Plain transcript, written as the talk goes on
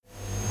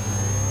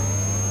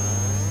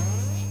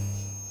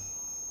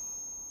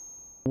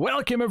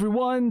Welcome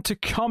everyone to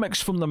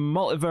Comics from the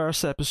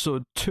Multiverse,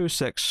 episode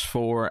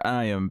 264.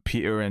 I am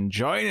Peter, and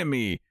joining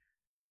me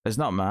is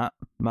not Matt.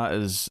 Matt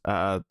is at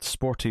a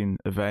sporting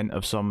event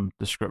of some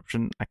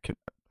description. I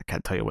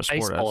can't tell you what sport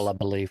it is. Baseball, I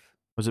believe.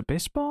 Was it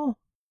baseball?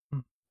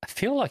 I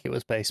feel like it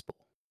was baseball.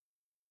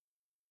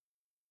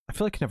 I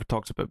feel like he never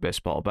talks about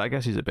baseball, but I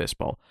guess he's at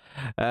baseball.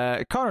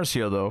 Connor's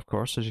here though, of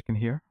course, as you can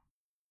hear.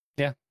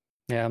 Yeah,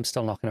 I'm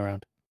still knocking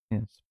around.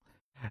 Yes.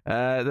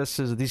 This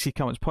is a DC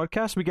Comics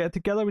podcast. We get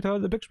together, we talk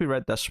about the books we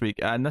read this week,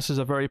 and this is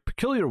a very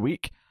peculiar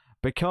week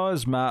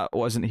because Matt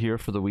wasn't here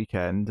for the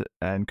weekend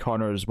and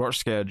Connor's work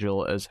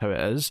schedule is how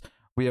it is.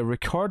 We are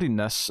recording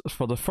this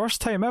for the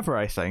first time ever,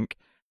 I think,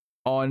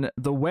 on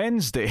the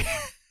Wednesday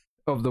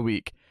of the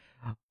week.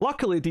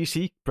 Luckily,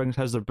 DC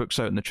has their books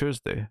out on the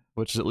Tuesday,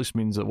 which at least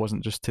means it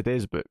wasn't just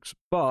today's books.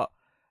 But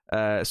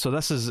so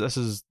this is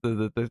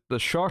the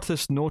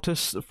shortest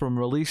notice from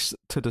release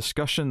to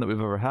discussion that we've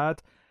ever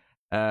had.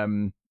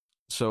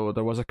 So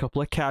there was a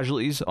couple of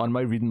casualties on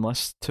my reading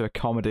list to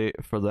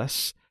accommodate for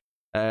this.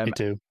 Me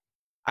too.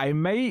 I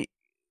might,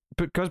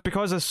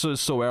 because this is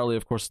so early,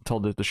 of course, until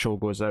the show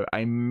goes out,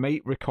 I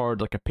might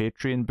record like a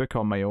Patreon book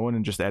on my own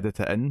and just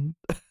edit it in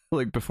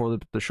like before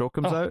the show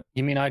comes out.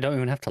 You mean I don't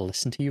even have to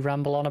listen to you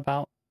ramble on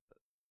about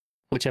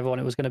whichever one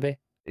it was going to be?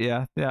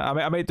 Yeah.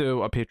 I might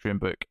do a Patreon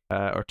book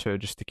or two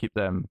just to keep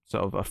them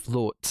sort of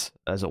afloat,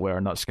 as it were,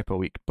 and not skip a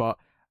week. But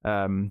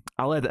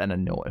I'll edit in a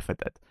note if I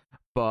did.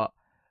 But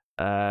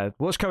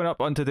what's coming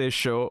up on today's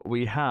show?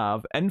 We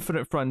have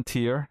Infinite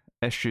Frontier,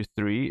 issue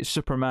 3,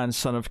 Superman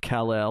Son of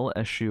Kal-El,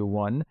 issue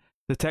 1,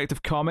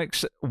 Detective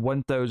Comics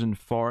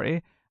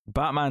 1040,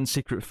 Batman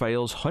Secret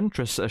Files,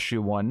 Huntress,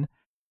 issue 1.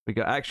 We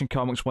got Action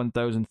Comics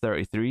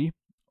 1033,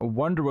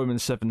 Wonder Woman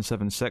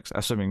 776,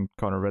 assuming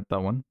Connor read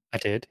that one. I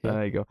did. Yeah.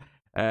 There you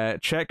go.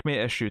 Checkmate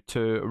issue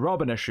 2,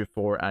 Robin issue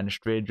 4, and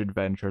Strange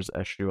Adventures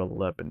issue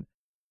 11.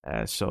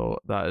 So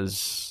that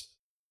is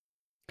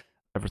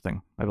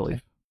everything, I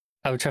believe.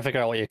 I would try to figure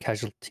out what your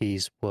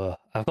casualties were.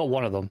 I've got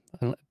one of them,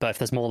 but if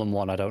there's more than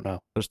one, I don't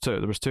know. There's two.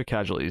 There was two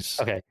casualties.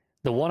 Okay.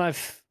 The one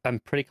I'm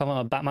pretty confident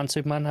on, Batman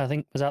Superman, I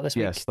think, was out this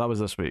week. Yes, that was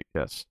this week,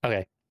 yes.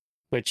 Okay.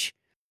 Which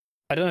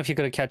I don't know if you're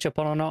going to catch up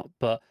on or not,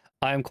 but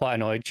I am quite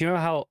annoyed. Do you know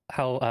how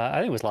I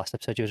think it was last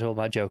episode you were talking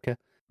about Joker?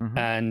 Mm-hmm.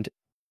 And,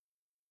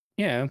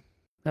 you know,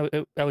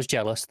 I was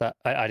jealous that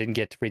I didn't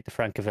get to read the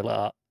Francavilla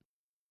art.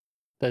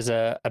 There's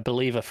I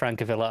believe, a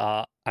Francavilla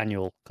art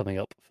annual coming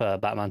up for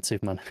Batman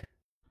Superman.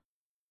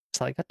 It's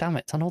like, God damn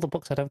it, it's on all the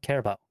books I don't care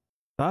about.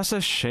 That's a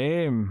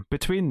shame.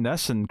 Between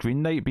this and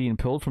Green Knight being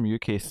pulled from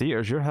UK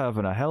theatres, you're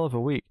having a hell of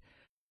a week.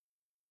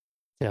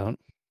 Don't.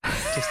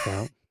 Just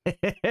don't.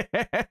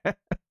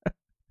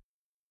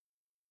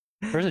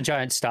 There's a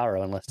giant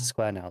Starro in Leicester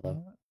Square now,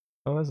 though.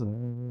 Oh, is it?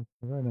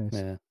 Very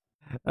nice.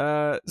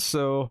 Yeah.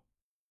 So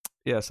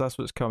yes, that's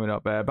what's coming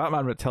up.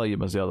 Batman Reptilian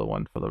was the other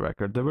one, for the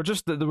record. There were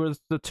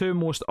the two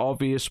most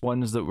obvious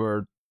ones that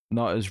were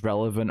not as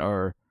relevant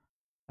or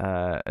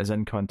as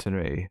in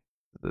continuity.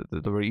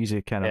 They were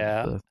easy kind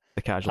of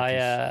the casualties.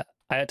 I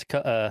had to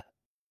cut a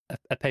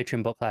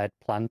Patreon book I had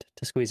planned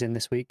to squeeze in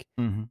this week.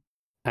 Mm-hmm.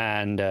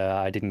 And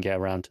I didn't get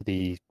around to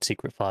the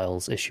Secret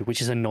Files issue,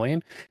 which is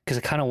annoying because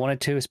I kind of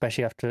wanted to,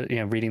 especially after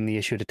reading the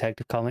issue of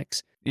Detective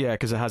Comics. Yeah,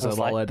 because it has a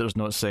little editor's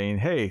note saying,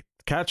 "Hey,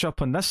 catch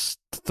up on this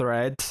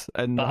thread."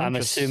 And but I'm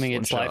assuming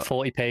it's like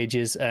 40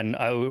 pages, and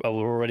I were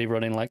already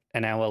running like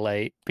an hour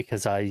late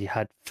because I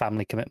had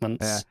family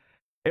commitments.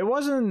 Yeah, it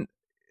wasn't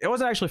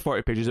actually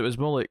 40 pages. It was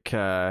more like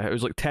it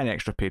was like 10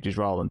 extra pages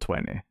rather than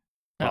 20.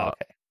 Okay.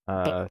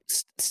 But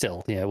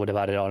still, would have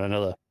added on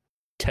another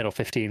 10 or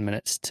 15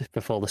 minutes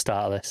before the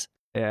start of this.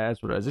 Yeah,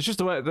 that's what it is. It's just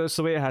that's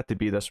the way it had to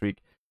be this week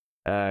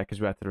because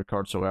we had to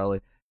record so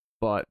early.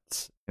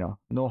 But,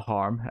 no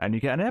harm. And you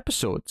get an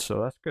episode,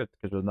 so that's good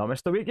because we've not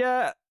missed a week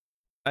yet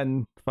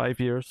in 5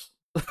 years.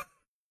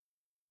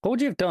 What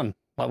would you have done?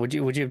 Like, would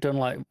you have done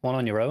like one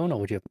on your own, or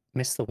would you have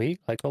missed the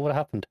week? Like, what would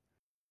have happened?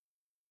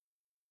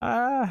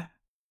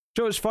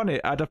 Joe, it's funny.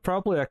 I'd have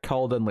probably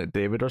called in like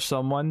David or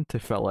someone to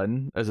fill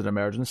in as an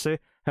emergency.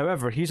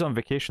 However, he's on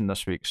vacation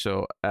this week,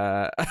 so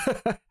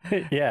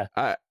yeah.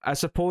 I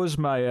suppose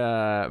my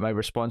my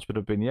response would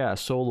have been a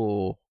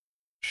solo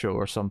show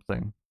or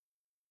something,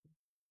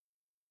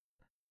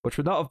 which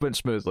would not have been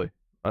smoothly,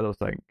 I don't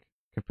think,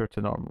 compared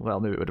to normal.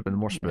 Well, maybe it would have been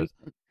more smooth.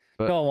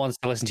 But no one wants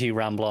to listen to you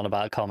ramble on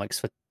about comics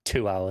for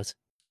 2 hours.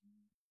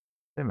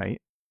 They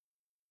might.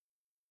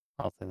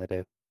 I don't think they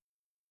do.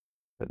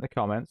 Put in the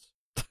comments.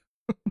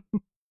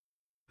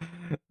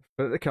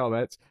 Put in the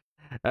comments.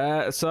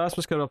 So that's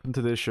what's coming up in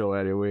today's show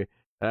anyway.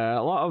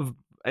 A lot of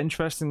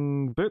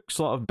interesting books,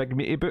 a lot of big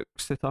meaty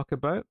books to talk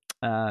about,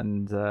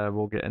 and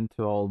we'll get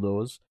into all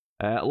those.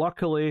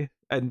 Luckily,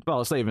 and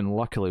well, it's not even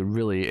luckily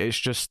really, it's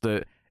just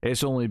that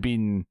it's only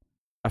been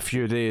a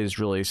few days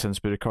really since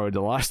we recorded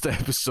the last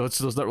episode,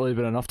 so there's not really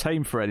been enough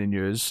time for any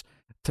news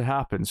to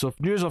happen. So if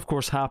news of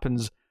course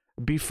happens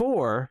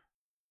before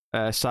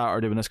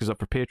Saturday when this goes up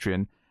for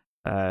Patreon,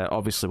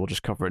 obviously we'll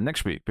just cover it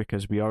next week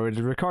because we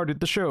already recorded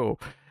the show.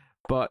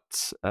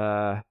 But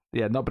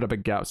yeah, not been a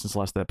big gap since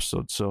last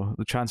episode, so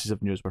the chances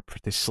of news were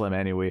pretty slim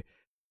anyway.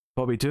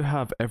 But we do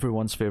have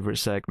everyone's favourite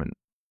segment,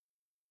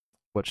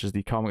 which is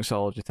the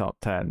Comixology Top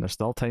 10. There's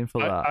still time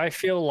for that. I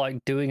feel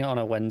like doing it on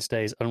a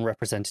Wednesday is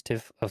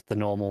unrepresentative of the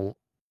normal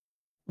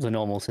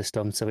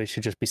system, so it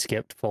should just be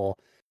skipped for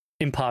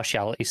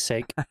impartiality's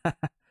sake.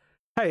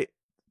 Hey,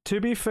 to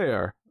be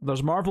fair,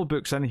 there's Marvel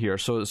books in here,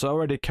 so it's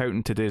already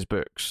counting today's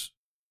books.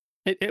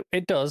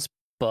 It does,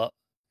 but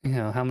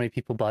how many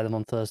people buy them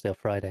on Thursday or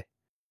Friday?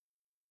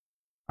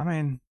 I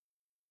mean,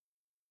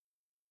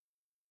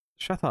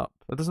 shut up.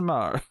 It doesn't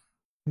matter.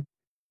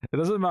 It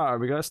doesn't matter.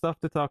 We got stuff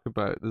to talk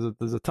about.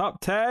 There's a top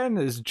 10.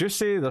 It's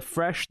juicy. They're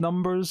fresh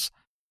numbers.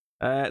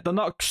 They're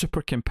not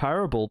super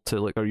comparable to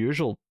like our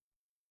usual,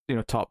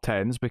 top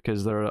 10s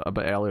because they're a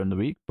bit earlier in the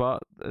week,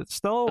 but it's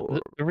still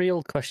the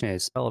real question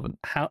is relevant.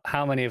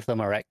 How many of them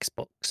are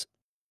Xbox?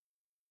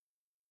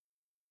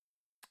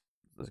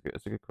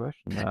 That's a good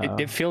question.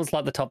 It feels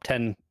like the top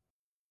 10,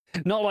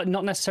 not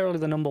necessarily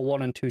the number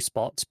 1 and 2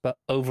 spots, but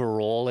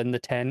overall in the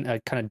 10 are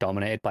kind of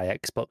dominated by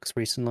Xbox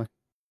recently.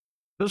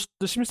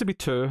 There seems to be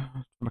 2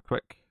 from a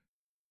quick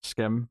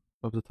skim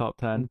of the top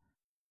 10.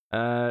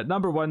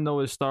 Number 1 though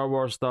is Star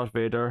Wars Darth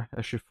Vader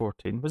issue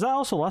 14. Was that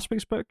also last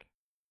week's book?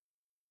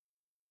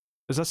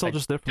 Is that still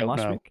just there from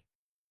last week?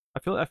 I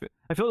feel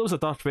there was a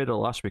Darth Vader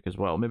last week as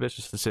well. Maybe it's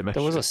just the same issue.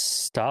 There was a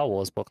Star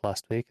Wars book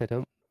last week.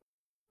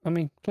 I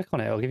mean, click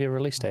on it. I'll give you a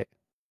release date.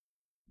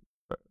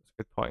 That's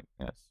a good point.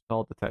 Yes,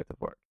 all detective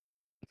work.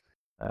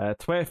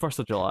 21st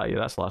of July. Yeah,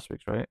 that's last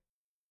week's, right?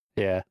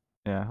 Yeah.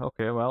 Yeah.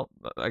 Okay. Well,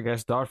 I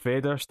guess Darth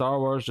Vader, Star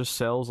Wars just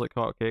sells like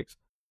hotcakes.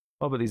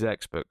 What about these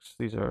X books?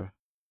 These are.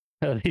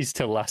 These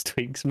still last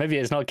week's. Maybe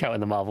it's not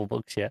counting the Marvel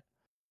books yet.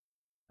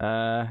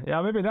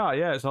 Yeah, maybe not.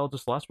 Yeah, it's all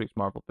just last week's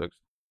Marvel books.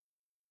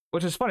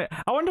 Which is funny.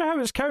 I wonder how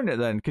it's counted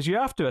then, because you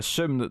have to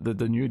assume that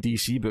the new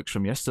DC books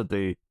from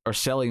yesterday are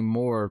selling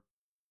more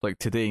like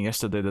today and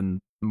yesterday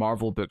than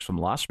Marvel books from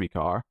last week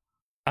are.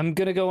 I'm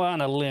gonna go out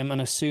on a limb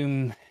and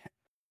assume.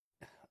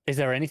 Is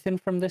there anything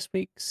from this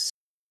week's?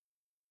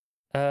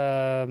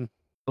 Well,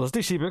 there's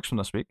DC books from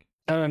this week.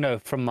 No,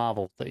 from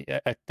Marvel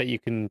that you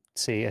can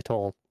see at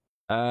all.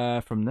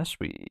 From this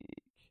week,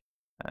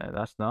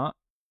 that's not.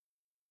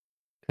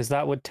 Because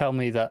that would tell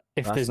me that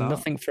if That's there's not.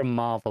 nothing from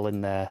Marvel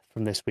in there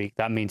from this week,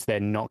 that means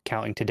they're not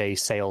counting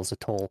today's sales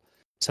at all.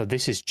 So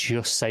this is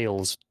just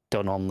sales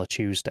done on the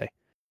Tuesday,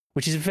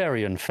 which is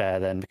very unfair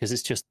then, because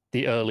it's just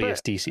the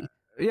earliest DC.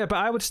 Yeah, but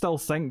I would still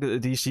think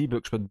that the DC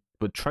books would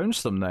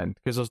trounce them then,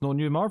 because there's no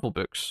new Marvel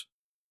books.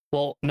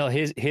 Well, no,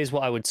 here's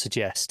what I would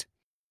suggest.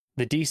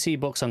 The DC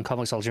books on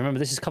Comixology, remember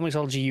this is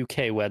Comixology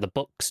UK, where the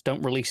books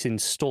don't release in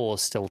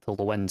stores still till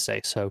the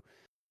Wednesday, so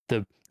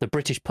the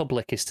British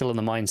public is still in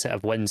the mindset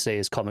of Wednesday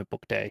is comic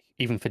book day,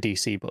 even for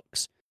DC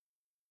books.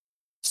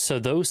 So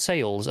those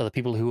sales are the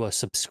people who are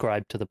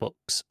subscribed to the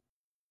books,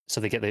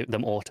 so they get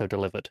them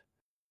auto-delivered.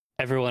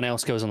 Everyone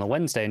else goes on the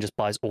Wednesday and just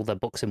buys all their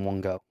books in one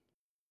go.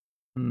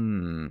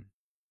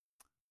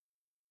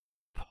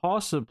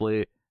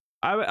 Possibly.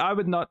 I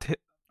would not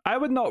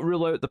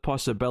rule out the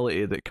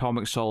possibility that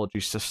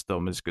Comixology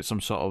system has got some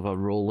sort of a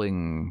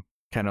rolling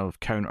kind of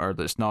counter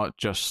that's not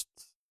just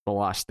the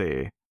last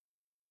day.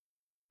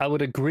 I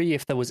would agree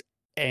if there was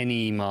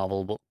any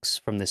Marvel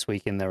books from this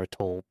week in there at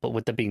all, but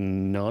would there be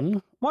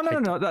none? Well,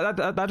 no.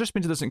 That just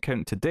means it doesn't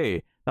count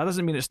today. That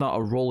doesn't mean it's not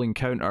a rolling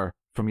counter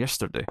from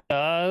yesterday.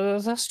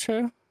 That's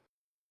true.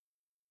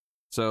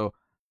 So,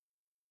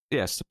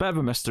 yes, a bit of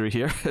a mystery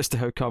here as to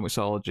how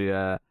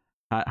Comixology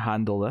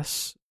handle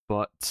this.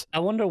 But I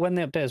wonder when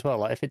they update as well.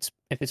 Like if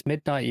it's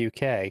midnight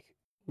UK,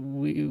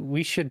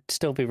 we should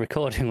still be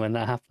recording when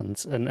that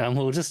happens, and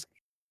we'll just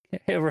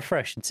hit a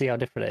refresh and see how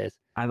different it is.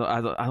 I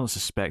don't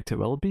suspect it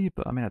will be,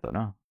 but I mean I don't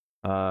know.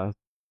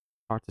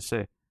 Hard to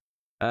say.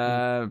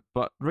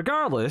 But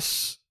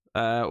regardless,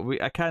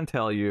 I can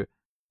tell you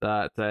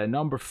that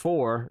number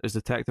 4 is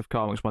Detective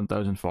Comics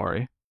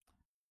 1040.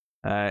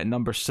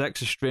 Number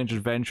 6 is Strange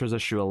Adventures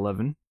issue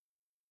 11.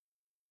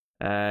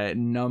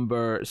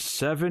 Number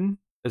 7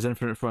 is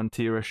Infinite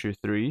Frontier issue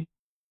 3.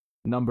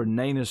 Number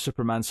 9 is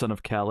Superman Son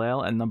of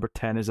Kal-El, and number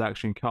 10 is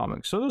Action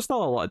Comics. So there's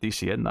still a lot of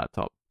DC in that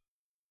top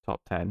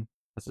 10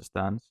 as it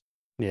stands.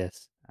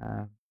 Yes.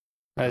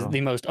 As so.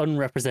 the most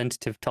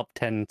unrepresentative top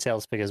 10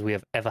 sales figures we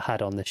have ever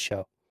had on this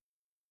show.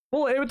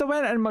 Well, it would have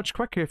went in much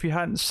quicker if you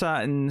hadn't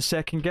sat and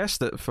second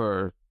guessed it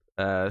for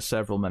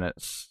several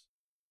minutes.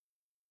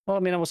 Well, I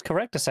mean, I was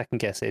correct to second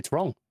guess it. It's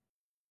wrong.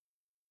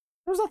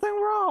 There's nothing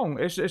wrong.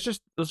 It's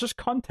just there's just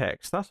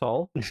context. That's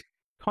all.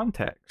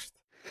 Context.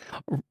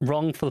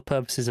 Wrong for the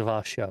purposes of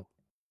our show.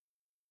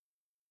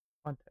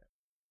 Context.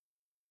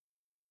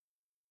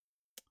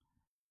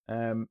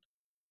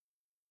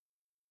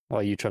 What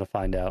are you trying to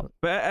find out?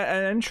 But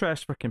an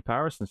interest for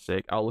comparison's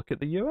sake, I'll look at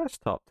the US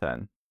top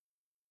 10.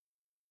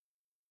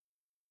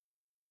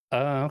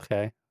 Oh,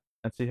 okay.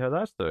 And see how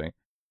that's doing.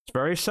 It's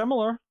very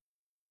similar.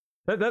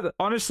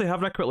 Honestly,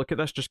 having a quick look at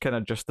this just kind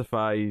of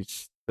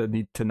justifies the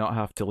need to not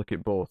have to look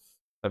at both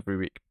every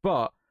week.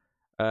 But,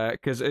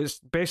 because it's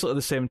basically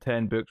the same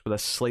 10 books with a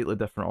slightly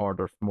different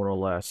order, more or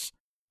less.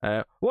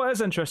 What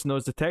is interesting though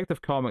is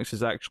Detective Comics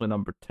is actually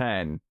number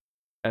 10,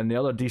 and the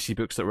other DC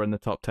books that were in the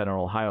top 10 are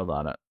all higher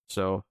than it.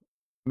 So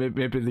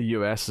maybe the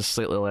US is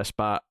slightly less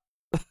bat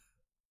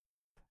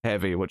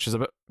heavy, which is a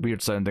bit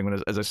weird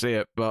sounding as I say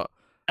it, but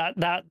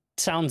that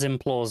sounds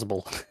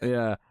implausible.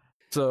 yeah.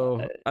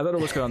 So I don't know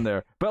what's going on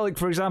there. But like,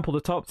 for example,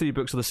 the top 3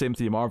 books are the same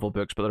 3 Marvel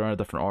books, but they're in a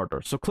different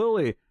order. So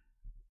clearly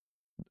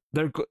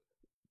they're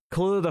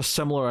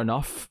similar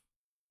enough.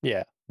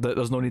 Yeah. That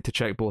there's no need to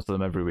check both of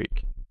them every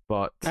week.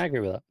 But I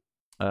agree with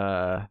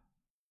that.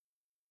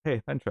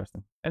 Hey,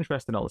 interesting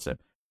all the same.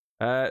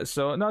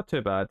 So not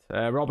too bad.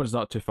 Robin's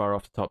not too far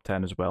off the top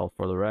 10 as well,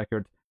 for the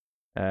record.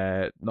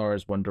 Nor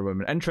is Wonder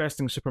Woman.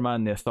 Interesting,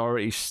 Superman, The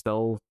Authority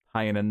still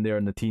hanging in there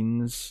in the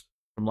teens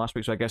from last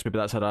week. So I guess maybe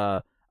that's had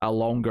a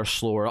longer,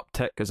 slower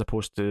uptick as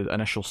opposed to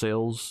initial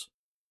sales.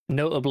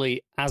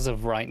 Notably, as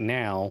of right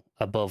now,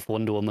 above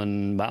Wonder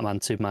Woman,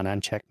 Batman, Superman,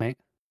 and Checkmate.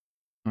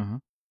 Mm-hmm.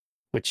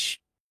 Which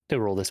they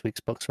were all this week's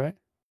books, right?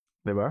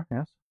 They were,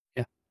 yes.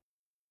 Yeah.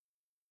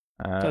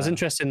 So it's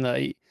interesting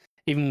that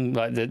even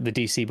like the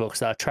DC books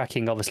that are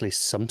tracking obviously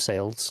some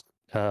sales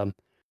haven't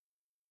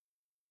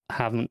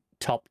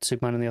topped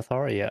Superman and the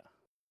Authority yet.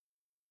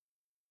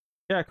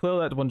 Yeah,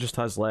 clearly that one just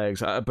has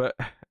legs. But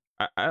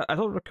I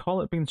don't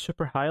recall it being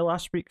super high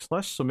last week's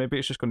list, so maybe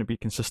it's just going to be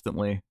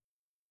consistently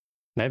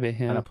maybe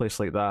in a place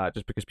like that,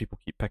 just because people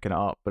keep picking it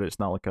up. But it's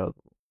not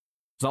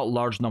it's not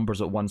large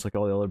numbers at once like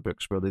all the other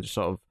books where they just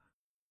sort of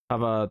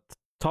have a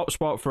top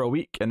spot for a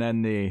week and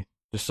then they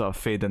just sort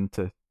of fade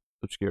into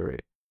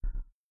obscurity.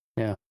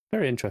 Yeah,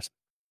 very interesting.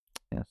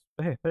 Yes,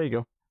 but hey, there you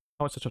go.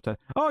 Oh, it's such a top 10.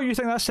 Oh, you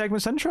think that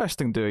segment's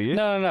interesting, do you?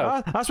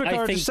 No. That's what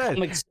Cara just said.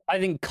 I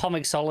think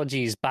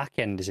Comixology's back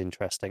end is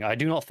interesting. I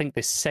do not think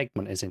this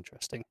segment is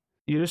interesting.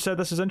 You just said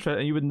this is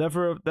interesting. You would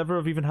never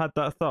have even had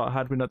that thought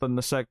had we not done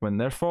the segment.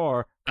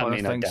 Therefore,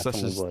 Connor thinks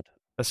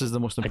this is the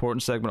most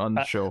important segment on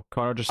the show.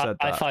 Connor just said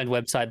that. I find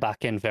website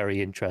backend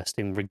very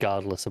interesting,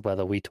 regardless of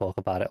whether we talk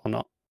about it or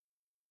not.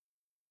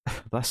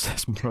 That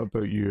says more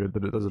about you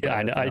than it does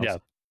about I know.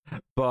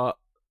 But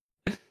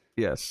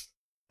yes,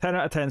 10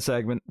 out of 10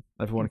 segment.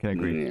 Everyone can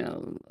agree. Yeah,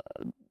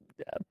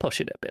 push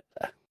it a bit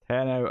there.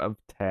 10 out of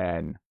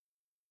 10.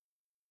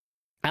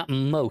 At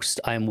most,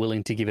 I am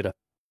willing to give it a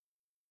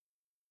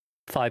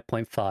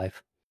 5.5.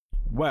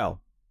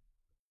 Well,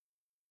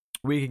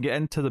 we can get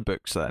into the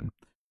books then.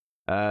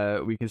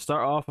 We can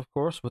start off, of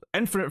course, with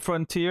Infinite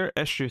Frontier,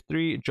 issue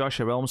 3,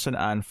 Joshua Williamson,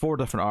 and 4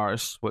 different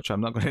artists, which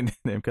I'm not going to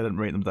name because I didn't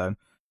write them down,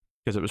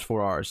 because it was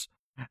 4 artists.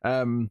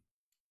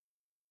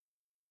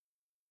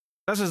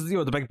 This is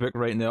the big book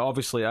right now.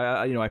 Obviously,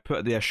 I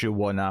put the issue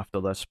 1 after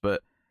this,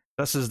 but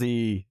this is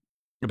the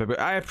big book.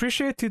 I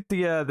appreciated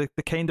the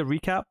kind of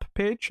recap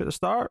page at the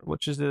start,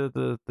 which is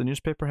the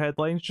newspaper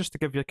headlines, just to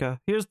give you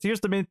here's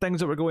the main things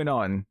that were going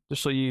on,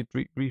 just so you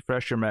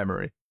refresh your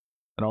memory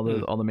and all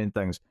the main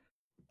things.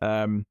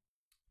 But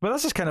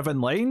this is kind of in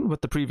line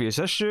with the previous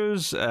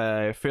issues.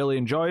 Fairly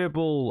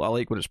enjoyable. I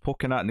like what it's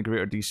poking at in the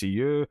greater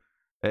DCU.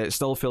 It's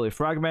still fairly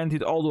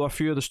fragmented, although a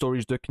few of the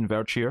stories do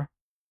converge here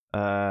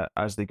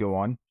as they go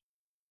on,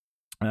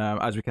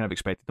 as we kind of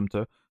expected them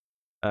to.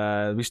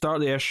 We start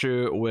the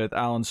issue with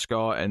Alan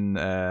Scott and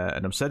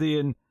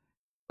Obsidian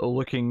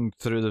looking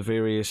through the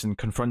various and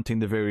confronting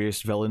the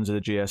various villains of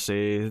the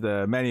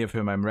GSA, many of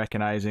whom I'm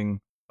recognizing.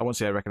 I won't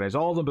say I recognize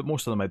all of them, but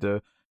most of them I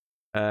do.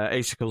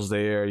 Icicle's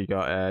there, you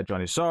got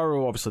Johnny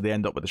Sorrow. Obviously they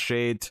end up with the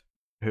Shade,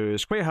 who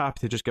is quite happy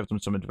to just give them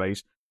some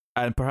advice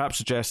and perhaps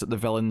suggest that the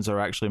villains are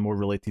actually more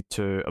related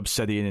to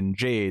Obsidian and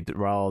Jade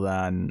rather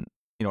than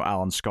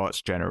Alan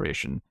Scott's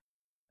generation.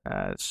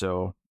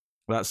 So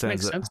that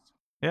sends Makes sense.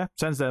 Yeah,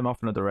 sends them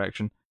off in a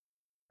direction.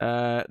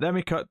 Then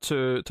we cut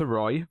to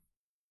Roy,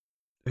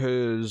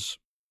 who's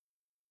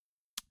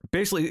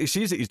basically, he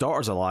sees that his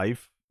daughter's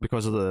alive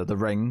because of the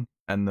ring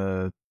and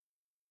the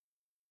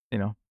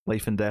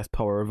life and death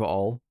power of it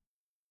all.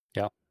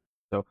 Yeah.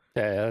 So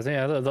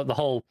the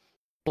whole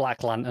Black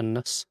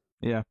Lanternness.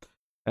 Yeah.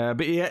 But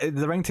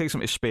the ring takes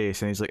him to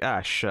space, and he's like,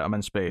 shit, I'm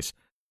in space.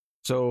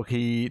 So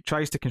he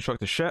tries to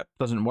construct a ship,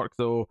 doesn't work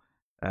though.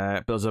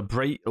 There's a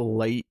bright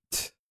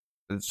light.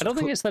 I don't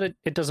think it's that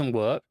it doesn't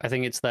work. I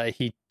think it's that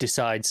he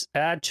decides,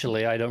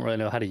 actually, I don't really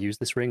know how to use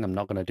this ring. I'm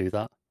not going to do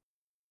that.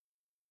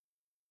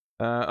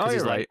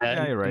 You're right.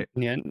 Yeah, you're right.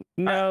 Yeah,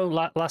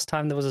 no, last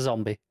time there was a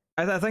zombie.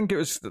 I think it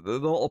was the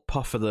little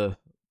puff of the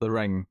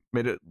ring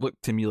made it look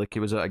to me like he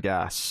was out of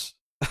gas.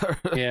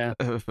 Yeah.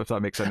 if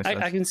that makes any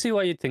sense. I can see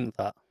why you'd think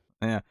that.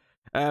 Yeah.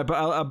 But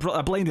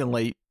a blinding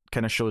light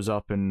kind of shows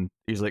up and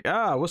he's like,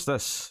 what's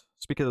this?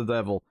 Speak of the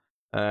devil.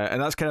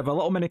 And that's kind of a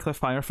little mini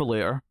cliffhanger for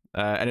later.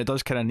 And it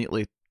does kind of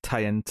neatly tie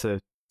into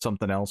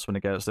something else when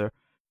it gets there.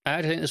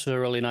 I think this was a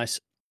really nice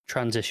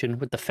transition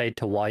with the fade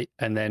to white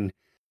and then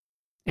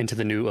into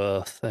the new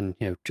Earth, and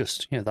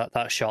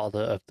that shot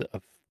of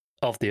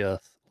the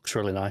Earth looks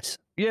really nice.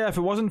 Yeah, if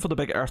it wasn't for the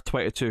big Earth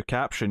 22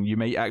 caption, you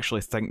might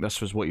actually think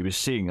this was what he was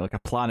seeing, like a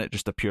planet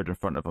just appeared in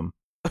front of him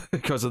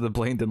because of the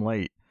blinding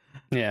light.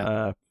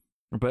 Yeah.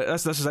 But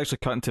this is actually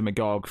cutting to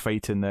Magog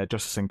fighting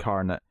Justice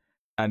Incarnate.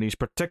 and he's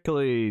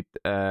particularly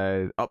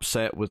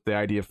upset with the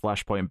idea of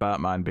Flashpoint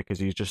Batman because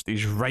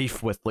he's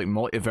rife with like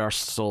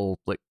multiversal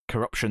like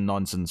corruption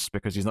nonsense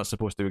because he's not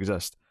supposed to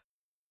exist.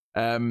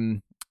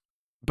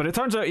 But it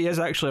turns out he is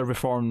actually a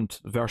reformed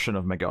version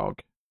of Magog,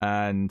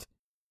 and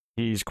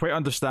he's quite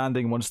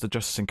understanding once the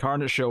Justice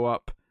Incarnate show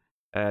up.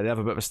 They have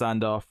a bit of a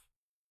standoff.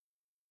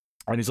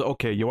 And he's like,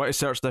 okay, you want to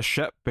search this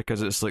ship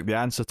because it's like the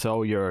answer to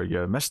all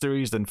your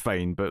mysteries, then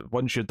fine. But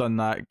once you've done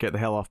that, get the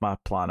hell off my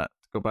planet.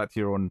 Go back to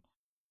your own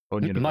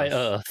universe. My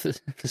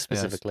Earth,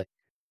 specifically.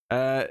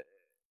 Yes.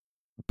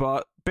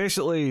 But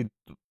basically,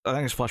 I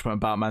think it's Flashpoint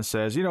Batman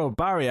says,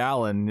 Barry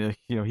Allen,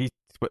 he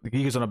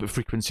goes on about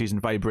frequencies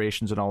and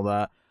vibrations and all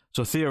that.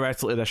 So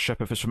theoretically, this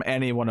ship, if it's from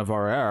any one of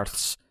our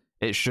Earths,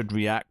 it should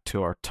react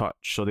to our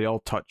touch. So they all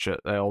touch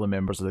it, all the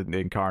members of the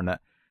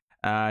Incarnate.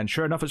 And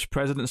sure enough, it's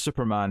President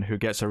Superman who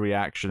gets a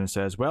reaction and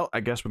says, well,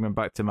 I guess we're going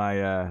back to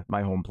my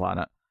my home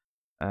planet.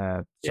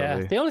 The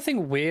only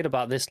thing weird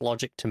about this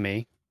logic to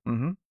me,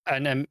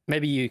 and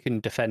maybe you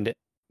can defend it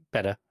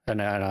better,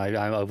 and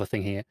I'm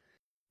overthinking it,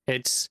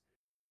 it's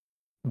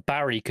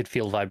Barry could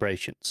feel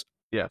vibrations.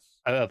 Yes.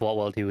 Of what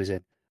world he was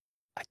in.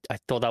 I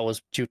thought that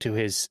was due to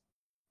his,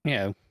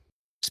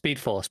 Speed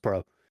Force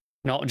Pro.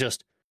 Not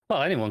just,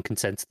 well, anyone can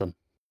sense them.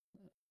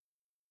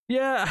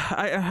 Yeah,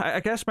 I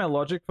guess my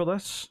logic for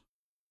this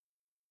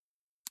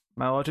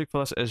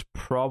is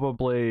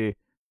probably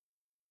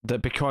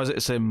that because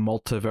it's a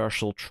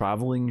multiversal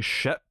traveling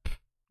ship,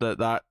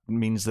 that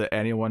means that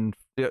anyone,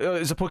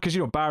 because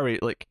Barry,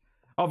 like,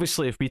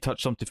 obviously if we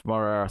touch something from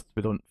our Earth,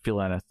 we don't feel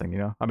anything,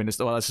 I mean,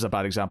 this is a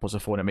bad example. It's a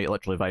phone; it might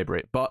literally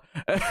vibrate, but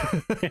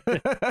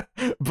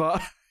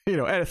but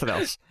anything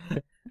else.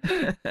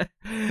 That'd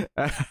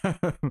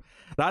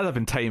have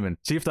been timing.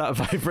 See if that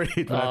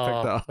vibrated when I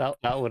picked that up.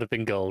 That would have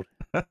been gold.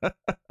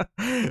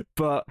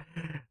 But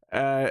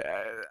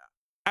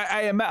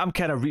I admit I'm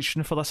kind of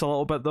reaching for this a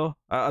little bit, though.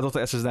 I don't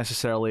think this is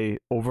necessarily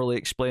overly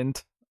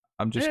explained.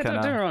 I'm just kind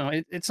of... Don't get me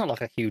wrong, it's not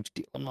like a huge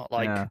deal. I'm not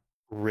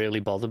really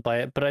bothered by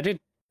it, but I did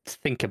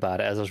think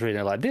about it as I was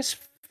reading it. Like, this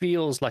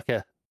feels like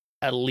a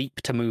leap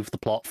to move the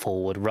plot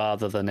forward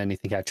rather than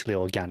anything actually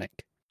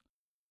organic.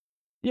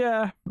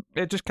 Yeah,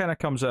 it just kind of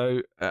comes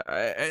out,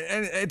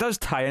 and it does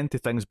tie into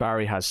things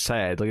Barry has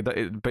said.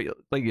 But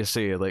like you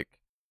say, like,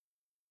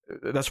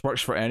 this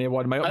works for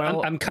anyone.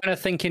 I'm kind of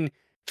thinking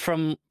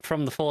from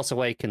The Force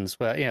Awakens,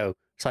 where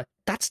it's like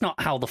that's not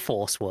how the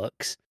Force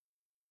works.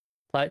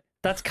 Like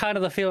that's kind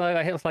of the feeling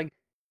I have. Like,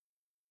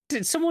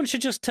 someone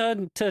should just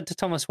turn to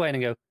Thomas Wayne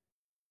and go,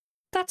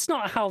 "That's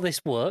not how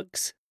this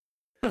works."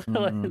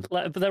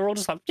 But they're all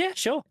just like, "Yeah,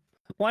 sure,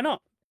 why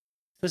not?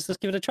 Let's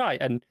just give it a try."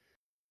 And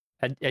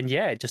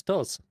yeah, it just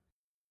does.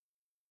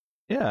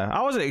 Yeah,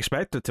 I wasn't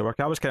expecting it to work.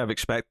 I was kind of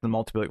expecting them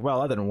all to be like,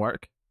 well, that didn't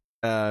work.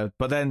 But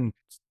then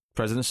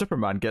President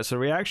Superman gets a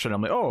reaction.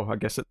 I'm like, oh, I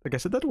guess it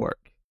did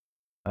work.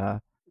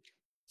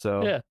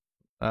 So yeah.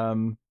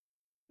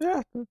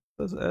 Yeah, it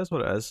is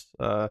what it is.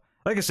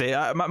 Like I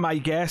say, my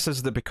guess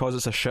is that because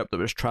it's a ship that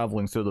was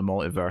traveling through the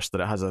multiverse,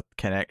 that it has a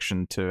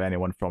connection to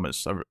anyone from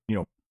its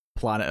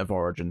planet of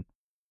origin.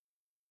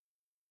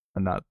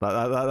 And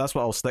that's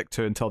what I'll stick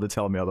to until they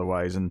tell me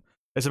otherwise. And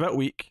it's a bit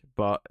weak,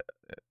 but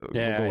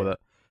we'll go with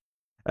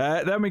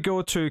it. Then we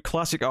go to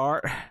classic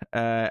art,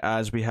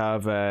 as we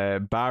have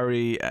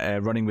Barry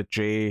running with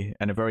Jay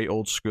in a very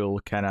old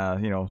school kind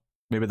of,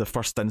 maybe the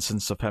first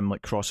instance of him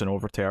like crossing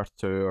over to Earth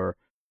 2, or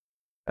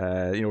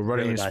running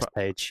really his nice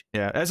page.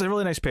 Yeah, it's a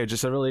really nice page.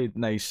 It's a really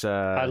nice.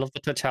 I love the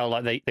touch how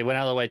like they went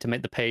out of the way to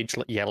make the page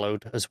look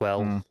yellowed as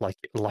well, like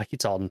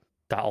it's on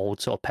that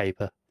old sort of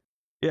paper.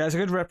 Yeah, it's a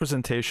good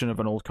representation of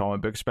an old comic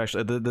book,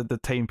 especially the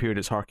time period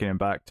it's harkening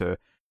back to.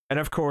 And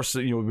of course,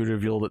 we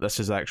reveal that this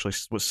is actually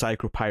what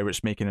Psycho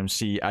Pirate's making him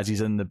see as he's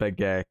in the big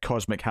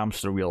cosmic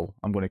hamster wheel,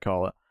 I'm going to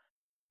call it.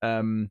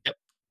 Yep.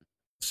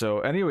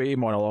 So anyway, he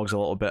monologues a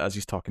little bit as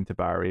he's talking to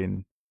Barry,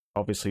 and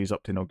obviously he's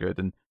up to no good.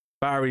 And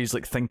Barry's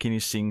like thinking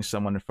he's seeing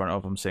someone in front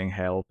of him saying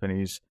help, and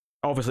he's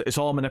obviously, it's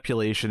all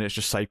manipulation. It's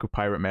just Psycho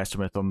Pirate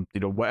messing with him.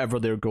 Whatever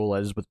their goal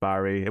is with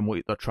Barry and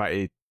what they're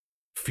trying to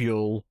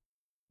fuel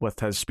with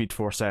his Speed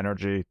Force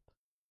energy.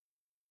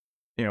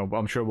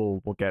 I'm sure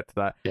we'll get to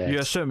that. Yes. You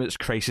assume it's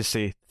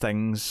crisis-y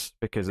things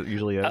because it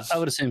usually is. I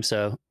would assume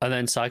so. And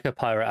then Psycho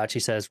Pirate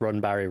actually says, "Run,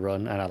 Barry,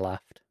 run," and I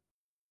laughed,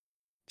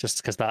 just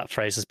because that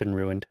phrase has been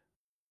ruined.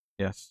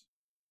 Yes.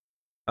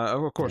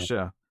 Of course,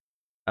 yeah.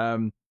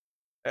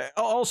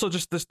 Also,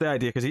 just the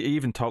idea, because he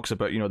even talks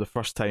about the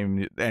first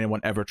time anyone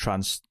ever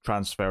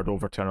transferred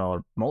over to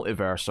another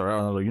multiverse or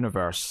another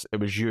universe, it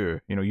was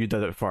you. You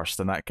did it first,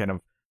 and that kind of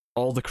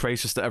all the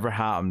crises that ever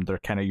happened, they're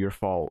kind of your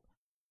fault.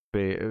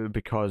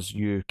 Because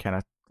you kind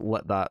of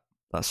lit that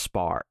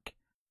spark.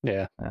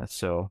 Yeah.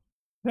 So,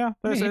 yeah.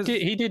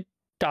 He did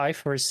die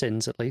for his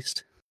sins, at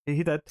least.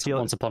 He did.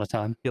 Once upon a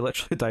time. He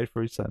literally died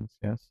for his sins.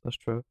 Yes, that's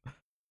true.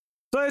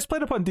 So it's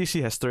played upon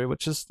DC history,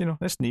 which is,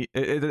 it's neat.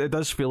 It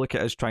does feel like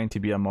it is trying to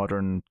be a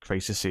modern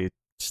crisis-y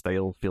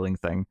style feeling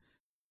thing.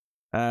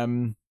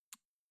 So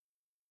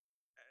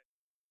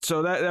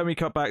then we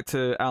cut back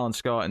to Alan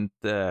Scott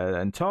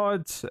and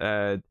Todd.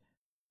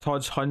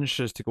 Todd's hunch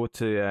is to go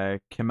to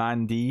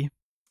Command D.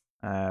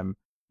 The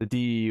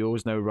DEO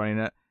is now running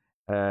it.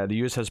 They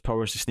use his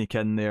powers to sneak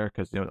in there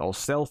because all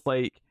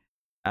stealth-like,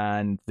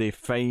 and they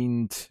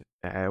find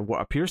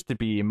what appears to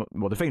be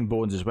they find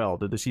Bones as well.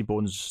 They see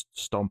Bones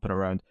stomping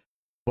around,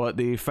 but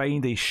they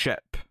find a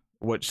ship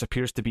which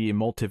appears to be a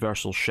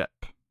multiversal ship.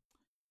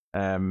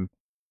 And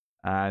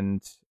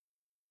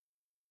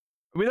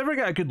we never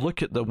get a good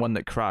look at the one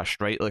that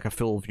crashed, right? Like a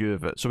full view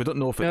of it, so we don't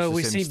know if it's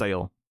the same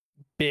style.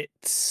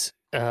 Bits,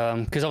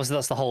 because obviously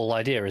that's the whole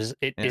idea. Is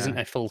it isn't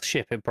a full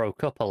ship? It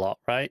broke up a lot,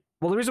 right?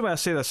 Well, the reason why I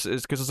say this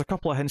is because there's a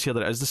couple of hints here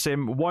that it is the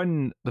same.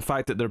 One, the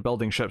fact that they're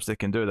building ships, they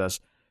can do this.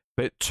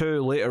 But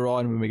two, later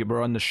on when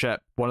we're on the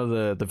ship, one of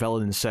the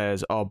villains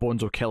says, "Oh,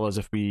 Bones will kill us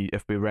if we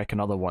wreck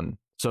another one."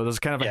 So there's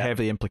kind of a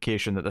heavy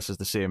implication that this is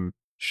the same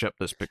ship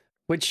that's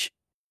which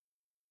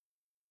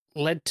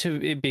led to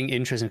it being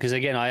interesting, because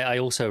again, I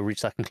also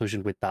reached that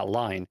conclusion with that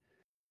line.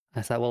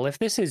 I thought, well, if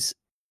this is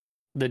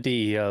the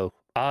DEO,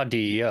 our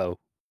DEO,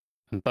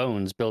 and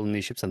Bones building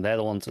these ships, and they're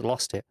the ones that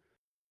lost it,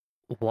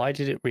 why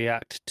did it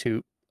react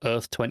to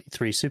Earth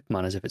 23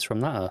 Superman as if it's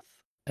from that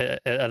Earth?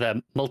 Are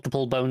there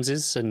multiple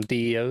Boneses and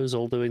DEOs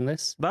all doing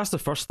this? That's the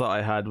first thought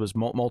I had, was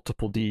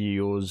multiple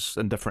DEOs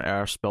in different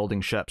Earths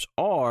building ships,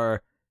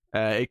 or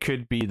it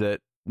could be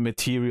that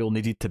material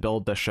needed to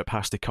build this ship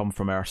has to come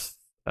from Earth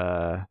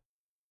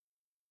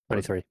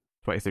 23,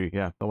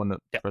 yeah, the one that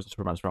Prison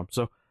Superman's from.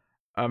 So,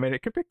 I mean,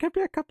 it could be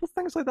a couple of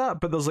things like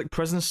that, but there's like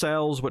prison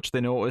cells which they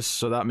notice,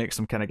 so that makes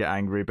them kind of get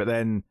angry. But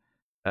then,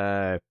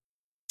 whoever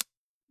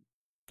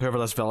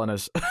this villain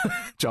is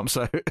jumps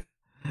out.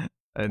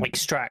 And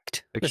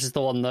Extract. This is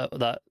the one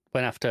that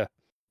went after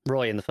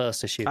Roy in the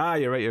first issue.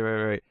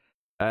 You're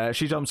right.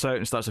 She jumps out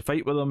and starts a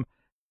fight with him.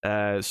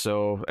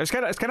 So it's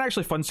kind of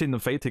actually fun seeing them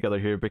fight together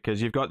here,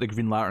 because you've got the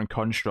Green Lantern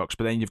constructs,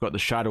 but then you've got the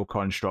Shadow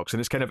constructs, and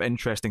it's kind of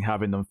interesting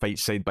having them fight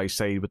side by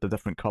side with the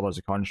different colors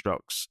of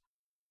constructs.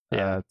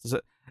 Yeah.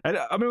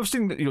 I mean, we've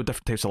seen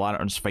different types of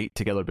lanterns fight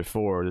together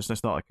before.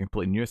 It's not a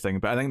completely new thing,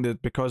 but I think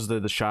that because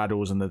the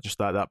shadows and just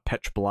that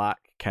pitch black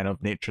kind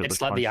of nature.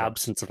 It's like the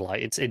absence of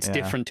light. It's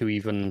different to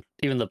even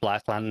the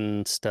Black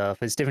Lantern stuff.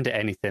 It's different to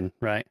anything,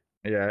 right?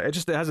 Yeah, it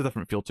has a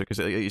different feel to it, because,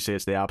 like you say,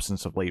 it's the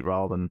absence of light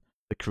rather than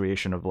the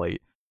creation of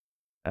light.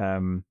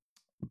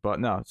 But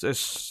no,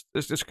 it's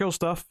cool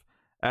stuff.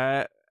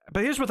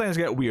 But here's where things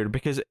get weird,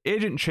 because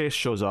Agent Chase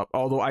shows up,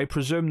 although I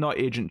presume not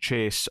Agent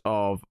Chase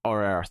of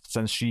Our Earth,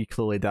 since she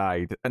clearly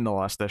died in the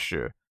last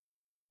issue.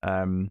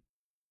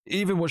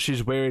 Even what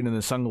she's wearing in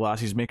the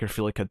sunglasses make her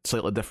feel like a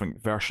slightly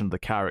different version of the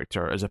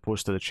character, as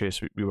opposed to the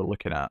Chase we were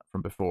looking at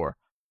from before.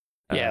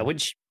 Yeah,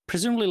 which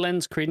presumably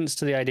lends credence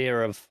to the idea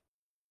of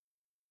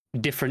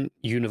different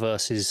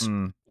universes,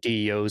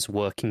 DEOs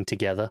working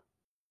together.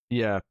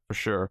 Yeah, for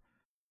sure.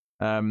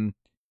 And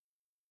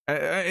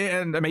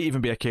it might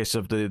even be a case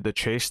of the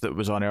Chase that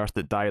was on Earth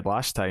that died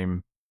last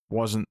time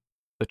wasn't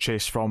the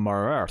Chase from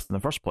Our Earth in the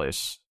first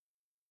place.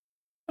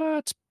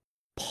 It's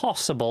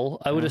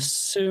possible. I would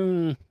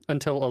assume,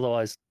 until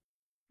otherwise,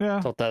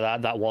 thought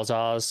that was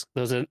ours.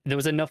 There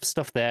was enough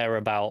stuff there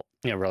about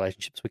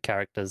relationships with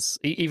characters.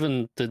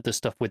 Even the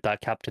stuff with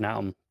that Captain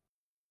Atom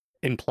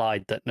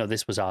implied that no,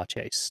 this was our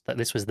Chase. That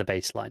this was the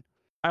baseline.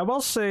 I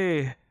will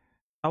say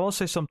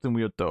something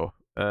weird though.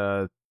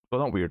 Well,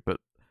 not weird, but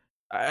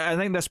I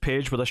think this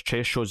page where this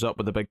Chase shows up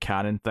with the big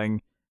cannon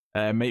thing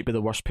might be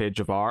the worst page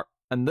of art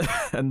in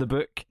the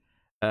book.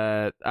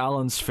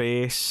 Alan's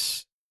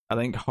face, I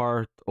think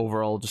her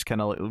overall just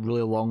kind of like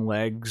really long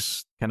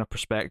legs kind of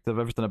perspective,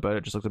 everything about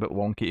it just looks a bit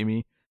wonky to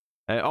me.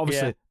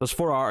 Obviously, there's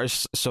 4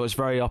 artists, so it's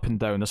very up and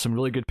down. There's some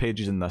really good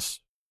pages in this,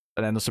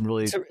 and then there's some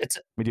really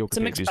mediocre pages. It's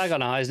a mixed bag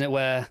on eye, isn't it?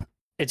 Where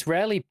it's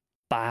rarely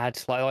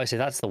bad. Like I say,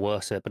 that's the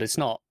worst of it, but it's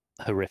not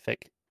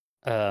horrific.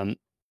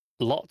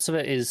 Lots of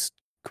it is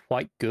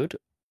quite good.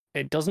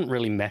 It doesn't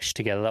really mesh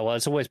together that well.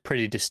 It's always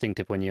pretty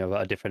distinctive when you have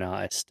a different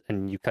artist,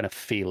 and you kind of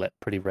feel it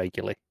pretty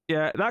regularly.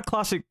 Yeah, that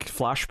classic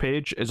Flash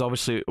page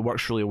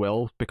works really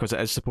well, because it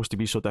is supposed to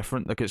be so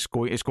different. Like it's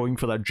going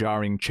for that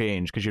jarring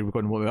change, because you're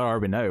going, well, where are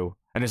we now?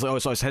 And it's like,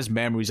 so it's his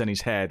memories in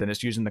his head, and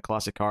it's using the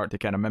classic art to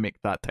kind of mimic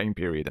that time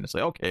period. And it's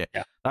like, okay,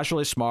 that's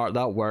really smart,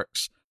 that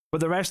works.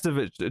 But the rest of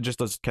it just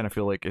does kind of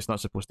feel like it's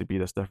not supposed to be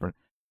this different.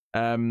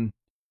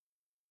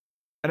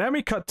 And then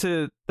we cut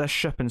to this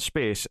ship in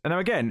space, and now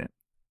again,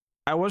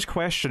 I was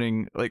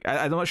questioning, like,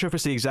 I'm not sure if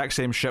it's the exact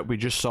same ship we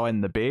just saw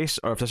in the base,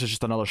 or if this is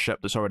just another ship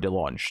that's already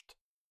launched.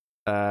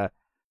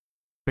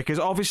 Because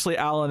obviously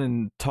Alan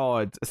and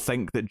Todd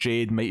think that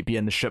Jade might be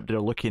in the ship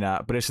they're looking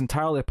at, but it's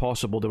entirely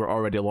possible they were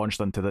already launched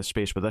into this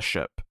space with this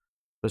ship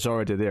that's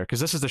already there. Because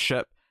this is the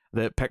ship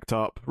that picked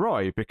up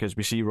Roy, because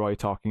we see Roy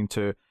talking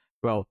to,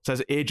 well, it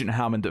says Agent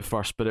Hammond at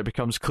first, but it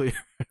becomes clear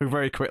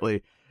very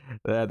quickly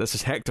this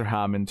is Hector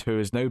Hammond, who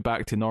is now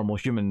back to normal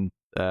human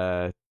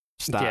status.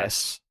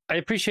 Yes. I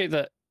appreciate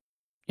that,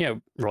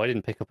 Roy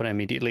didn't pick up on it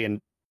immediately,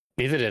 and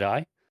neither did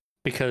I,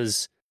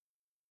 because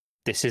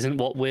this isn't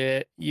what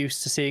we're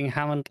used to seeing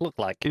Hammond look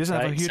like. He doesn't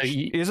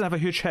have a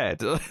huge head.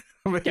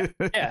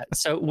 Yeah.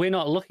 So we're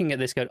not looking at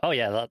this going, oh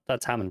yeah,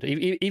 that's Hammond.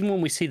 Even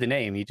when we see the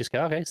name, you just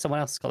go, okay, someone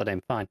else has got the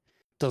name. Fine.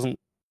 Doesn't.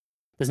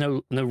 There's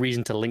no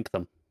reason to link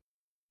them.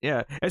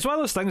 Yeah, it's one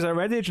of those things. I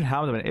read Agent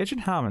Hammond. I went,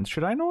 Agent Hammond.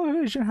 Should I know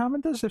who Agent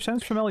Hammond is? It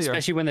sounds familiar.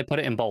 Especially when they put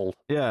it in bold.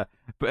 Yeah,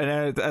 but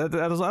I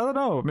was like, I don't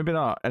know, maybe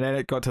not. And then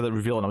it got to the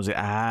reveal, and I was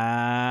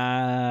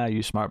like,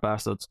 you smart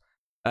bastards.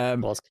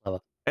 Was clever.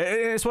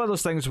 It's one of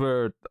those things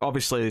where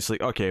obviously it's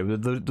like, okay,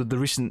 the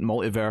recent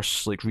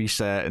multiverse like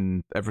reset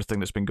and everything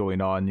that's been going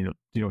on.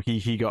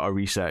 He got a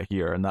reset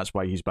here, and that's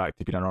why he's back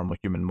to being a normal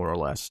human, more or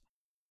less.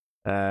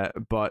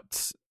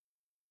 But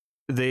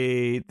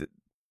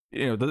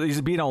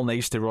he's being all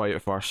nice to Roy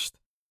at first,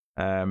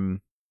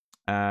 and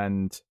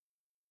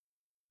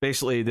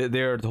basically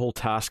the whole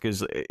task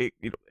is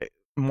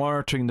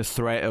monitoring the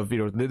threat of they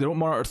don't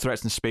monitor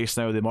threats in space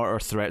now. They monitor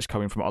threats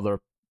coming from other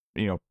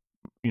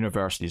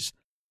universities,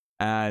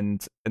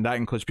 and that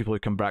includes people who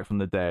come back from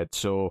the dead.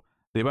 So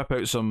they whip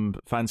out some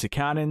fancy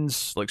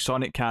cannons, like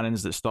sonic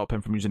cannons, that stop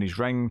him from using his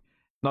ring.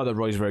 Not that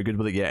Roy's very good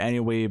with it yet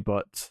anyway,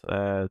 but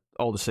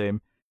all the same,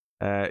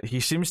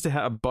 he seems to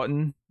hit a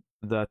button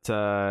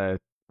that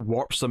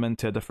warps them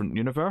into a different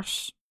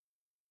universe.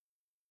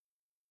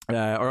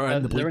 Or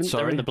in the bleed,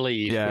 they're in the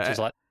bleed, yeah, which is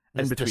like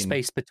the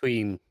space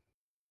between.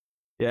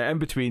 Yeah, in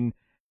between.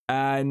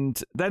 And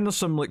then there's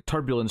some like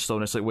turbulence though,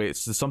 and it's like, wait,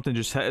 something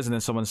just hit us, and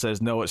then someone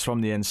says, no, it's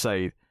from the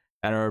inside.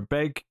 And our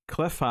big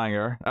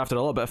cliffhanger, after a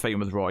little bit of fighting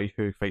with Roy,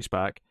 who fights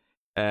back,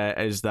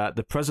 is that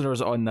the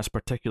prisoners on this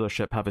particular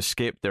ship have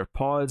escaped their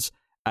pods,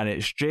 and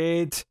it's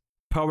Jade,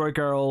 Power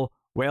Girl,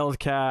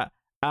 Wildcat,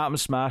 Atom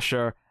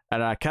Smasher,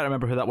 and I can't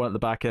remember who that one at the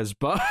back is,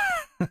 but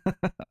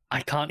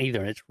I can't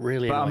either. It's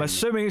really. But annoying. I'm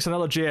assuming it's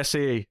another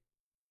JSA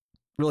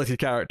related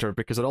character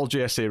because they're all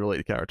JSA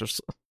related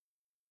characters.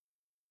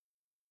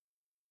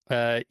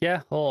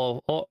 Yeah,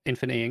 or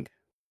Infinity Inc.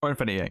 Or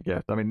Infinity Inc.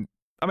 Yeah, I mean,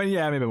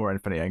 yeah, maybe more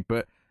Infinity Inc.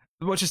 But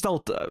which is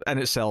still in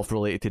itself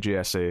related to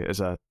JSA as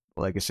a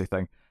legacy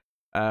thing.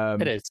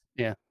 It is,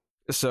 yeah.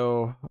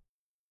 So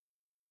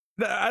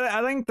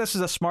I think this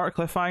is a smart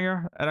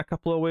cliffhanger in a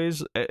couple of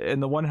ways.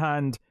 In the one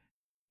hand,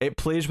 it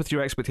plays with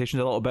your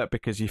expectations a little bit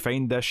because you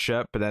find this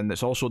ship, but then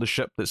it's also the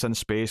ship that's in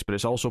space, but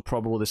it's also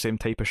probably the same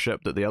type of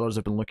ship that the others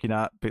have been looking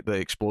at that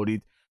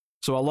exploded.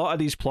 So a lot of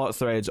these plot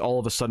threads all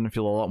of a sudden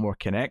feel a lot more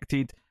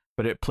connected,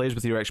 but it plays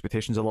with your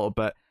expectations a little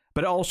bit.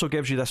 But it also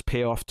gives you this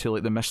payoff to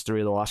like the mystery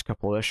of the last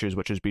couple of issues,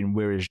 which has been,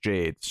 where is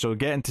Jade? So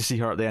getting to see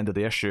her at the end of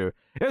the issue,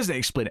 it doesn't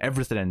explain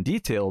everything in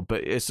detail,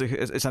 but it's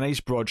a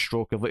nice broad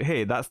stroke of like,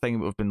 hey, that thing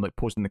that we've been like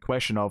posing the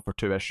question of for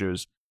 2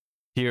 issues,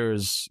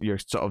 here's your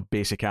sort of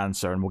basic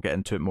answer, and we'll get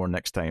into it more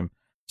next time.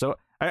 So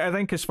I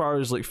think as far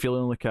as like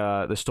feeling like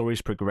the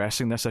story's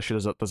progressing, this issue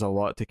there's a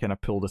lot to kind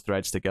of pull the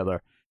threads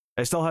together.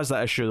 It still has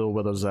that issue though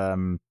where there's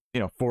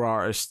 4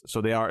 artists, so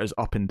the art is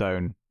up and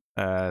down,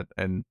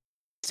 and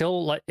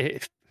still like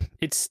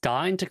it's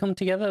starting to come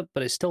together,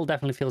 but it still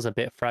definitely feels a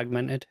bit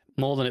fragmented,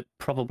 more than it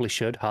probably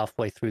should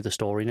halfway through the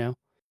story now.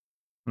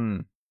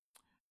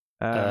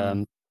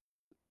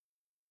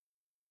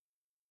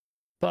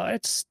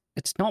 But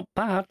it's not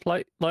bad.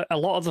 Like a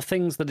lot of the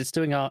things that it's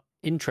doing are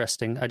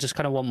interesting. I just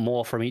kind of want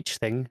more from each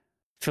thing.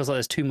 Feels like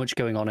there's too much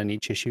going on in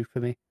each issue for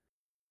me.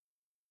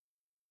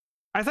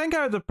 I think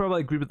I would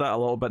probably agree with that a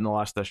little bit in the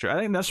last issue. I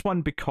think this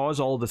one, because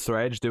all the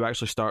threads do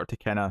actually start to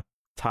kind of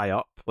tie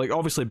up. Like,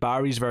 obviously,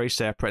 Barry's very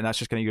separate, and that's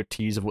just kind of your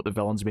tease of what the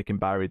villain's making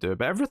Barry do.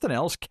 But everything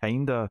else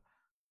kind of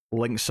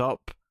links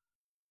up.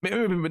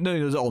 Maybe no,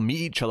 doesn't all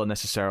meet each other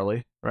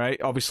necessarily, right?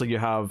 Obviously, you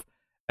have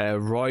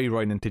Roy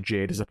running into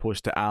Jade as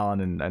opposed to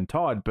Alan and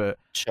Todd, but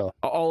sure,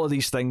 all of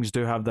these things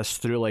do have this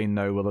through line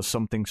now where there's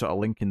something sort of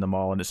linking them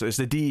all, and it's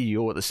the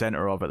DEO at the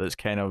center of it that's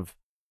kind of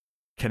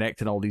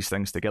connecting all these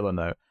things together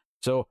now.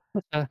 So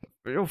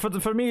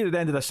for me, at the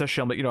end of this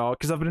issue, I'm like,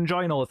 because I've been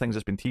enjoying all the things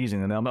it's been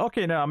teasing, and then I'm like,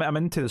 okay, now I'm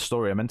into the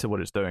story, I'm into what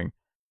it's doing.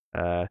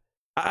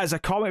 As a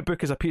comic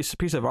book, as a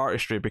piece of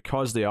artistry,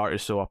 because the art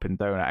is so up and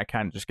down, I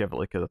can't just give it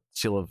like a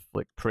seal of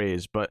like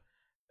praise. But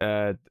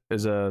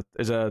as a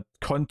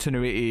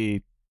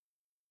continuity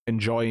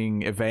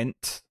enjoying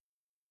event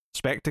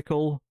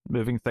spectacle,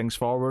 moving things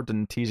forward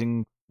and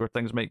teasing where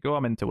things might go,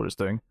 I'm into what it's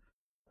doing.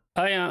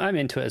 I'm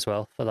into it as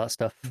well for that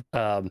stuff.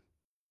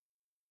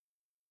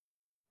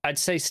 I'd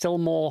say still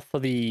more for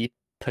the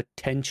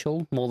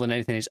potential more than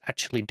anything it's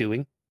actually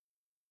doing,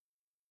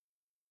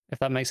 if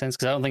that makes sense,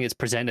 because I don't think it's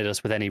presented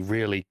us with any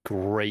really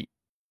great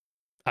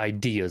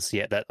ideas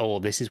yet that,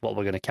 this is what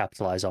we're going to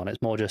capitalize on.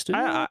 It's more just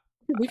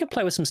we could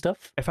play with some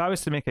stuff. If I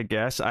was to make a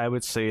guess, I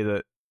would say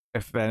that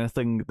if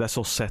anything, this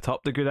will set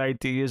up the good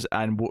ideas,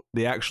 and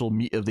the actual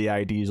meat of the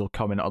ideas will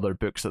come in other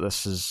books. That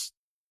this is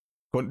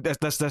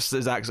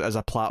acts as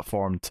a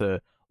platform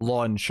to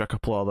launch a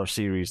couple of other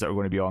series that are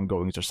going to be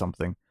ongoings or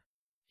something.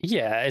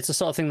 Yeah, it's the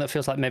sort of thing that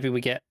feels like maybe we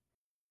get,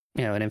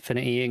 an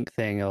Infinity Inc.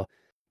 thing, or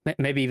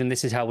maybe even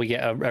this is how we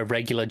get a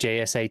regular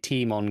JSA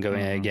team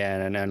ongoing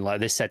again, and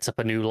like this sets up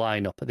a new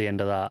lineup at the end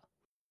of that.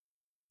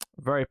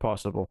 Very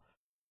possible.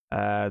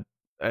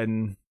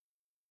 And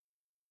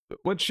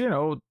which,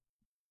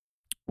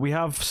 we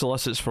have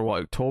solicits for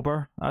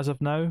October as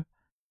of now.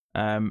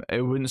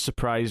 It wouldn't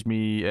surprise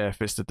me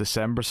if it's the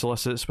December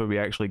solicits where we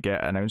actually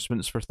get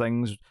announcements for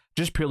things,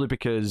 just purely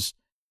because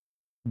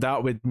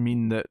that would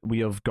mean that we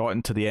have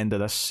gotten to the end of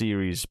this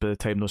series by the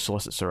time those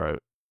solicits are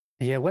out.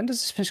 Yeah, when does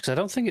this finish? Because I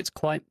don't think it's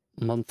quite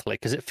monthly,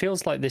 because it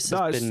feels like this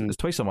has been... It's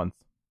twice a month.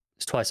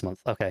 It's twice a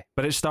month, okay.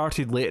 But it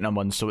started late in a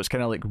month, so it's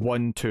kind of like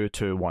 1, 2,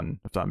 2, 1,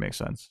 if that makes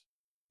sense.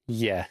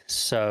 Yeah,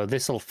 so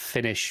this will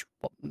finish,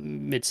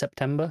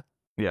 mid-September?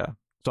 Yeah.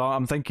 So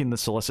I'm thinking the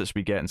solicits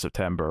we get in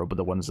September will be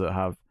the ones that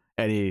have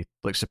any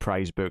like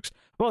surprise books.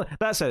 Well,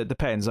 that said, it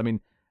depends. I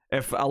mean,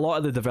 if a lot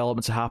of the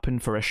developments happen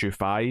for issue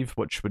 5,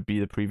 which would be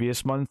the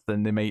previous month,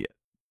 then they might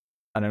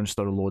announce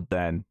their load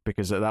then,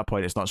 because at that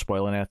point it's not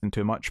spoiling anything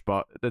too much,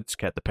 but it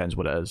depends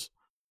what it is.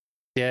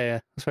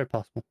 Yeah, that's very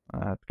possible.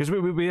 Because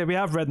we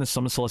have read in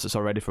some solicits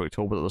already for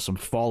October that there's some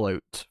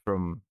fallout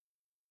from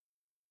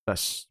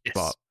this, yes.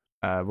 but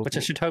which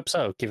I should hope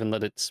so, given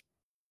that it's,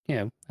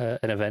 an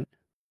event.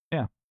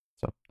 Yeah,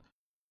 so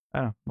I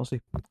don't know, we'll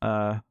see.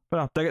 But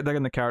no,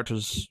 digging the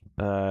characters.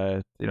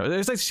 It's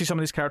nice to see some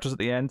of these characters at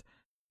the end.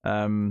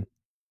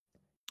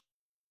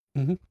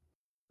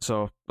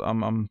 So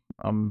I'm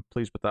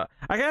pleased with that.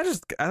 I think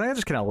I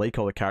just kind of like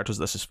all the characters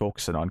this is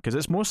focusing on, because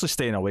it's mostly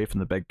staying away from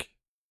the big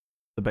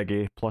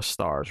A+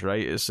 stars,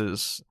 right?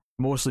 It's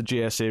mostly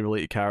GSA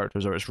related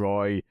characters, or it's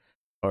Roy,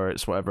 or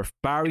it's whatever.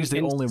 Barry's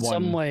the only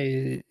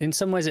one. In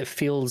some ways, it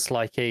feels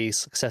like a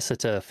successor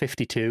to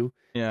 52.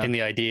 Yeah. In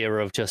the idea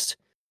of just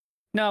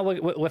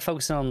we're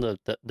focusing on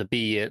the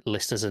B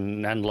listers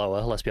and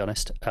lower. Let's be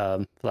honest.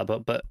 For that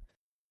book, but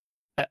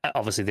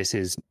obviously this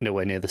is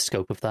nowhere near the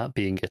scope of that,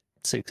 being a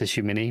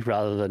 6-issue mini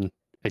rather than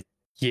a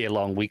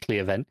year-long weekly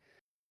event.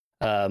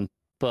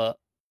 But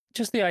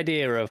just the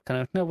idea of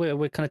kind of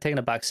we're kind of taking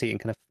a backseat and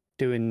kind of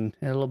doing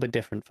a little bit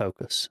different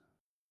focus.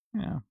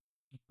 Yeah,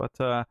 but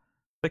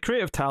the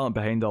creative talent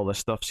behind all this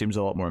stuff seems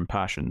a lot more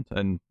impassioned,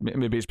 and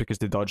maybe it's because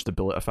they dodged the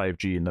bullet of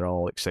 5G and they're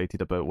all excited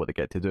about what they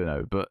get to do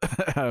now. But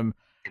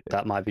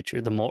that might be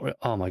true. The more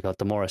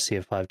I see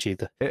of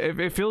 5G,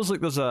 it feels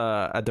like there's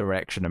a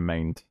direction in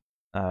mind.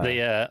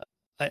 I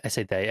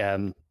say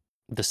the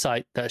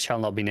site that shall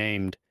not be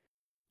named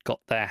got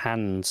their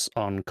hands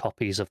on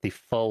copies of the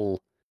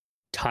full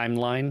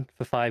timeline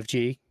for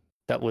 5G.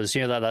 That was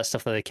that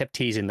stuff that they kept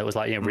teasing that was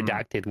like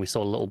redacted, and we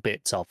saw little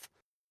bits of.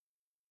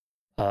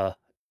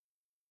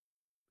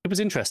 It was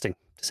interesting,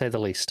 to say the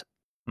least.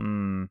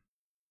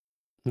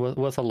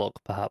 Worth a look,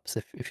 perhaps,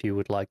 if you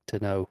would like to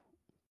know,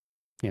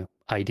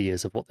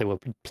 ideas of what they were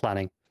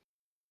planning.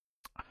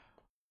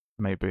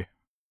 Maybe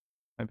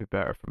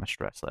better for my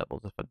stress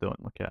levels if I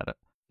don't look at it.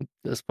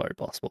 That's very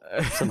possible.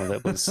 Some of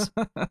it was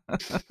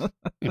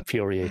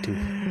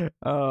infuriating.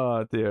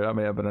 Oh dear, that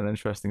may have been an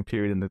interesting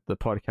period in the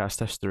podcast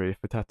history if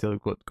we had to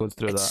go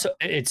through that.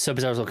 It's so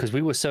bizarre because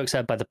we were so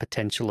excited by the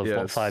potential of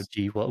what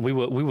 5G was. We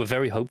were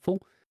very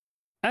hopeful,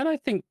 and I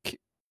think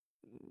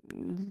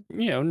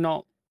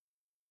not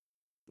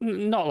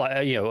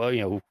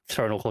like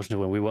throwing all caution to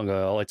when we weren't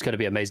going, oh, it's going to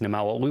be amazing no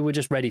matter what. We were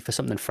just ready for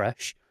something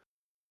fresh,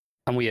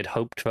 and we had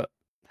hoped for,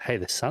 hey,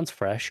 this sounds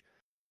fresh.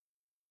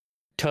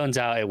 Turns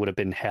out it would have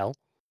been hell.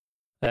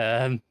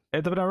 It'd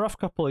have been a rough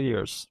couple of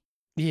years.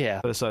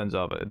 Yeah. By the sounds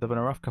of it. It'd have been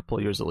a rough couple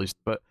of years at least.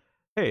 But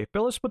hey,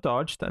 bullets were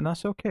dodged, and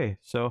that's okay.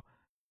 So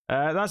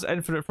that's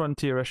Infinite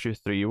Frontier issue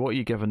 3. What are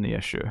you giving the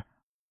issue?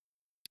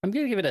 I'm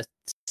going to give it a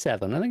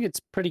 7. I think it's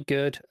pretty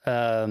good. But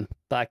I don't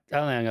think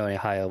I'm going any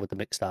higher with the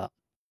mixed art.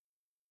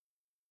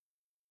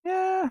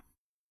 Yeah.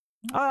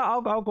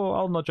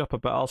 I'll nudge up a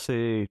bit. I'll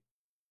say...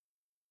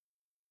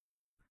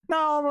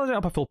 No, I'm not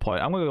up a full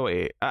point. I'm going to go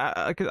 8.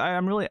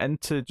 I'm really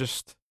into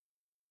just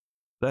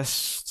this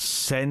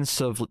sense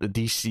of the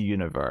DC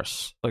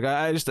universe. Like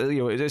I just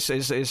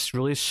it's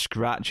really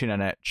scratching an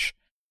itch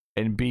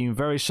and being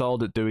very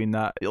solid at doing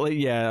that.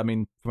 Like I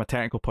mean, from a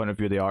technical point of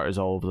view, the art is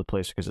all over the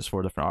place because it's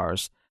 4 different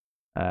artists.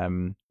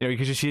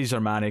 Because you see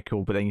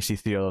Zermanico, but then you see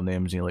 3 other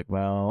names, and you're like,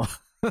 well,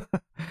 and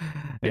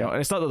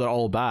it's not that they're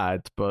all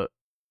bad, but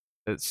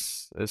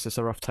it's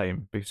a rough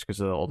time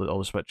because of all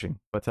the switching.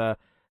 But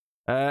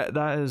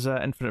that is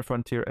Infinite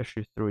Frontier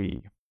issue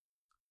 3.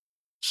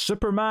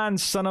 Superman,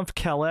 Son of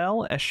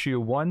Kal-El,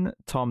 issue 1,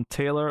 Tom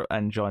Taylor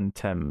and John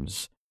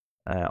Timms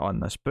on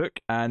this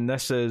book. And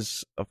this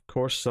is, of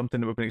course,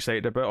 something that we've been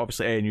excited about.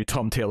 Obviously, any new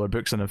Tom Taylor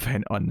book's an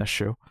event on this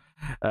show.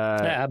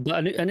 But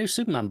a new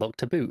Superman book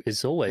to boot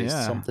is always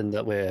something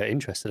that we're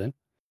interested in.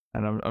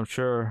 And I'm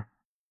sure...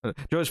 You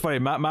know, it's funny,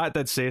 Matt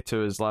did say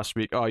to us last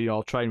week,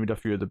 I'll try and read a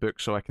few of the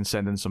books so I can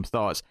send in some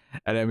thoughts.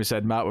 And then we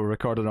said, Matt, we're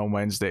recording on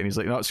Wednesday. And he's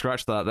like, no,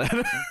 scratch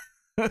that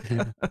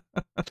then.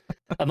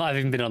 I might have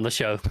even been on the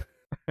show.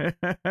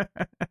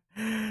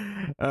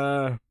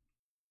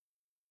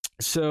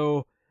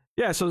 So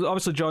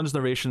obviously John's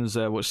narration is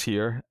what's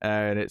here.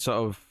 And it's sort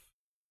of...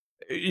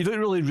 You don't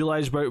really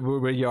realise about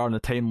where you are in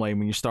the timeline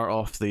when you start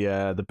off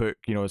the book.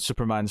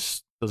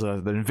 Superman's... There's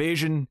an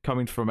invasion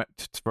coming for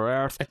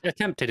Earth.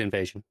 Attempted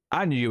invasion.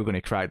 I knew you were going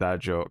to crack that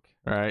joke,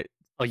 right?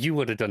 Oh, you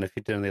would have done if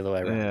you'd done the other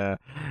way around.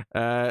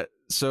 Yeah.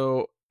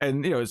 So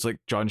And it's like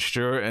Jon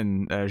Stewart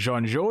and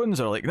Jon Jones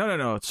are like,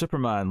 no, it's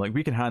Superman. Like,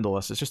 we can handle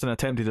this. It's just an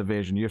attempted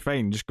invasion. You're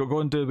fine. Just go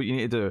and do what you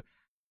need to do.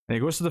 And he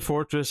goes to the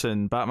fortress,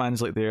 and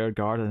Batman's like there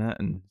guarding it,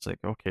 and it's like,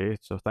 okay,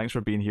 so thanks for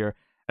being here.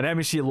 And then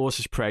we see Lois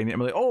is pregnant, and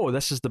we're like, oh,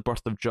 this is the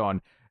birth of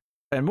Jon.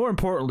 And more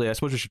importantly, I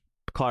suppose we should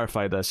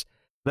clarify this.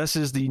 This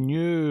is the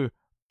new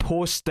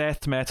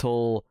post-Death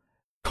Metal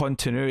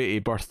continuity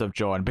birth of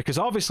Jon, because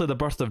obviously the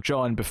birth of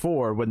Jon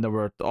before, when there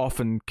were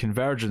often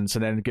convergence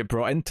and then get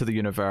brought into the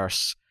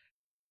universe,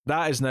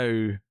 that is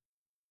now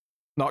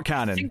not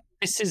canon. I think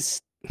this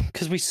is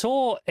because we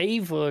saw a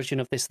version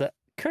of this that,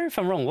 correct me if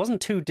I'm wrong,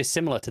 wasn't too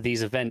dissimilar to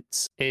these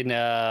events in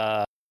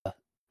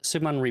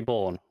Superman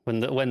Reborn, when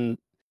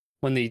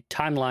the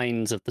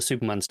timelines of the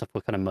Superman stuff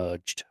were kind of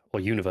merged, or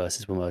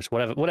universes were merged,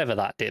 whatever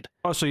that did.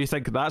 Oh, so you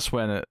think that's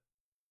when it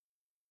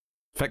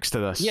fixed to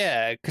this?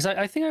 Yeah, because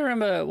I think I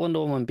remember Wonder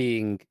Woman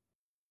being,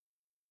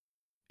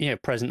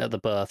 present at the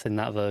birth in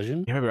that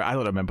version. Yeah, maybe I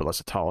don't remember this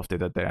at all if they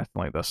did anything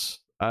like this.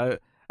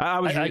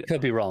 I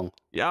could be wrong.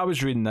 Yeah, I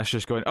was reading this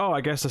just going, oh,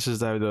 I guess this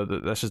is now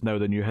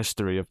the new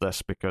history of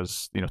this,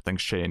 because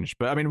things changed.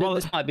 But I mean,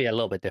 this might be a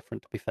little bit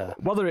different, to be fair.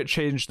 Whether it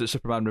changed at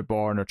Superman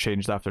Reborn or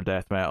changed after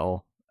Death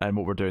Metal and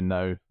what we're doing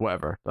now,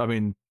 whatever. I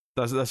mean,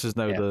 this is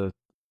now the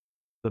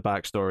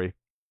backstory.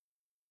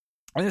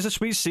 And it's a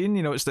sweet scene,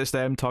 it's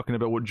them talking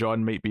about what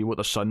Jon might be, what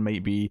the son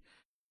might be.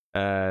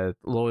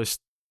 Lois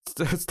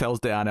tells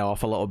Diana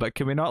off a little bit.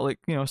 Can we not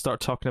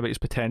start talking about his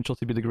potential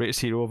to be the greatest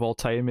hero of all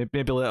time?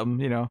 Maybe let him,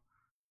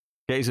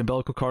 get his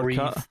umbilical cord breathe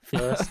cut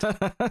first,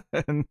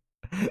 and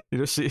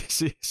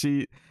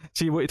see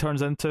what he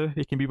turns into.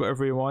 He can be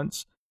whatever he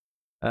wants.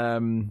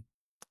 And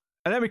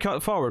then we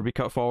cut forward. We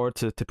cut forward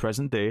to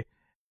present day.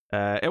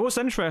 And what's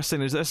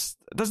interesting is this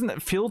doesn't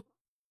it feel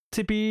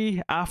to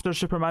be after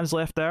Superman's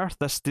left Earth.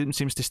 This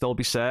seems to still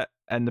be set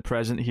in the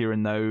present here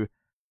and now.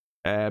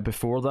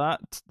 Before that,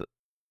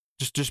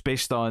 just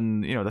based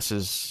on this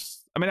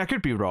is. I mean, I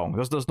could be wrong.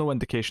 There's no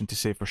indication to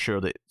say for sure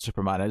that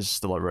Superman is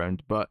still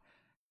around, but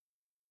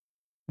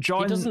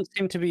Jon, he doesn't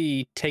seem to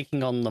be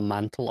taking on the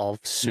mantle of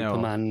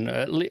Superman. No.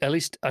 At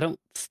least I don't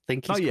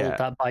think he's called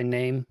that by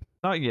name.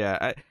 Not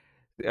yet.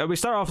 We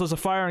start off, there's a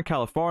fire in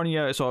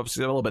California. It's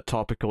obviously a little bit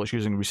topical. It's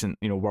using recent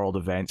world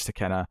events to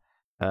kind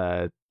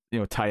of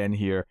tie in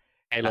here.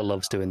 Taylor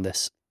loves doing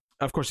this.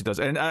 Of course he does.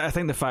 And I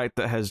think the fact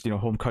that his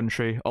home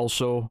country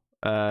also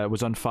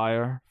was on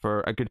fire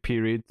for a good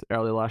period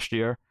early last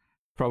year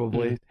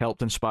probably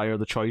helped inspire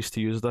the choice to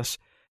use this.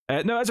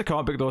 No, it's a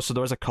comic book though, so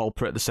there is a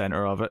culprit at the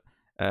center of it.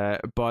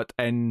 But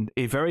in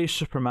a very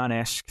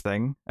Superman-esque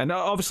thing, and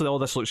obviously all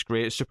this looks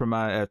great.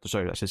 Superman,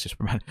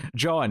 Superman.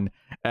 Jon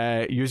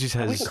uses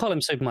his. We can call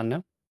him Superman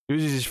now.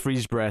 Uses his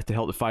freeze breath to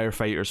help the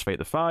firefighters fight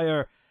the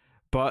fire.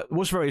 But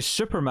what's very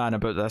Superman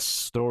about this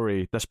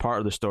story, this part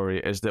of the story,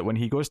 is that when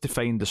he goes to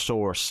find the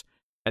source,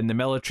 and the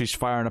military's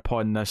firing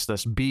upon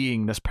this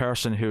being, this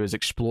person who is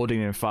exploding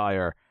in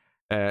fire,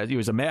 he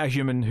was a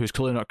metahuman who's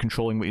clearly not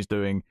controlling what he's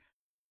doing.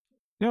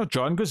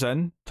 Jon goes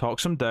in,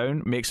 talks him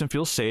down, makes him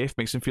feel safe,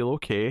 makes him feel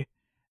okay,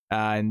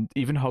 and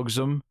even hugs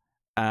him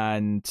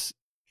and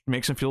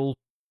makes him feel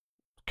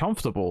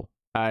comfortable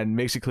and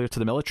makes it clear to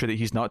the military that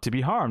he's not to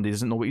be harmed. He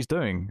doesn't know what he's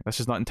doing. This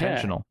is not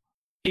intentional.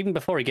 Yeah. Even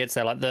before he gets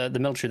there, like the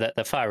military,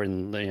 they're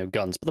firing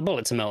guns, but the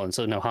bullets are melting,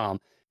 so no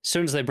harm. As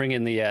soon as they bring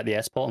in the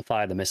escort and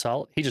fire the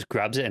missile, he just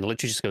grabs it and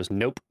literally just goes,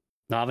 "Nope,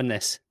 not having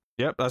this."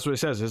 Yep, that's what it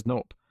says. Is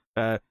nope.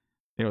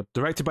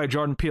 Directed by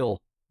Jordan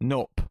Peele.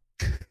 Nope.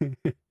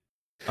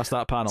 That's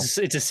that panel.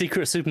 It's a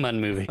secret Superman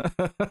movie.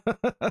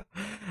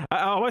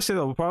 I want to say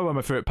though, probably one of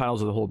my favorite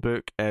panels of the whole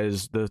book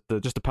is the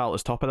panel at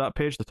the top of that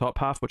page, the top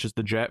half, which is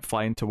the jet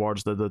flying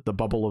towards the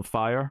bubble of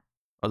fire.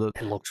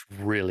 It looks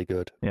really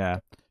good. Yeah,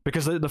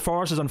 because the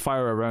forest is on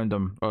fire around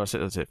them. Or let's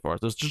say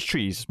forest. There's just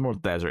trees. It's more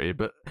deserty,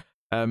 but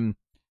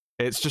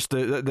it's just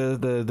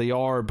the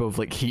orb of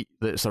heat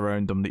that's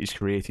around them that he's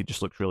created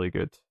just looks really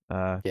good.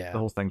 The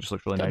whole thing just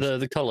looks really nice.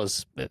 The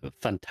colors,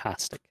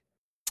 fantastic.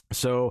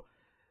 So.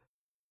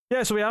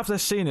 Yeah, so we have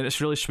this scene and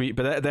it's really sweet,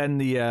 but then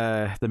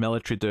the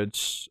military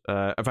dudes,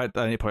 in fact,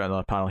 I need to point out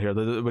another panel here,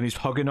 when he's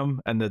hugging him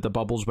and the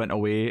bubbles went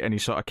away and he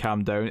sort of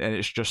calmed down and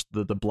it's just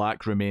the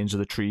black remains of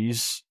the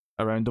trees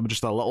around him,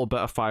 just a little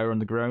bit of fire on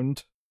the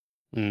ground.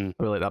 I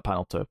really like that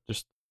panel too,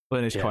 just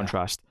really nice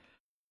contrast.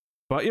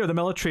 But the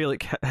military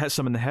hits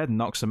him in the head and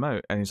knocks him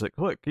out, and he's like,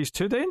 "Look, he's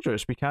too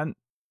dangerous. We can't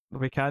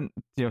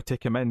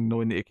take him in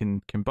knowing that he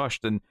can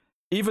combust." And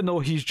even though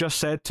he's just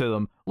said to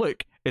them,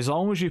 "Look, as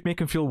long as you make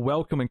him feel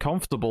welcome and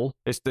comfortable,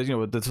 it's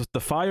the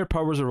fire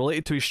powers are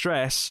related to his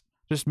stress.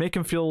 Just make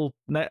him feel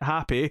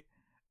happy,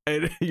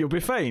 and you'll be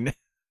fine."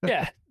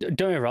 Yeah, don't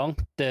get me wrong.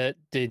 They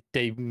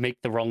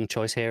make the wrong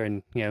choice here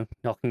in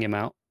knocking him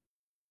out.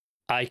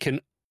 I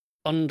can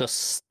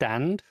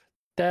understand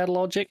their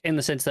logic in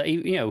the sense that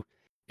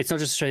it's not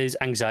just his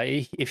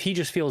anxiety. If he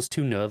just feels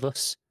too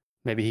nervous,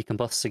 maybe he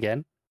combusts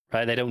again.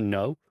 Right? They don't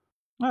know.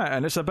 Right,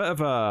 and it's a bit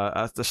of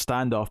a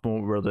standoff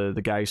moment where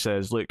the guy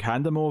says, "Look,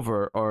 hand him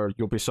over, or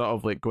you'll be sort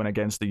of going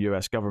against the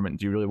U.S. government.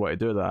 Do you really want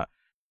to do that?"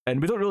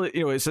 And we don't really,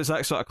 it's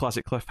that sort of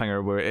classic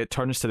cliffhanger where it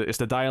turns to it's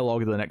the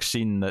dialogue of the next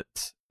scene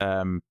that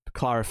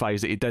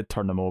clarifies that he did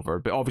turn them over,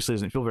 but obviously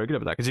doesn't feel very good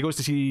about that because he goes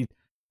to see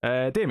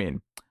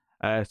Damien.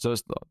 So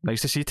it's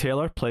nice to see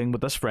Taylor playing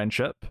with this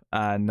friendship,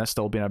 and that's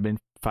still been a main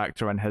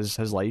factor in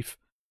his life.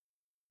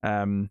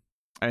 And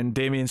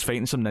Damien's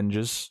fighting some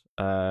ninjas,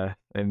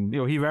 and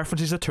he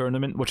references a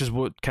tournament, which is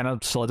what kind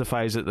of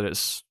solidifies it that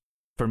it's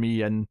for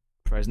me in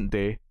present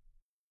day.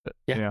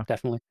 Yeah,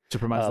 definitely.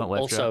 Superman's not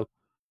left also,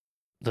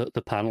 yet.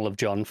 The panel of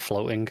John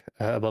floating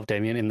above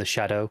Damien in the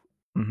shadow,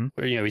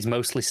 where he's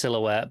mostly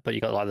silhouette, but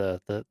you got like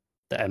the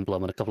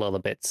emblem and a couple other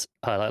bits.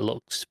 That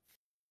looks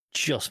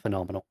just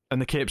phenomenal.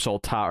 And the cape's all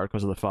tattered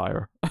because of the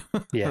fire.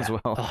 Yeah, as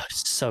well. Oh,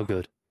 so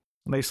good.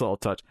 Nice little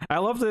touch. I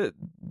love that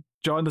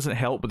John doesn't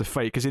help with the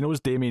fight because he knows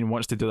Damien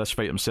wants to do this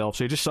fight himself,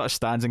 so he just sort of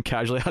stands and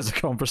casually has a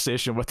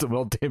conversation with him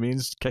while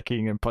Damien's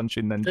kicking and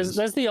punching ninjas.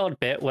 There's the odd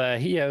bit where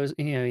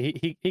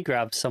he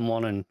grabs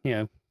someone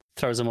and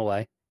throws them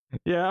away.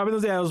 Yeah, I mean,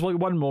 there's like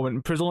one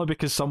moment, presumably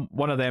because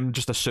one of them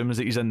just assumes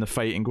that he's in the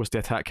fight and goes to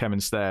attack him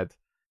instead.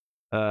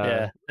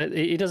 Yeah,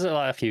 he does it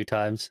like a few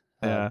times.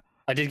 Yeah.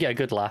 I did get a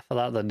good laugh at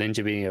that. The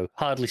ninja being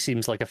hardly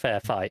seems like a fair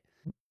fight.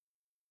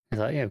 He's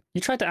like, you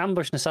tried to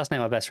ambush and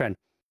assassinate my best friend.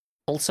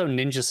 Also,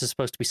 ninjas are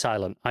supposed to be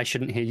silent. I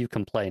shouldn't hear you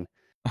complain.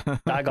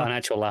 That got an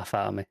actual laugh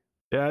out of me.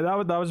 Yeah,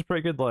 that was a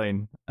pretty good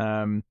line.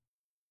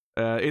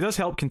 He does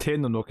help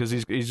contain them though, because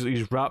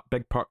he's wrapped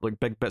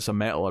big bits of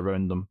metal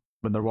around them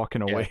when they're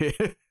walking away.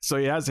 Yeah. So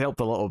he has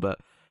helped a little bit.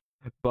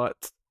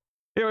 But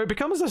it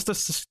becomes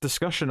this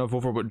discussion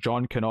over what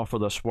John can offer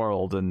this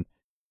world, and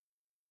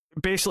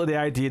basically the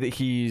idea that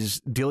he's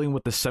dealing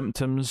with the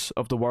symptoms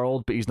of the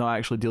world, but he's not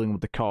actually dealing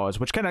with the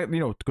cause, which kind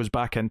of goes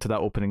back into that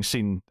opening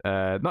scene,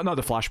 not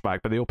the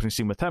flashback, but the opening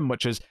scene with him,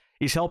 which is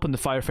he's helping the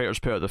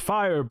firefighters put out the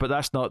fire, but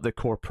that's not the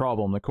core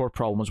problem. The core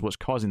problem is what's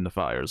causing the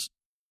fires.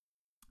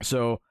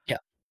 So yeah,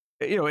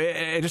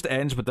 it just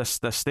ends with this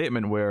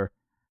statement where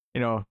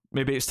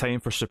maybe it's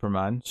time for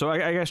Superman. So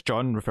I guess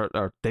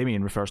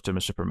Damien refers to him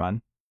as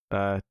Superman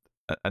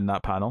in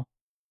that panel.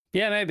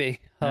 Yeah, maybe.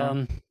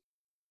 Yeah.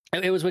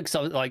 It was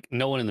because like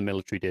no one in the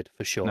military did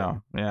for sure.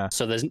 No, yeah.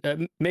 So there's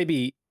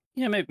maybe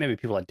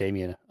people like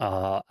Damien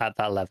are at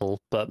that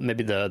level, but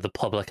maybe the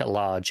public at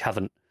large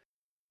haven't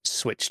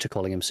switched to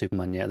calling him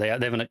Superman yet. They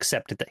haven't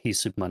accepted that he's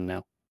Superman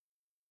now.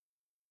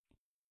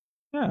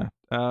 Yeah,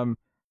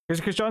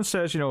 because John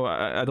says, I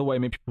don't want to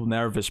make people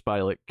nervous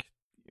by like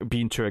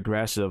being too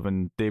aggressive,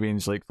 and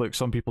Damien's like, look,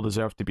 some people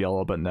deserve to be a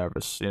little bit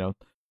nervous,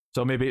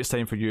 So maybe it's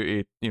time for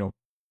you to,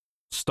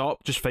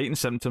 stop just fighting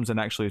symptoms and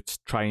actually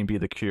try and be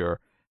the cure.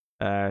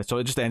 So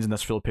it just ends in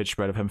this full page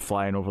spread of him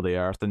flying over the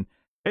earth, and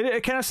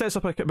it kind of sets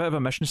up a bit of a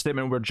mission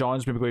statement where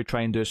John's maybe going to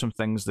try and do some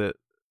things that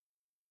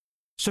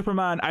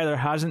Superman either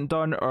hasn't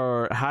done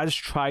or has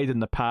tried in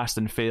the past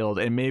and failed,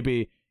 and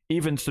maybe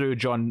even through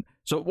John.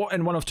 So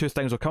one of two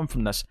things will come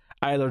from this: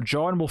 either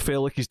John will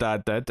fail like his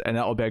dad did, and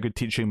that'll be a good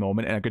teaching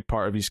moment and a good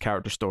part of his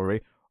character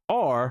story,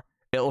 or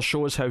it'll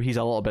show us how he's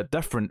a little bit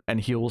different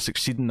and he will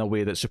succeed in a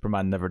way that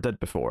Superman never did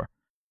before.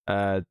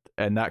 And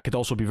that could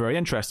also be very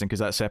interesting because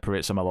that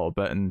separates him a little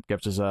bit and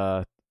gives us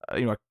a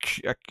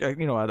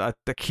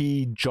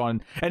key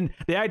John. And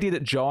the idea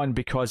that John,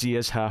 because he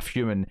is half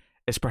human,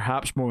 is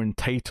perhaps more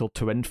entitled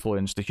to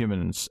influence the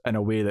humans in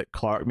a way that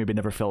Clark maybe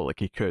never felt like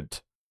he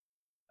could,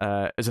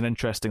 is an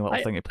interesting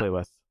little thing to play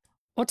with.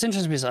 What's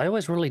interesting is I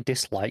always really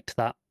disliked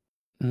that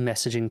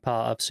messaging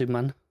part of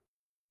Superman.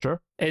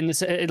 Sure. And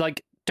don't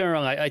get me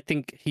wrong, I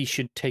think he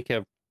should take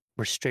a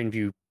restrained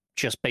view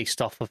just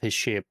based off of his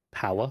sheer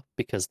power,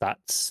 because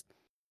that's,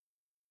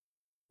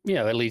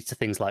 it leads to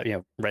things like,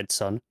 Red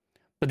Sun.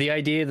 But the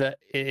idea that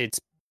it's,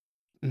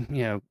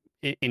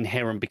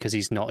 inherent because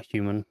he's not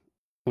human,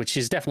 which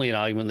is definitely an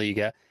argument that you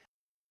get,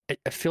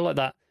 I feel like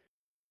that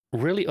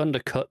really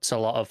undercuts a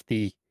lot of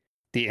the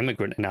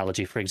immigrant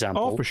analogy, for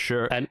example. Oh, for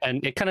sure. And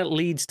it kind of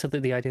leads to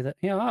the idea that,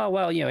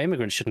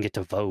 immigrants shouldn't get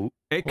to vote.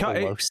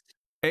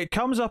 It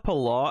comes up a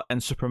lot in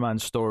Superman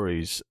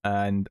stories,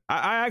 and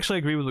I actually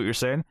agree with what you're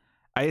saying.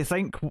 I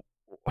think,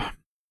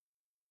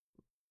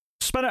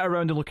 spin it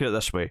around and look at it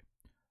this way.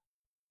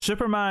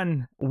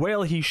 Superman,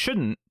 while he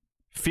shouldn't,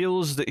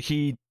 feels that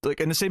he,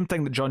 and the same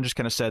thing that John just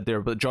kind of said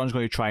there, but John's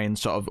going to try and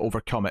sort of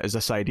overcome it, is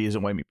this idea he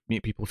doesn't want to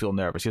make people feel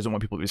nervous. He doesn't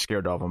want people to be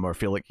scared of him or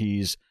feel like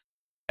he's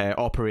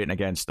operating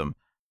against them,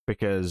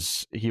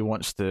 because he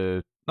wants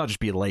to not just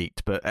be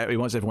liked, but he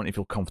wants everyone to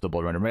feel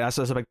comfortable around him. Right? That's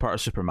a big part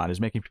of Superman,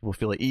 is making people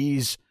feel at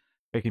ease,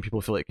 making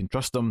people feel like they can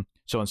trust him,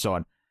 so on and so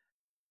on.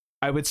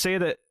 I would say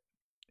that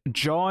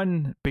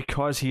John,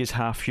 because he is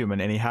half human,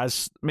 and he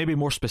has maybe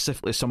more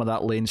specifically some of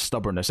that Lane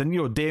stubbornness,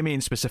 and Damien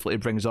specifically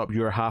brings up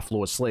you're half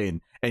Lois Lane,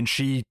 and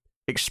she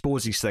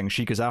exposes things,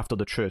 she goes after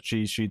the truth,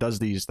 she does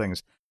these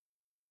things.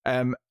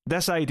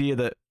 This idea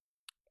that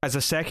as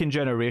a second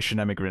generation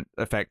immigrant,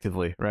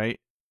 effectively, right,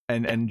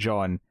 and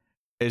John,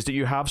 is that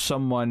you have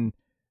someone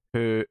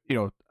who,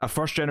 a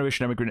first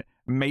generation immigrant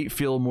might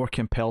feel more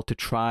compelled to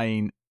try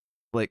and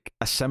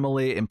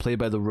assimilate and play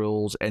by the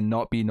rules and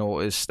not be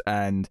noticed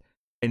and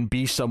and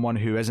be someone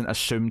who isn't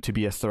assumed to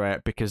be a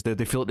threat, because they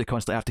feel like they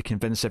constantly have to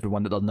convince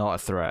everyone that they're not a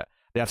threat.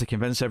 They have to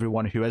convince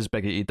everyone who is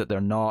bigoted that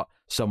they're not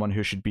someone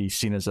who should be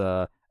seen as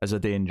a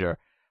danger.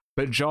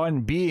 But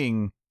Jon,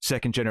 being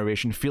second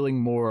generation, feeling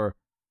more,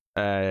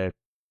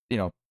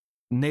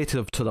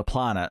 native to the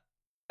planet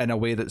in a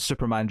way that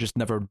Superman just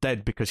never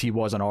did, because he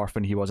was an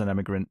orphan, he was an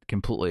immigrant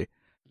completely,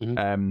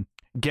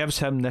 gives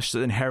him this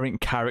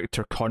inherent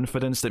character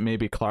confidence that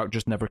maybe Clark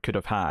just never could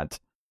have had.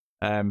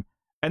 And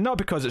not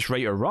because it's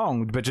right or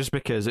wrong, but just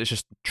because it's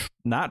just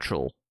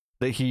natural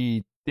that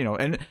he,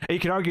 and you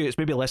can argue it's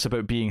maybe less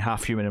about being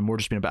half human and more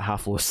just being about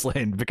half Lois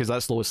Lane, because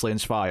that's Lois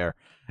Lane's fire.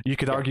 You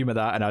could argue with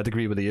that, and I'd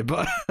agree with you,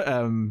 but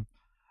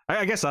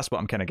I guess that's what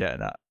I'm kind of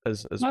getting at.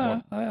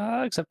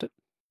 I accept it.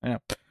 Yeah.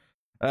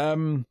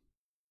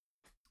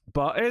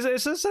 But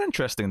it's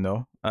interesting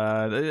though.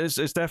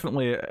 It's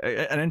definitely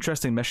an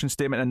interesting mission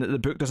statement, and the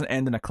book doesn't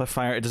end in a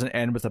cliffhanger. It doesn't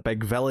end with a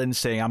big villain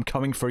saying "I'm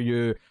coming for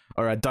you"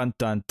 or a dun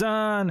dun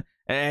dun.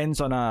 It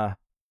ends on a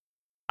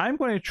 "I'm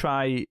going to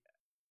try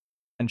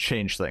and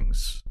change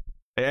things."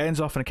 It ends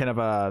off in kind of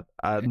a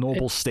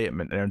noble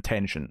statement and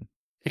intention.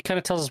 It kind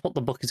of tells us what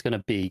the book is going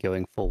to be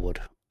going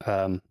forward,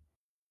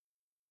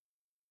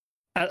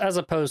 as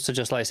opposed to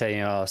just like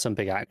saying, some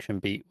big action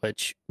beat,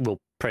 which will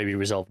probably be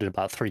resolved in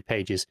about 3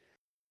 pages.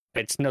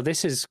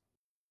 This is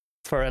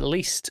for at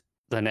least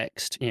the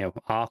next,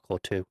 arc or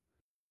 2.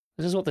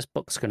 This is what this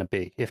book's going to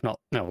be, if not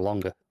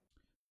longer.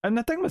 And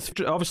the thing with,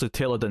 obviously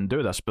Taylor didn't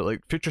do this, but like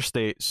Future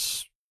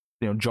State's,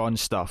 Jon's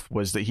stuff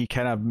was that he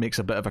kind of makes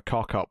a bit of a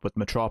cock up with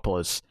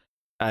Metropolis,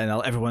 and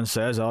everyone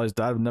says, "Oh, his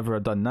dad would never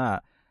have done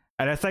that."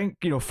 And I think,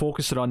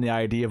 focusing on the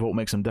idea of what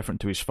makes him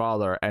different to his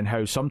father, and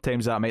how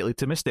sometimes that might lead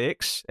to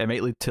mistakes, it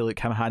might lead to like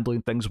him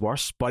handling things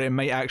worse, but it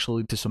might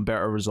actually lead to some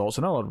better results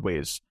in other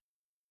ways.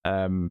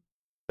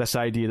 This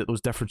idea that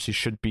those differences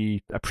should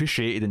be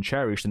appreciated and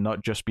cherished and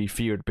not just be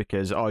feared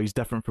because, he's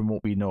different from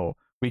what we know.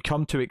 We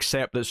come to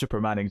accept that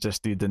Superman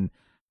existed and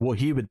what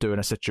he would do in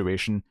a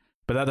situation,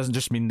 but that doesn't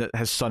just mean that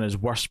his son is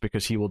worse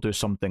because he will do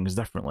some things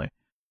differently.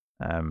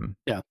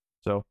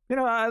 So,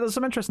 there's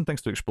some interesting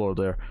things to explore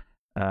there,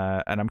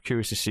 and I'm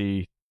curious to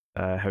see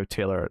how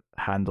Taylor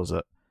handles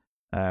it.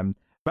 But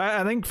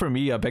I think for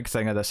me, a big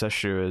thing of this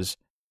issue is,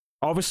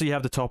 obviously, you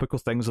have the topical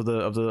things of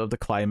the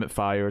climate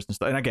fires and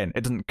stuff. And again,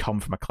 it doesn't come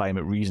from a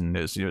climate reason.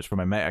 It's it's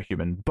from a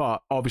metahuman.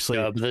 But obviously,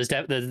 but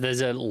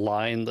there's a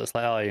line that's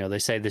like, they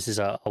say this is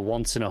a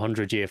once in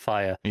 100-year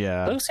fire.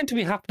 Yeah, those seem to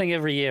be happening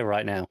every year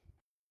right now.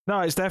 No,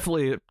 it's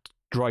definitely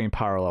drawing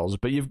parallels.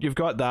 But you've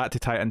got that to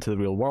tie it into the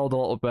real world a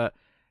little bit.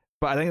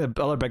 But I think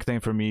the other big thing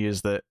for me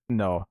is that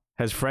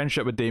his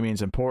friendship with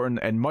Damian's important,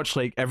 and much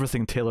like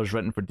everything Taylor's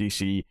written for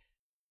DC,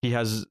 he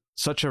has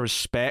such a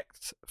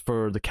respect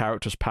for the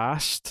characters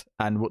past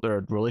and what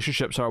their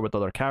relationships are with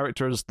other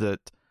characters that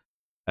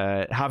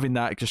having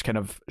that just kind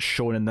of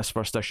shown in this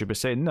first issue by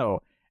saying,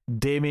 no,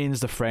 Damian's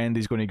the friend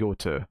he's going to go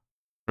to,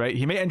 right?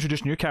 He may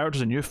introduce new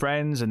characters and new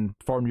friends and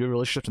form new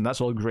relationships, and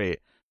that's all great,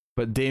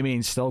 but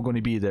Damian's still going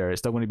to be there. It's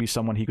still going to be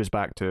someone he goes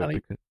back to.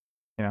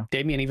 Because,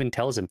 Damian even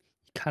tells him,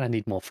 you kind of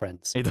need more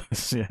friends. He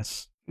does,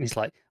 yes. He's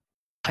like,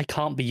 I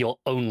can't be your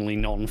only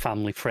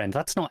non-family friend.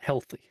 That's not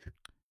healthy.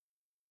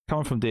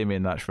 Coming from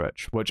Damian, that's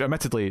rich. Which,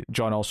 admittedly,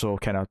 Jon also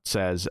kind of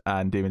says,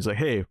 and Damian's like,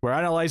 hey, we're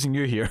analysing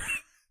you here.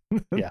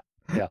 Yeah.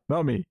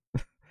 Not me.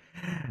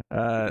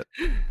 To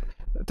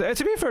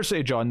be fair to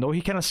say, Jon, though,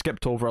 he kind of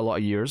skipped over a lot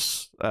of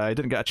years. He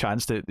didn't get a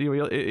chance to...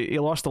 he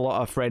lost a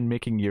lot of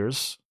friend-making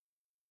years.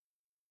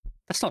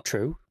 That's not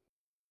true.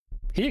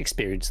 He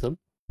experienced them.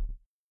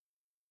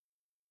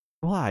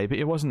 Why? But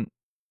it wasn't...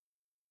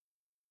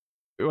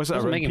 It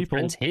wasn't around making people.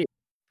 Friends here,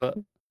 but...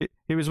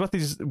 He was with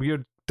his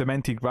weird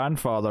demented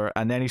grandfather,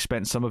 and then he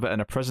spent some of it in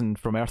a prison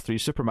from Earth 3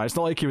 Superman. It's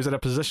not like he was in a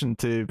position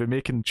to be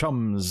making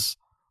chums.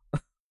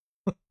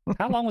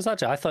 How long was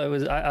that? I thought it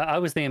was. I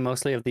was thinking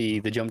mostly of the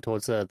jump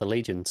towards the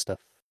Legion stuff.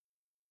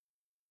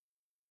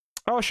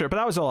 Oh, sure, but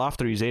that was all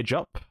after his age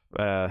up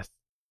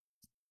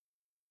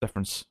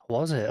difference.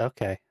 Was it?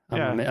 Okay.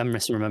 I'm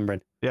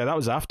misremembering. Yeah, that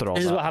was after all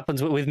This that. is what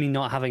happens with me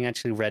not having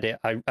actually read it.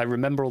 I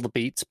remember all the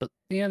beats, but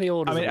the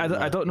order. I mean,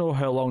 I don't know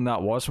how long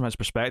that was from his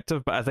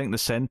perspective, but I think the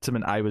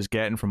sentiment I was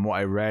getting from what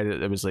I read,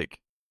 it was like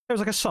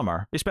a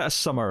summer. He spent a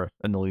summer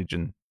in the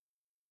Legion.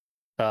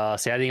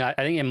 See, I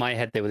think in my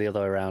head they were the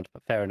other way around,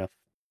 but fair enough.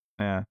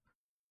 Yeah.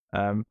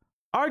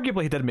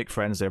 Arguably, he did make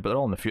friends there, but they're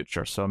all in the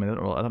future. So I mean, I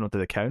don't know. Do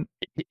they count?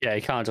 Yeah,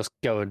 you can't just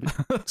go and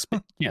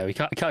you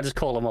can't just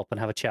call them up and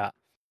have a chat.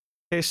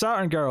 Hey,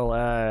 Saturn Girl,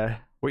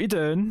 what you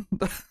doing?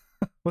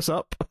 What's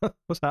up?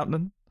 What's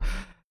happening?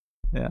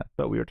 Yeah,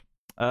 felt weird.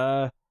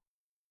 That's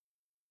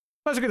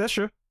a good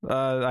issue.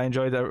 I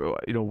enjoyed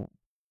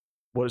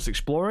what it's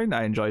exploring.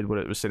 I enjoyed what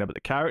it was saying about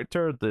the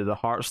character, the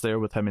hearts there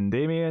with him and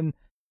Damian.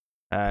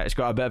 It's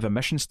got a bit of a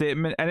mission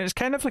statement, and it's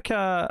kind of like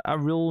a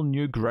real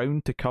new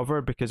ground to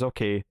cover because,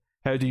 okay,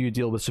 how do you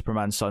deal with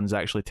Superman's sons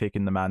actually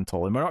taking the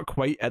mantle? And we're not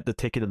quite at the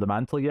taking of the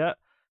mantle yet,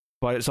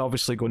 but it's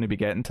obviously going to be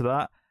getting to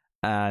that.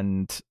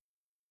 And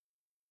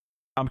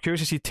I'm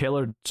curious to see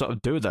Taylor sort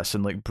of do this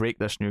and like break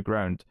this new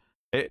ground.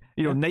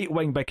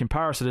 Nightwing by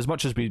comparison, as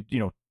much as we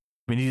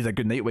needed a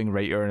good Nightwing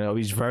writer, and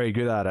he's very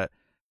good at it.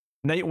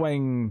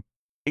 Nightwing,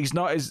 he's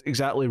not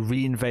exactly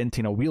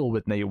reinventing a wheel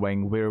with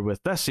Nightwing, where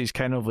with this he's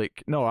kind of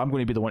like, no, I'm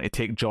going to be the one to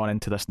take John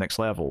into this next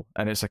level,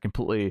 and it's a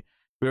completely.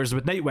 Whereas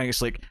with Nightwing,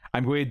 it's like,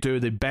 I'm going to do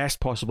the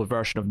best possible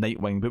version of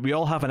Nightwing, but we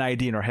all have an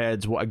idea in our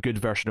heads what a good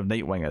version of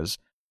Nightwing is.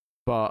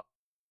 But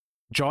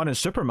John and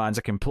Superman's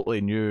a completely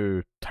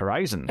new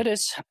horizon. It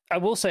is. I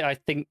will say, I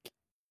think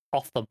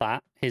off the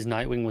bat, his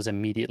Nightwing was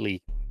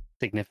immediately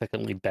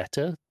significantly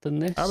better than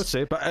this. I would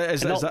say, but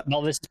is that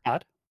not this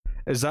bad?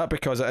 Is that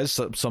because it is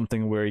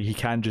something where he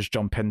can just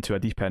jump into a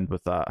deep end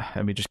with that,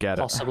 and we just get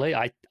Possibly.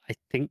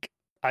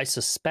 I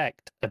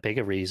suspect a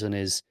bigger reason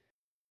is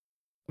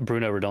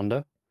Bruno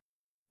Redondo.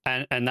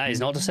 And that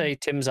is not to say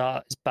Tim's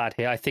art is bad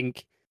here. I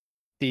think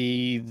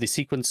the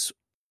sequence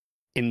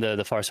in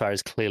the Forest Fire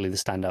is clearly the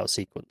standout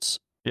sequence.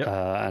 Yep.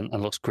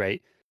 And looks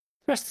great.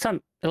 The rest of the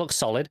time, it looks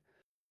solid.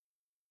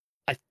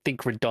 I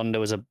think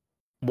Redondo is I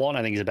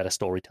think he's a better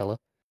storyteller.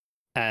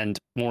 And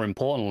more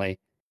importantly,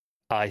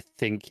 I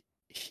think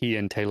he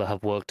and Taylor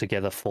have worked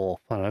together for,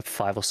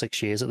 5 or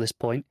 6 years at this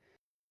point,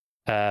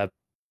 on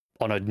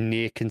a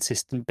near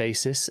consistent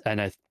basis. And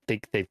I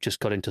think they've just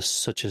got into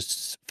such a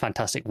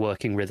fantastic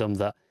working rhythm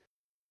that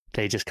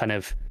they just kind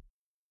of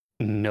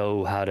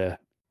know how to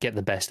get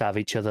the best out of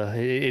each other.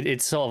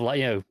 It's sort of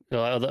like,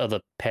 other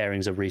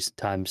pairings of recent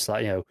times,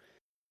 like,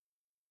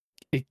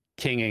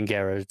 King and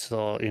Gerrard,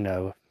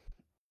 or,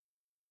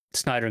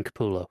 Snyder and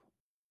Capullo.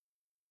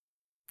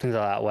 Things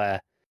like that,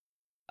 where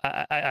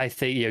I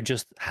think,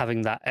 just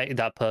having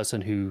that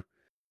person who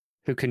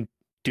can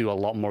do a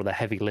lot more of the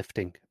heavy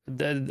lifting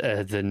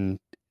than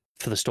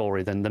for the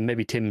story than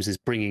maybe Tim's is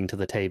bringing to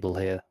the table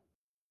here.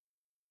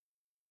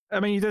 I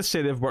mean, you did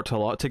say they've worked a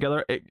lot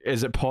together.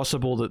 Is it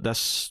possible that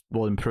this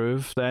will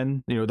improve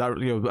then?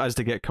 As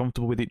they get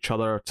comfortable with each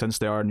other, since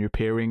they are a new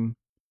pairing.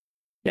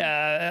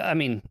 Yeah, I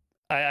mean,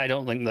 I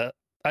don't think that.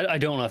 I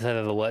don't know if they've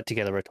ever worked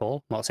together at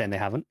all. I'm not saying they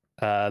haven't,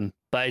 but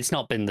it's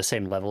not been the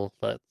same level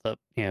that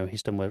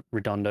he's done with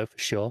Redondo for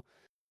sure.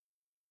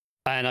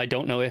 And I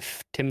don't know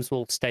if Tim's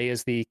will stay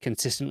as the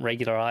consistent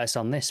regular artist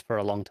on this for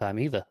a long time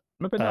either.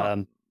 Maybe not.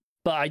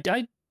 But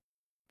I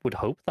would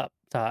hope that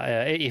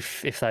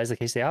if that is the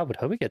case, I would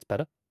hope it gets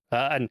better.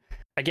 And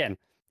again,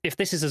 if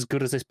this is as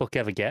good as this book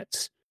ever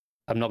gets,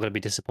 I'm not going to be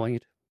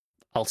disappointed.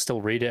 I'll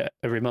still read it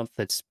every month.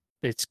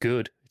 It's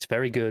good. It's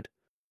very good.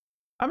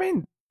 I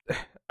mean,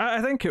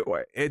 I think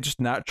it just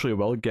naturally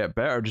will get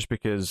better, just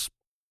because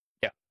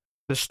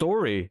the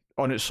story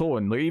on its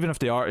own, like, even if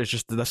the art is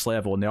just to this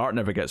level and the art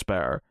never gets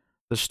better,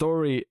 the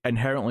story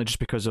inherently, just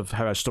because of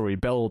how a story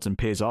builds and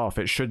pays off,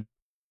 it should.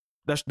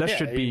 This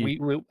should be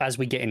we, as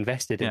we get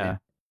invested in it,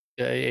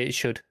 it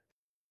should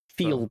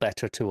feel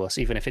better to us,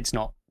 even if it's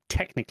not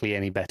technically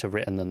any better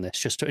written than this.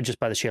 Just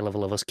by the sheer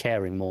level of us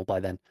caring more by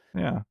then.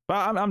 Yeah,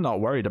 but I'm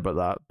not worried about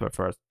that.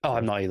 But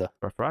I'm not either.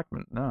 For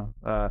Fragment, no.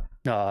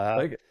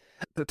 No.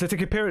 To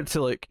compare it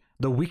to like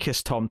the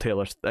weakest Tom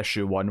Taylor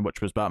issue 1,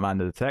 which was Batman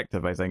the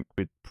Detective, I think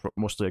we'd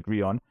mostly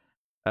agree on.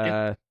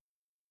 I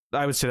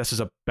would say this is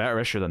a better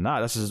issue than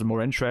that. This is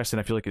more interesting.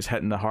 I feel like it's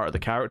hitting the heart of the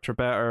character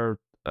better.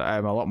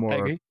 I'm a lot more. I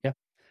agree. Yeah,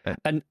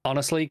 and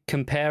honestly,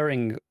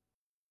 comparing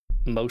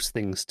most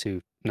things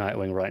to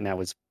Nightwing right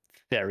now is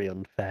very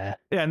unfair.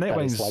 Yeah,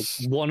 Nightwing's like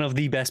one of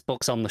the best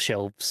books on the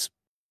shelves.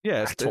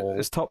 Yeah,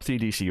 it's top 3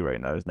 DC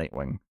right now. Is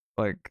Nightwing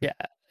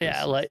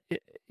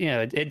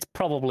it's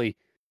probably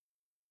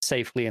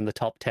safely in the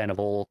top 10 of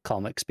all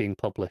comics being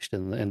published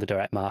in the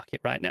direct market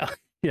right now.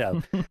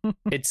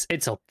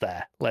 It's up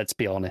there. Let's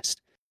be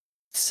honest.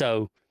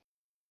 So,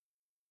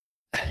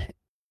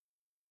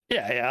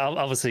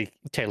 obviously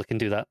Taylor can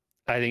do that.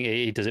 I think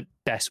he does it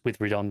best with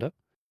Redondo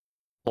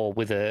or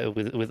with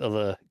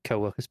other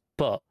co-workers.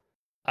 But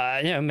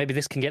maybe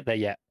this can get there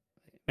yet.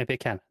 Maybe it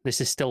can.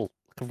 This is still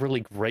a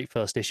really great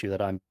first issue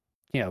that I'm,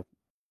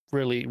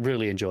 really,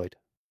 really enjoyed.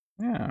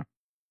 Yeah.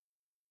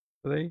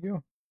 So there you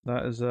go.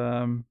 That is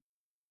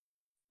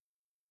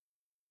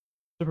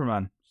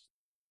Superman,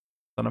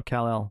 Son of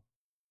Kal-El.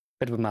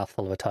 Bit of a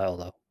mouthful of a title,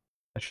 though.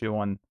 Issue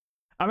 1.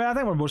 I mean, I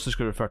think we're mostly just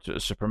going to refer to it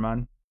as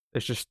Superman.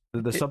 It's just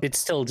it's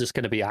still just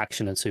going to be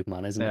action and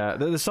Superman, isn't it? Yeah,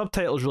 the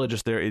subtitle is really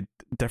just there to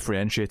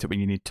differentiate it when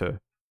you need to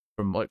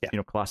from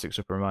classic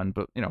Superman.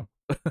 But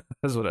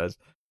that's what it is.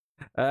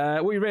 What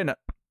are you rating it?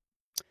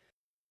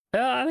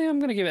 I think I'm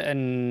going to give it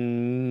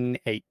an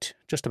 8,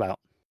 just about.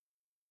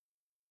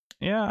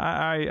 Yeah,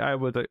 I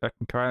would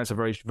concur. It's a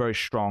very, very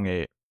strong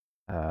 8.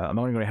 I'm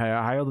only going to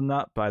higher than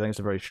that, but I think it's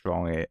a very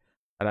strong 8,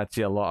 and I'd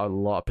see a lot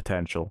of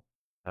potential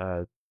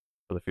for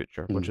the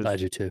future. I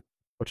do too.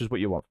 Which is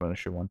what you want from an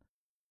issue 1.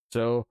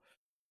 So,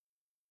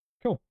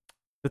 cool.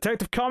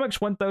 Detective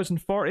Comics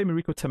 1040,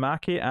 Mariko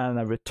Tamaki and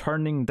a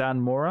returning Dan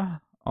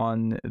Mora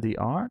on the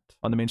art,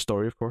 on the main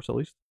story, of course, at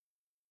least.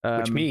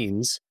 Which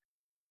means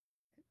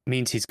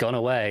he's gone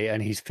away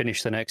and he's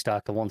finished the next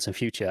arc of Once and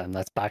Future, and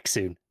that's back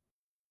soon.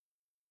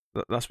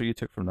 That's what you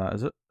took from that,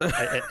 is it?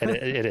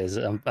 It is.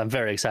 I'm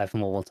very excited for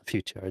more Once and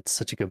Future. It's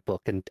such a good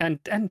book, and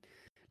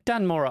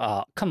Dan Mora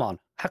art. Come on,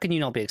 How can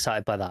you not be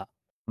excited by that?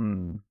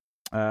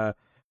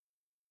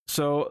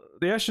 So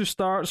the issue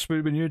starts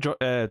when we knew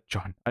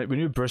we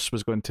knew Bruce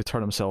was going to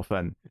turn himself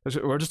in.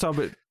 We're just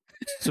talking about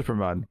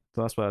Superman,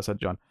 so that's why I said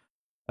John.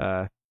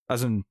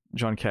 As in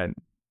John Kent,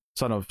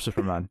 son of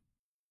Superman.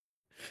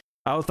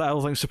 I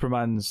don't think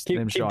Superman's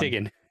name's keep John.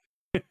 Digging.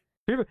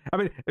 I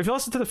mean, if you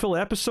listen to the full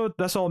episode,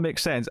 this all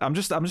makes sense. I'm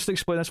just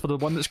explaining this for the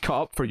one that's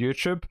cut up for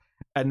YouTube,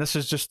 and this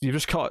is just you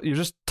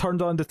just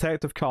turned on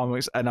Detective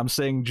Comics, and I'm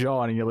saying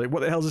John, and you're like,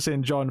 what the hell is he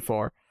saying John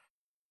for?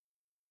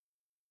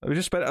 We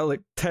just spent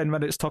like 10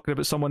 minutes talking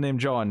about someone named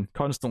John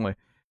constantly.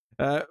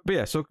 But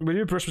yeah, so we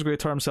knew Bruce was going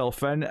to turn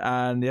himself in,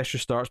 and the issue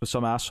starts with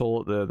some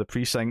asshole at the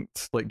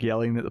precinct like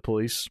yelling at the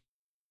police,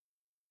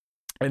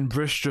 and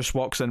Bruce just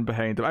walks in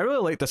behind him. I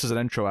really like this as an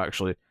intro,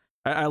 actually.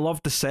 I love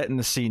the set in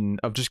the scene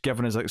of just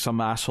giving us like some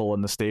asshole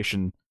in the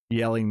station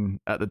yelling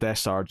at the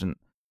desk sergeant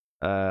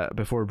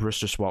before Bruce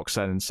just walks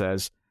in and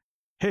says,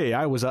 "Hey,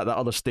 I was at that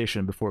other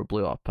station before it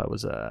blew up. I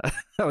was I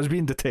was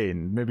being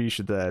detained. Maybe you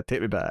should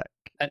take me back."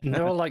 And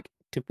they're all like,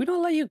 "Did we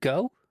not let you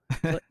go?"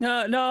 Like,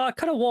 no, I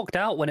kind of walked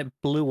out when it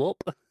blew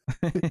up.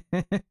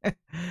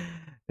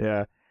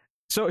 Yeah.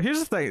 So here's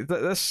the thing.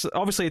 This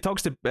obviously he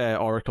talks to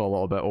Oracle a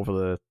little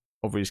bit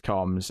over his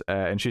comms,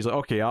 and she's like,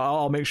 "Okay,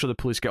 I'll make sure the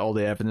police get all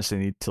the evidence they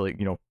need to, like,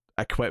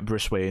 acquit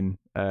Bruce Wayne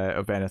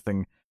of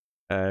anything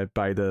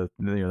by the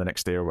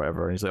next day or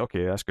whatever." And he's like,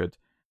 "Okay, that's good."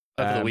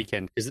 Over the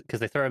weekend,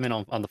 because they throw him in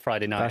on the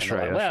Friday night. That's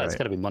right. Like, well, it's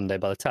going to be Monday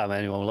by the time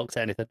anyone looks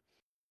at anything.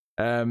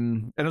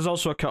 And there's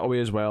also a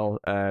cutaway as well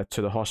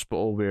to the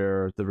hospital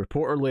where the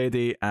reporter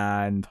lady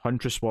and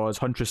Huntress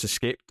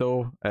escaped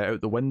though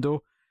out the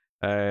window,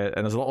 and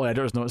there's a little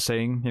editor's note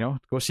saying,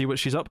 go see what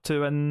she's up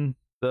to in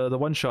the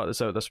one shot that's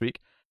out this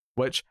week.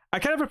 Which I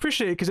kind of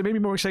appreciate because it made me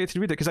more excited to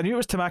read it, because I knew it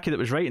was Tamaki that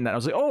was writing that. I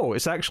was like, oh,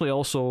 it's actually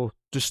also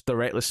just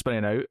directly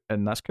spinning out,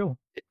 and that's cool.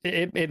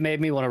 It made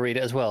me want to read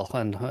it as well,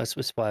 and that's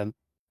why I'm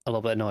a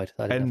little bit annoyed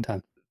that I didn't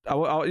have time.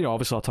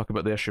 Obviously I'll talk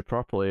about the issue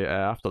properly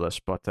after this,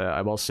 but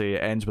I will say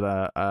it ends with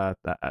a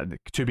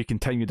to be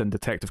continued in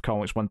Detective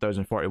Comics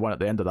 1041 at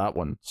the end of that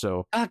one.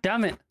 So,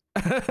 damn it,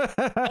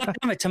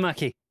 damn it,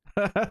 Tamaki.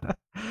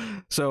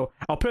 So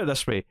I'll put it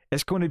this way: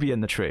 it's going to be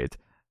in the trade.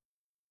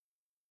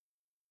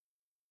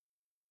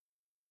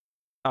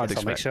 I'll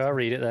make sure I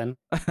read it then.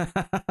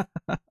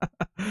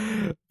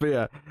 But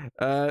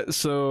yeah,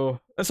 so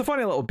it's a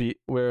funny little beat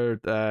where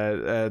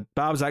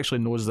Babs actually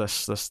knows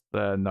this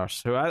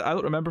nurse who I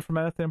don't remember from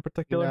anything in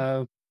particular.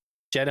 No,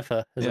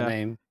 Jennifer is her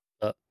name.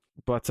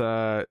 But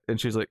and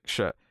she's like,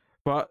 shit.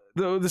 But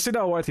the scene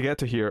that I wanted to get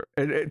to here,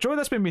 do you know what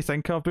this made me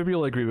think of? Maybe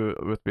you'll agree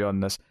with me on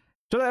this.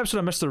 Do you know that episode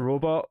of Mr.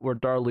 Robot where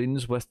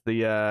Darlene's with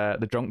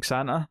the drunk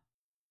Santa?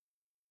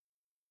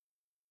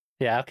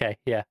 Yeah, okay,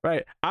 yeah.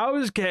 Right. I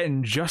was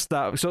getting just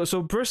that.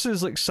 So Bruce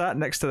is like sat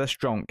next to this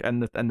drunk in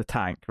the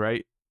tank,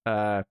 right?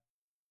 The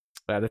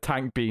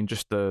tank being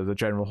just the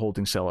general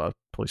holding cell at a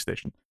police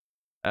station.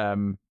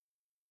 Not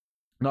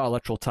a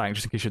literal tank,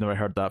 just in case you've never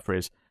heard that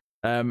phrase.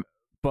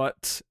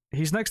 But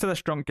he's next to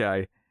this drunk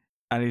guy,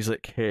 and he's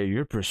like, "Hey,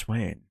 you're Bruce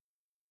Wayne,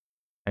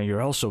 and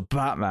you're also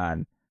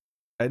Batman."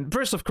 And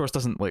Bruce, of course,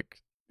 doesn't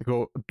like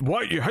go,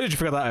 "What? How did you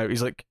figure that out?"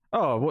 He's like,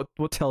 "Oh,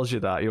 what tells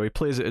you that?" He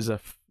plays it as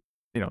if,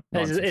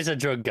 it's a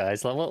drug guy.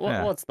 It's like,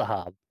 what's the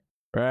harm?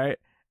 Right.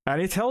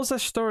 And he tells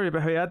this story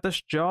about how he had this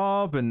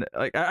job, and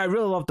like I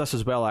really love this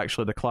as well,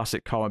 actually, the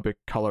classic comic book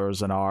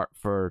colors and art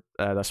for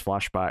this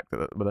flashback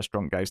where this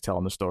drunk guy's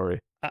telling the story.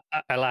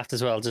 I laughed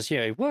as well. Just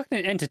working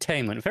in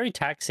entertainment, very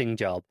taxing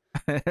job,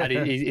 and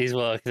he's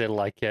working in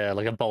like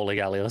a bowling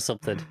alley or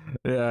something.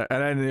 Yeah,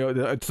 and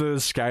then to the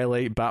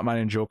skylight, Batman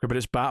and Joker, but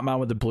it's Batman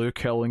with the blue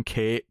kill and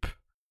cape.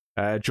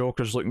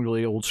 Joker's looking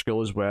really old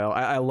school as well.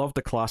 I love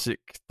the classic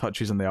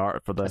touches in the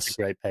art for this. That's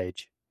a great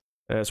page.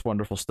 It's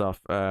wonderful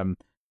stuff. And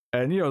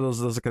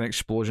there's like an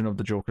explosion of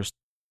the Joker's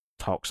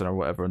toxin or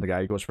whatever, and the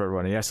guy goes for a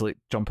run. He has to like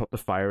jump up the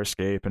fire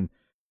escape, and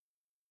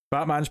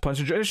Batman's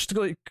punching. It's just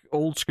like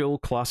old school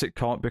classic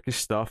comic booky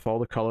stuff. All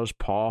the colors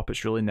pop.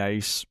 It's really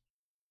nice.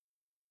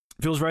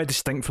 It feels very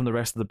distinct from the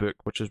rest of the book,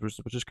 which is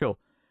cool.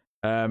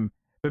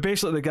 But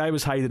basically, the guy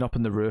was hiding up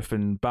in the roof,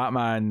 and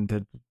Batman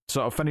had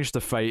sort of finished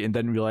the fight and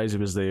didn't realize he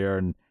was there.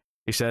 And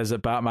he says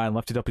that Batman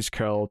lifted up his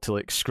curl to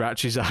like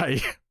scratch his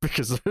eye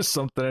because there was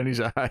something in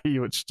his eye,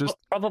 which just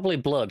probably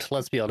blood.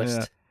 Let's be honest.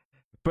 Yeah.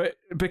 But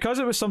because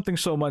it was something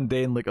so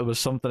mundane, like there was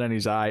something in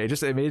his eye,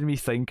 it made me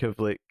think of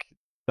like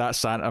that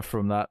Santa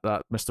from that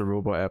Mr.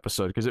 Robot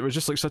episode, because it was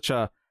just like such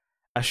a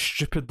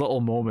stupid little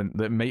moment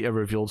that might have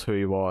revealed who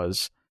he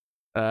was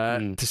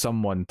to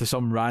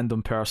some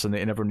random person that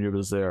he never knew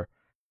was there.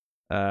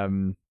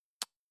 And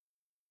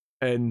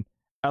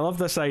I love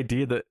this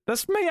idea that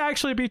this might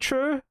actually be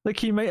true. Like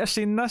he might have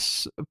seen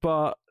this,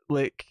 but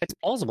like it's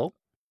plausible.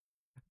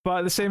 But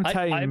at the same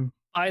time,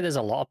 there's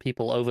a lot of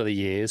people over the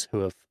years who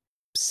have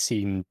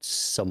seen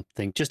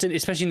something,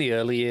 especially in the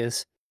early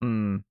years.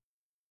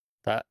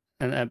 That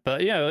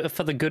but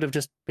for the good of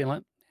just being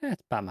like, yeah,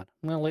 it's Batman.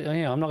 Well,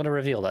 I'm not going to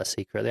reveal that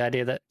secret. The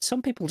idea that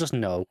some people just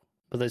know,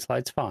 but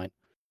it's fine.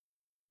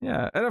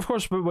 Yeah, and of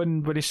course,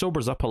 when he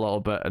sobers up a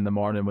little bit in the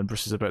morning when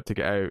Bruce is about to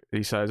get out,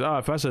 he says, "Oh,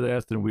 if I said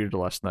anything weird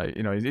last night,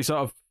 he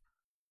sort of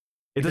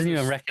He doesn't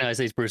even recognize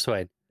he's Bruce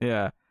Wayne.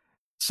 Yeah,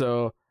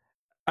 so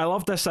I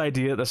love this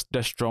idea that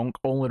this drunk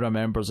only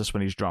remembers this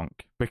when he's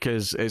drunk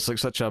because it's like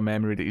such a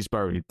memory that he's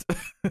buried.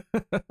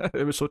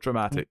 It was so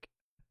traumatic.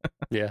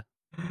 Yeah.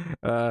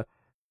 But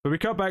we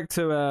cut back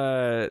to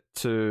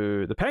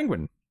the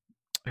Penguin,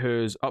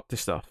 who's up to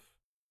stuff.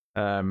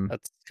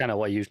 That's kind of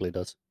what he usually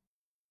does.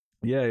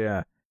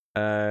 Yeah.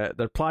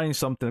 They're planning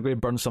something. They're going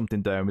to burn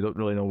something down. We don't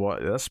really know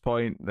what at this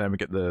point. Then we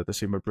get the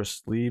scene where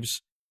Bruce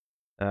leaves.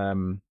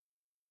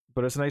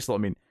 But it's a nice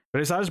little.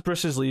 But it's as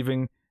Bruce is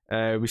leaving.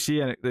 We see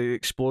the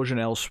explosion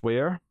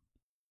elsewhere.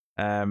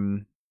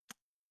 And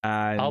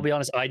I'll be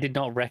honest, I did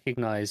not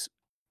recognize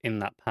in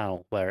that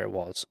panel where it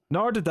was.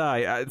 Nor did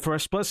I. For a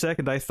split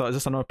second, I thought, is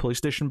this another police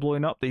station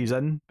blowing up that he's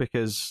in?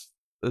 Because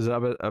there's a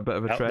bit of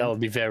a trend. That would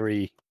be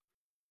very,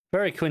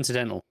 very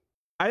coincidental.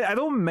 I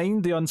don't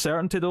mind the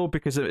uncertainty, though,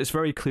 because it's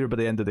very clear by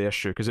the end of the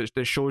issue, because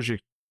it shows you,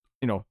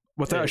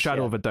 without a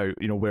shadow of a doubt,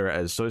 where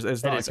it is. So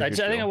it's not. I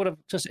think I would have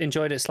just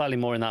enjoyed it slightly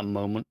more in that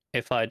moment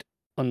if I'd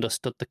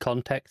understood the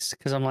context,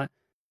 because I'm like,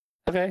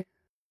 okay,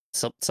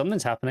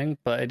 something's happening,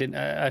 but it didn't.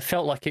 I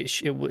felt like it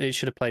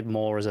should have played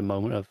more as a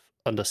moment of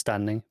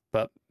understanding,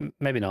 but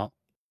maybe not.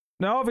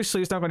 Now,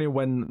 obviously, it's not going to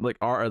win like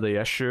art of the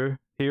issue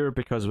here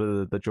because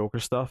of the Joker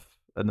stuff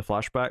and the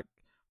flashback,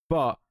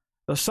 but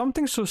there's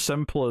something so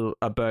simple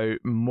about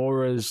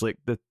Moira's like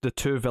the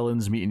two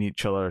villains meeting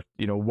each other.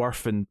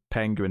 Worf and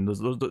Penguin.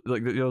 There's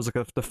like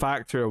the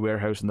factory or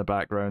warehouse in the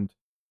background,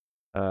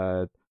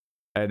 and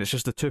it's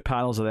just the two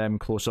panels of them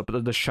close up.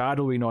 But the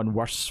shadowing on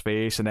Worf's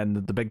face, and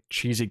then the big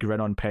cheesy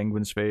grin on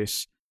Penguin's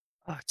face.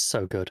 Oh, it's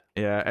so good.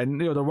 Yeah, and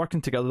they're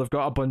working together. They've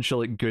got a bunch of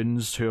like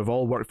goons who have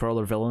all worked for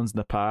other villains in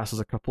the past. There's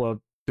a couple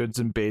of dudes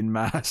in Bane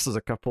masks. There's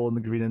a couple in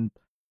the green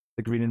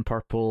and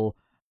purple.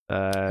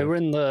 Who were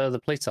in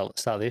the police cell at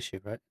the start of the issue,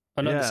 right?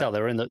 Oh, not the cell.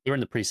 They were in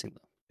the precinct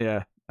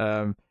though.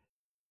 Yeah.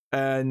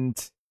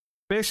 And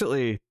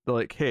basically they're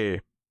like,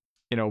 hey,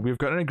 we've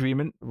got an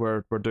agreement.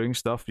 We're doing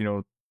stuff.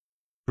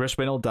 Bruce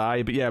Wayne will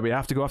die, but yeah, we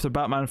have to go after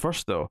Batman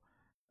first, though.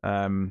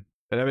 And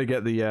then we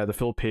get the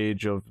full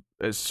page of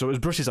it was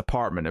Bruce's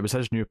apartment. It was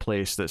his new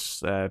place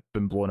that's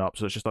been blown up,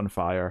 so it's just on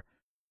fire.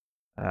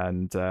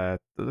 And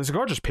there's a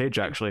gorgeous page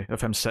actually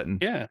of him sitting,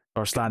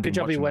 or standing. Good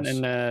job he went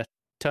and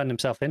turned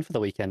himself in for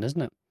the weekend,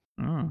 isn't it?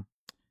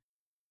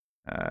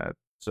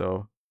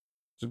 So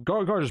it's a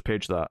gorgeous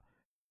page that.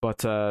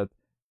 But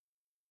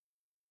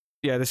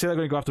yeah, they say they're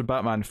going to go after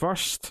Batman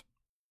first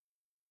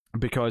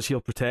because he'll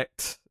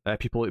protect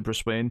people like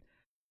Bruce Wayne.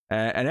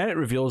 And then it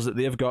reveals that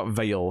they've got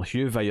Vile.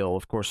 Hugh Vile,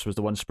 of course, was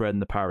the one spreading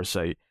the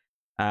parasite.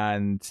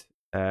 And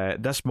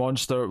this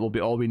monster will be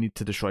all we need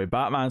to destroy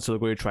Batman, so they're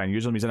going to try and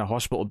use him. He's in a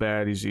hospital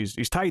bed.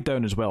 He's tied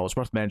down as well. It's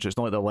worth mentioning. It's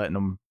not like they're letting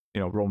him,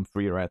 roam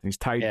free or anything. He's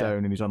tied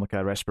down and he's on like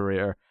a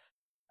respirator.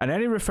 And then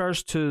he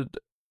refers to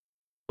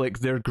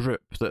like their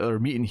group that are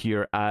meeting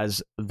here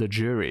as the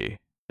jury.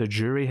 The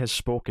jury has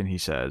spoken, he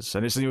says.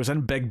 And it's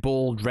in big,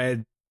 bold,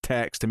 red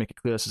text to make it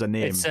clear this is a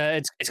name.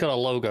 It's got a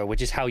logo,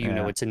 which is how you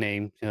know it's a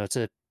name. It's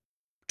a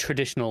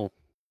traditional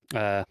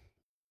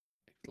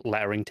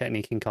lettering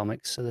technique in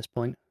comics at this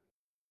point.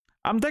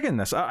 I'm digging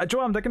this.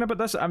 Joe, I'm digging about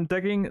this. I'm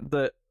digging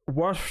that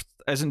Worth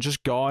isn't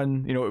just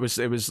gone.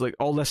 It was like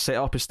all this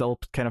setup is still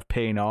kind of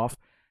paying off.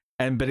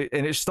 And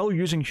it's still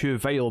using Hugh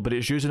Vile, but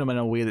it's using him in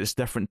a way that's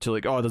different to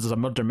like, there's a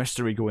murder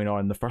mystery going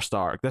on in the first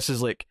arc. This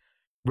is like,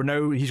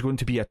 he's going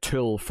to be a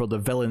tool for the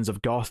villains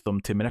of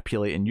Gotham to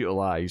manipulate and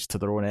utilize to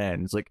their own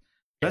ends. Like,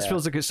 this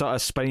feels like it's sort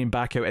of spinning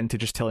back out into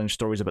just telling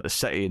stories about the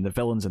city and the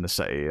villains in the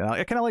city. And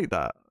I kind of like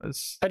that.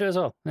 I do as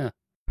well, yeah.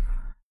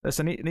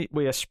 It's a neat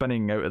way of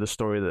spinning out of the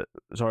story that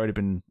has already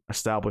been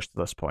established at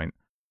this point.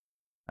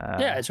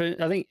 I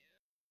think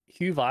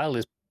Hugh Vile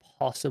is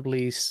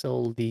possibly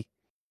still the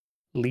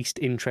least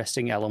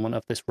interesting element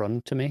of this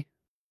run to me.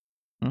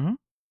 Mm-hmm.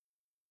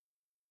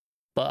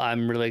 But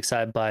I'm really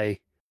excited by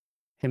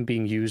him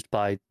being used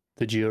by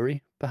the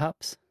jury,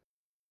 perhaps.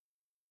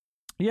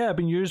 Yeah,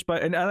 been used by,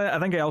 and I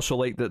think I also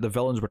like that the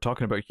villains we're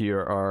talking about here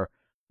are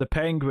the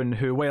Penguin,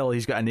 who, well,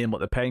 he's got a name like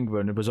the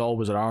Penguin. It was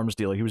always an arms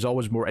dealer. He was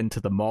always more into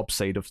the mob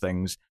side of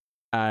things,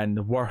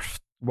 and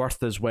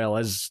Worth as well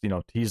as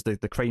he's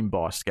the crime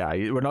boss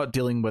guy. We're not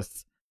dealing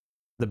with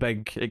the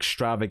big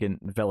extravagant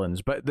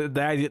villains, but the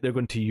idea that they're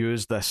going to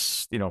use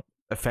this,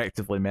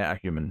 effectively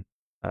metahuman,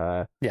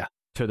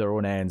 to their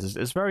own ends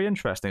is very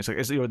interesting.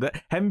 It's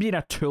like him being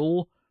a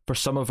tool for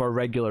some of our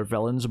regular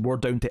villains, more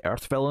down to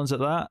earth villains at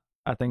that,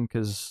 I think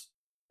is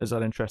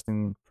an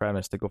interesting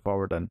premise to go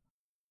forward in.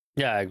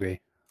 Yeah, I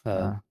agree.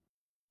 And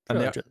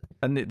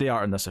the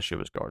art in this issue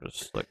is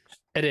gorgeous. Like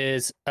it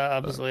is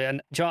absolutely.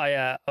 And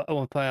I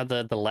want to point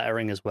out the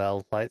lettering as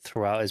well. Like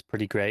throughout is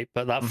pretty great,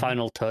 but that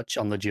final touch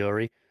on the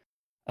jury,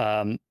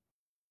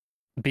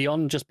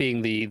 beyond just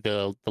being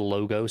the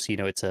logo, so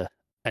it's a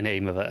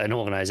name of an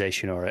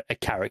organization or a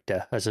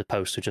character as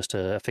opposed to just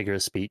a figure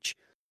of speech.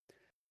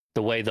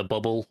 The way the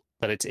bubble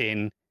that it's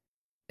in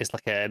it's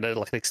like an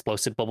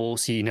explosive bubble.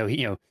 So you know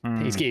you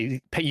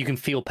can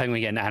feel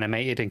Penguin getting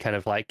animated and kind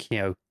of like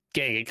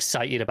getting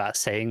excited about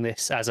saying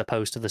this as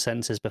opposed to the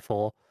sentences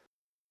before.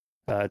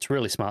 It's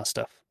really smart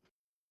stuff.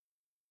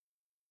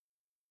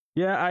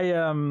 Yeah,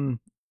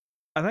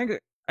 I think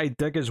I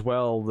dig as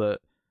well that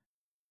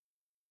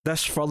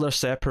this further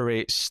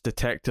separates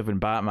Detective and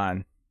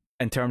Batman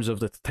in terms of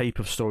the type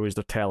of stories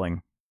they're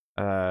telling.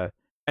 And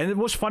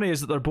what's funny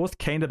is that they're both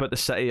kind of about the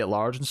city at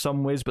large in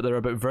some ways, but they're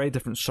about very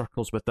different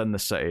circles within the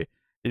city.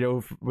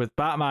 With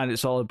Batman,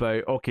 it's all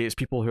about, okay, it's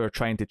people who are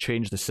trying to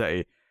change the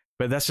city,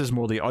 but this is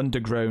more the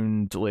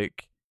underground,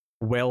 like,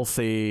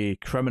 wealthy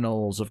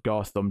criminals of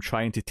Gotham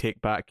trying to take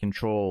back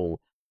control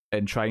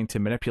and trying to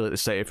manipulate the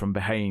city from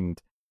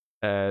behind.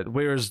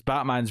 Whereas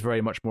Batman's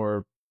very much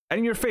more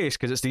in your face,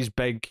 because it's these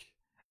big,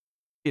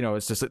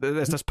 it's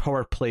this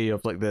power play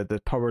of like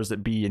the powers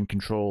that be in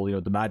control,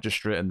 the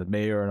magistrate and the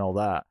mayor and all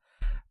that.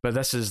 But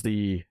this is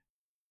the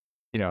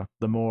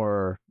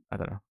more, I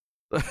don't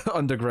know,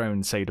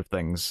 underground side of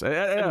things.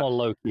 More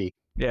low key.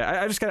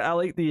 Yeah, I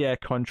like the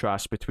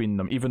contrast between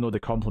them, even though they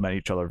complement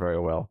each other very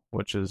well,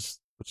 which is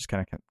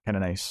kind of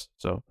nice.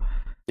 So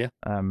yeah,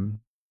 no.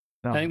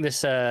 I think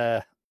this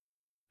out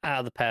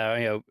of the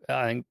pair,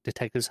 I think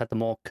Detectives had the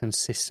more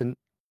consistent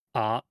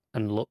art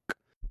and look,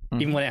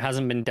 even when it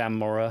hasn't been Dan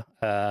Mora.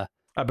 But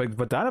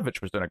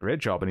Bogdanovich was doing a great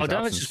job.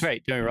 Bogdanovich is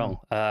great. Don't get me wrong.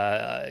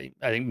 I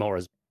think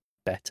Mora's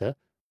better,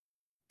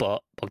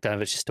 but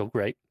Bogdanovich is still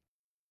great.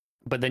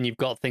 But then you've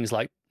got things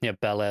like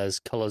Belair's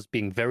colors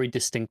being very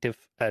distinctive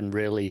and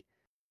really,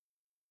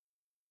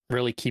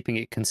 really keeping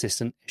it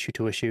consistent issue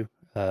to issue.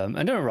 And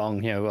don't get me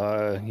wrong,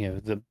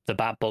 the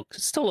Bat book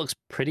still looks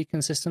pretty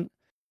consistent,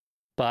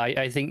 but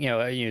I think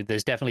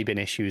there's definitely been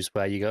issues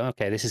where you go,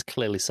 okay, this is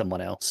clearly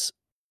someone else.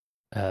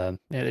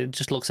 It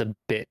just looks a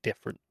bit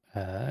different.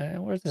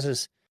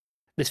 Whereas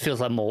this feels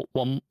like more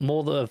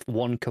of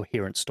one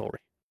coherent story.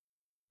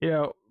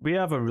 We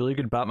have a really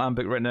good Batman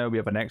book right now. We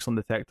have an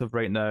excellent Detective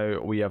right now.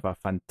 We have a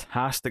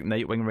fantastic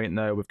Nightwing right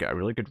now. We've got a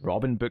really good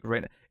Robin book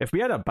right now. If we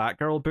had a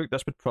Batgirl book,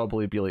 this would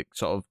probably be like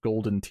sort of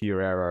golden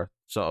tier era,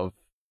 sort of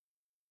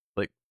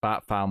like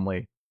Bat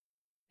Family.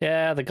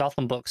 Yeah, the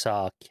Gotham books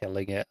are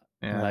killing it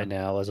right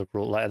now as a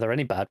rule. Like, are there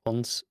any bad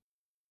ones?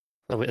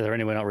 Are there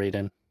any we're not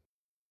reading?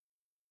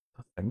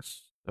 I think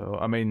so.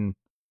 I mean,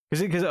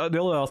 because the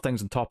only other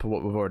things on top of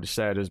what we've already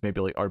said is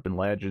maybe like Urban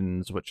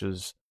Legends, which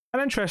is an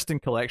interesting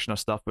collection of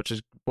stuff, which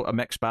is a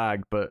mixed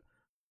bag, but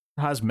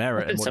has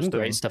merit. There's some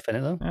great stuff in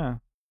it, though. Yeah.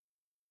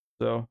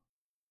 So,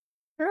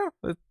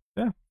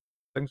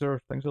 things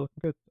are looking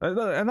good.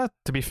 And that,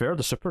 to be fair,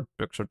 the Super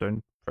books are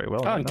doing pretty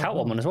well. Oh, and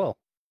Catwoman as well.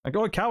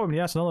 Catwoman,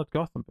 yes, another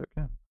Gotham book.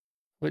 Yeah.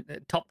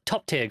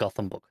 Top tier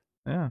Gotham book.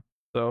 Yeah.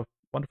 So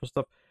wonderful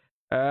stuff.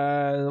 What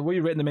are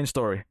you rating the main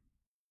story?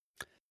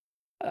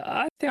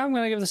 I think I'm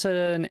going to give this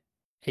an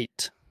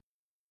 8.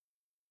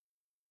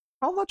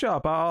 I'll nudge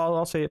up.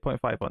 I'll say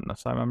 8.5 on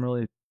this. I'm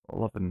really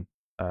loving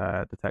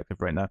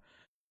Detective right now.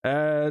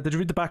 Did you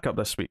read the backup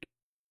this week?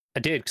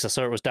 I did, because I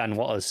saw it was Dan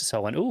Watters, so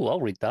I went, "Ooh, I'll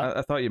read that."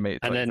 I thought you might.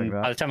 And then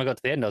by the time I got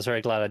to the end, I was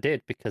very glad I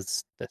did,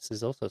 because this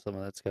is also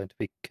something that's going to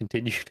be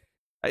continued.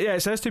 Yeah,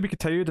 it says to be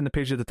continued in the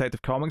page of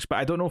Detective Comics, but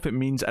I don't know if it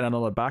means in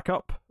another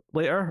backup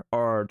later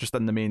or just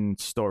in the main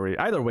story.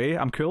 Either way,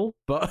 I'm cool,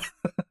 but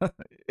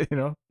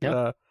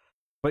Yep.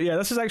 But yeah,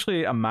 this is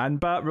actually a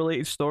Man-Bat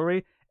related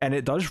story, and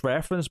it does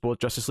reference both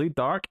Justice League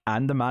Dark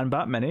and the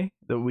Man-Bat mini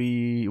that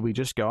we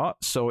just got,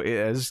 so it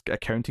is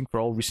accounting for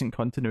all recent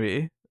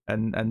continuity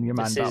and your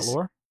Man-Bat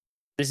lore.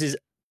 This is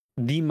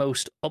the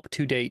most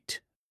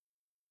up-to-date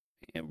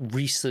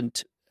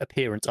recent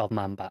appearance of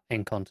Man-Bat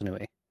in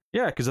continuity.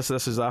 Yeah, because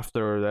this is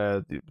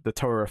after the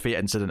Tower of Fate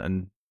incident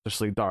in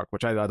Justice League Dark,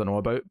 which I don't know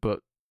about,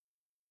 but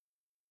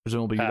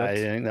presumably you did. I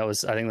think that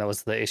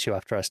was the issue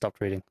after I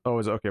stopped reading. Oh,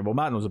 is it? Okay. Well,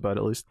 Matt knows about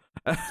it at least.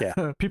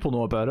 Yeah, people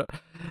know about it.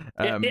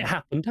 It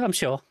happened, I'm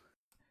sure.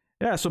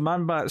 Yeah, so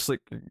Man-Bat's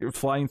like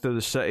flying through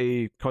the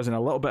city, causing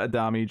a little bit of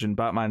damage, and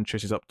Batman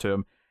chases up to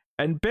him.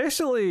 And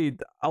basically,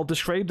 I'll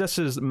describe this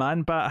as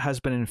Man-Bat has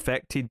been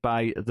infected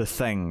by the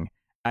Thing,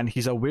 and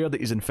he's aware that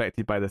he's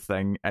infected by the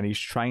Thing, and he's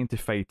trying to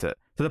fight it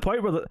to the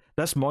point where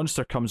this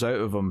monster comes out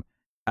of him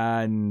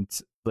and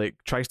like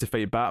tries to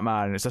fight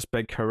Batman. And it's this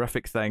big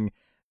horrific thing,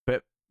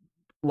 but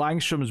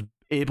Langstrom's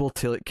able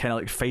to kind of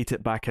like fight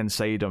it back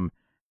inside him,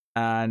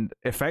 and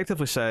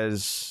effectively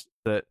says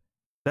that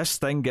this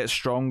thing gets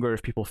stronger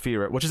if people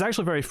fear it, which is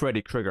actually very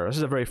Freddy Krueger.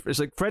 It's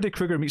like Freddy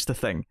Krueger meets the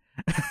Thing.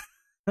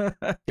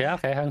 Yeah,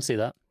 okay, I can see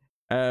that.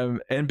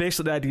 And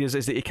basically the idea is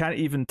that he can't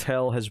even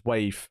tell his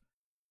wife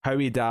how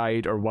he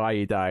died or why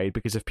he died,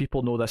 because if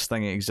people know this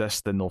thing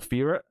exists, then they'll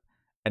fear it,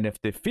 and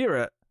if they fear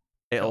it,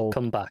 it'll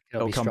come back.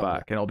 It'll come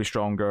back, and it'll be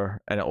stronger,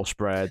 and it'll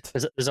spread.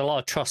 There's a lot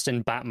of trust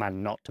in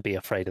Batman not to be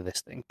afraid of this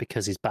thing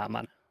because he's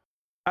Batman.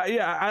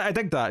 I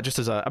dig that. Just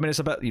as it's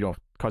a bit,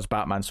 because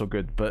Batman's so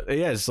good, but it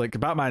is like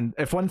Batman.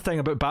 If one thing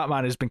about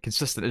Batman has been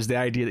consistent, is the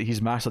idea that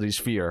he's mastered his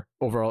fear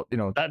overall.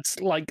 That's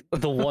like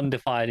the one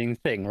defining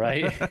thing,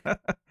 right?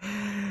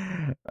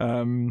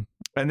 And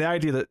the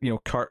idea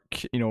that Kirk,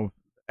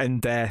 in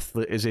death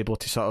is able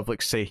to sort of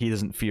like say he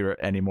doesn't fear it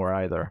anymore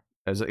either.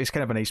 It's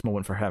kind of a nice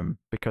moment for him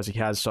because he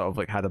has sort of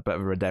like had a bit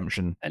of a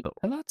redemption. And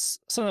that's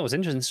something that was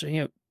interesting.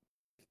 You know,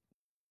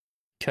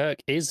 Kirk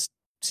is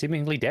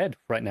seemingly dead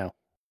right now.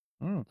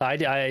 I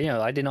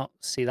did not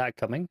see that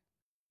coming.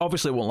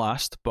 Obviously, it won't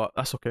last, but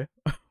that's okay.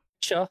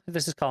 Sure,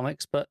 this is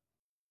comics, but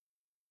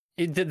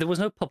there was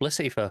no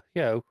publicity for,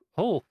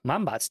 oh,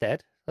 Man-Bat's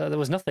dead. There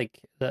was nothing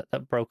that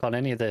broke on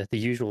any of the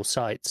usual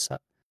sites.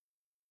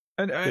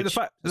 And the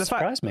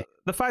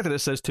fact that it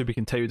says to be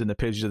continued in the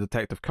pages of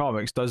Detective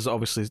Comics does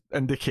obviously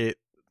indicate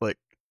like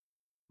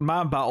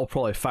Man-Bat will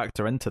probably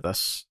factor into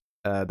this,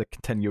 the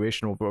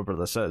continuation of whatever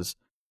this is.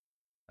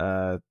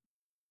 I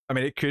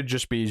mean, it could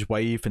just be his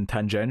wife and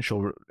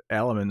tangential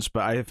elements,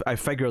 but I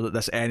figure that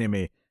this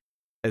enemy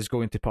is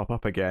going to pop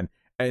up again,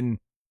 and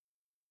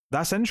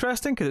that's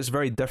interesting because it's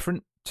very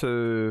different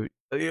to,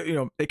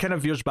 it kind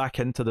of veers back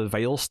into the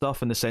Vile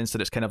stuff in the sense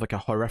that it's kind of like a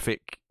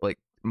horrific like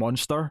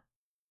monster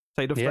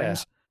side of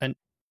things. And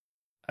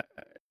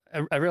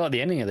I really like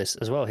the ending of this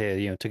as well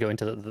here, to go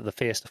into the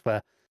fear stuff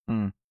where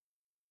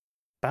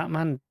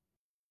Batman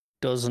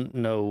doesn't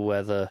know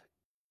whether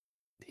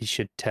he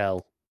should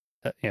tell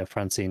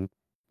Francine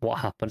what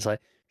happened. It's like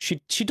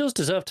she does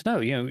deserve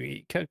to know.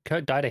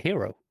 Kirk died a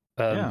hero.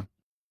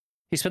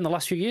 He spent the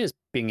last few years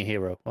being a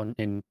hero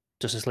in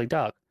Justice League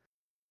Dark.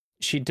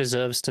 She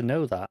deserves to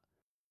know that.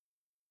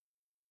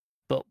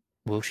 But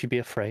will she be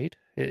afraid?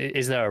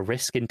 Is there a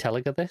risk in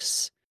telling her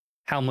this?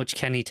 How much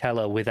can he tell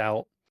her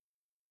without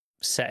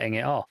setting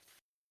it off?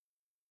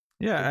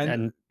 Yeah,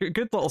 and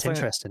good little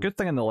thing. Good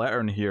thing in the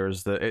letter in here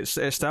is that it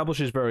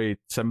establishes very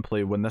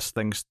simply when this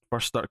thing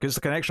first starts, because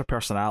it's like an extra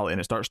personality, and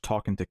it starts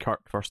talking to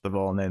Kirk first of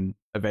all, and then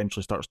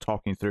eventually starts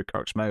talking through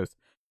Kirk's mouth.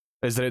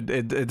 Is that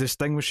it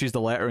distinguishes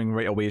the lettering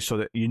right away, so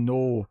that you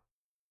know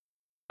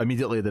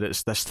immediately that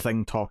it's this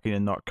thing talking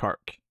and not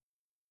Kirk.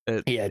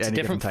 It's a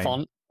different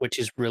font, which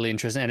is really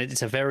interesting, and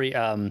it's a very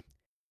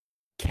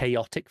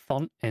chaotic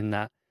font in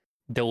that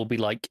there will be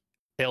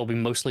it'll be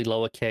mostly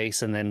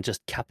lowercase and then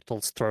just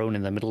capitals thrown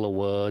in the middle of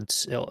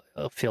words. It'll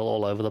feel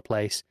all over the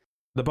place.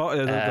 The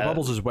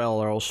bubbles as well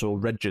are also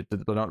rigid;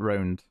 they're not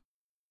round.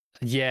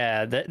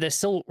 Yeah, they're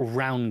still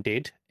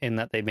rounded in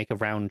that they make a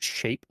round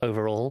shape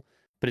overall,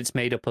 but it's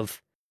made up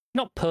of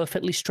not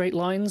perfectly straight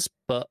lines,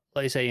 but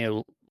like I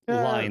say,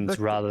 lines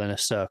rather than a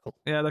circle.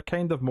 Yeah, they're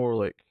kind of more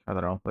like, I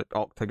don't know, like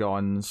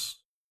octagons,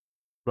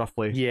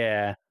 roughly.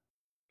 Yeah,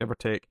 give or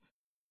take.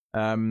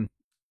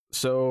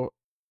 So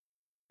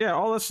yeah,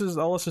 all this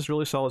is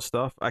really solid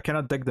stuff. I kind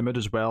of dig the mood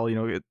as well.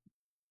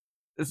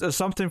 It's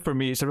something for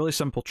me. It's a really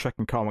simple trick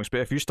in comics,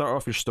 but if you start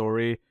off your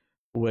story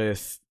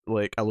with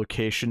like a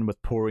location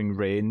with pouring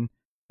rain,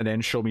 and then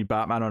show me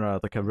Batman on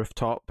a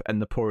rooftop in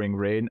the pouring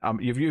rain,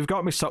 you've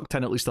got me sucked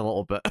in at least a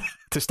little bit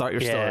to start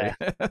your story.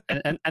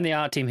 and the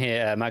art team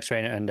here, Max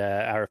Raynor and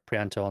Arif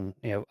Priyanto on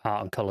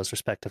art and colors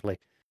respectively,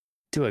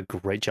 do a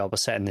great job of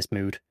setting this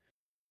mood.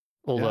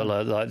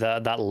 Although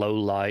that low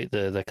light,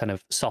 the kind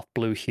of soft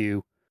blue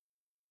hue,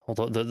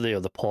 although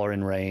the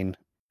pouring rain,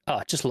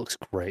 it just looks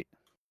great.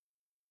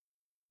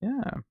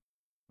 Yeah.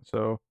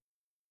 So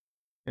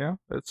yeah,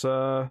 it's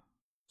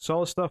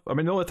solid stuff. I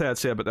mean, the only thing I'd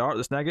say about the art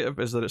that's negative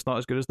is that it's not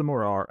as good as the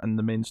more art in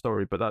the main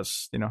story, but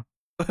that's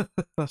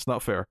that's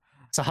not fair.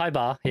 It's a high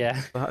bar,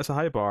 yeah. It's a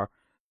high bar.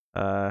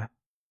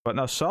 But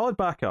no, solid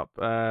backup.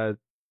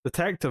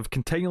 Detective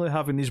continually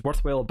having these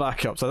worthwhile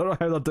backups. I don't know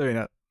how they're doing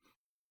it,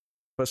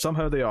 but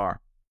somehow they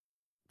are.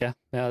 Yeah,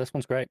 this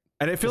one's great.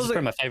 And it feels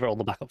like my favorite of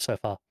the backups so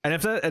far. And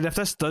if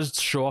this does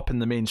show up in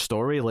the main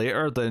story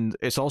later, then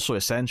it's also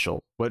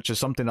essential, which is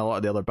something a lot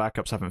of the other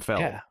backups haven't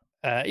felt. Yeah,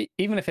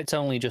 even if it's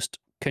only just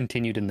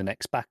continued in the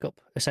next backup,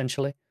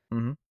 essentially.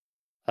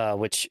 Mm-hmm.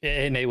 Which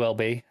it may well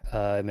be.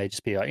 It may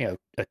just be a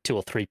 2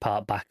 or 3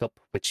 part backup,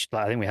 which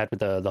I think we had with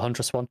the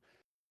Huntress one.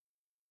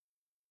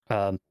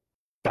 I'm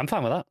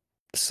fine with that.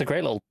 It's a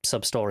great little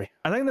sub story.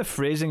 I think the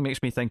phrasing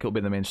makes me think it'll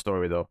be the main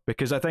story though,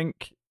 because I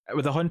think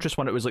with the Huntress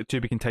one it was like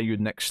to be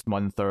continued next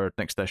month or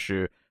next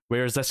issue,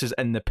 whereas this is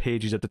in the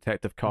pages of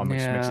Detective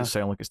Comics, makes it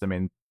sound like it's the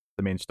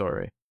main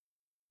story.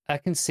 I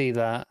can see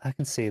that.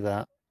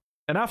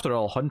 And after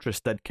all, Huntress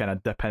did kind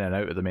of dip in and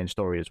out of the main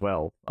story as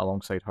well,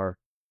 alongside her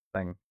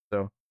thing.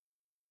 So,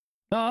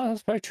 no,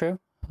 that's very true.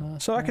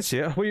 So I could see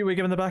it. What are we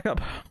giving the backup?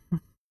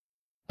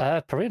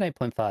 Probably an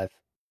 8.5.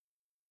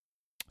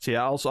 So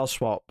yeah, I'll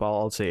swap.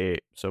 I'll say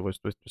 8. So we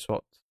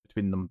swapped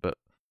between them, but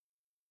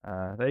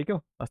there you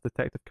go. That's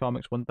Detective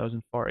Comics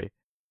 1040.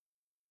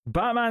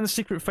 Batman: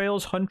 Secret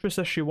Files, Huntress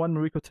issue 1,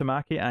 Mariko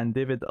Tamaki and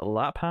David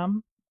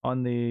Lapham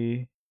on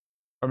the.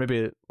 Or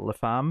maybe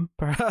Lapham,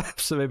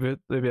 perhaps. So maybe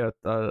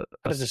I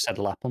just said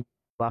Lapham.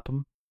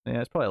 Lapham. Yeah,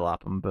 it's probably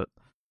Lapham, but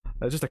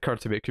it just occurred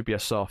to me it could be a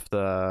soft,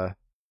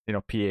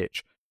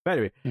 PH. But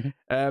anyway,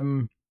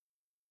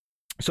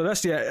 so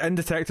this, in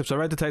Detective, so I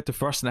read Detective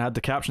first, and I had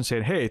the caption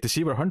saying, "Hey, to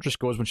see where Huntress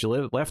goes when she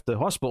left the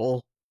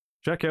hospital,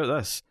 check out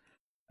this."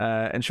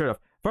 And sure enough,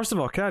 first of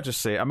all, can I just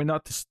say, I've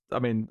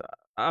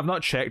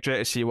not checked yet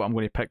to see what I'm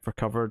going to pick for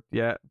cover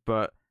yet,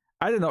 but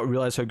I did not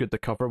realize how good the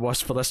cover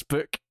was for this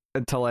book.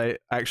 until I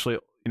actually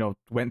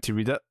went to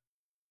read it,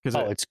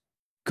 because it's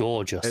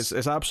gorgeous.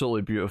 It's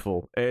absolutely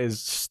beautiful. It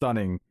is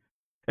stunning.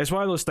 It's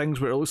one of those things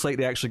where it looks like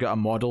they actually got a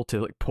model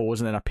to like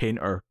pose, and then a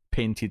painter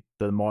painted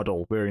the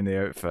model wearing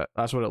the outfit.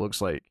 That's what it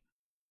looks like.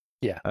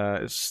 Yeah.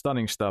 It's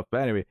stunning stuff.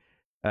 But anyway,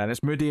 and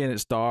it's moody and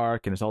it's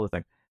dark and it's all the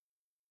thing.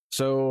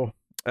 So,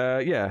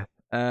 yeah.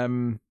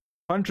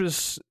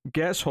 Huntress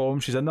gets home.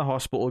 She's in the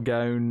hospital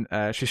gown.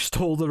 She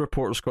stole the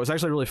reporter's coat. It's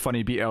actually a really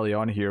funny beat early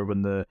on here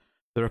when the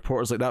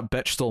reporter's like, that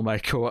bitch stole my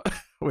coat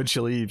when she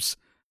leaves.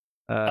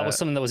 That was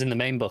something that was in the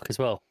main book as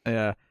well.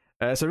 Yeah.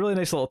 It's a really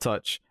nice little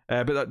touch.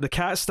 But the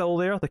cat's still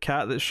there, the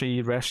cat that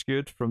she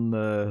rescued from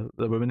the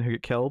woman who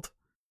got killed.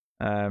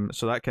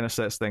 So that kind of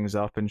sets things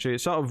up, and she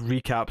sort of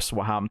recaps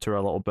what happened to her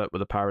a little bit with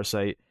the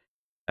parasite,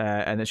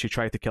 and then she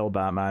tried to kill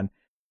Batman.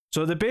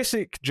 So the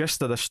basic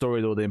gist of this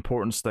story, though, the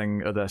importance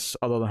thing of this,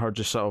 other than her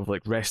just sort of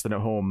like resting at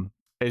home,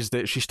 is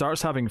that she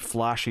starts having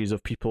flashes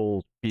of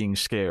people being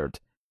scared,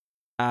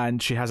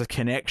 and she has a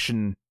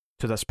connection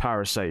to this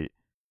parasite.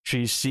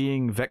 She's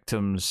seeing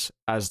victims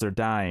as they're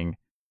dying,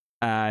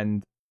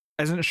 and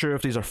isn't sure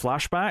if these are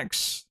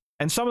flashbacks.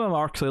 And some of them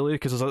are clearly,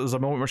 because there's a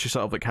moment where she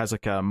sort of like has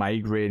like a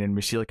migraine, and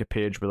we see like a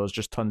page where there's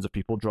just tons of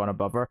people drawn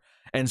above her,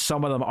 and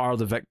some of them are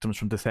the victims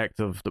from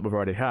Detective that we've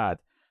already had.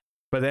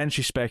 But then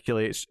she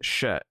speculates,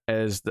 shit,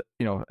 is that,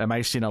 am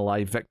I seeing a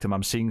live victim?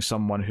 I'm seeing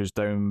someone who's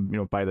down,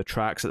 by the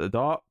tracks at the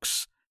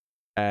docks,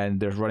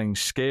 and they're running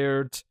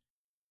scared.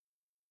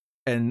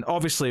 And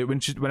obviously,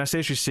 when I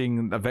say she's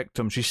seeing a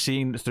victim, she's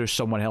seeing through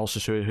someone else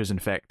who's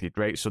infected,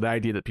 right? So the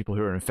idea that people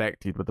who are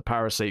infected with the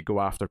parasite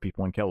go after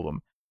people and kill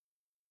them.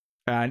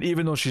 And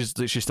even though she's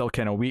still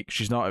kind of weak,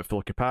 she's not at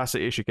full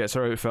capacity. She gets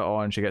her outfit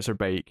on, she gets her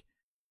bike,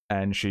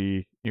 and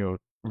she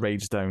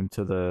rides down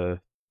to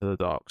the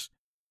docks.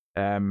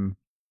 And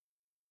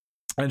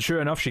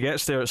sure enough, she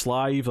gets there. It's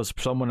live. There's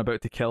someone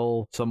about to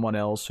kill someone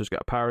else who's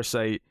got a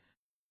parasite,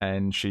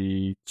 and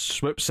she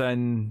swoops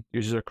in,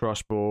 uses her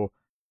crossbow,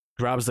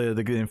 grabs the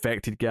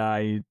infected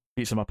guy,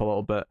 beats him up a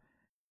little bit,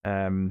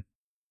 and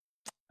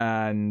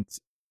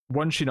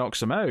once she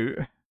knocks him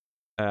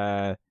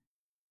out,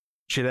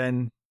 she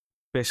then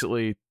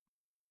basically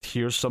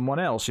hears someone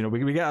else.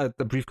 We get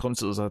a brief glimpse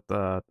that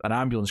there's an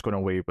ambulance going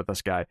away with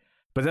this guy,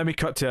 but then we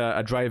cut to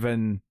a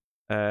drive-in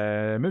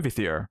movie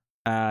theater,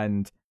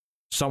 and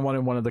someone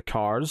in one of the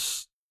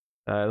cars.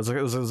 There's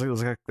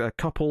like a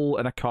couple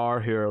in a car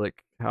who are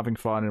like having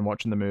fun and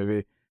watching the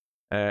movie,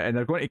 and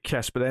they're going to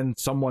kiss. But then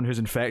someone who's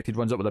infected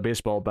runs up with a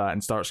baseball bat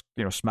and starts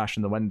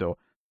smashing the window.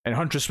 And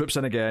Huntress swoops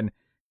in again.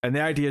 And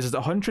the idea is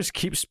that Huntress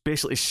keeps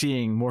basically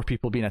seeing more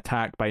people being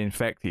attacked by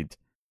infected,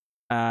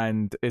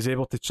 and is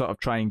able to sort of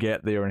try and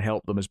get there and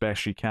help them as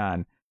best she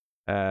can.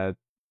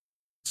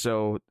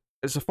 So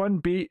it's a fun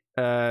beat.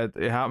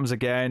 It happens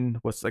again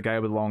with a guy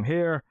with long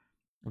hair.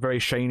 Very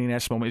shiny in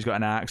this moment. He's got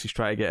an axe. He's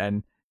trying to get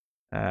in.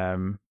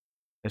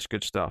 It's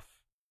good stuff.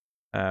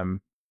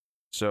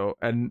 So,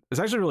 and it's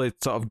actually a really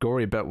sort of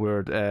gory bit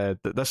where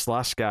this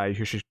last guy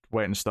who she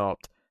went and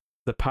stopped,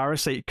 the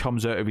parasite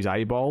comes out of his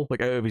eyeball,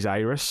 like out of his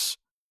iris,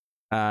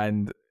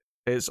 and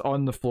it's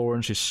on the floor,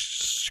 and she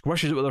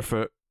squishes it with her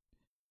foot.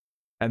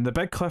 And the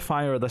big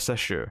cliffhanger of this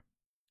issue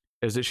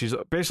is that she's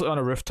basically on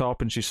a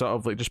rooftop, and she's sort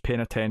of like just paying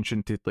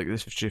attention to like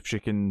this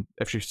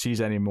if she sees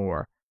any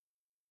more.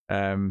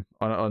 On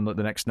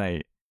the next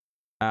night,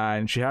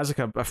 and she has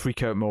like a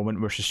freak out moment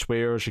where she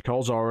swears. She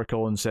calls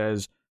Oracle and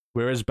says,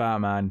 "Where is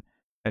Batman?"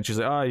 And she's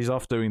like, he's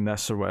off doing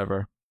this or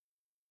whatever.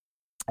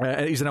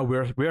 He's in a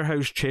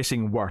warehouse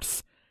chasing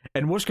Worth.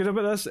 And what's good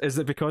about this is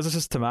that because this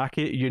is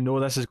Tamaki,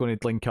 this is going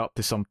to link up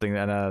to something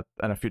in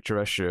a future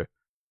issue.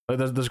 Like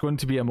there's going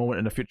to be a moment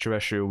in a future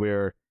issue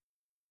where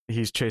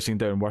he's chasing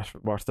down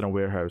Worth in a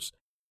warehouse.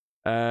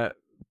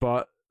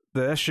 But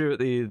the issue,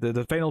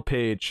 the final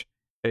page,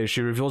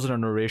 she reveals in her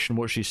narration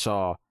what she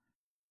saw.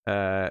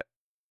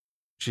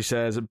 She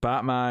says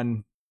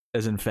Batman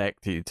is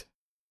infected,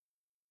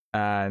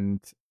 and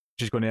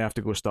she's going to have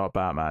to go stop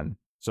Batman.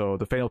 So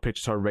the final page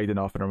is her riding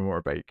off on her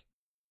motorbike,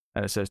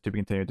 and it says to be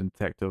continued in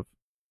Detective,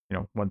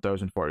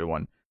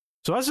 1041.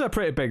 So this is a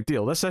pretty big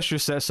deal. This issue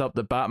sets up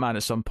that Batman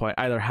at some point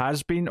either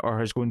has been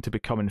or is going to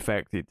become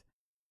infected,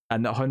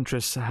 and that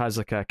Huntress has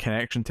like a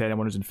connection to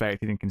anyone who's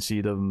infected and can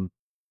see them,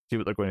 see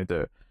what they're going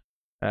to do.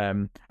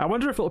 I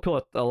wonder if it'll pull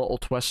a little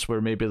twist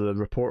where maybe the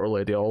reporter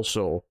lady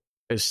also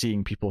is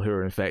seeing people who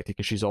are infected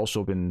because she's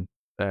also been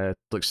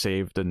like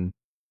saved and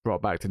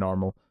brought back to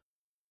normal.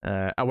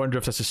 I wonder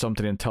if this is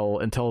something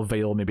until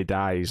Vale maybe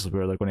dies,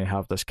 where they're going to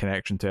have this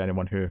connection to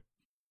anyone who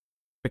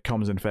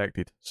becomes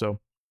infected. So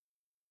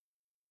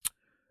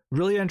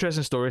really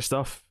interesting story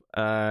stuff.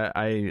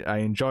 I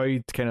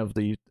enjoyed kind of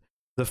the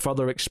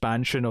further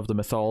expansion of the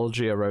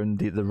mythology around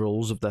the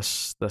rules of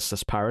this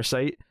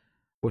parasite,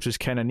 which is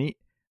kind of neat.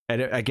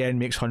 And it again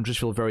makes Huntress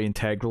feel very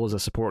integral as a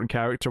supporting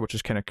character, which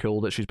is kind of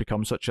cool that she's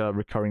become such a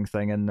recurring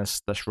thing in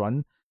this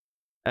run.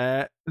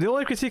 The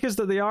only critique is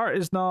that the art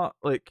is not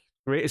like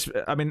great.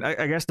 I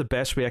guess the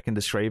best way I can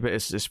describe it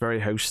is it's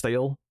very house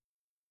style,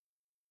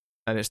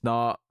 and it's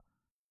not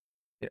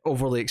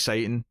overly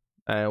exciting.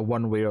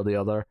 one way or the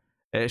other.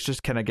 It's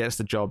just kind of gets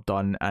the job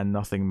done and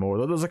nothing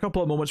more. There's a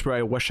couple of moments where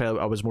I wish I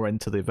was more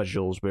into the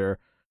visuals, where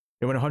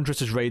when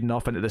Huntress is riding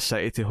off into the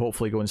city to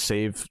hopefully go and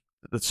save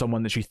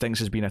someone that she thinks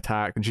has been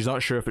attacked, and she's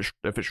not sure if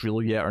it's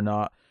real yet or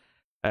not.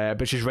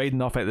 But she's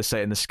riding off at the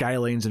city, and the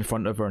skyline's in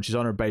front of her, and she's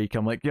on her bike.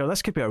 I'm like,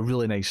 this could be a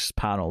really nice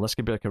panel. This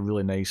could be like a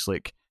really nice,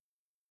 like,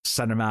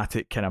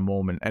 cinematic kind of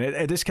moment. And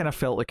it just kind of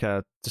felt like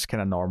a just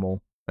kind of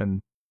normal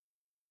and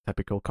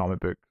typical comic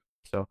book.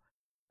 So,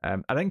 I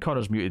think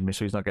Connor's muted me,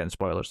 so he's not getting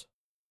spoilers.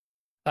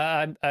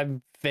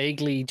 I'm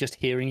vaguely just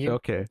hearing you.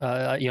 Okay.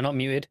 You're not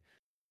muted,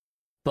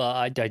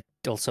 but I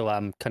also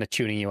am kind of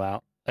tuning you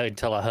out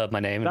until I heard my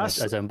name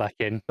as I'm back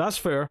in. That's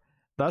fair.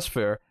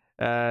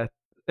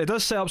 It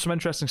does set up some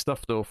interesting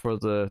stuff though for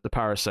the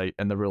Parasite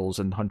and the rules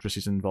and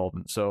Huntress's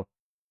involvement. So,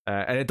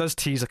 and it does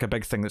tease like a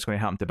big thing that's going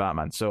to happen to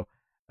Batman. So,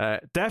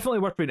 definitely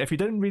worth reading. If you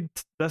didn't read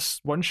this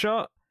one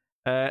shot,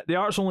 the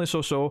art's only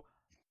so,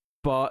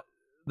 but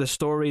the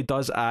story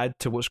does add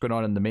to what's going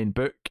on in the main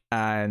book,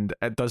 and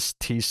it does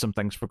tease some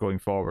things for going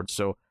forward.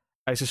 So,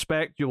 I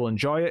suspect you will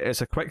enjoy it.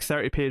 It's a quick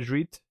 30-page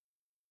read.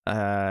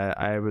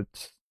 I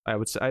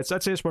would say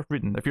I'd say it's worth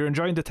reading. If you're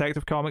enjoying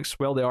detective comics,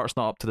 well, the art's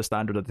not up to the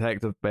standard of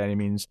detective by any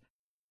means.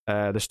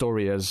 The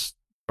story is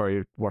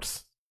very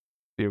worth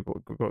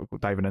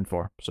diving in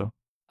for. So,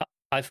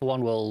 I for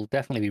one will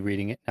definitely be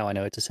reading it now. I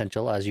know it's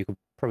essential, as you could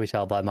probably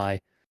tell by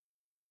my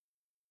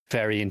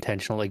very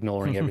intentional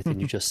ignoring everything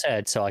you just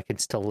said, so I can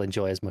still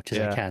enjoy as much as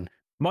I can.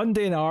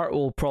 Mundane art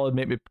will probably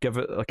make me give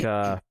it like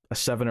a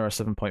 7 or a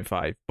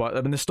 7.5, but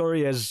I mean the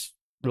story is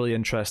really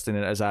interesting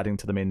and it is adding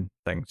to the main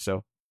thing.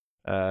 So,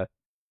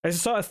 it's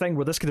the sort of thing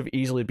where this could have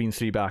easily been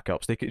 3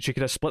 backups. She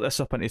could have split this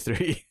up into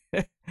 3.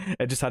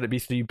 It just had to be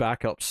 3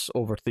 backups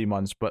over 3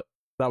 months, but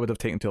that would have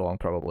taken too long,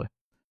 probably.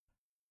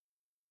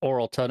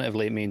 Or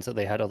alternatively, it means that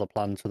they had other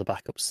plans for the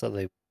backups that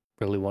they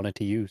really wanted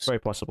to use. Very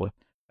possibly.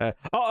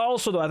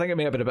 Also, though, I think it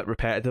may have been a bit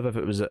repetitive if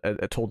it was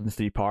told in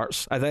 3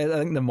 parts. I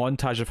think the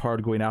montage of her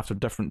going after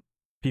different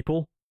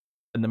people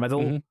in the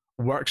middle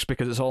works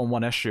because it's all in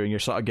one issue and you're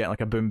sort of getting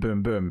like a boom,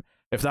 boom, boom.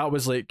 If that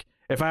was like,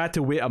 if I had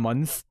to wait a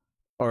month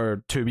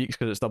or 2 weeks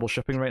because it's double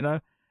shipping right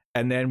now,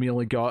 and then we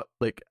only got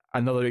like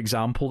another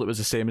example that was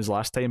the same as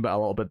last time but a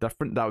little bit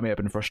different, that may have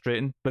been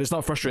frustrating. But it's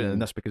not frustrating in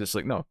this because it's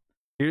like, no,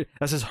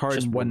 this is her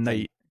in one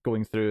night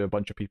going through a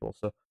bunch of people.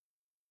 So,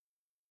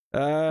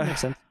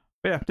 makes sense.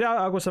 Yeah,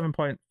 I'll go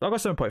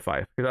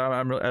 7.5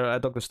 because I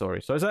dug the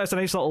story. So it's a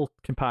nice little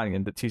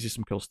companion that teases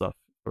some cool stuff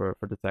for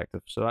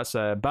detective. So that's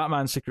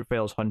Batman Secret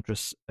Files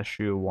Huntress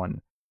issue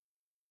 1.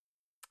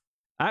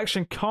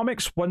 Action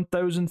Comics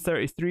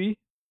 1033.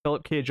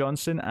 Philip K.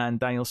 Johnson and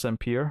Daniel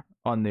Sampere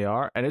on the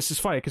art, and it's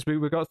just funny because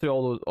we got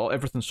through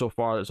everything so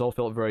far. It's all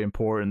felt very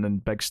important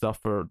and big stuff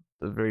for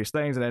the various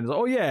things, and then it's like,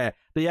 oh yeah,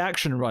 the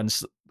action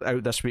runs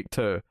out this week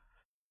too.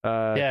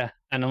 Yeah,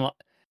 and I'm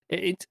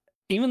it.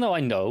 Even though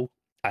I know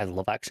I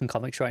love Action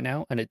Comics right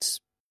now, and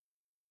it's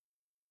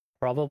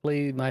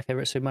probably my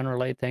favorite Superman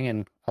related thing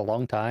in a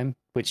long time.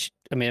 Which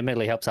I mean,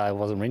 admittedly helps. I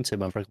wasn't reading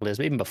Superman for a couple of years,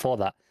 but even before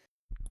that,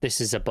 this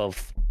is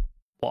above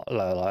what a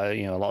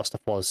lot of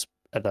stuff was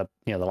at the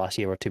the last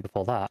year or two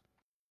before that.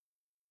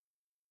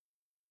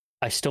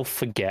 I still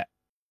forget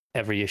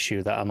every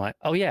issue that I'm like,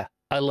 oh yeah,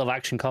 I love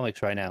Action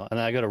Comics right now, and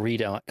then I go to read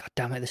it. I'm like, God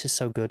damn it, this is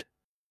so good.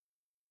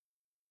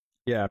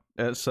 Yeah,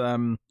 it's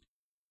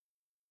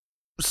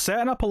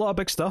setting up a lot of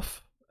big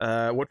stuff.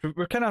 What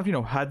we've kind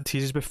of had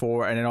teases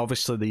before, and then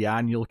obviously the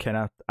annual kind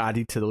of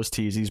added to those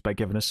teases by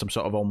giving us some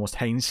sort of almost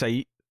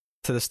hindsight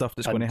to the stuff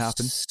that's going to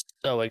happen.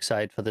 So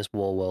excited for this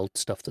War World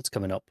stuff that's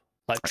coming up,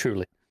 like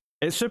truly.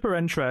 It's super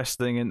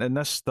interesting, and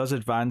this does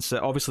advance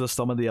it. Obviously, there's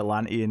some of the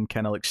Atlantean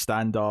kind of like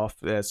standoff.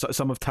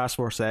 Some of Task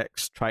Force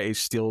X try to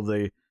steal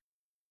the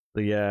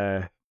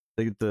MacGuffin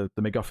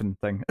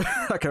thing.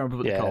 I can't remember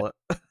what they call it.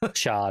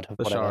 Shard.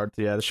 The shard.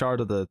 Yeah, the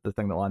shard of the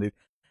thing that landed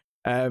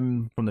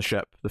from the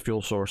ship, the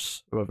fuel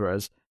source, whoever it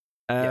is.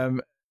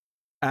 And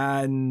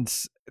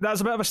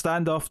that's a bit of a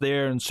standoff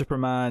there, and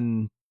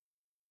Superman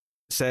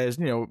says,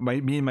 me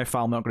and my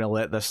family aren't going to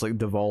let this like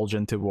divulge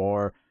into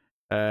war.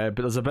 But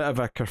there's a bit of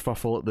a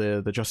kerfuffle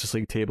at the Justice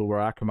League table where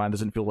Aquaman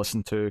doesn't feel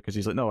listened to because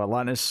he's like, no,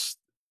 Atlantis,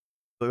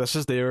 this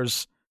is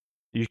theirs.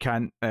 You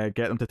can't get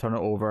them to turn it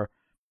over.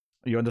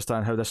 You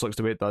understand how this looks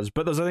the way it does.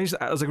 But there's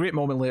a great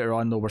moment later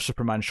on though where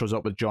Superman shows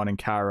up with John and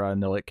Kara,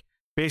 and they're like,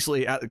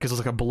 basically, because there's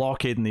like a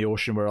blockade in the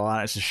ocean where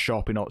Atlantis is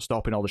stopping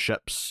all the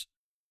ships,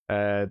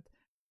 and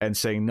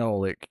saying, no,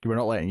 like, we're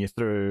not letting you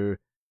through.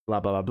 Blah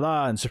blah blah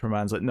blah, and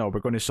Superman's like, no, we're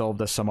going to solve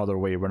this some other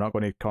way. We're not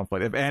going to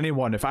conflict.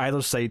 If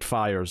either side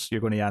fires, you're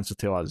going to answer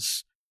to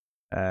us.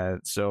 But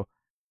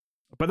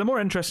the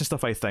more interesting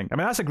stuff, I think,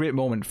 that's a great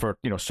moment for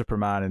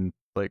Superman and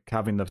like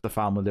having the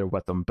family there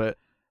with them. But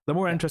the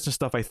more interesting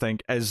stuff, I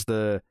think, is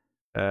the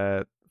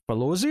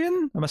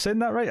Phalosian. Am I saying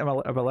that right?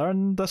 Have I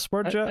learned this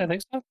word yet? I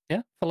think so.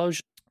 Yeah,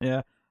 Phalosian.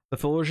 Yeah, the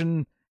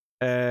Phalosian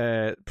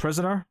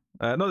prisoner.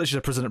 Not that she's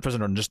a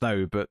prisoner just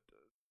now, but.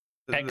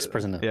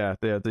 Ex-prisoner. Yeah,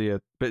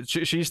 but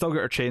she still got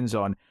her chains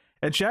on,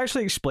 and she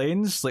actually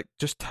explains like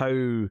just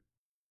how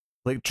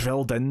like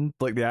drilled in,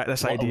 like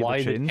this idea why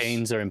of the chains. the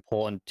chains are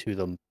important to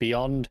them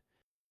beyond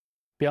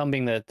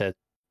being the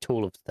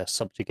tool of their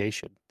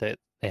subjugation that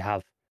they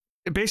have.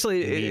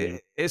 Basically,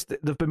 it's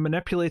they've been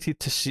manipulated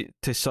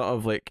to sort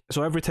of like,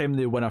 so every time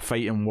they win a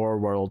fight in War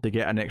World, they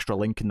get an extra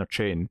link in their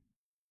chain,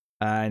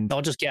 and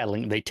not just get a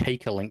link, they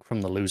take a link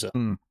from the loser.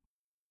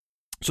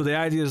 So the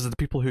idea is that the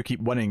people who keep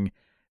winning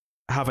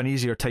have an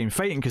easier time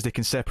fighting because they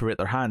can separate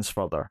their hands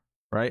further,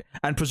 right?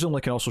 And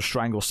presumably can also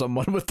strangle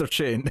someone with their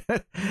chain.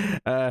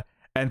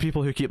 And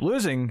people who keep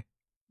losing,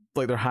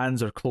 like their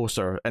hands are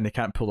closer and they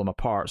can't pull them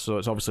apart, so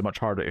it's obviously much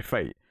harder to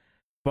fight.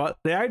 But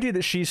the idea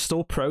that she's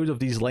so proud of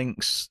these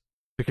links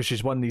because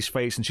she's won these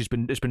fights and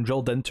it's been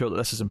drilled into her that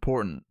this is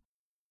important,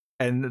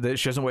 and that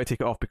she doesn't want to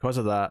take it off because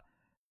of that.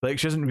 Like,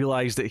 she doesn't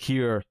realize that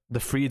here the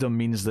freedom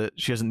means that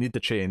she doesn't need the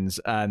chains,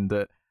 and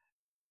that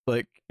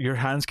like your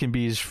hands can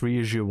be as free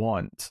as you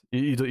want.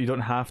 You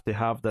don't have to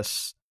have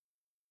this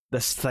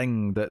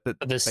thing that but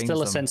there's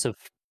still a sense of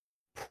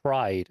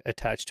pride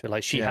attached to it.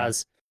 Like, she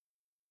has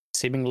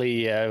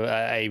seemingly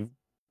a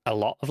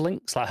lot of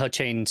links. Like, her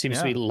chain seems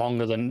to be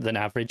longer than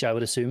average, I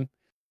would assume.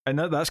 And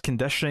that's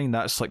conditioning.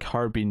 That's like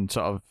her being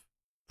sort of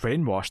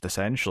brainwashed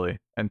essentially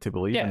into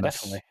believing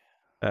this, definitely,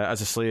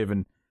 as a slave.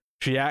 And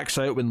she acts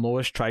out when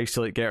Lois tries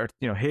to like get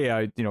her,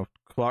 hey,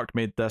 Clark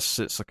made this.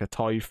 It's like a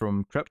toy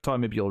from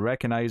Krypton. Maybe you'll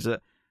recognize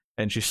it.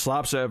 And she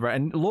slaps it over.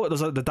 And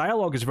the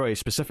dialogue is very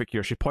specific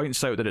here. She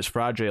points out that it's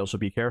fragile, so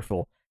be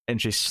careful.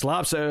 And she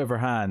slaps it out of her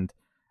hand,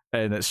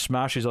 and it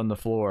smashes on the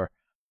floor.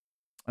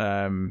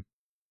 And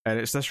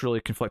it's this really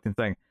conflicting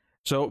thing.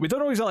 So we don't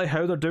know exactly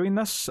how they're doing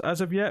this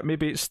as of yet.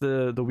 Maybe it's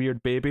the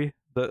weird baby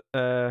that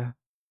the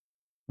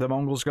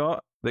Mongols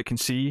got that can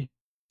see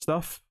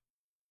stuff.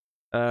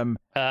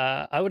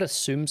 I would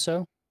assume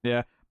so.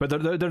 Yeah, but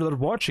they're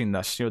watching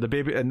this. The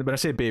baby, and when I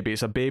say baby,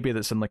 it's a baby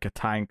that's in like a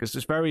tank. It's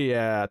very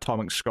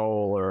Atomic Skull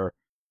or.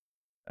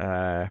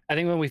 I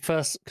think when we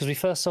first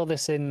saw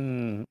this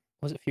in,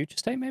 was it Future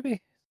State? Maybe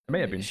it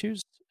may have been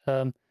issues.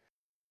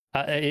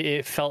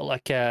 It felt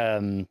like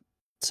some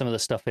of the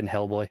stuff in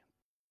Hellboy.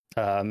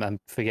 I'm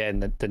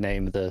forgetting the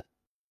name of the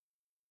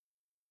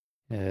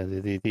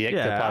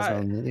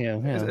ectoplasm.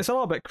 It's a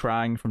little bit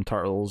Krang from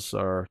Turtles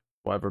or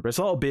whatever, but it's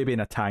a little baby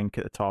in a tank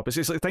at the top.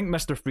 It's like, think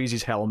Mr.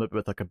 Freeze's helmet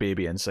with like a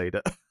baby inside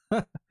it.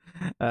 Kind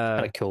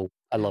of cool.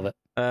 I love it.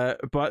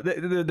 But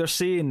they're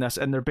saying this,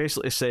 and they're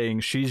basically saying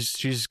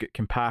she's got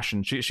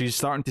compassion. She's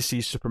starting to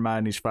see Superman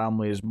and his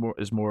family as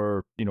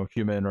more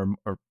human, or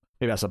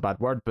maybe that's a bad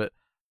word, but.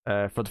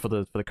 For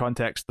the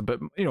context, but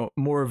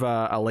more of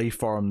a life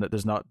form that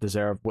does not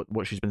deserve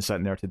what she's been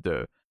sent there to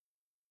do.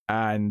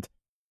 And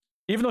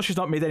even though she's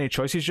not made any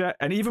choices yet,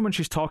 and even when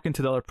she's talking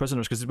to the other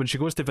prisoners, because when she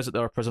goes to visit the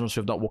other prisoners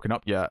who have not woken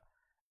up yet,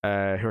 who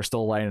are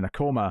still lying in a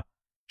coma,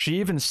 she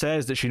even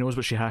says that she knows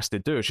what she has to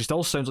do. She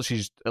still sounds like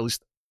she's, at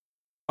least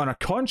on a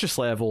conscious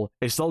level,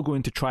 is still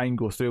going to try and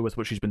go through with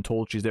what she's been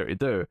told she's there to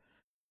do.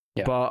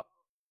 Yeah. But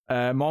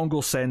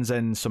Mongol sends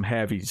in some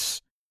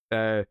heavies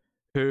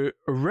who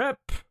rip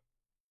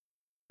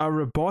a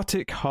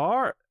robotic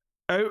heart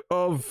out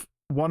of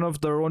one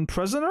of their own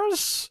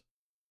prisoners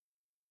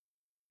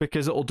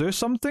because it'll do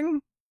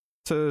something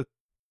to.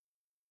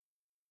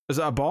 Is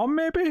it a bomb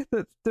maybe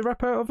that they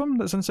rip out of him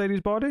that's inside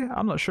his body?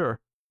 I'm not sure.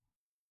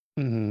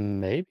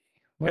 Maybe.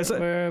 Whereabouts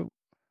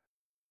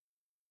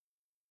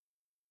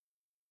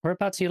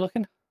are you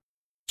looking?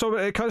 So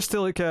it cuts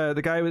to like the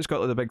guy who's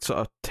got like, the big sort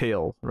of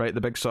tail, right? The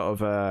big sort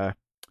of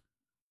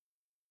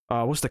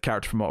what's the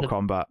character from Mortal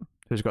Kombat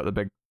who's got the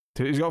big.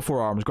 He's got 4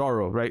 arms,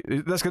 Goro, right?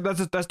 That's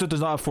dude does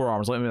not have 4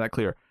 arms. Let me make that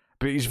clear.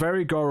 But he's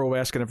very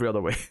Goro-esque in every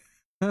other way.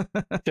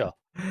 Sure.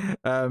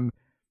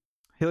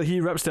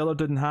 He rips the other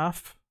dude in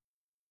half,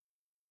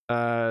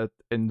 and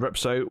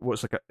rips out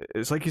what's like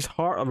it's like his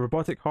heart, a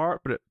robotic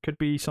heart, but it could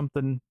be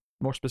something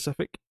more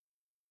specific.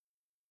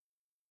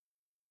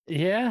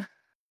 Yeah,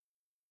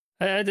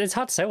 it's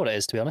hard to say what it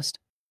is, to be honest.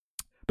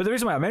 But the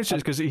reason why I mention it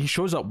is because he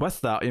shows up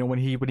with that. When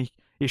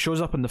he shows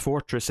up in the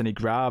fortress and he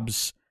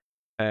grabs.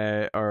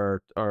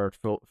 Our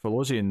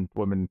Philosian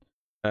woman,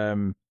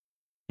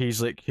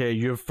 he's like, hey,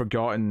 you've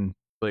forgotten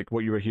like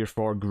what you were here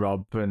for,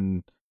 grub,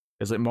 and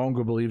it's like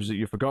Mongo believes that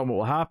you've forgotten what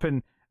will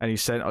happen, and he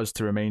sent us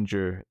to remind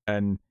you.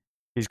 And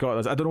he's got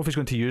this. I don't know if he's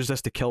going to use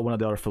this to kill one of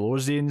the other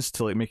Philosians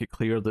to like make it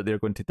clear that they're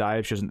going to die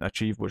if she doesn't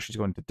achieve what she's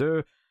going to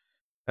do.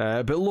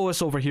 But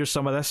Lois overhears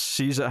some of this,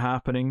 sees it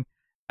happening,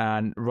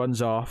 and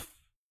runs off,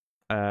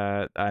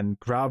 and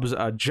grabs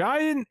a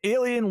giant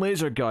alien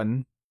laser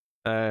gun.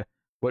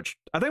 Which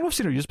I think we've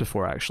seen her use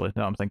before, actually,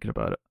 now I'm thinking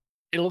about it.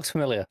 It looks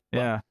familiar.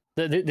 Yeah.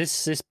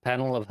 This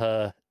panel of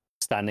her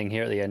standing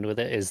here at the end with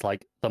it is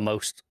like the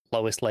most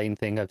Lois Lane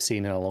thing I've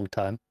seen in a long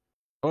time.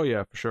 Oh,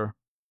 yeah, for sure.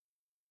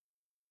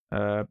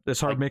 It's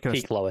hard like making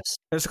peak Lois.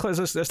 It's the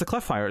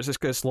cliffhanger.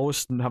 It's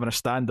Lois having a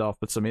standoff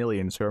with some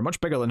aliens who are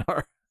much bigger than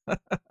her.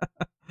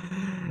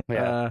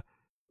 Yeah.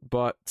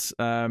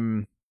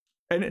 And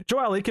Joe,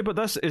 I like about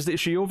this is that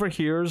she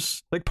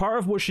overhears, like, part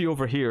of what she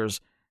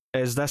overhears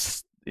is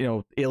this,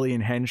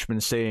 alien henchman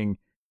saying,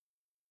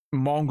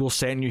 Mongol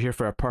sent you here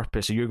for a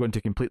purpose, and you're going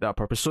to complete that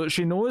purpose. So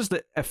she knows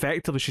that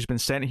effectively she's been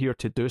sent here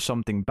to do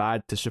something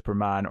bad to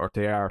Superman or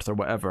to Earth or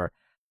whatever.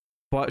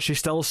 But she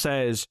still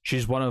says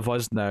she's one of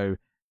us now,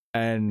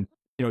 and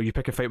you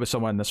pick a fight with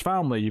someone in this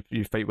family,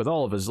 you fight with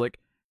all of us. Like,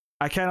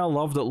 I kind of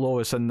love that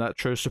Lois, in that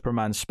true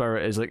Superman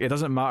spirit, is like, it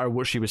doesn't matter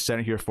what she was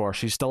sent here for.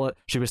 She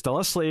was still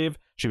a slave.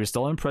 She was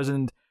still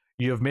imprisoned.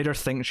 You have made her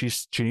think she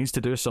needs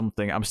to do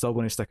something. I'm still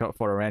going to stick up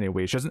for her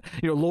anyway. She doesn't,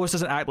 Lois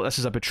doesn't act like this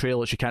is a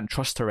betrayal, that she can't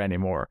trust her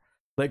anymore.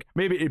 Like,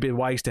 maybe it'd be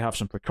wise to have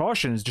some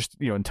precautions, just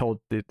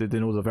until they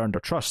know they've earned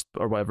her trust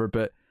or whatever.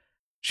 But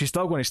she's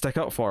still going to stick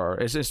up for her.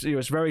 It's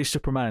very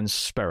Superman's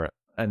spirit,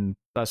 and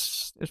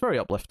it's very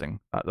uplifting,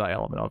 that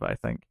element of it, I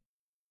think.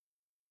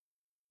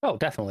 Oh,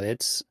 definitely.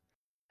 It's,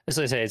 as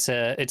I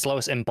say, it's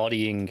Lois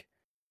embodying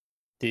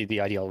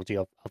the ideology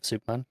of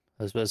Superman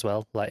as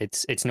well. Like,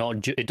 it's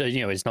not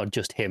it's not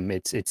just him.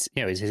 It's it's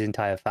his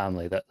entire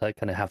family that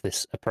kind of have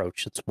this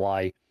approach. It's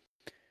why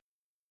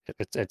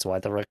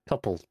they're a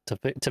couple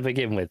to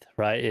begin with,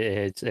 right?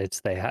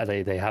 They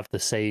have the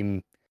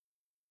same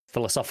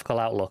philosophical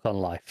outlook on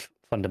life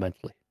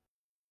fundamentally.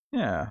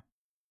 Yeah,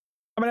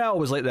 I mean, I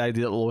always like the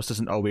idea that Lois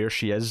isn't aware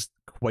she is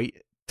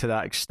quite to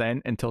that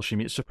extent until she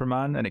meets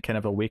Superman, and it kind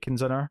of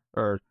awakens in her,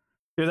 or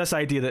this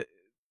idea that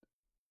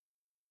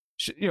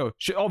she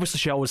obviously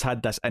she always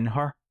had this in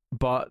her,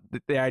 but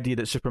the idea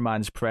that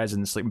Superman's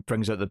presence like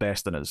brings out the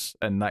best in us,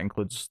 and that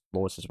includes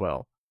Lois as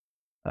well.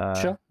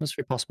 Sure, that's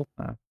very possible.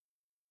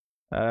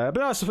 But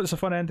no, it's a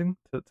fun ending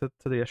to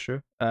the issue.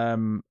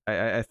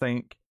 I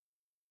think,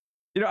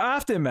 I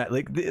have to admit,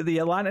 like, the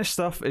Atlantis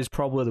stuff is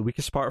probably the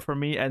weakest part for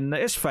me, and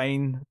it's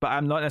fine, but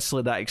I'm not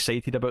necessarily that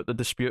excited about the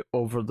dispute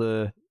over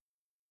the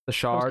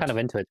shard. I was kind of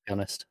into it, to be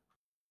honest.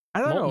 I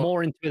don't know.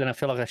 More into it than I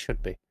feel like I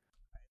should be.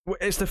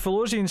 It's the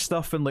Felosian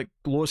stuff and like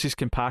Lois's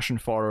compassion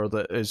for her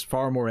that is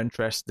far more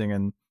interesting,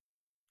 and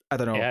I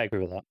don't know. Yeah, I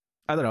agree with that.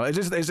 I don't know.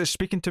 It's just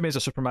speaking to me as a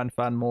Superman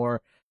fan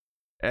more.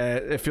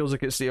 It feels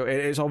like it's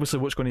obviously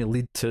what's going to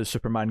lead to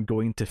Superman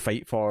going to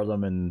fight for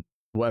them and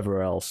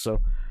whatever else. So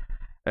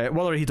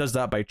whether he does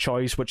that by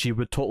choice, which he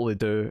would totally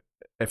do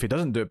if he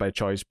doesn't do it by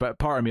choice, but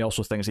part of me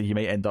also thinks that he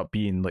might end up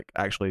being like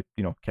actually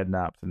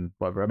kidnapped and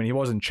whatever. I mean, he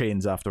was in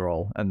chains after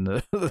all, and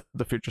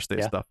the future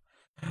state stuff.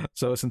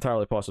 So it's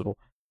entirely possible.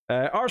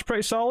 Art's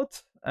pretty solid.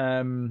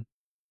 Saint-Pierre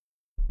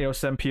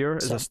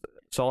is a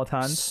solid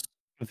hand.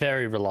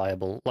 Very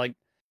reliable. Like,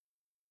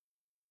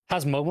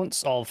 has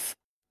moments of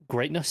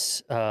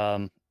greatness.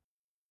 The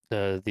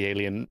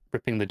alien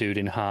ripping the dude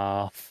in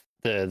half.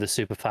 The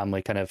super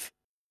family kind of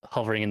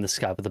hovering in the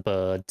sky with the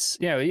birds.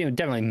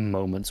 Definitely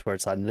moments where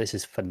it's like, this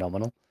is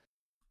phenomenal.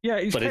 Yeah,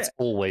 it's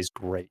always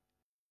great.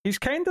 He's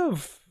kind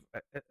of.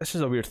 This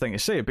is a weird thing to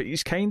say, but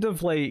he's kind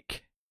of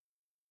like.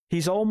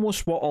 He's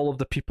almost what all of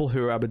the people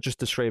who I would just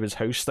describe as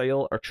house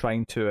style are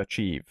trying to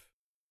achieve.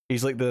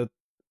 He's like the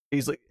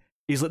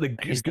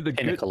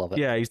pinnacle of it.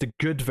 Yeah, he's the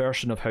good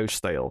version of house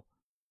style,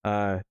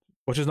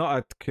 which is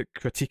not a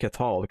critique at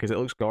all because it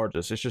looks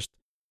gorgeous. It's just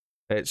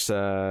but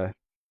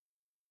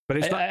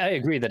it's not. I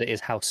agree that it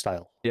is house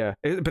style. Yeah,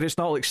 but it's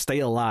not like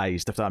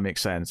stylized, if that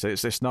makes sense.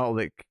 It's not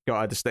like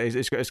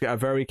it's got a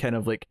very kind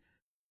of like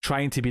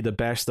trying to be the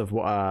best of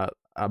what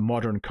a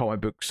modern comic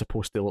book's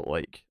supposed to look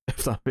like,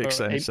 if that makes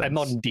sense. A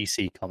modern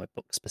DC comic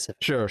book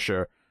specifically.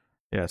 Sure.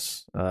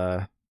 Yes.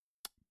 But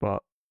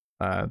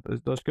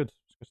that's good.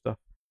 It's good stuff.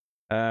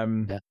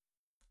 Yeah.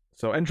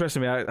 So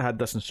interestingly, I had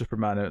this and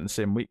Superman out in the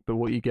same week, but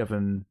what are you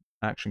giving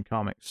Action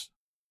Comics?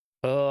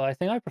 I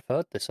think I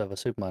preferred this over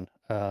Superman,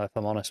 if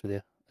I'm honest with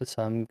you.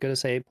 I'm going to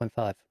say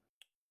 8.5.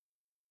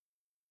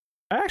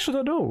 I actually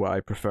don't know what I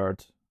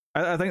preferred.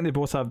 I think they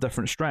both have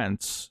different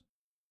strengths.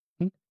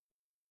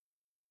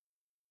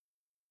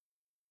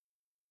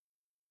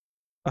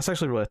 That's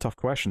actually really a tough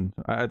question.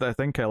 I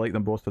think I like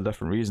them both for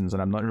different reasons,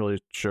 and I'm not really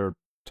sure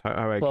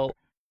how I... Well,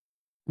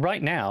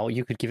 right now,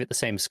 you could give it the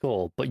same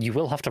score, but you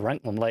will have to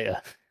rank them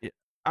later. Yeah.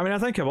 I mean, I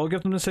think I will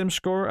give them the same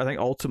score. I think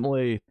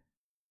ultimately,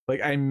 like,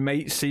 I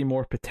might see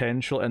more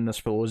potential in this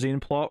Felosian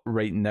plot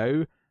right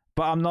now,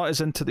 but I'm not as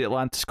into the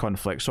Atlantis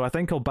conflict, so I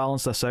think I'll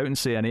balance this out and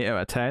say an 8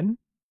 out of 10,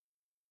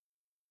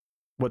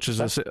 which is,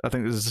 I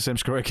think this is the same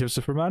score I give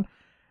Superman.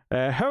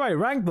 How I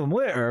rank them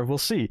later, we'll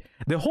see.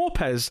 The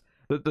hope is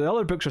that the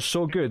other books are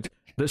so good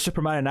that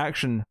Superman and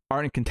Action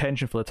aren't in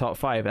contention for the top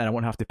 5, and I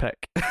won't have to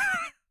pick.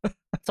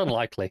 It's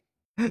unlikely.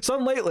 It's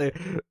unlikely,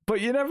 but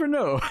you never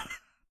know.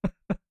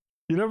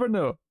 You never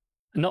know.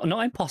 Not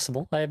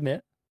impossible, I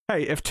admit.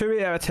 Hey, if 2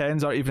 8 out of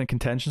 10s aren't even in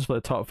contentions for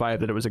the top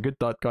 5, then it was a good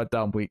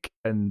goddamn week,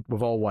 and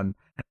we've all won.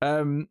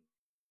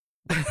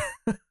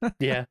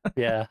 Yeah,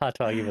 hard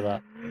to argue with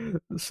that.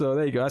 So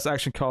there you go. That's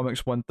Action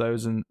Comics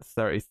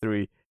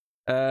 1033.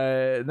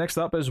 Next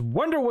up is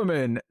Wonder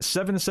Woman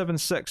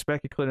 776,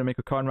 Becky Cloonan and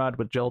Michael Conrad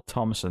with Jill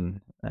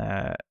Thompson.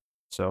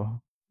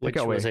 Which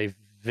was a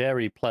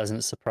very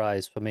pleasant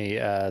surprise for me,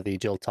 the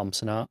Jill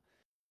Thompson art.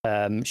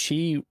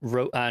 She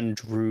wrote and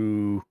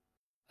drew,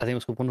 I think it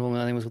was called Wonder Woman,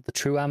 I think it was called The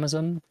True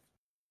Amazon.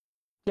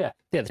 Yeah,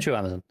 The True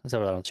Amazon. That's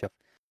what I was sure.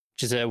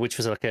 Which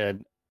was like a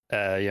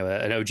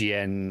an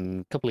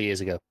OGN a couple of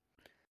years ago,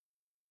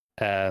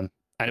 and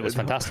it was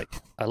fantastic.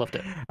 I loved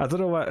it. I don't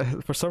know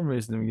what. For some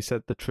reason, when you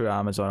said the true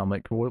Amazon, I'm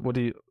like, what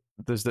do you?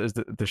 Does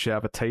she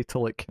have a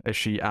title? Like, is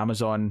she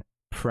Amazon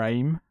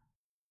Prime?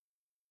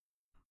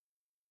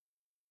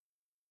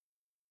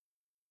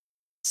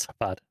 So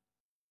bad.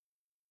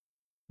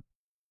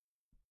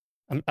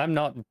 I'm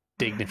not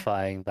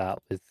dignifying that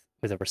with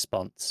a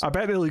response. I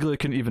bet they legally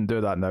couldn't even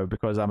do that now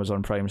because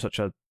Amazon Prime is such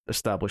a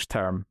established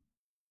term.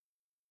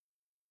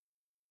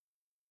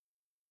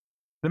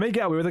 They may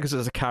get away with it because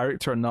it's a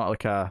character and not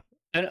like a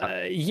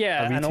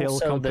and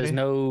also company, there's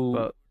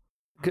no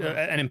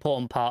an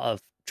important part of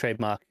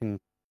trademarking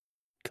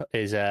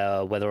is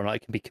whether or not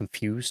it can be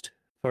confused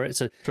for it.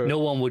 So True. No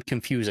one would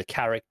confuse a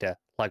character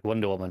like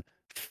Wonder Woman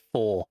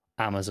for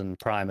Amazon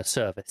Prime a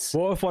service.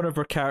 What if one of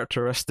her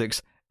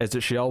characteristics is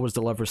that she always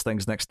delivers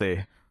things next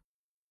day?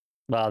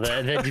 Well,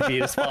 then you'd be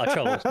in a spot of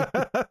trouble.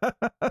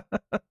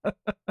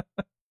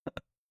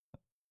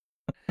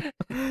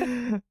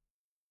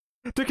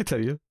 Do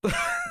continue.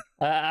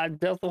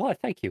 Why,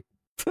 thank you.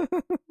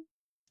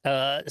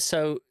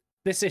 So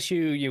this issue,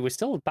 you were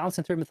still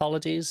bouncing through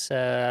mythologies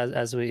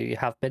as we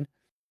have been.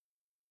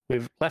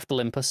 We've left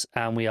Olympus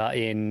and we are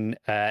in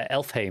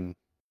Elfheim,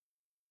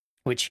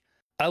 which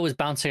I was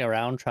bouncing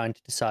around trying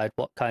to decide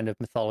what kind of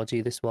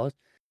mythology this was,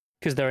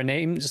 because there are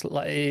names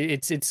like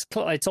it's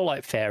all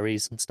like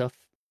fairies and stuff.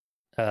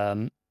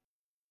 There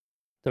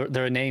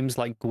are names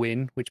like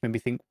Gwyn, which made me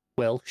think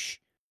Welsh,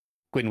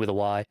 Gwyn with a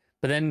Y.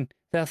 But then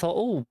I thought,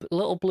 oh,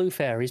 little blue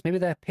fairies, maybe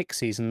they're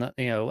pixies, and that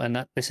and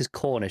that this is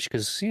Cornish,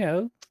 because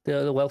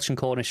the Welsh and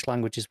Cornish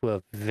languages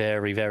were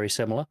very, very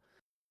similar.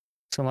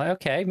 So I'm like,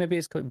 okay, maybe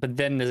it's good. But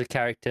then there's a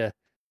character,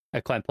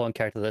 a quite important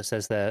character that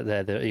says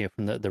they're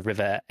from the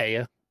River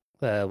Aire,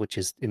 which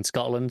is in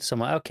Scotland. So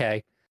I'm like,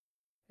 okay,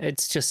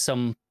 it's just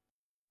some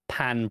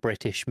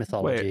pan-British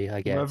mythology,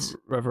 I guess.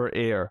 River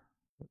Aire.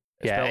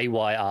 Yeah,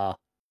 Ayr.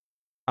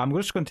 I'm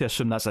just going to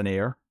assume that's an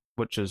Aire,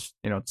 which is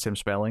the same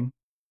spelling.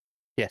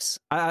 Yes.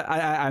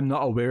 I'm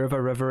not aware of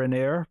a river in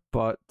Aire,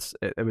 but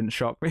it wouldn't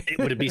shock me.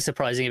 Would it be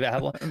surprising if it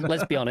had one?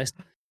 Let's be honest.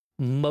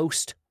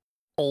 Most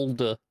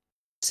older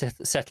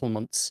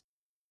settlements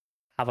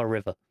have a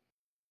river.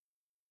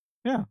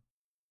 Yeah.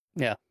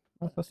 Yeah.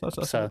 That's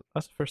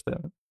the first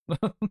step.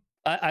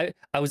 I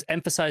was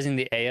emphasizing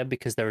the Aire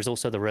because there is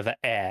also the River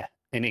Aire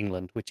in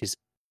England, which is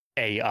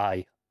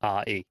Aire.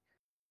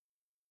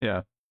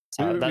 Yeah.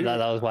 So that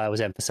was why I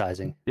was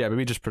emphasizing. Yeah, but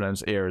we just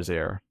pronounce Aire as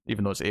Aire,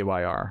 even though it's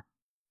Ayr.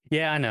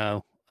 Yeah, I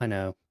know,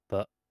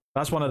 but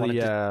that's one of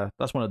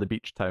the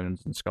beach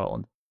towns in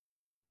Scotland.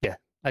 Yeah,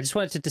 I just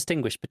wanted to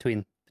distinguish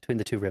between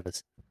the two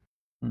rivers.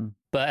 Mm.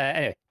 But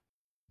anyway,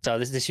 so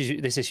this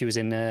issue is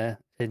in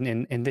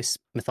this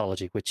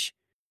mythology, which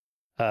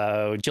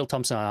Jill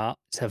Thompson art.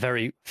 It's a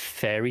very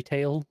fairy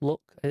tale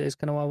look. Is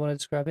kind of how I want to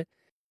describe it.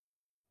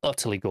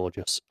 Utterly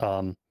gorgeous.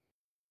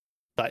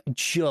 Like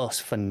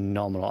just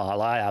phenomenal art.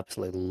 I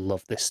absolutely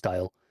love this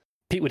style.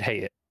 Pete would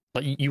hate it.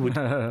 Like you would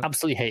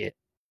absolutely hate it.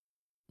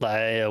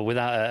 Like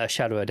without a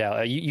shadow of a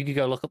doubt. You could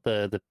go look up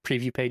the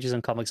preview pages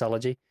on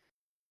Comixology,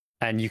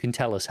 and you can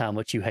tell us how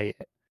much you hate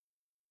it.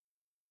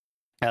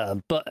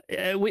 But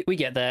we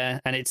get there,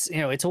 and it's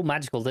it's all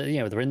magical.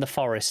 They're in the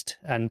forest,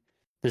 and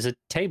there's a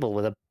table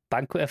with a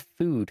banquet of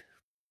food.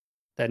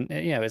 Then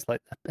it's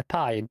like a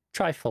pie and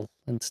trifle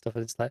and stuff.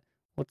 And it's like,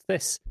 what's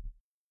this?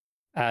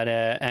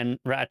 And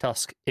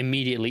Ratatosk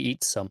immediately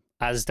eats some.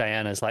 As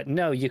Diana's like,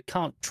 no, you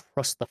can't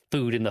trust the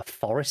food in the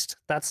forest.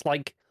 That's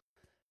like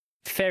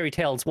Fairy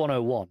Tales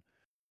 101.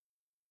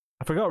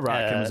 I forgot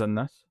Rackham was in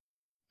this.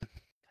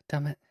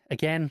 Damn it.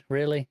 Again,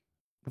 really?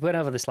 We went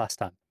over this last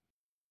time.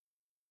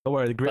 Don't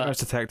worry, the Great Mouse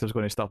Detective's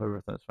going to stop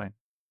everything. It's fine.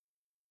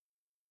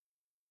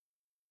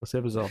 We'll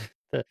save us all.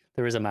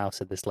 There is a mouse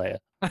in this later.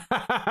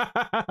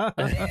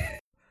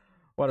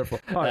 Wonderful.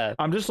 All right,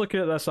 I'm just looking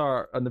at this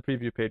art on the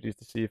preview pages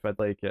to see if I'd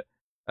like it.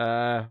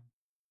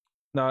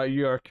 No,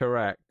 you are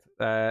correct.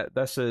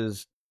 This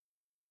is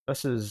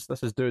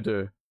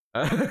doo-doo.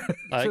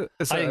 I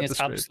think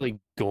it's absolutely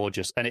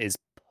gorgeous, and it is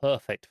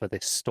perfect for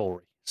this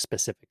story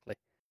specifically.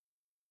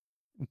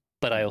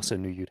 But I also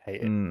knew you'd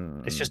hate it.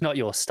 It's just not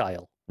your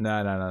style.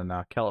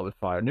 No. Kill it with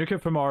fire. Nuke it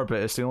from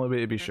orbit. It's the only way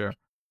to be sure.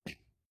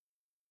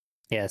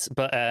 Yes,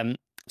 but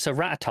so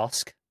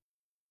Ratatosk,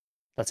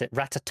 that's it.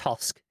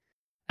 Ratatosk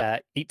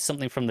eats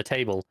something from the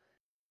table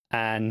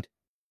and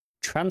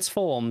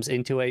transforms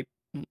into a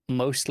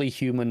mostly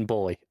human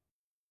boy.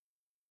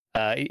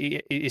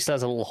 He still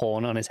has a little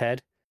horn on his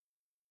head.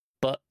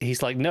 But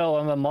he's like, no,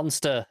 I'm a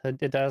monster. And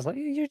Dad's like,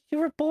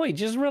 you're a boy,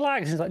 just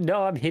relax. He's like,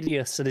 no, I'm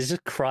hideous. And he's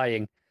just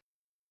crying.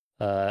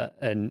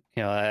 And,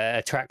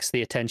 attracts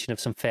the attention of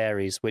some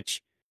fairies,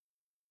 which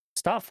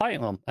start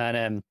fighting them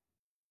and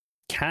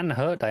can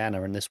hurt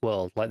Diana in this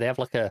world. Like, they have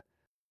like a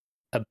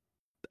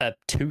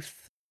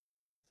tooth.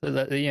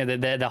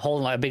 They're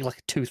holding like a big like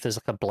a tooth as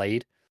like a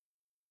blade.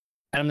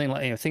 And I'm thinking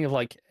like, think of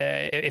like,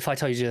 if I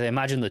tell you to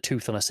imagine the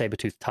tooth on a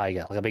saber-toothed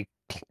tiger, like a big,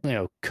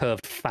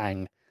 curved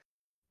fang.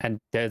 And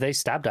they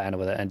stab Diana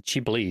with it, and she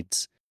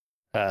bleeds.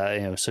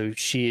 So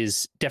she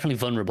is definitely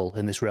vulnerable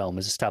in this realm,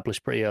 is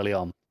established pretty early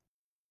on.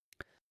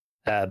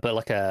 But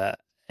like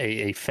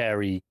a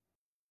fairy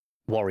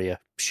warrior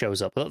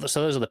shows up.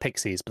 So those are the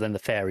pixies, but then the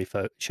fairy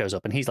shows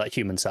up, and he's like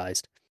human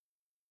sized,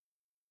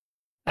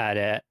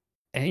 and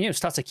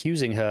starts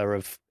accusing her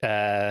of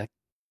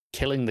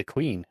killing the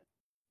queen.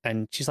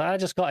 And she's like, "I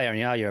just got here,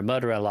 and you're a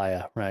murderer,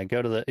 liar. Right?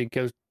 You're gonna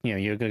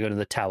go to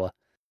the tower,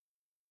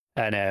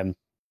 and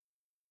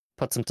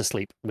puts him to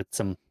sleep with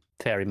some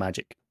fairy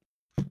magic,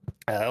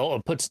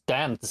 or puts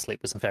Diana to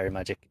sleep with some fairy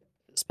magic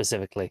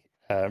specifically."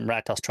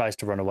 Raktos tries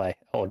to run away,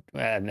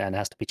 and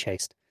has to be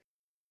chased.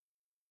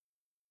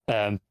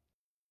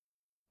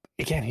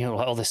 Again,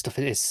 all this stuff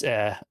is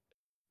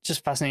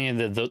just fascinating.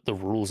 The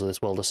rules of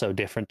this world are so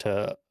different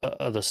to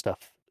other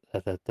stuff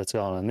that's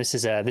gone on. And this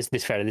is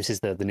this fairy. This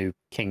is the new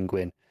King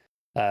Gwyn.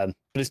 But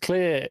it's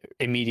clear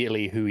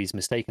immediately who he's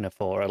mistaken her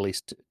for, or at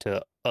least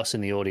to us in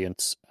the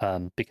audience,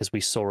 because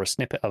we saw a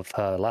snippet of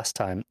her last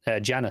time.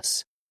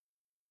 Janus,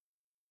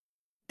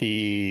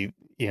 the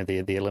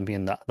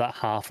Olympian, that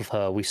half of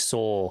her we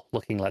saw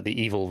looking like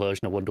the evil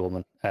version of Wonder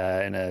Woman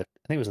I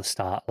think it was the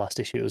start last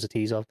issue. It was a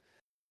tease of.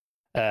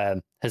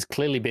 Has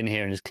clearly been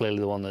here and is clearly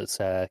the one that's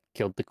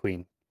killed the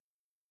queen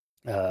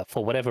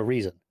for whatever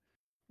reason.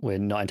 We're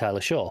not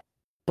entirely sure,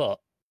 but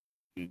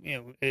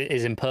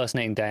is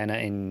impersonating Diana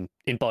in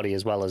body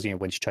as well as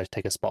when she tries to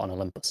take a spot on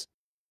Olympus.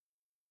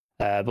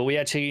 But we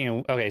actually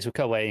so we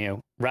cut away.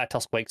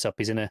 Raktos wakes up.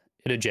 He's in a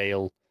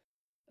jail.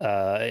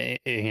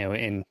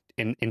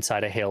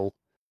 Inside a hill.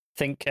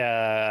 Think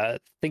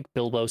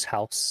Bilbo's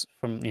house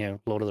from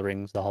Lord of the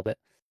Rings, The Hobbit.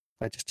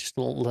 Just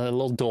a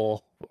little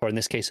door, or in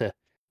this case a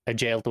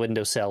jailed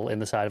window cell in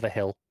the side of a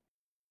hill.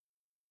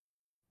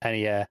 And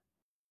a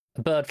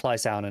bird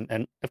flies down,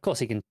 and of course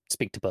he can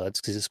speak to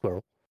birds because he's a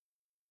squirrel.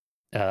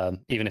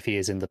 Even if he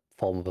is in the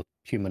form of a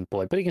human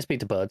boy, but he can speak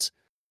to birds,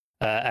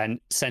 and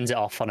sends it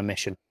off on a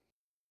mission,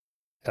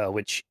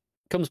 which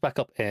comes back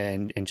up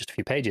in just a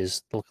few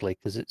pages, luckily,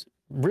 because it's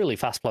really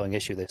fast-flowing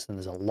issue, this, and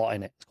there's a lot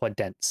in it. It's quite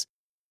dense.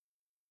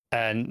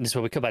 And this is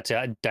where we come back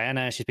to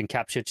Diana. She's been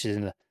captured. She's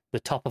in the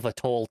top of a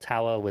tall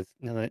tower with,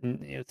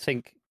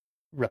 think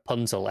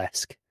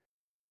Rapunzel-esque.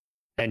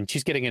 And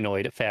she's getting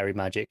annoyed at fairy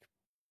magic,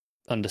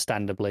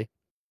 understandably.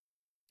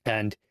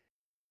 And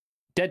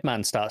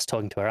Deadman starts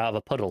talking to her out of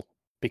a puddle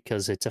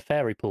because it's a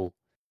fairy pool.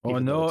 Oh,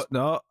 no.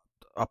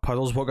 A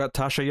puddle's what got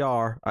Tasha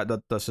Yar.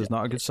 This is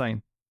not a good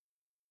sign.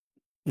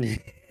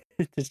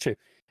 It's true.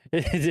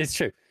 It's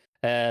true.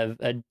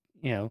 And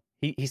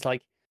he's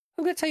like,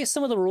 I'm going to tell you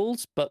some of the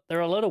rules, but there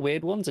are a lot of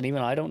weird ones, and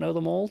even I don't know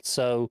them all.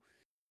 So,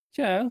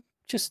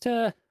 just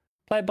play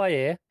it by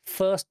ear.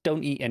 First,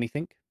 don't eat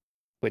anything,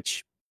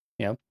 which,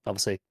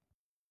 obviously,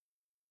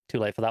 too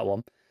late for that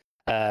one.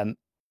 And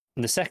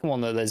the second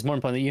one that is more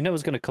important that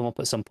is going to come up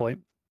at some point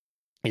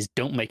is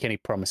don't make any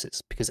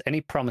promises, because any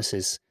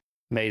promises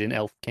made in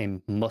Elf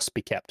game must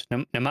be kept,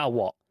 no matter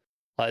what.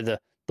 Like the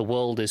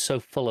world is so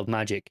full of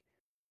magic,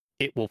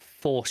 it will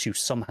force you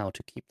somehow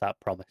to keep that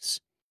promise,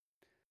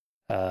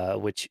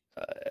 which,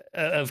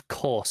 of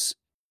course,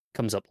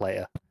 comes up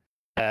later.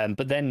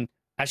 But then,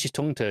 as she's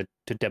talking to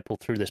Deadpool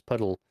through this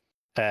puddle,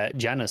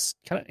 Janus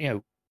kind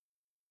of,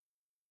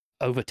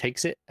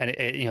 overtakes it, and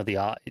the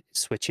art it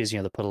switches.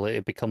 The puddle,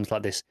 it becomes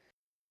like this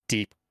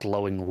deep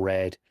glowing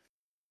red.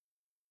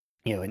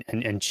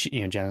 And she,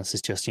 Janus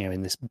is just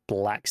in this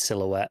black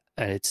silhouette,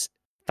 and it's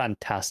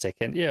fantastic.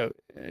 And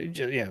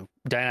Diana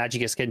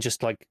Agigus can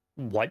just like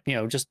wipe,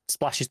 just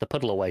splashes the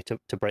puddle away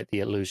to break the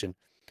illusion.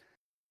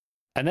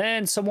 And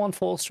then someone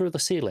falls through the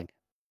ceiling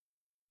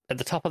at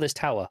the top of this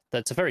tower.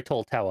 That's a very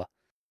tall tower.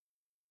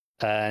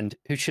 And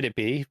who should it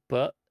be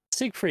but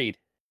Siegfried?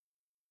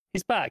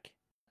 He's back.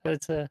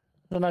 It's a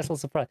nice little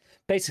surprise.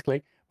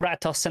 Basically,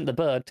 Raktos sent the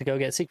bird to go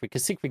get Siegfried,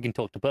 because Siegfried can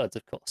talk to birds,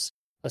 of course.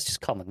 That's just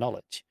common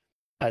knowledge,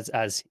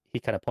 as he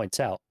kind of points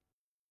out.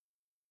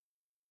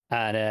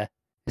 And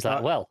he's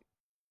like, well...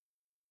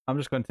 I'm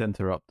just going to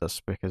interrupt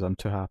this because I'm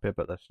too happy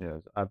about this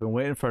news. I've been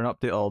waiting for an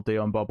update all day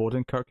on Bob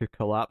Odenkirk, who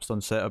collapsed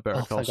on set of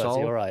Better Call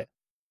Saul. All right.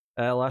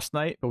 Last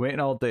night. Been waiting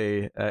all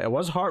day. It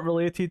was heart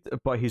related,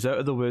 but he's out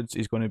of the woods.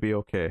 He's going to be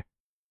okay.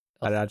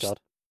 And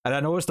I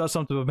know it's not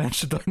something we've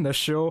mentioned on this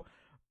show,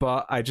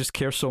 but I just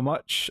care so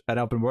much, and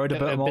I've been worried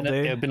about him all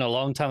day. It's been a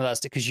long time with that,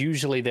 because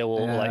usually they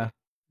will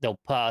they'll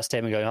past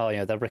him and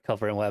go, they're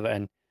recovering, whatever.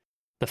 And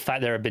the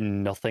fact there had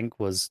been nothing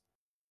was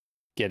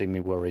getting me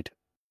worried.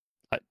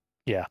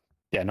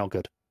 Not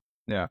good.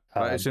 Yeah,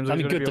 it seems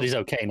like good that he's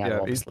okay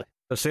now. Obviously,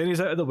 they're saying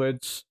he's out of the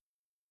woods.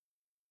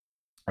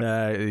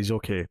 He's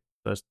okay.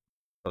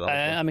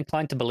 I'm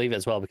inclined to believe it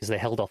as well, because they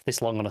held off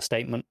this long on a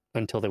statement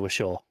until they were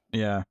sure.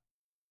 Yeah.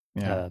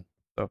 Good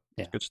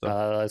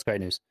stuff. That's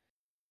great news.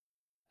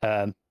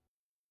 But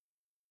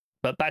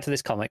back to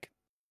this comic.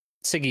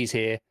 Siggy's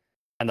here,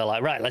 and they're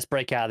like, right, let's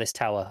break out of this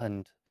tower.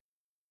 And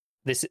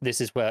this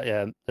is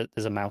where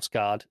there's a mouse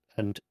guard,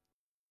 and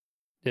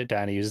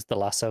Diana uses the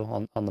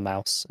lasso on the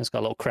mouse. It's got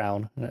a little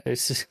crown.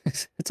 It's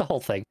a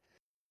whole thing.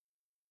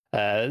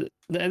 There's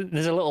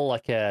a little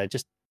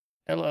just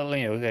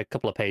a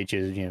couple of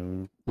pages,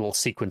 little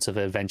sequence of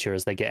adventure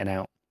as they're getting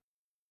out.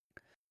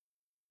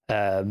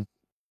 But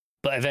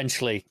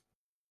eventually,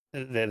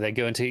 they're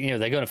going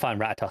to find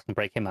Ratatosk and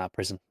break him out of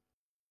prison.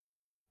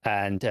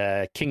 And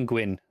King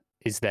Gwyn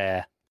is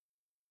there,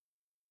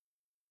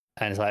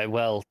 and it's like,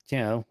 well,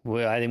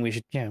 I think we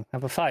should,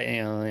 have a fight.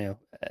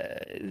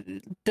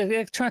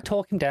 They're trying to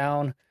talk him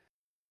down,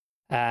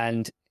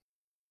 and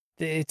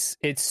it's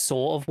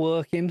sort of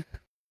working,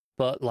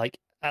 but like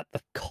at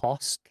the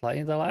cost.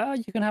 Like they're like, oh,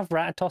 you can have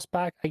Ratatosk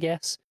back, I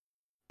guess,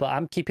 but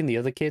I'm keeping the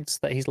other kids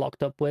that he's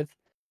locked up with,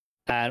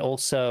 and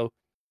also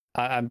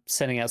I'm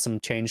sending out some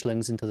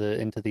changelings into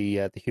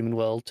the human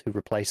world to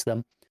replace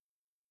them.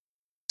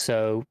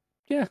 So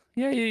yeah,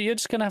 you're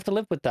just gonna have to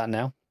live with that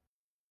now.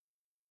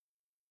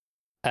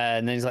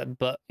 And then he's like,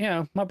 but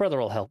my brother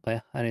will help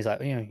me. And he's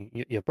like,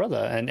 your brother,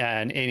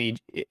 and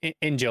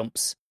in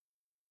jumps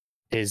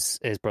his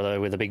brother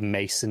with a big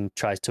mace and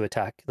tries to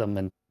attack them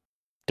and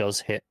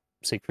does hit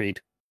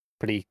Siegfried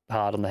pretty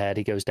hard on the head.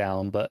 He goes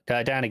down, but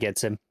Diana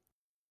gets him.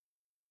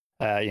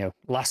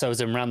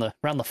 Lassos him around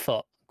the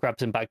foot,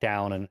 grabs him back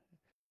down, and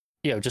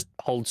just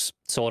holds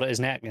sword at his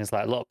neck, and it's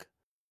like, look,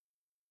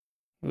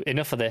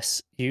 enough of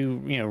this.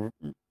 You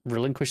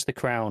relinquish the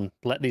crown,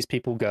 let these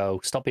people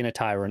go, stop being a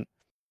tyrant,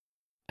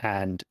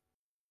 and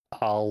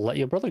I'll let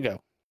your brother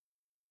go.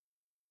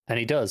 And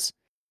he does.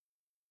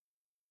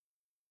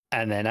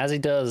 And then as he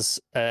does,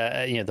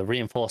 the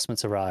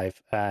reinforcements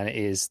arrive, and it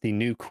is the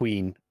new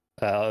queen,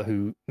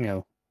 who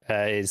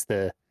is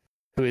the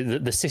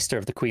sister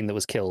of the queen that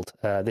was killed.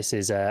 This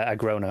is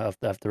Agrona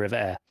of the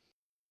River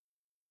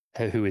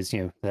Air, who is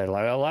they're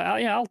like,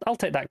 oh, I'll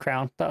take that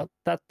crown.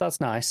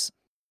 That's nice.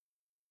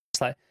 It's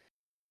like,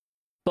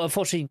 but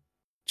unfortunately,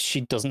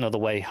 she doesn't know the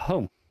way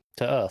home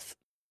to Earth.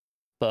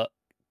 But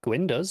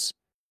Gwyn does.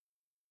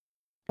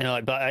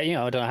 But I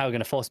don't know how we're going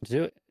to force him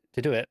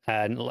to do it.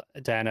 And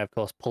Diana, of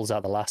course, pulls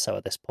out the lasso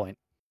at this point.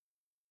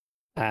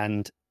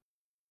 And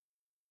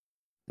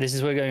this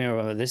is where we're going to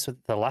remember this.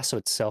 The lasso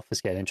itself is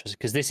getting interesting,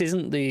 because this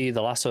isn't the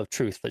lasso of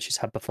truth that she's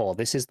had before.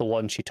 This is the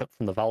one she took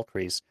from the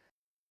Valkyries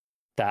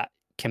that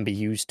can be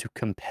used to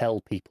compel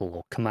people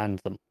or command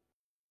them.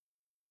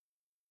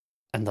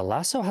 And the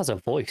lasso has a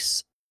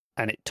voice,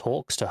 and it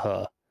talks to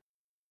her.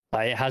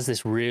 It has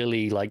this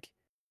really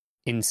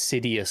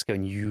insidious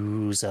going,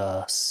 use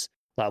us,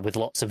 with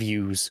lots of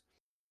U's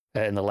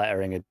in the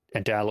lettering,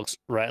 and Diana looks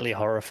rightly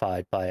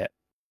horrified by it.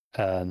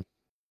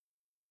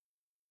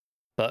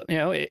 But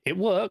it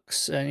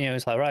works, and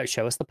it's like, right,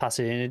 show us the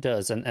passage, and it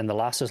does. And the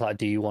lasso's like,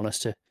 do you want us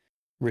to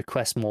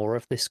request more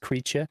of this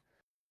creature?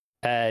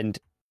 And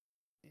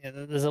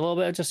there's a little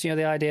bit of just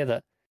the idea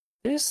that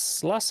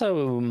this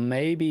lasso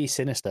may be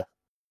sinister.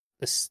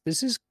 This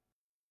is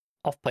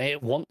off-putting.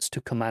 It wants to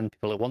command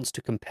people. It wants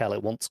to compel.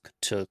 It wants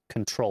to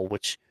control,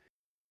 which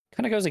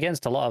kind of goes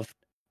against a lot of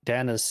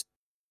Diana's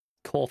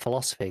core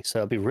philosophy. So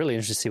it'll be really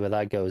interesting to see where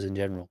that goes in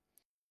general.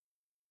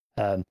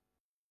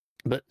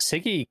 But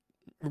Siggy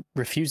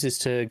refuses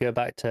to go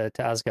back to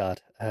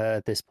Asgard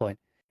at this point.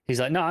 He's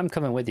like, no, I'm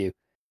coming with you.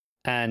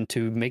 And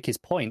to make his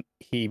point,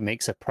 he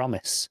makes a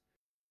promise,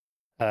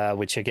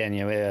 which again,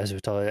 as we're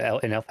told,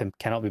 in Elfheim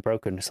cannot be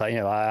broken. It's like,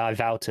 I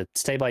vow to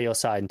stay by your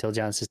side until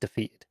Janus is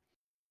defeated.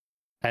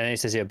 And then he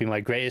says, it would be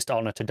my greatest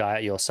honor to die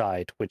at your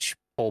side, which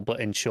all but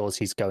ensures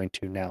he's going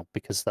to now,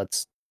 because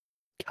that's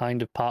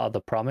kind of part of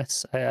the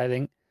promise, I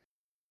think.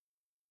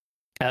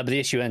 But the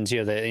issue ends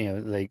here.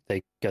 They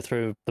go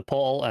through the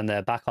portal and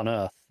they're back on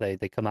Earth. They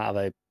come out of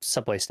a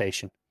subway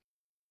station,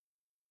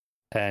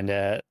 and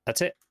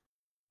that's it.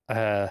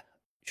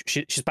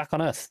 She's back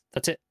on Earth.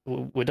 That's it.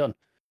 We're done.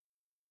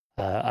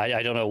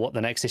 I don't know what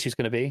the next issue is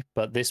going to be,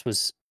 but this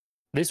was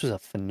a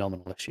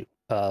phenomenal issue.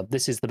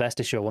 This is the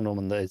best issue of Wonder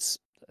Woman that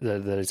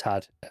it's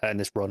had in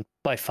this run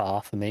by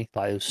far for me.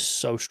 It was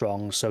so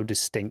strong, so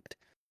distinct.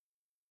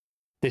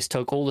 This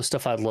took all the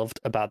stuff I loved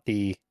about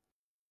the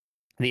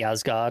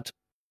Asgard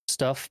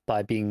stuff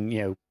by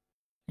being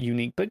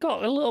unique, but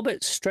got a little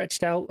bit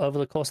stretched out over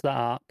the course of that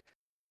arc,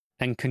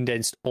 and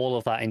condensed all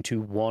of that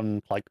into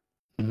one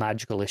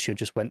magical issue.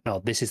 Just went, no,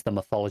 this is the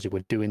mythology.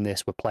 We're doing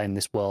this. We're playing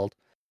this world.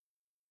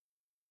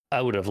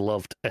 I would have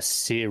loved a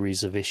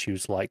series of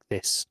issues like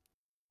this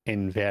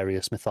in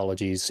various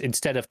mythologies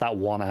instead of that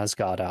one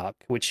Asgard arc,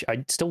 which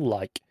I still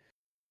like.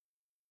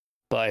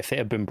 But if it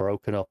had been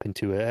broken up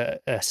into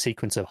a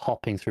sequence of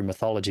hopping through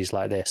mythologies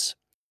like this,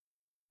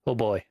 oh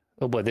boy,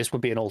 this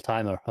would be an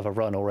all-timer of a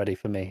run already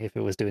for me if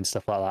it was doing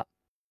stuff like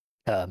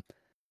that.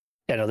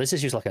 This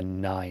issue's like a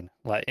 9.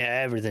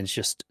 Everything's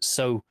just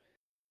so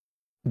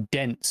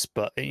dense,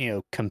 but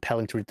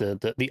compelling to read.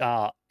 The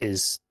art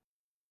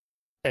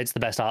it's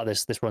the best art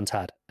this run's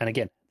had. And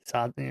again,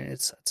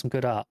 it's some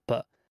good art,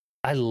 but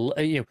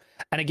and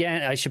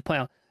again, I should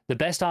point out the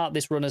best art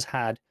this run has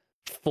had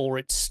for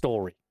its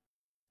story.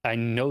 I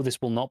know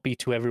this will not be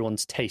to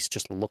everyone's taste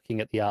just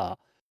looking at the art,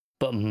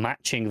 but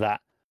matching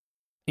that,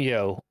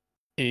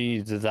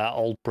 that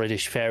old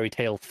British fairy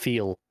tale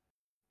feel,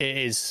 it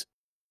is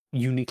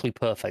uniquely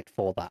perfect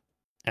for that,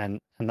 and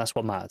that's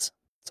what matters.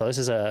 So this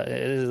is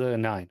a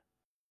 9.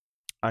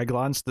 I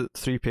glanced at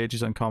 3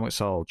 pages on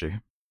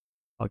Comixology.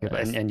 I'll give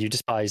it and you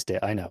despised it,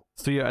 I know.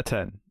 3 out of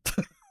 10.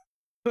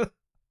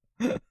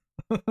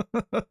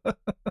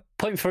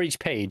 Point for each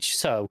page,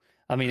 so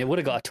I mean it would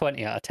have got a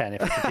 20 out of 10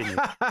 if it continued.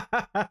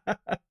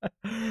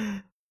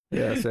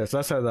 yes,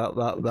 that's how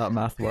that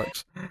math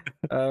works.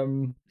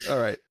 All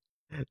right.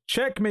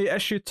 Checkmate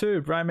issue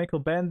 2, Brian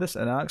Michael Bendis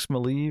and Alex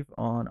Maleev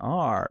on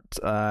art.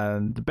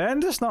 And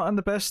Bendis not in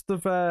the best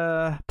of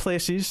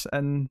places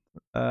and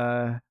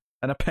an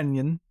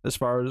opinion as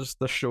far as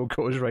the show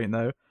goes right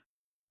now.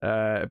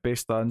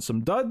 Based on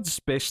some duds,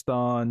 based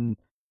on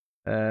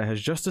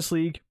his Justice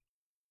League.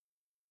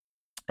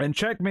 And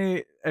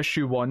Checkmate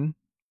issue 1,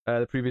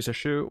 the previous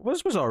issue,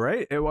 was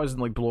alright. It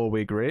wasn't like blow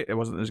away great. It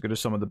wasn't as good as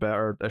some of the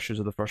better issues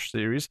of the first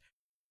series.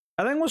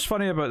 I think what's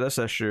funny about this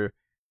issue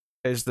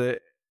is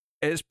that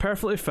it's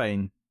perfectly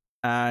fine,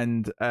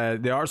 and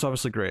the art's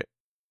obviously great.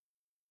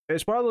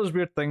 It's one of those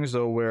weird things,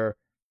 though, where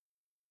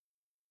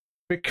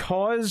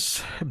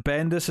because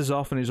Bendis is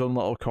off in his own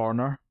little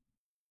corner,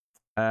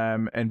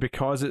 and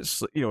because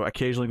it's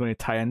occasionally going to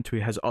tie into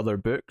his other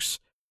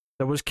books,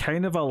 there was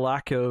kind of a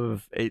lack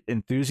of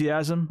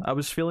enthusiasm I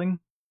was feeling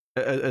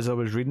as I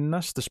was reading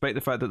this, despite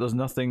the fact that there's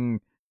nothing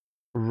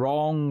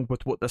wrong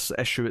with what this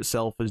issue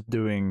itself is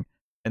doing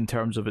in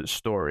terms of its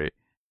story.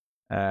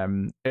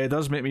 It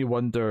does make me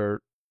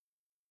wonder,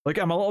 like,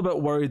 I'm a little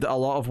bit worried that a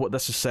lot of what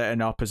this is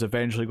setting up is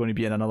eventually going to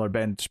be in another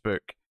Bendis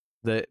book,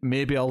 that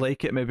maybe I'll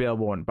like it, maybe I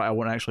won't, but I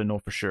won't actually know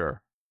for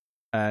sure.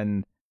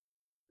 And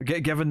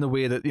given the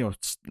way that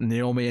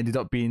Naomi ended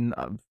up being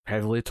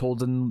heavily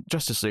told in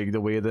Justice League, the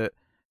way that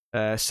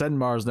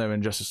Sinmar's now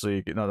in Justice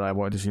League, not that I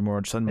wanted to see more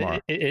of Sinmar.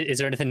 Is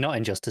there anything not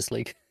in Justice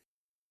League?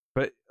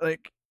 But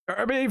like,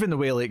 I mean, even the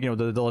way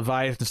the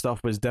Leviathan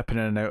stuff was dipping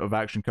in and out of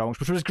Action Comics,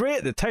 which was great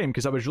at the time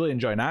because I was really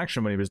enjoying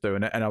Action when he was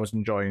doing it, and I was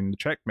enjoying the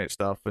Checkmate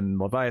stuff and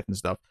Leviathan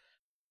stuff.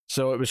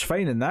 So it was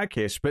fine in that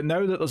case. But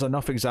now that there's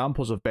enough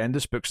examples of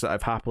Bendis books that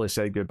I've happily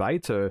said goodbye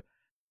to,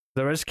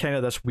 there is kind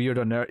of this weird,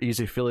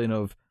 uneasy feeling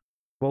of,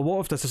 well,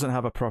 what if this doesn't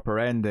have a proper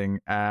ending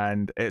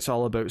and it's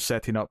all about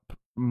setting up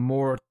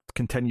more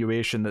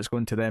continuation that's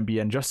going to then be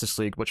in Justice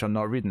League, which I'm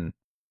not reading.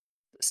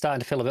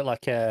 Starting to feel a bit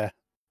like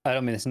I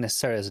don't mean this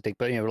necessarily as a dig,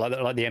 but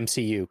like the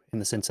MCU, in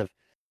the sense of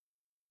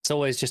it's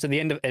always just at the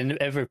end of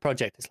every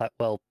project, it's like,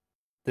 well,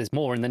 there's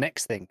more in the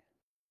next thing.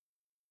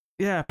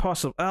 Yeah,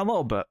 possibly a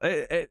little bit.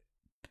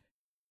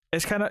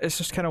 It's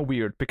just kind of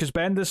weird because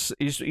Bendis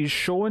he's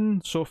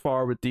shown so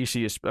far with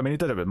DC. I mean, he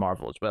did it with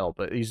Marvel as well,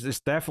 but he's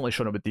definitely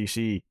shown it with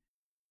DC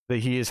that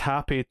he is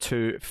happy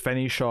to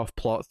finish off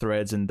plot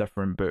threads in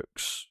different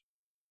books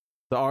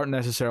that aren't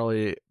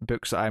necessarily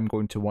books that I'm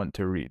going to want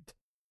to read.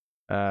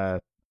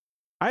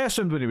 I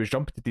assumed when he was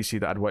jumping to DC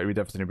that I'd want to read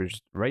everything he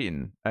was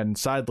writing, and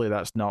sadly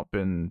that's not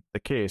been the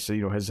case.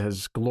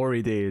 His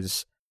glory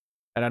days,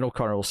 and I know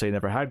Connor will say he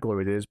never had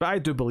glory days, but I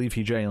do believe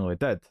he genuinely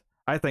did.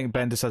 I think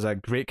Bendis has a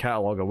great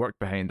catalogue of work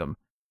behind him.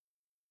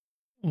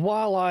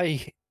 While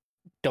I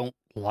don't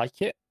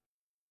like it,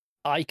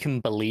 I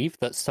can believe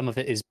that some of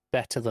it is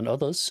better than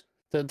others.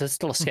 There's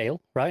still a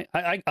scale, right?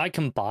 I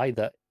can buy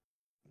that,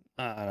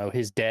 I don't know,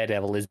 his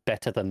Daredevil is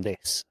better than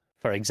this,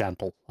 for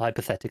example,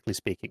 hypothetically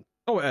speaking.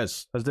 Oh, it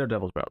is. His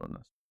Daredevil's better than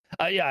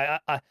this. Yeah,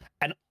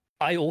 and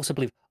I also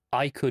believe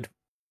I could,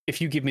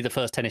 if you give me the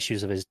first 10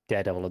 issues of his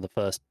Daredevil and the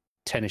first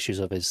 10 issues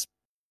of his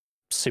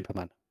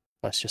Superman,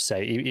 let's just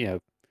say,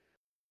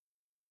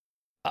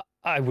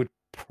 I would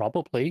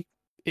probably,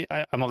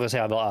 I'm not going to say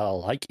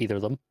I'll like either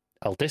of them,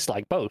 I'll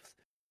dislike both,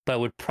 but I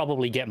would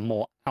probably get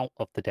more out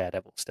of the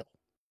Daredevil still.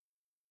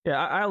 Yeah,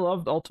 I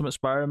loved Ultimate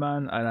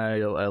Spider-Man, and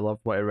I love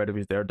what I read of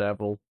his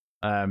Daredevil.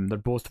 They're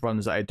both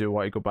runs that I do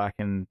want to go back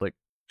and like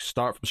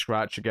start from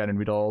scratch again and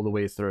read all the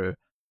way through.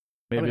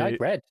 Maybe I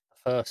read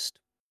the first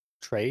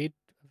trade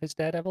of his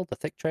Daredevil, the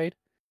thick trade,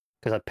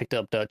 because I picked it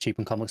up dirt cheap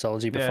in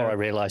Comixology before I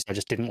realized I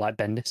just didn't like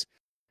Bendis,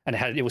 and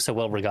it was so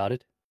well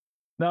regarded.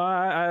 No,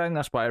 I think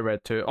that's what I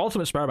read too.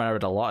 Ultimate Spider-Man, I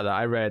read a lot of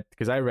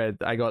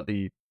that. I got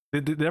they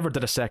never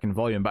did a second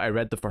volume, but I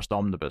read the first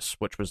omnibus,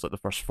 which was like the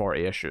first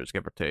 40 issues,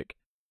 give or take.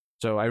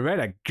 So I read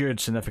a good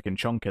significant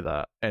chunk of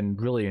that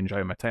and really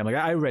enjoyed my time. Like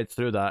I read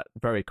through that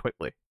very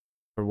quickly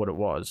for what it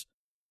was.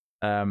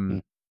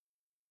 So,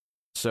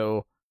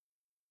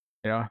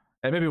 and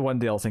maybe one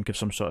day I'll think of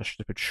some sort of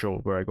stupid show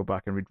where I go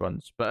back and read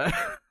runs. But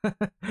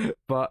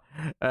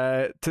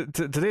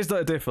today's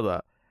not a day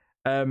for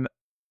that.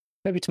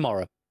 Maybe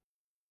tomorrow.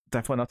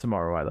 Definitely not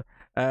tomorrow either.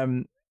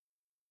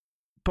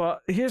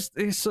 But here's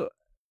so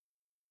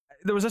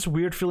there was this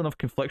weird feeling of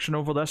confliction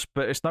over this,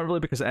 but it's not really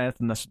because of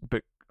anything this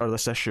book or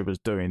this issue was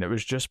doing. It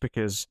was just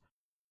because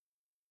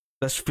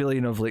this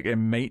feeling of like it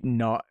might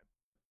not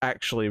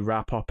actually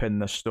wrap up in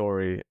this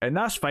story, and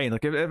that's fine.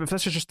 Like if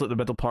this is just like the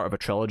middle part of a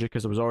trilogy,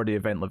 because there was already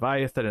Event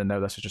Leviathan, and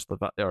now this is just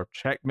or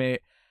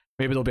Checkmate.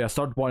 Maybe there'll be a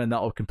third one, and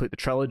that'll complete the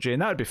trilogy,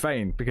 and that'd be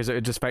fine because it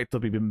would just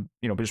effectively be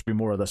just be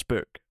more of this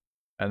book,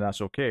 and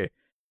that's okay.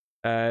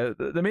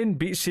 The main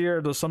beats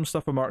here, there's some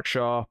stuff with Mark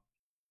Shaw.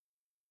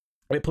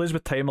 It plays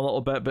with time a little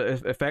bit, but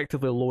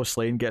effectively Lois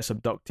Lane gets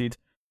abducted.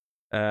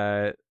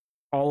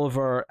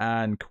 Oliver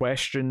and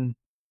Question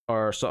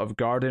are sort of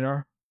guarding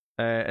her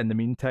in the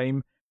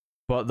meantime,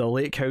 but the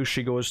lake house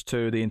she goes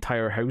to, the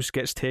entire house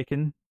gets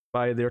taken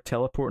by their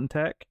teleporting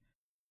tech.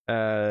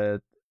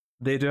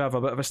 They do have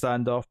a bit of a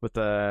standoff with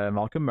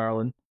Malcolm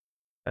Merlin.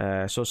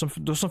 So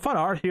there's some fun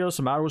art here,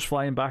 some arrows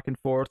flying back and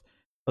forth.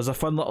 There's a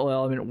fun little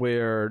element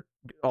where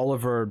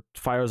Oliver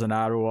fires an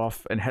arrow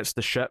off and hits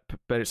the ship,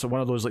 but it's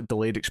one of those like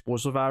delayed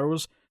explosive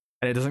arrows,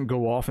 and it doesn't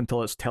go off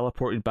until it's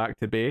teleported back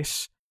to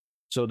base.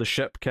 So the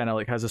ship kind of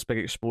like has this big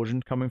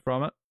explosion coming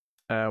from it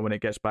when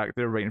it gets back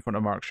there, right in front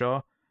of Mark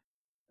Shaw.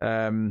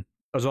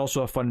 There's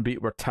also a fun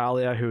beat where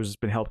Talia, who's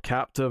been held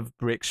captive,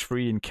 breaks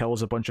free and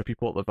kills a bunch of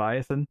people at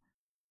Leviathan.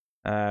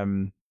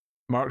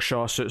 Mark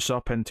Shaw suits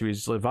up into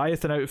his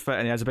Leviathan outfit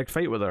and he has a big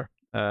fight with her.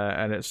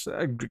 And it's,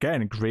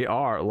 again, great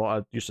art. A lot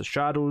of use of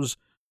shadows.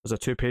 There's a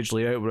 2-page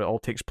layout where it all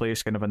takes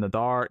place kind of in the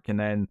dark, and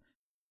then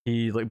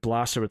he like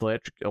blasts her with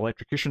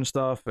electrocution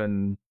stuff,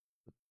 and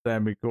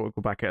then we go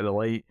back out of the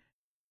light.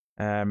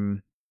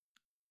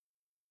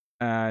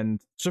 And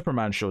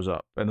Superman shows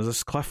up, and there's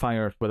this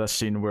cliffhanger with this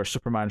scene where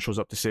Superman shows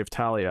up to save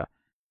Talia.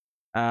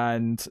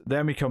 And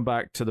then we come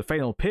back to the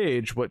final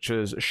page, which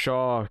is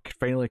Shaw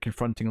finally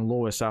confronting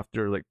Lois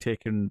after like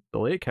taking the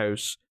lake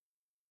house,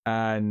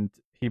 and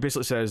he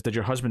basically says, "Did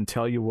your husband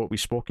tell you what we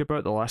spoke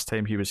about the last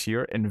time he was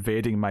here,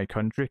 invading my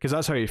country?" Because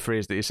that's how he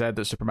phrased it. He said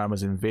that Superman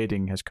was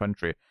invading his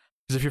country.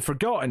 Because if you've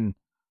forgotten,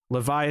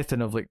 Leviathan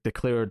have like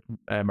declared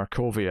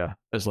Markovia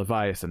as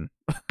Leviathan.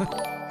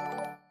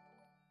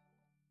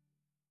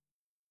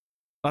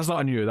 That's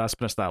not new. That's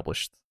been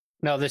established.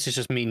 No, this is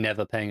just me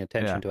never paying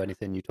attention to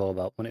anything you talk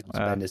about when it comes to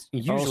Bendis.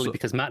 Usually also,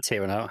 because Matt's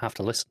here and I don't have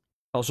to listen.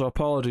 Also,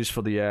 apologies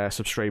for the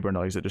subscriber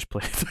noise that just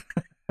played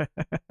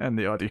and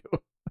the audio.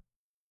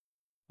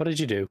 What did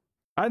you do?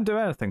 I didn't do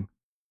anything.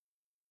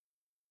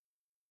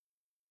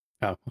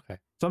 Oh, okay.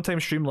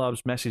 Sometimes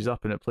Streamlabs messes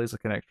up and it plays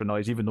like an extra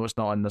noise, even though it's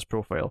not in this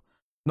profile.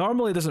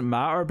 Normally it doesn't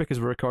matter because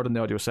we're recording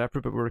the audio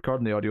separate, but we're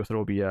recording the audio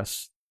through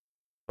OBS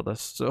for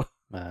this, so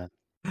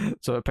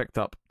so it picked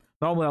up.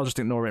 Normally I'll just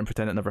ignore it and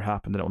pretend it never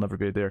happened and it'll never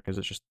be there because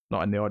it's just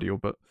not in the audio,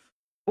 but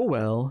oh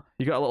well.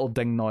 You got a little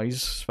ding noise,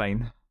 it's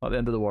fine. Not the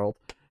end of the world.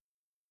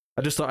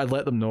 I just thought I'd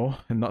let them know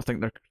and not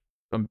think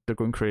they're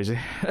going crazy.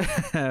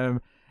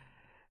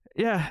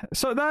 Yeah,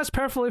 so that's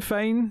perfectly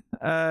fine.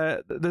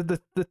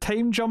 The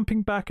time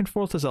jumping back and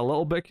forth is a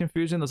little bit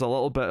confusing. There's a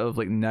little bit of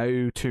like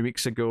now, 2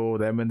 weeks ago,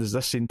 then when does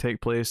this scene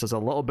take place? There's a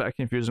little bit of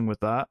confusing with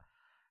that.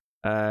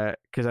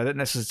 Because I didn't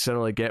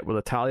necessarily get where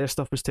the Talia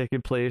stuff was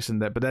taking place,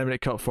 but then when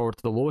it cut forward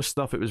to the Lois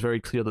stuff, it was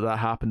very clear that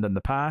happened in the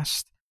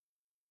past.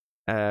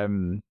 I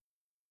mean,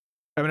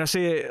 I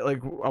say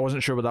like I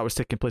wasn't sure where that was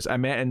taking place. I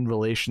meant in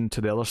relation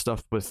to the other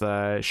stuff with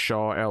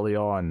Shaw early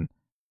on.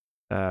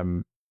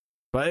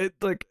 But it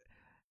like.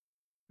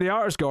 The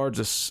art is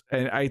gorgeous,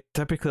 and I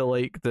typically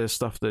like the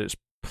stuff that it's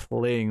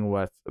playing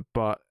with,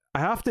 but I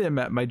have to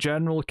admit, my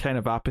general kind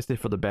of apathy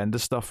for the Bendis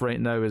stuff right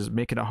now is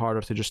making it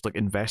harder to just like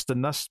invest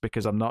in this,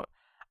 because I'm not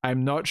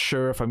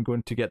sure if I'm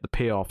going to get the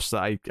payoffs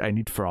that I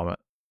need from it.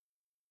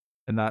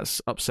 And that's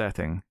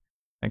upsetting.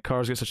 And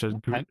Cars get such a...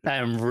 I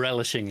am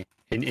relishing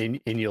in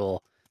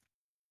your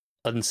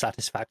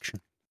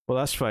unsatisfaction. Well,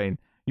 that's fine.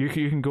 You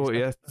can go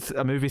to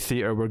a movie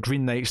theater where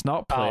Green Knight's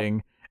not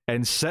playing...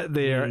 and sit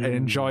there and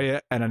enjoy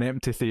it in an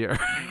empty theater.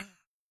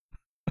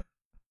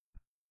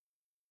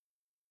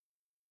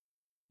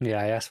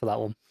 Yeah, I asked for that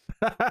one.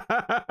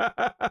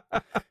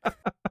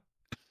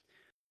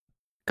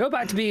 Go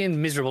back to being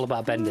miserable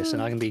about Bendis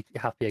and I can be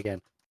happy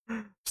again.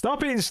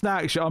 Stop eating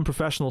snacks, you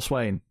unprofessional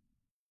swine.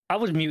 I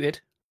was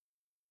muted.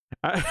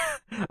 I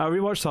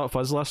rewatched Hot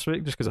Fuzz last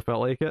week just because I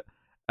felt like it.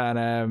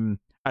 And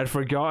I'd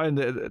forgotten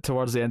that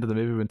towards the end of the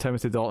movie when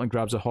Timothy Dalton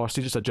grabs a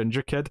hostage, it's a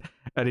ginger kid,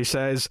 and he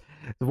says,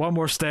 "One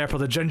more step or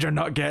the ginger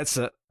nut gets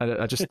it." And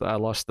I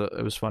lost it.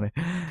 It was funny.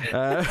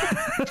 I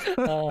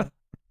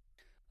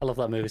love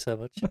that movie so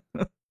much.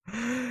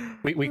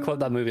 We quote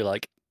that movie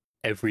like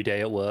every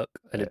day at work,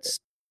 and it's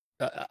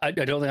I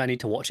don't think I need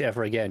to watch it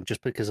ever again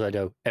just because I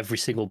know every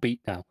single beat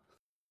now.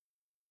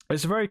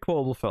 It's a very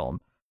quotable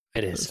film.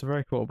 It is. It's a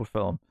very quotable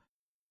film.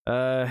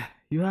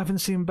 You haven't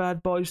seen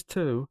Bad Boys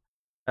 2?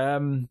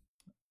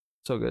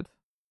 So good.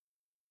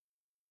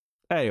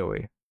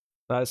 Anyway,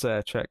 that's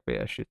a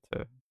checkmate issue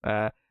too.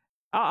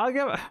 I'll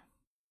give it.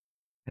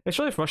 It's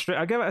really frustrating.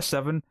 I'll give it a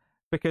 7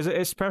 because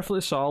it's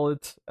perfectly solid.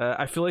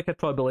 I feel like I'd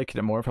probably like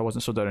it more if I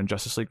wasn't so down in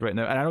Justice League right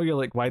now. And I know you're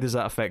like, why does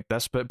that affect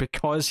this? But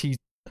because he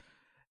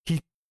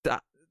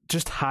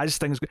just has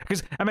things.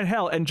 Because I mean,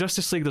 hell, in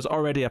Justice League, there's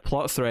already a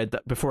plot thread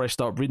that before I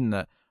start reading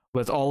it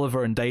with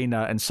Oliver and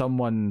Dinah and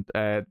someone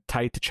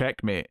tied to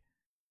Checkmate.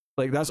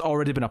 Like that's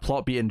already been a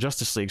plot beat in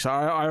Justice League, so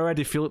I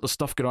already feel like there's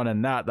stuff going on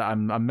in that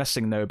I'm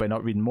missing now by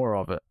not reading more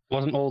of it.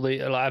 Wasn't all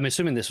the? I'm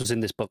assuming this was in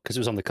this book because it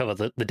was on the cover.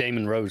 The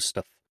Damon Rose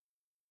stuff.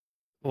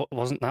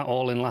 Wasn't that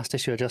all in last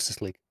issue of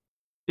Justice League?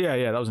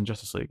 Yeah, that was in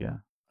Justice League. Yeah.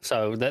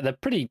 So they're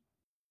pretty,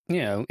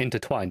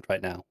 intertwined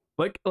right now.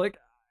 Like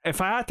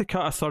if I had to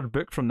cut a third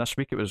book from this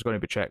week, it was going to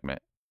be Checkmate.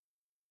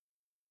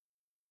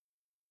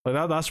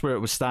 Like that's where it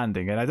was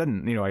standing, and I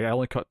didn't. I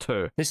only cut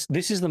 2. This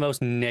is the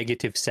most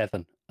negative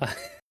 7.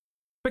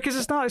 Because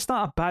it's not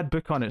a bad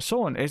book on its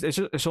own.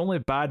 It's only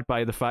bad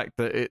by the fact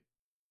that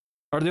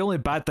the only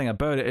bad thing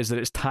about it is that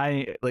it's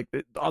tying like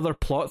other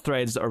plot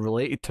threads that are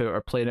related to it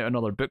are playing out in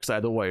other books that I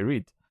don't want to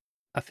read.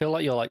 I feel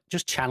like you're like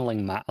just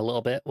channeling Matt a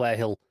little bit, where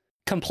he'll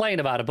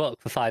complain about a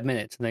book for 5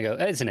 minutes and they go,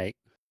 "It's an 8."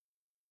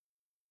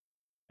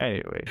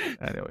 Anyway,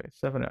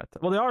 7 out of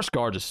 10. Well, the art's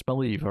gorgeous,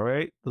 believe. All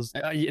right,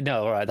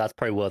 No, all right, that's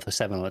probably worth a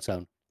 7 on its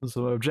own. there's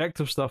some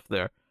objective stuff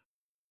there.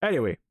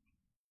 Anyway,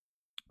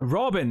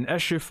 Robin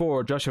issue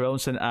 4, Joshua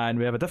Williamson, and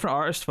we have a different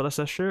artist for this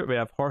issue. We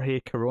have Jorge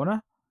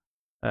Corona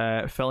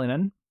filling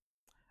in.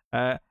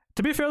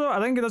 To be fair though, I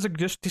think it does a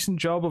just decent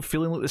job of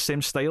feeling like the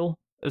same style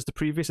as the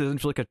previous. It doesn't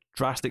feel like a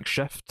drastic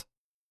shift.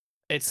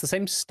 It's the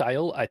same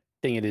style. I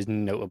think it is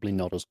notably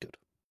not as good.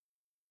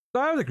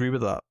 I would agree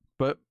with that,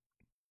 but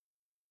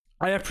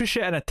I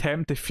appreciate an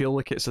attempt to feel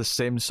like it's the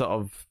same sort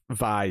of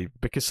vibe,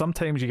 because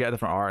sometimes you get a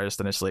different artist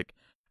and it's like,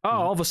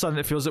 all of a sudden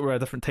it feels like we're at a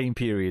different time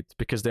period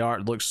because the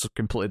art looks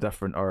completely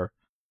different or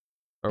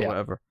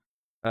whatever.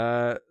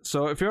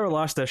 So if you're our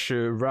last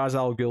issue, Ra's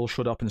al Ghul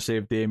showed up and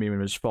saved Damien when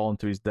he was falling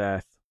to his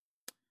death.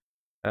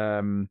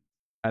 And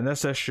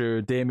this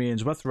issue,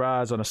 Damien's with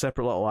Raz on a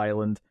separate little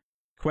island,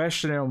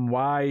 questioning him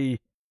why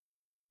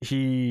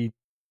he,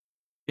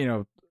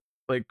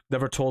 like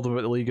never told him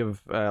about the League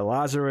of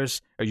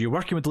Lazarus. Are you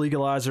working with the League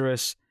of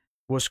Lazarus?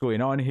 What's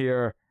going on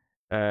here?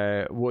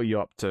 What are you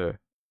up to?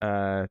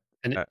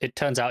 It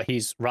turns out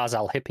he's Ra's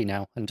al Hippie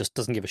now and just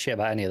doesn't give a shit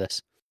about any of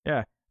this.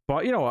 Yeah,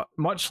 but you know what?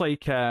 Much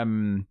like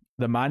the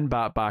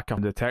Man-Bat backup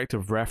and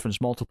Detective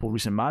referenced multiple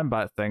recent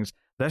Man-Bat things,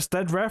 this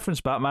did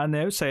reference Batman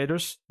the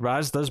Outsiders.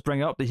 Raz does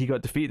bring up that he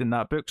got defeated in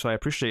that book, so I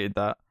appreciated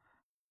that.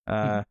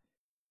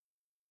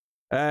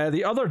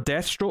 The other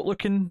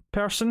Deathstroke-looking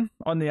person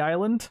on the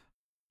island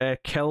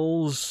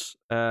kills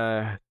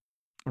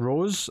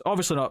Rose.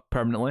 Obviously not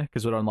permanently,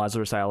 because we're on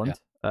Lazarus Island.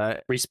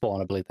 Yeah.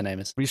 Respawn, I believe the name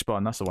is.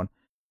 Respawn, that's the one.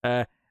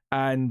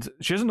 And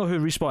she doesn't know who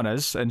Respawn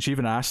is, and she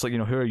even asks, like,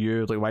 who are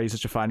you? Like, why are you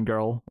such a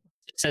fangirl?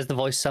 It says the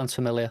voice sounds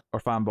familiar. Or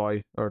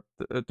fanboy? Or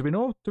do we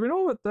know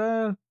what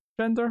the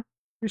gender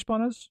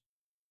Respawn is?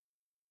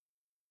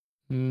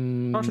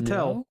 Hard to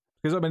tell,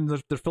 because I mean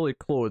they're fully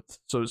clothed,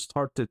 so it's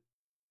hard to,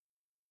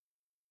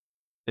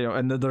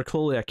 and they're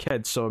clearly a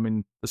kid, so I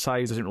mean the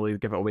size doesn't really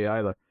give it away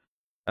either.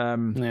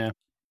 Yeah.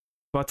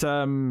 But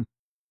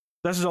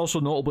this is also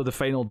notably the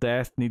final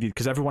death needed,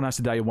 because everyone has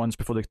to die once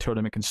before the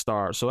tournament can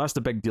start. So that's the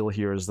big deal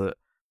here, is that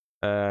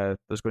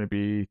there's going to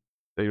be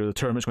the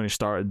tournament's going to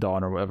start at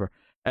dawn or whatever.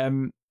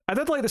 I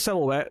did like the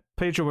silhouette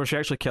page where she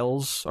actually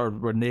kills, or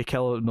where they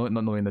kill, not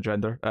knowing the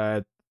gender,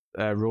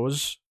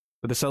 Rose,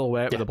 with the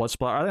silhouette with the blood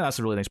splatter. I think that's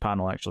a really nice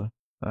panel, actually.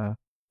 Yeah,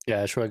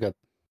 it's really good.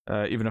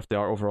 Even if the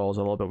art overall is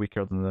a little bit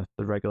weaker than the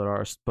regular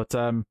artist. But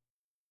yeah,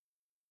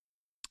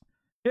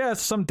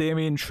 it's some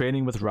Damien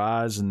training with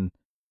Raz and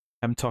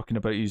him talking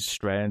about his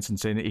strengths and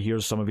saying that he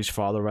hears some of his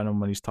father in him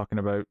when he's talking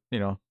about,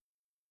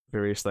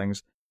 various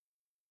things.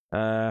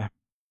 But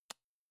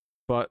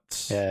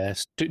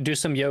yes, do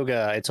some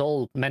yoga. It's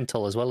all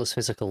mental as well as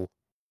physical.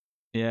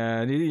 Yeah,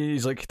 and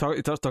he's like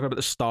talking about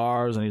the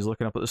stars, and he's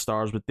looking up at the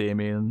stars with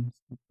Damien.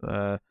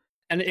 And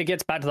it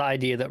gets back to the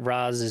idea that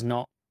Raz is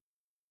not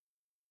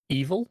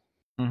evil.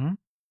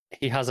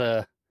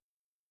 Mm-hmm.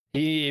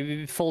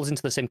 He falls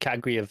into the same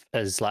category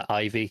as like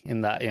Ivy,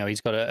 in that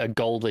he's got a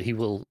goal that he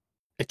will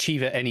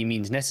achieve at any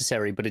means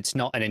necessary, but it's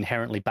not an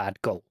inherently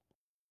bad goal.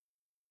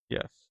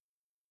 Yes.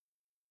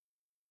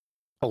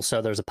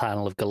 Also, there's a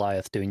panel of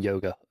Goliath doing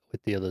yoga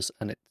with the others,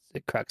 and it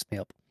cracks me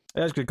up.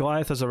 Yeah, it's good.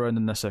 Goliath is around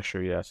in this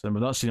issue, yes, and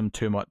we've not seen him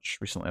too much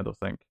recently, I don't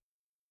think.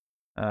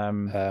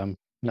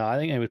 No, I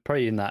think it was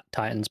probably in that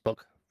Titans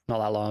book not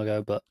that long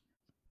ago, but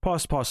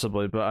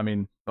possibly. But I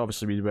mean,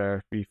 obviously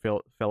we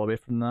fell away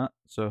from that.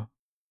 So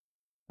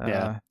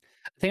yeah,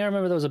 I think I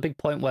remember there was a big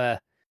point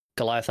where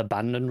Goliath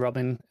abandoned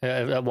Robin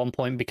at one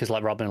point because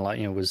like Robin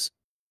was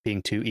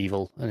being too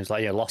evil, and he's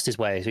like lost his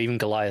way. So even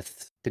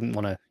Goliath didn't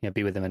want to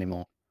be with him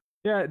anymore.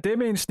 Yeah,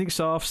 Damien sneaks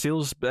off,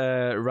 steals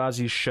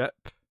Raz's ship,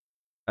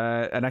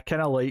 and I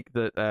kind of like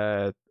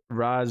that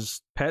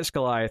Raz pets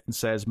Goliath and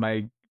says,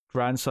 "My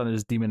grandson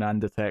is demon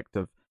and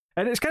detective."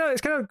 And it's kind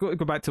of go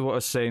back to what I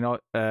was saying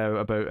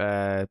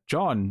about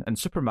John and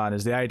Superman,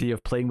 is the idea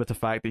of playing with the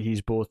fact that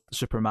he's both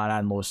Superman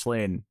and Lois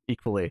Lane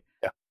equally.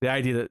 Yeah. The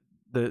idea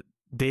that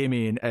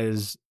Damien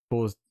is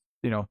both,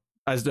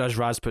 as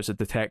Raz puts it,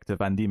 detective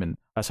and demon.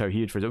 That's how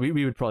he would phrase it.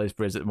 We would probably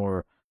phrase it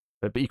more,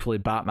 but equally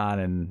Batman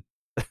and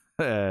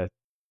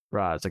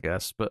Raz, I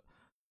guess, but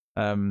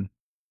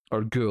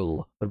or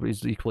Ghoul.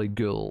 He's equally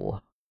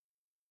Ghoul.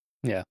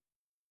 Yeah.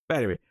 But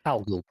anyway,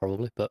 Al Ghul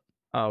probably, but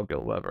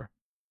Ghoul, whatever.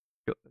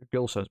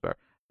 Ghoul sounds better.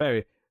 But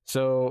anyway,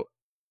 so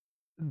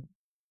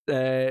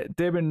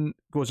Damon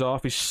goes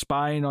off. He's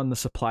spying on the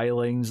supply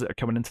lines that are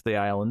coming into the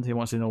island. He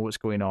wants to know what's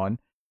going on.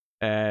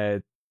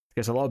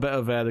 Gets a little bit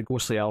of the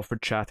ghostly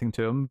Alfred chatting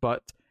to him,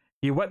 but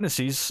he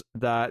witnesses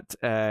that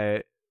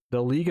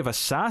the League of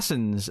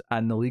Assassins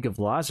and the League of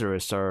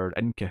Lazarus are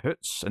in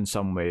cahoots in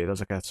some way. There's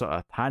like a sort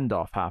of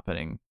handoff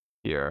happening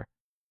here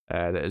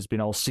that has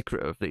been all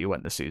secretive that you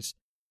witnesses.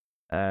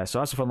 So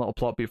that's a fun little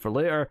plot beat for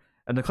later.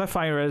 And the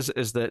cliffhanger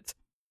is that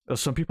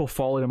there's some people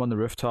following him on the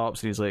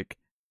rooftops, and he's like,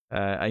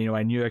 I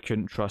knew I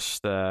couldn't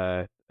trust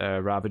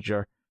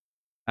Ravager.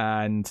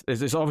 And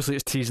it's obviously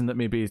it's teasing that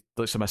maybe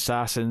like some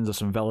assassins or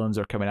some villains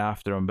are coming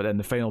after him, but then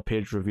the final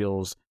page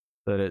reveals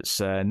that it's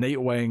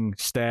Nightwing,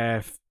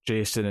 Steph,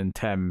 Jason, and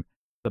Tim,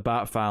 the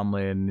Bat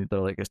family, and they're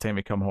like, it's time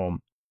to come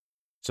home.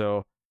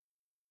 So,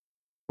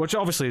 which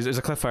obviously is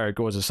a cliffhanger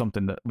goes as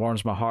something that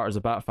warms my heart as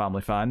a Bat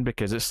family fan,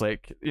 because it's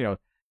like,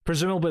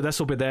 presumably this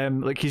will be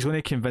them, like he's going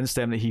to convince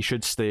them that he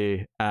should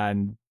stay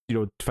and,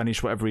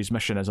 finish whatever his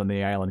mission is on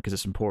the island because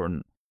it's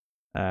important.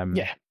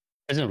 Yeah,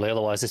 presumably,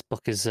 otherwise this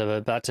book is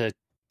about to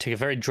take a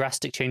very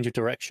drastic change of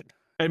direction.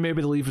 And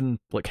maybe they'll even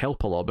like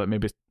help a little bit,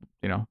 maybe,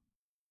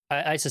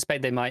 I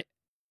suspect they'll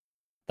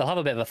have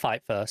a bit of a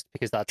fight first,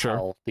 because that's Sure.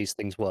 how these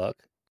things work.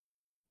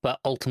 But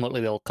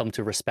ultimately, they'll come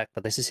to respect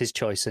that this is his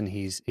choice and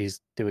he's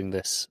doing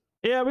this.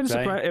 Yeah, it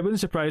Right. wouldn't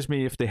surprise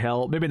me if they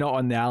help. Maybe not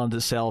on the island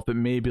itself, but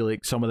maybe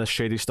like some of the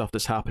shady stuff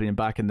that's happening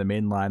back in the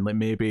mainland. Like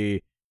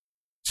maybe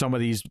some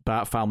of these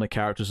Bat family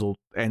characters will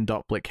end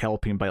up like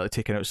helping by like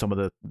taking out some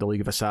of the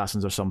League of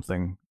Assassins or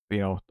something.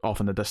 Off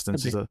in the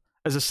distance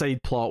as a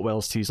side plot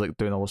whilst he's like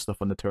doing all this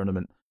stuff on the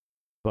tournament.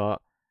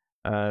 But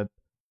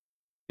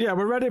yeah,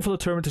 we're ready for the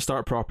tournament to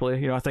start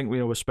properly. I think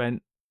we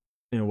spent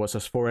what's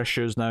this, 4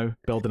 issues now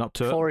building up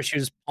to it. 4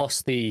 issues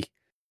plus the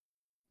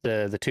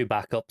 2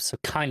 backups, so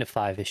kind of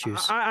 5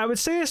 issues. I would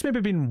say it's maybe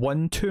been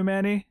 1 too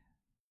many.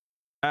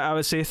 I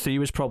would say 3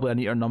 was probably a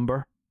neater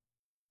number.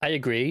 I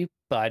agree,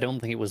 but I don't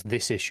think it was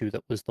this issue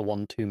that was the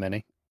 1 too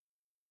many.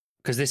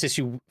 Because this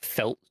issue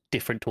felt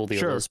different to all the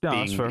Sure, others, yeah,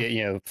 that's fair.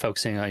 being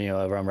focusing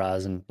on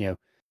Ram-Raz and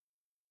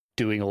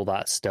doing all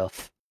that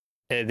stuff.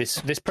 This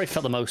probably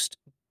felt the most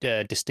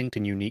distinct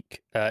and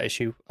unique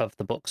issue of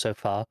the book so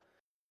far.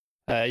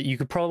 You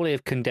could probably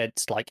have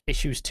condensed like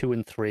issues 2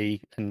 and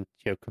 3, and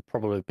could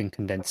probably have been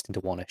condensed into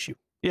 1 issue.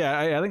 Yeah,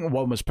 I think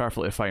 1 was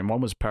perfectly fine. 1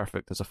 was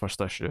perfect as a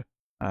first issue.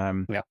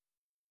 Yeah.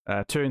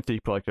 2 and 3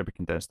 probably could have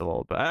been condensed a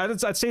little bit.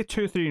 I'd say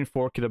 2, 3, and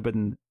 4 could have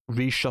been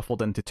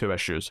reshuffled into 2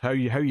 issues. How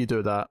you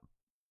do that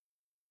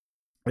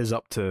is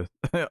up to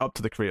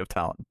the creative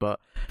talent. But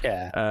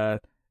Yeah.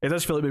 it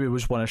does feel like maybe it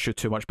was 1 issue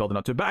too much building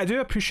up to it. But I do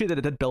appreciate that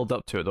it did build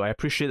up to it, though. I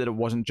appreciate that it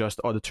wasn't just,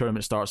 the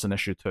tournament starts in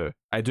issue 2.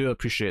 I do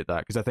appreciate that,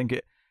 because I think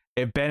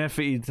it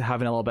benefited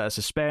having a little bit of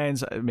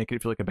suspense, making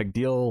it feel like a big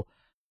deal,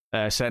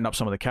 setting up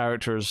some of the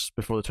characters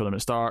before the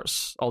tournament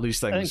starts, all these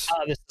things. I think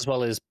part of this as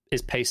well is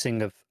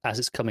pacing of as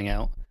it's coming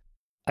out.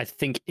 I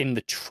think in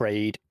the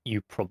trade,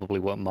 you probably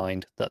won't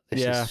mind that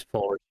this is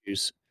 4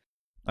 issues.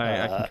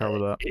 I concur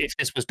with that. If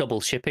this was double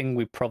shipping,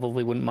 we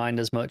probably wouldn't mind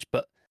as much.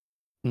 But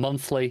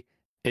monthly,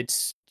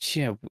 it's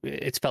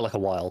felt like a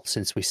while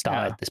since we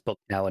started this book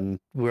now, and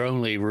we're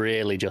only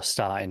really just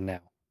starting now.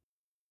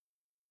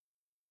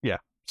 Yeah,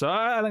 so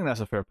I think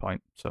that's a fair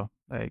point. So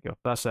there you go.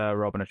 That's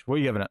Robin. What are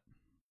you giving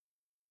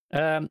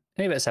it?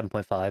 Maybe at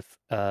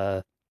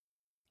 7.5.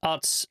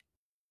 Art's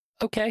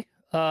okay.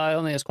 I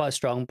don't think it's quite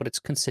strong, but it's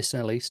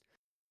consistent at least.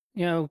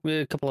 A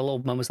couple of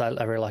little moments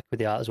that I really like with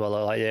the art as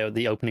well. Like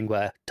the opening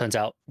where it turns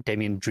out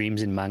Damien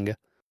dreams in manga,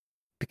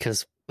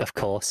 because of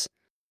course.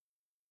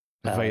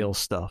 Veil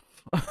stuff.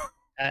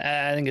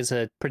 I think it's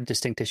a pretty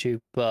distinct issue,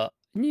 but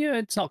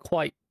it's not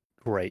quite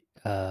great.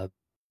 I'm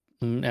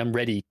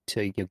ready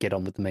to get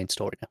on with the main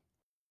story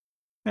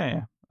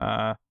now.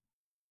 Yeah.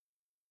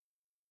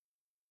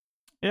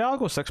 Yeah, I'll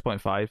go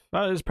 6.5.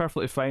 That is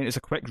perfectly fine. It's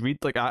a quick read.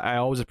 Like I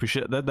always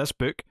appreciate that this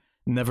book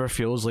never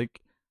feels like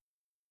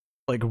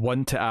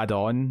one to add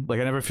on. Like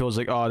it never feels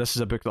like, this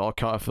is a book that I'll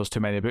cut if there's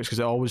too many books, because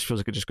it always feels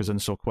like it just goes in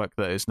so quick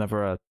that it's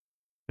never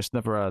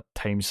a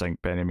time sink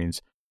by any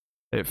means.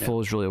 It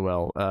flows really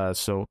well.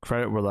 So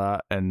credit where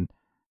that, and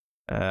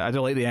I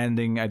do like the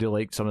ending. I do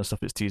like some of the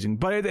stuff it's teasing,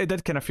 but it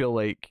did kind of feel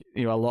like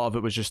a lot of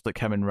it was just like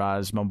him and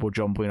Raz mumbo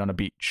jumbling on a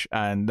beach,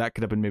 and that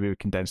could have been maybe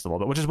condensed a little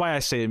bit. Which is why I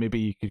say maybe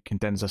you could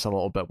condense this a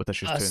little bit with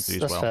issues 2 and 3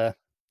 as well. Fair.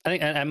 I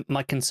think, and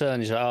my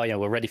concern is,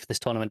 we're ready for this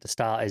tournament to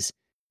start.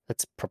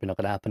 That's probably not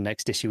going to happen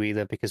next issue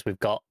either, because we've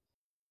got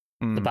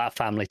the Bat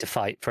family to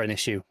fight for an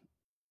issue.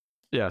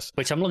 Yes,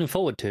 which I'm looking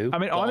forward to. I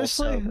mean,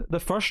 honestly, the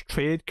first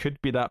trade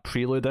could be that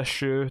prelude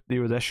issue,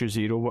 the issue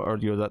 0, or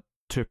that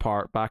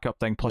 2-part backup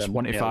thing plus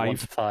 1 to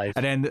 5,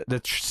 and then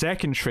the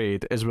second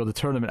trade is where the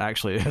tournament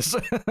actually is.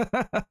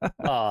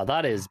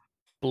 That is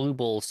blue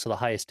balls to the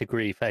highest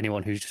degree for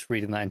anyone who's just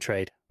reading that in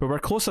trade. But we're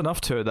close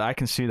enough to it that I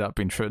can see that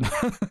being true.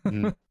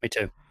 Me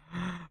too.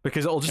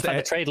 Because it'll just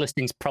the trade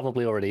listing's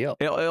probably already up.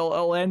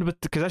 It'll end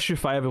with, because issue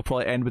 5 will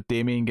probably end with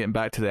Damien getting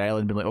back to the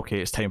island, being like, okay,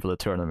 it's time for the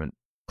tournament.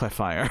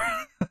 Cliffhanger.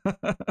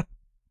 Because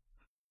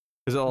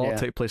it'll all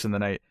take place in the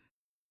night.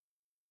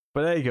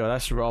 But there you go.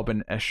 That's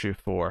Robin issue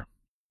 4.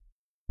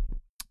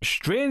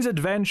 Strange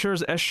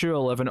Adventures issue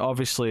 11.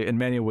 Obviously, in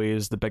many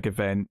ways, the big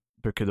event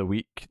book of the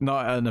week.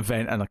 Not an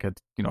event and like a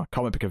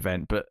comic book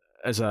event, but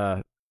as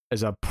a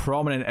is a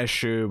prominent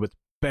issue with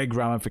big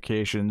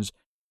ramifications,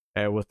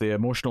 with the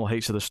emotional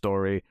heights of the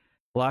story.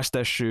 Last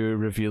issue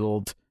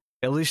revealed,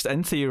 at least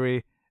in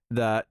theory,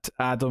 that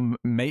Adam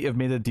might have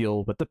made a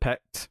deal with the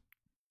Pict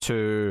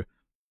to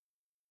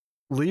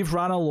leave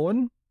Ran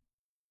alone,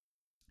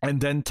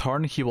 and in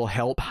turn he will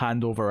help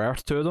hand over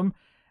Earth to them,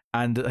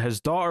 and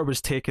his daughter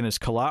was taken as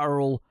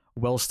collateral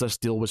whilst this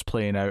deal was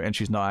playing out, and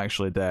she's not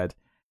actually dead.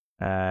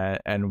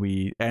 And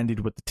we ended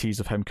with the tease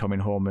of him coming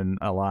home and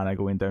Alana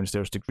going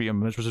downstairs to greet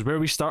him, which is where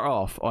we start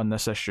off on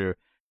this issue,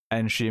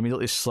 and she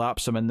immediately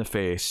slaps him in the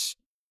face.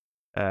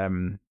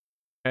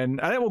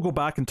 And I think we'll go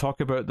back and talk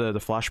about the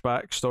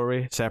flashback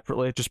story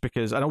separately, just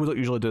because I know we don't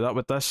usually do that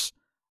with this,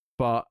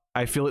 but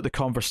I feel like the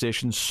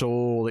conversation's so,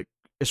 like,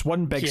 it's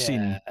one big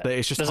scene that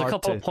it's just There's hard a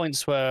couple to... of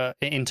points where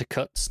it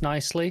intercuts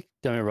nicely,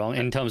 don't get me wrong,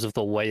 in terms of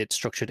the way it's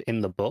structured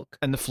in the book.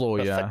 In the flow,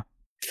 but yeah.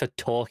 For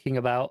talking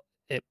about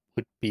it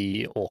would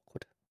be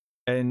awkward.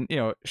 And, you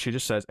know, she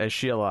just says, is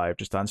she alive?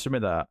 Just answer me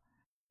that.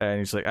 And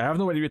he's like, I have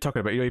no idea what you're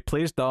talking about. You know, he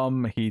plays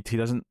dumb, he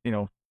doesn't, you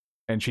know,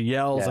 and she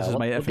yells, this is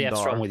my effing daughter.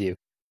 What's wrong with you?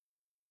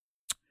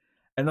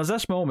 And there's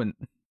this moment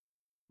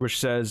where she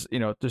says, you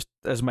know, just,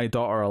 is my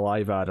daughter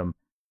alive, Adam?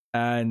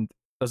 And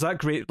there's that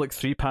great, like,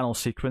 3-panel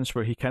sequence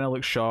where he kind of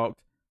looks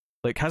shocked,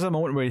 like, has a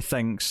moment where he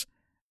thinks,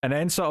 and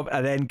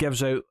then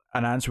gives out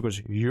an answer, goes,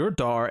 your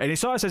daughter, and he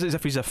sort of says it as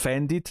if he's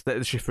offended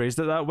that she phrased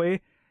it that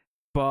way,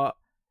 but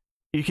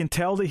you can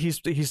tell that he's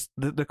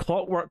the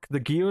clockwork, the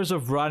gears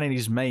have run in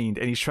his mind,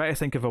 and he's trying to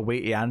think of a way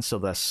to answer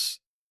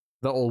this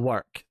that'll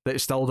work, that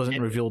still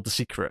doesn't reveal the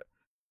secret.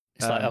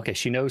 It's like, okay,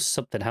 she knows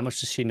something. How much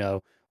does she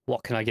know?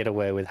 What can I get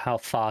away with? How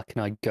far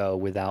can I go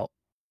without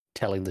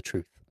telling the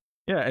truth?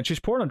 Yeah, and she's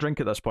pouring a drink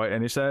at this point,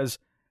 and he says,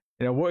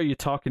 you know, what are you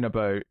talking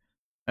about?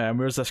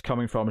 Where's this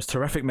coming from? It's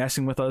terrific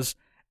messing with us.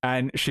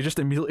 And she just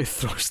immediately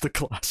throws the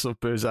glass of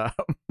booze at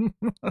him.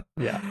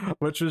 Yeah.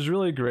 Which was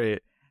really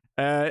great.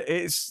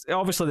 It's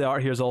obviously the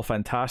art here is all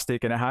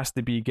fantastic, and it has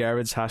to be,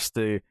 Gerrits has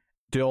to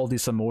do all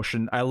this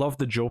emotion. I love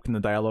the joke in the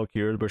dialogue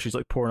here where she's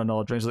like pouring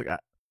another drink. She's like,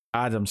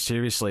 Adam,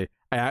 seriously,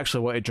 I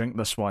actually want to drink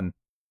this one.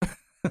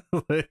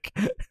 Like,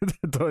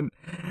 don't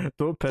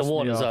piss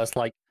me off. It's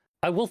like,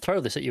 I will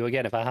throw this at you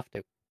again if I have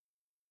to.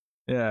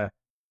 Yeah.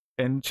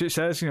 And she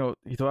says, you know,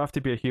 you don't have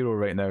to be a hero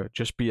right now,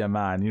 just be a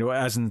man. You know,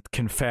 as in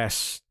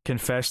confess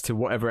to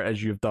whatever it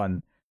is you've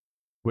done.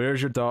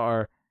 Where's your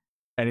daughter?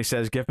 And he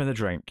says, give me the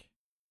drink.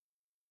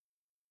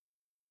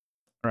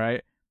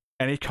 Right?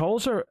 And he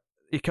calls her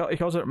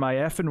my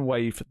effing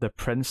wife, the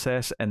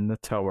princess in the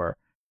tower.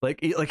 Like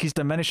he's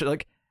diminishing.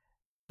 Like,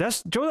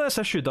 this, do you know what this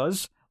issue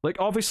does? Like,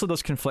 obviously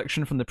there's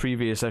confliction from the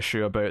previous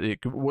issue about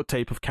what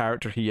type of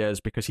character he is,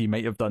 because he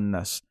might have done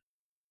this.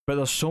 But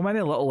there's so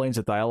many little lines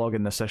of dialogue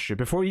in this issue,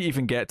 before you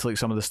even get to, like,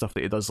 some of the stuff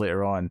that he does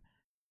later on,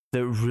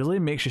 that really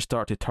makes you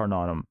start to turn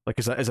on him, like,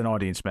 as an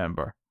audience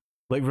member.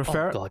 Like,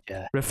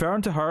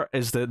 referring to her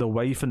as the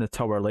wife in the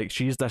tower, like,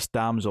 she's this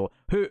damsel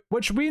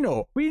which we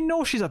know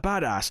she's a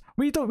badass.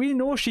 We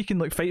know she can,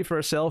 like, fight for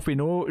herself. We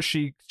know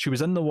she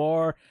was in the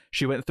war.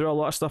 She went through a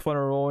lot of stuff on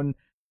her own.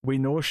 We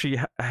know she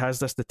has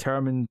this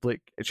determined,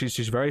 like,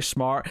 she's very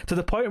smart, to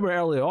the point where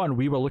early on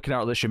we were looking at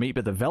her that she might be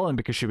the villain,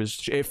 because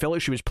it felt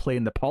like she was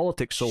playing the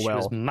politics so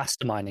well. She was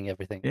masterminding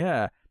everything.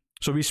 Yeah.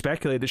 So we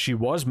speculated that she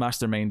was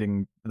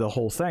masterminding the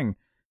whole thing.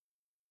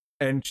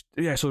 And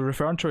yeah, so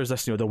referring to her as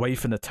this, you know, the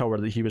wife in the tower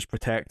that he was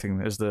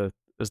protecting as the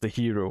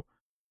hero.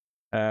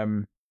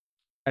 And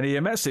he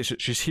admits that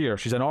she's here.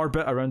 She's in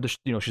orbit around the,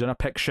 you know, she's in a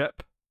Pict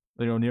ship,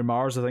 you know, near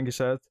Mars, I think he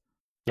said.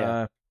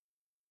 Yeah.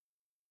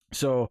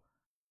 So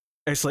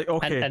it's like,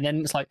 okay. And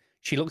then it's like,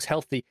 she looks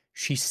healthy.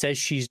 She says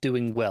she's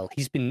doing well.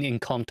 He's been in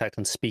contact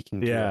and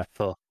speaking to her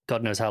for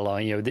God knows how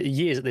long. You know, the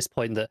years at this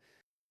point that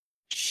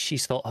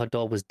she's thought her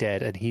daughter was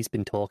dead, and he's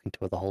been talking to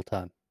her the whole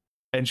time.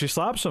 And she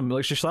slaps him,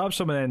 and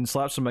then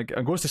slaps him,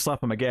 and goes to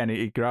slap him again.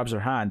 He grabs her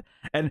hand.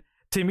 And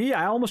to me,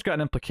 I almost got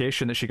an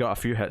implication that she got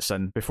a few hits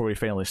in before he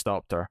finally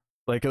stopped her.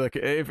 Like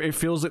it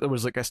feels like there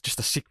was, like, just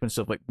a sequence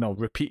of, like, no,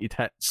 repeated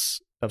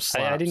hits of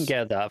slaps. I didn't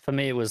get that. For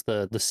me, it was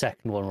the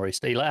second one where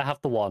he let her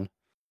have the one.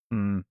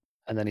 And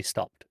then he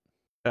stopped.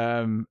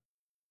 And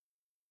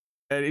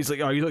he's like,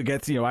 oh, you don't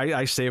get to, you know,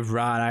 I saved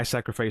Ran, I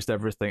sacrificed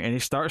everything. And he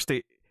starts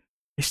to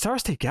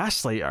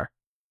gaslight her.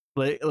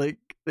 Like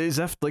as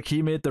if, like,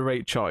 he made the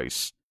right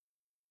choice.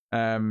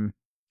 And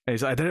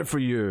he's like, I did it for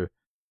you.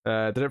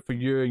 Did it for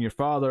you and your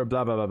father,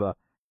 blah blah blah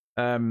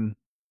blah.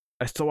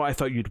 It's what I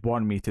thought you'd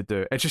want me to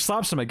do. And she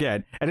slaps him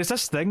again. And it's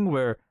this thing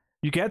where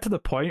you get to the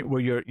point where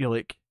you're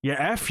like,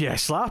 yeah,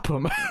 slap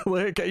him.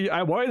 Like,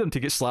 I wanted him to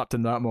get slapped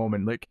in that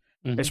moment. Like,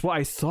 it's what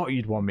I thought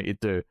you'd want me to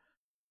do.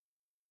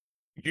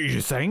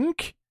 You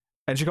think?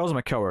 And she calls him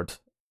a coward.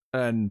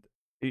 And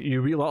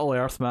you read Little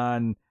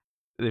Earthman,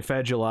 they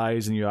fed you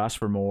lies and you asked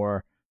for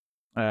more.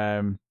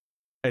 And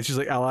she's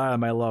like, Alana,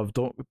 my love,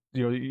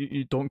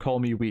 you don't call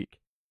me weak.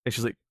 And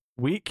she's like,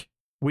 weak.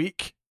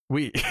 And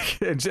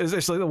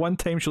it's like the one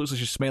time she looks like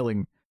she's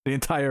smiling the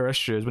entire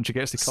issue is when she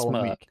gets to call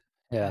him weak.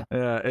 Yeah.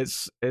 Yeah,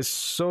 it's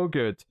so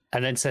good.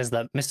 And then says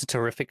that Mr.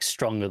 Terrific's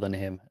stronger than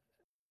him.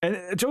 And do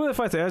you know what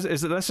the fact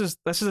is that this is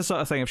the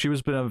sort of thing. If she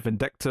was being a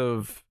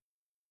vindictive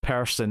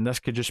person, this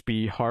could just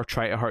be her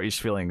trying to hurt his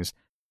feelings.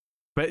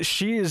 But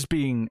she is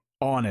being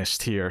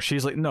honest here.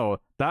 She's like, no,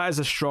 that is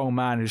a strong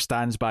man who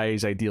stands by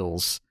his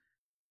ideals.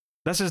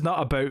 This is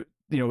not about,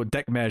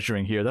 dick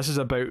measuring here. This is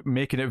about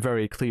making it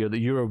very clear that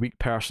you're a weak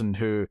person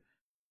who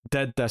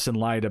did this and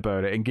lied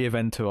about it and gave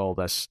into all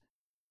this.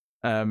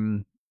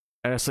 And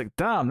it's like,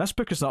 damn, this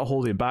book is not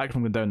holding back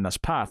from going down this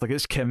path. Like,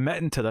 it's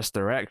committing to this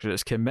direction.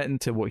 It's committing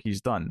to what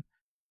he's done.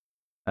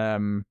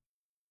 And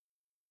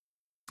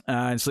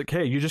it's like,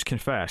 hey, you just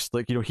confessed.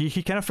 Like,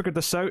 he kind of figured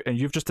this out, and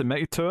you've just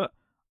admitted to it.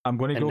 I'm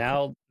going to go.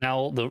 And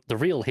now the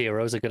real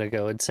heroes are going to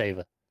go and save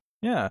her.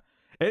 Yeah.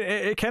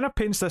 It kind of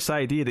paints this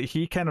idea that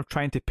he kind of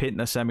trying to paint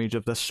this image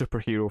of this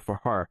superhero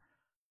for her,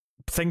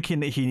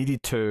 thinking that he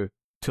needed to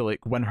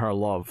like win her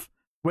love,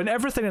 when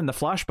everything in the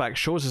flashback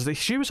shows is that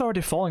she was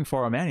already falling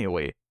for him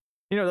anyway.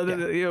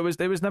 It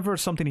was never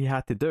something he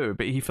had to do,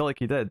 but he felt like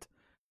he did.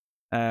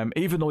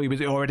 Even though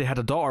he already had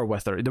a daughter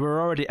with her, they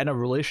were already in a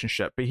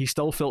relationship, but he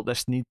still felt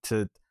this need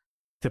to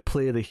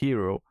play the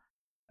hero.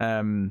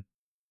 I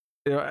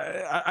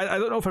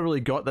don't know if I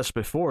really got this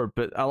before,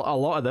 but a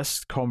lot of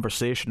this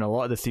conversation, a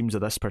lot of the themes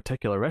of this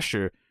particular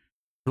issue,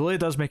 really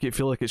does make it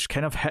feel like it's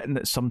kind of hitting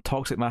at some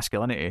toxic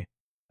masculinity,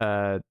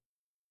 and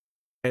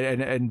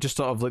just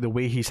sort of like the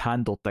way he's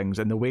handled things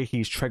and the way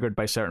he's triggered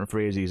by certain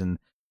phrases. And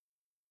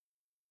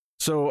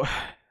so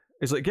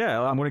it's like, yeah,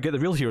 I'm going to get the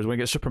real heroes. I'm going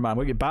to get Superman. I'm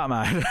going to get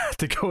Batman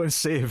to go and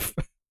save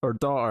her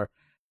daughter.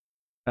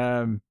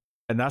 And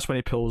that's when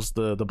he pulls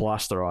the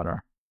blaster on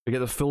her. We get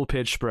the full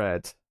page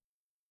spread.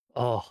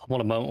 Oh,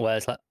 what a moment where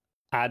it's like,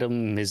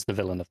 Adam is the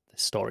villain of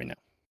this story now.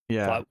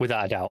 Yeah. Like,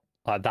 without a doubt.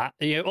 Like that,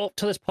 up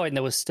to this point,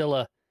 there was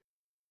still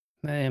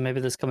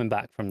maybe there's coming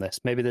back from this.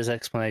 Maybe there's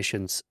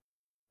explanations.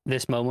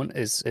 This moment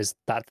is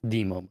that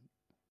the moment.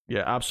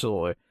 Yeah,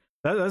 absolutely.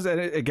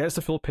 It gets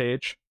the full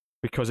page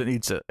because it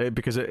needs it.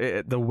 Because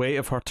the weight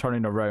of her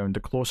turning around, the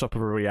close up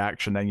of her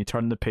reaction, then you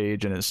turn the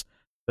page and it's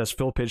this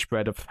full page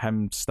spread of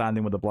him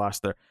standing with the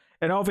blaster.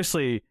 And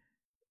obviously,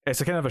 it's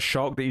a kind of a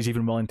shock that he's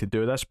even willing to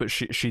do this, but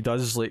she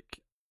does like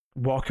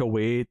walk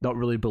away, not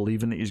really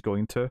believing that he's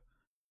going to.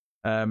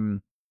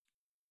 And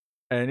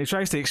he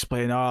tries to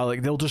explain,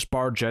 like they'll just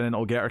barge in and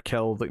it'll get her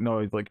killed. Like,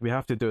 no, like we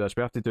have to do this.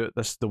 We have to do it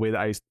this the way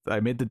that I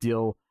made the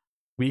deal.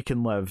 We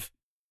can live.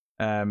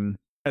 And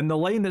the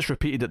line that's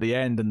repeated at the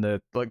end in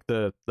the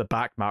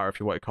back matter, if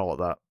you want to call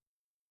it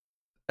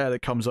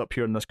that comes up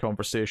here in this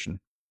conversation,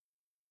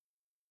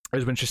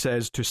 is when she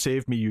says, "To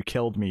save me, you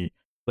killed me.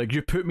 Like,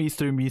 you put me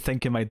through me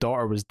thinking my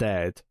daughter was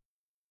dead.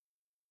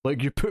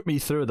 Like, you put me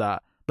through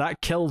that. That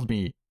killed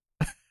me.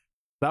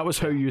 That was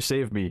how you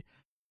saved me."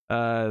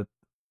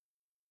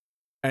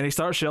 And he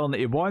starts yelling that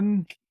he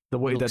won.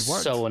 What he did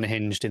worked. So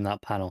unhinged in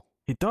that panel.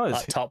 He does.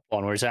 That top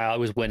one where he's I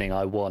was winning,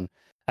 I won.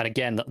 And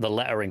again, the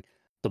lettering,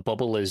 the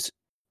bubble is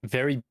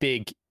very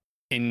big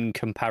in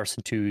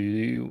comparison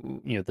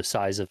to the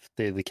size of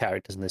the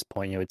characters in this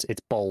point.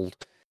 It's bold.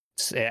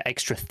 It's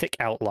extra thick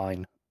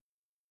outline.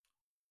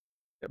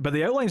 But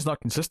the outline's not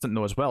consistent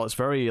though as well. It's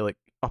very like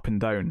up and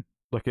down.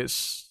 Like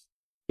it's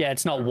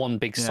it's not one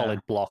big solid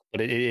block,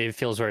 but it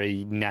feels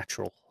very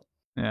natural.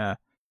 Yeah.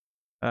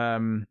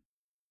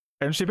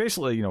 And she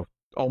basically,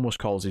 almost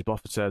calls his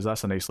bluff and says,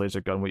 "That's a nice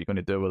laser gun, what are you going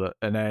to do with it?"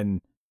 And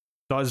then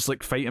does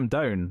like fight him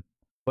down.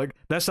 Like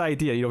this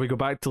idea, we go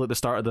back to like the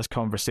start of this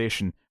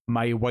conversation,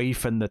 my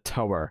wife in the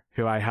tower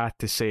who I had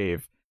to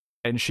save,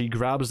 and she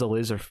grabs the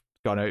laser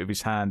gun out of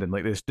his hand and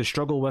like they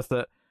struggle with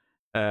it.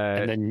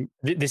 And then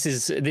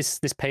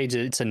this page,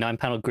 it's a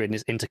 9-panel grid and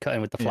it's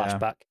intercutting with the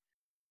flashback.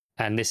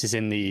 And this is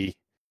in the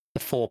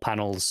 4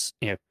 panels,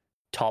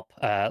 top,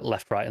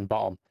 left, right, and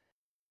bottom.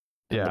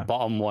 And the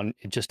bottom one,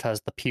 it just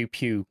has the pew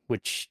pew,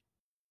 which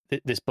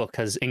this book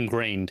has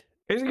ingrained.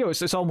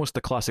 It's almost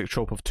the classic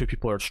trope of two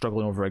people are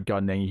struggling over a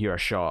gun, then you hear a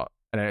shot,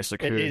 and then it's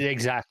like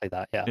exactly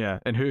that, yeah. Yeah,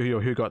 and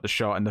who got the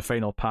shot? And the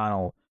final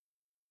panel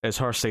is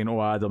her saying,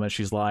 "Oh, Adam," and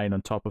she's lying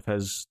on top of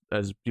his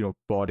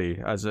body,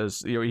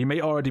 as he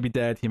might already be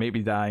dead, he might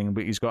be dying,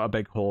 but he's got a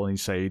big hole in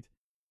his side.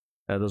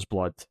 There's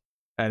blood,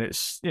 and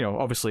it's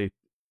obviously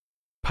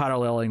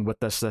paralleling with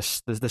this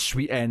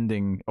sweet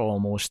ending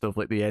almost of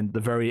like the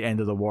very end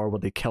of the war where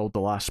they killed the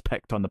last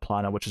Pict on the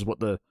planet, which is what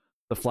the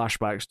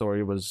flashback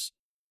story was.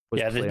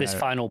 This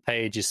final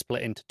page is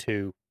split into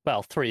 2,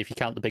 well 3 if you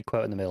count the big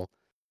quote in the middle.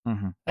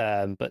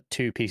 Mm-hmm. But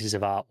 2 pieces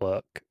of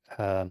artwork.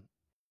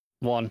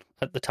 One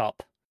at the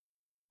top,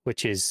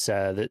 which is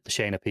the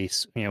Shayna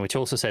piece, which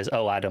also says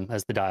 "Oh Adam"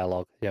 as the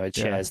dialogue. It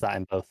shares that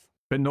in both.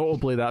 But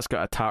notably, that's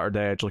got a tattered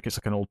edge, like it's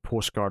like an old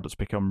postcard that's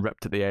become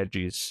ripped at the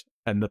edges,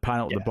 and the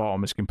panel at the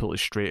bottom is completely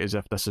straight, as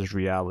if this is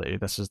reality.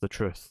 This is the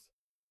truth.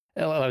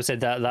 Well, I would say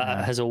that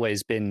has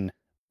always been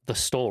the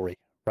story,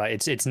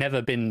 right? It's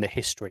never been the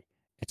history.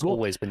 It's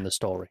always been the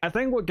story. I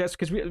think what gets,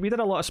 because we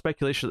did a lot of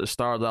speculation at the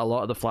start that a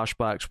lot of the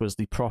flashbacks was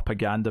the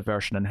propaganda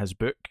version in his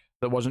book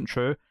that wasn't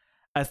true.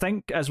 I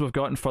think as we've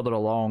gotten further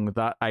along,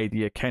 that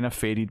idea kind of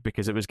faded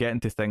because it was getting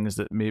to things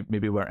that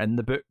maybe weren't in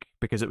the book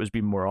because it was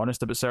being more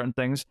honest about certain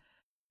things.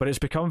 but it's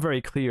become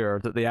very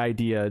clear that the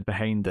idea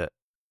behind it,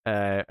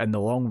 in the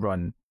long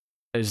run,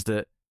 is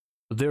that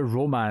their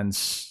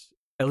romance,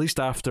 at least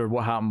after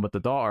what happened with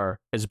the daughter,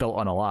 is built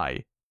on a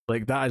lie.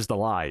 Like, that is the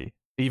lie.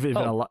 Even to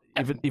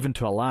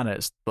Alana,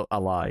 it's a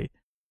lie.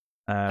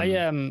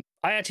 I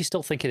actually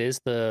still think it is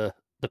the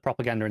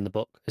propaganda in the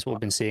book is what we've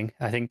been seeing.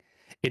 I think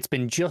it's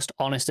been just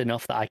honest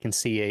enough that I can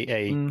see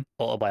a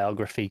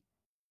autobiography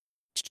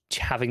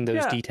having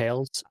those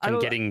details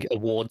and getting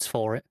awards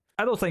for it.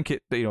 I don't think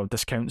it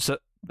discounts it.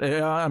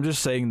 I'm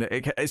just saying that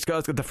it's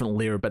got a different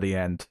layer by the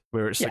end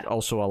where it's like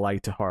also a lie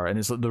to her, and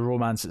it's like the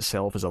romance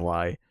itself is a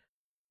lie,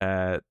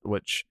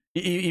 which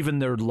even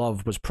their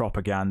love was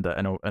propaganda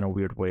in a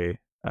weird way.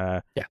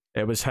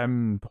 It was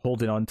him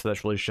holding on to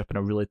this relationship in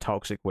a really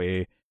toxic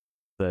way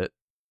that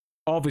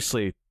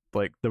obviously,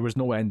 like, there was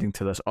no ending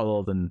to this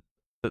other than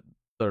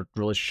their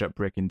relationship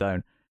breaking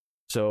down.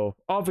 So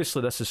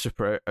obviously this is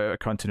super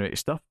continuity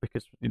stuff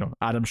because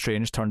Adam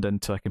Strange turned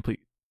into a complete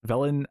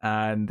villain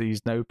and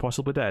he's now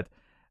possibly dead.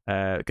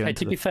 Hey,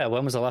 to be fair,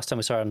 when was the last time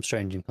we saw Adam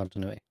Strange in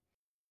continuity?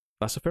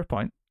 That's a fair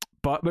point.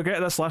 But we'll get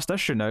to this last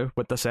issue now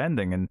with this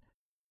ending, and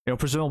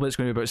presumably it's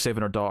going to be about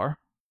saving her daughter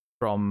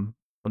from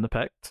the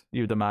Pict,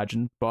 you'd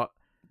imagine, but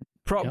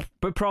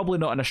probably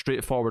not in a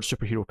straightforward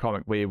superhero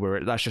comic way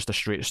where that's just a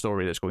straight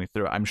story that's going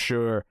through it. I'm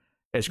sure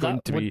it's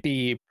going to be... That would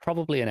be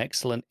probably an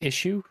excellent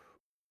issue,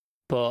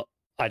 but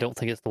I don't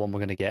think it's the one we're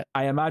going to get.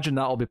 I imagine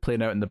that'll be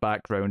playing out in the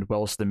background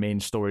whilst the main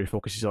story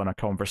focuses on a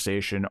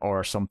conversation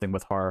or something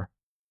with her.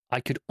 I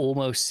could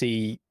almost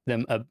see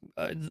them...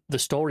 the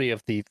story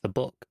of the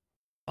book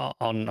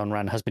on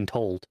Ran has been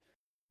told.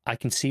 I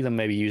can see them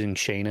maybe using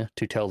Shayna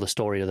to tell the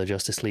story of the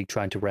Justice League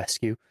trying to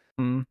rescue,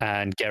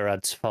 and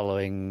Gerard's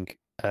following,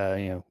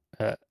 Alana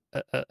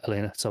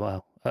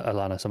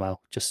somehow,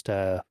 just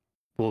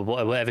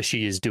whatever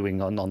she is doing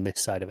on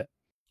this side of it.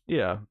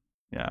 Yeah.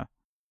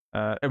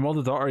 And will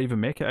the daughter even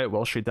make it out?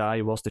 Will she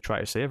die whilst they try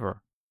to save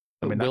her?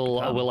 I mean,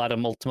 will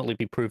Adam ultimately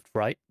be proved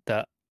right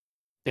that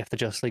if the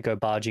Justice League go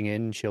barging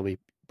in, she'll be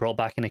brought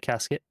back in a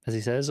casket, as he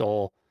says,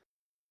 or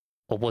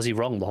was he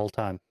wrong the whole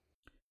time?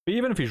 But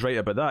even if he's right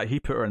about that, he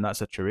put her in that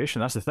situation.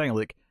 That's the thing.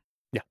 Like,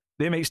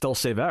 they might still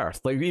save Earth.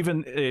 Like,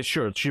 even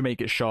sure, she might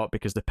get shot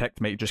because the Pict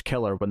might just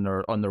kill her when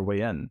they're on their way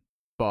in,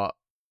 but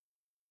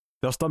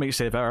they'll still might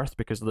save Earth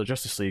because of the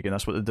Justice League, and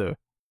that's what they do.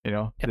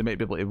 They might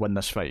be able to win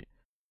this fight.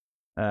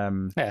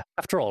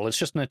 After all, it's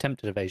just an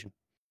attempted invasion.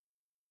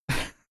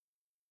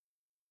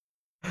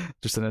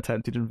 Just an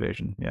attempted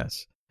invasion,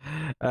 yes.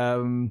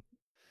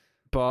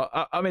 But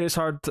I mean, it's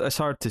hard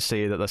to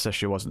say that this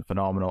issue wasn't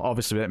phenomenal.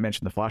 Obviously, we didn't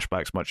mention the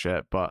flashbacks much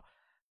yet, but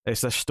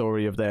it's this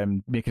story of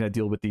them making a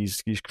deal with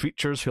these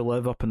creatures who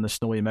live up in the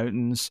snowy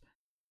mountains,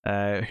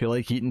 who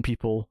like eating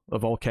people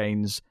of all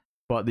kinds,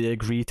 but they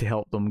agree to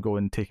help them go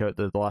and take out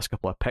the last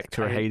couple of Pict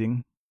who are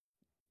hiding.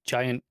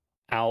 Giant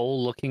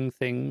owl-looking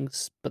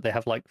things, but they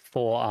have like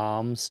 4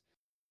 arms.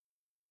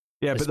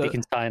 Yeah, they speak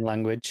in sign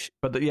language.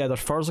 But their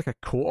fur's like a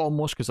coat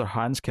almost because their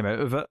hands came out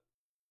of it.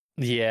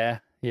 Yeah.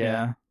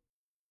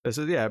 But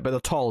they're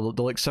tall.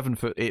 They're like 7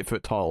 foot, 8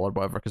 foot tall or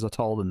whatever because they're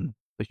taller than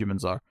the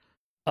humans are.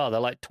 Oh,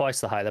 they're like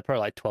twice the height. They're probably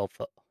like 12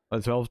 foot.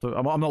 12 foot.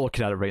 I'm not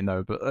looking at it right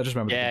now, but I just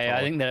remember. Yeah,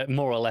 I think they're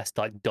more or less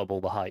like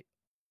double the height.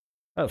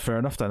 Oh, fair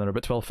enough. Then they're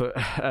about 12 foot.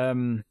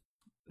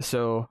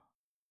 So,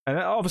 and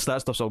obviously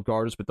that stuff's all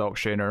gorgeous with Doc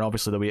Shaner, and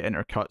obviously the way it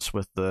intercuts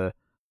with the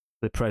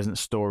present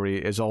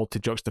story is all to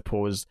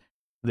juxtapose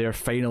their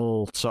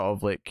final sort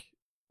of like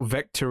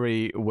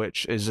victory,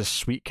 which is a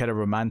sweet kind of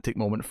romantic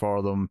moment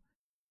for them,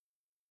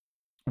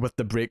 with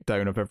the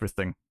breakdown of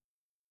everything.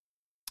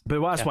 But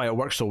that's why it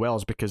works so well,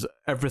 is because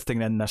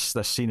everything in this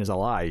scene is a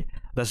lie.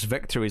 This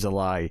victory is a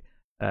lie.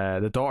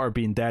 The daughter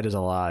being dead is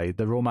a lie.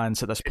 The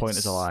romance at this point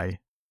is a lie.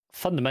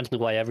 Fundamentally,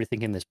 why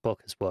everything in this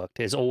book has worked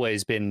has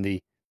always been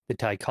the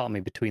dichotomy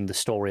between the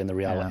story and the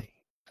reality.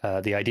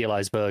 The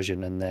idealized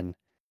version, and then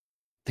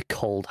the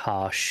cold,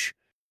 harsh,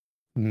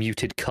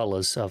 muted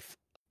colors of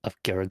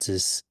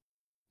Gerard's,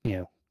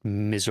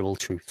 miserable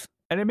truth.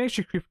 And it makes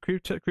you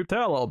creeped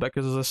out a little bit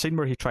because there's a scene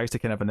where he tries to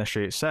kind of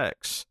initiate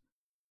sex.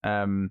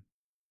 And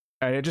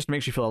it just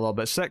makes you feel a little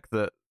bit sick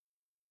that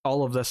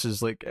all of this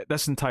is like,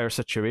 this entire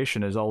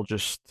situation is all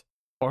just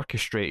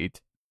orchestrated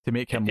to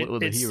make him look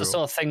like the hero. It's the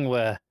sort of thing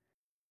where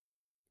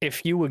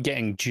if you were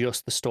getting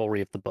just the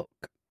story of the book,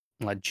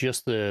 like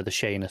just the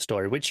Shayna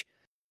story, which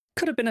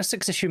could have been a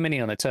 6-issue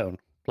mini on its own,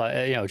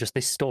 like, just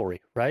this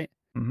story, right?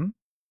 Mm-hmm.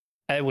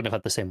 It wouldn't have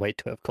had the same weight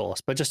to it, of course,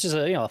 but just as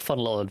a fun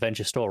little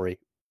adventure story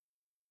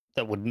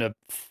that wouldn't have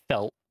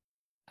felt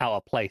out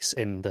of place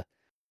in the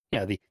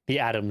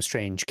Adam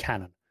Strange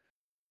canon.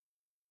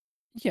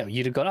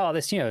 You'd have gone, oh,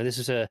 this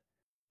is a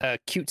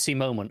cutesy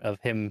moment of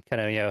him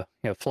kind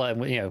of flirting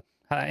with,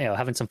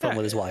 having some fun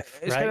with his wife.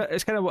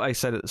 It's kind of what I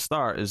said at the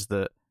start, is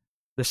that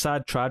the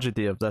sad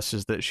tragedy of this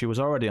is that she was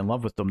already in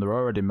love with them. They were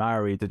already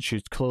married, and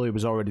she clearly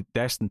was already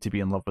destined to be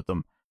in love with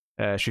them.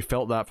 She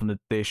felt that from the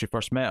day she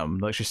first met him.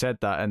 Like, she said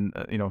that, and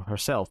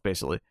herself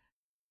basically.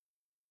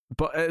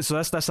 But so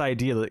that's this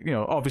idea that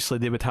obviously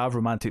they would have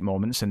romantic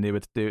moments and they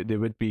would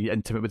be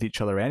intimate with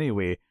each other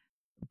anyway.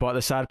 But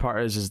the sad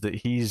part is that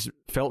he's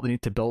felt the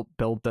need to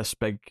build this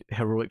big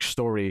heroic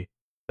story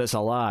that's a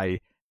lie,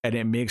 and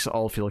it makes it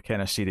all feel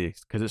kind of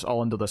serious because it's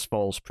all under this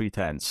false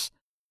pretense,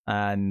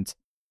 and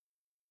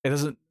it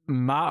doesn't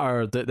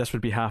matter that this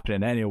would be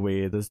happening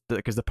anyway.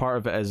 Because the part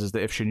of it is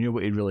that if she knew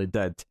what he really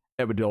did,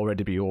 it would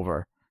already be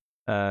over.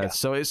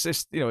 So it's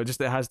just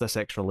it has this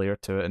extra layer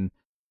to it, and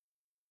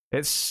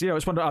it's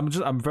it's one.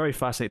 I'm very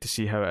fascinated to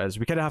see how it is.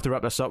 We kind of have to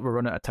wrap this up. We're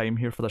running out of time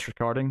here for this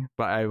recording,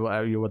 but I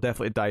will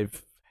definitely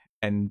dive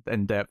in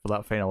depth for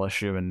that final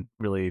issue and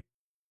really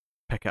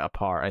pick it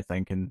apart, I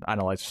think, and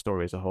analyze the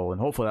story as a whole.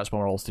 And hopefully that's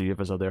what all three of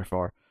us are there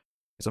for,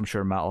 because I'm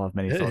sure Matt will have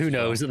many thoughts. Who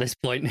knows at this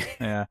point?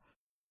 Yeah.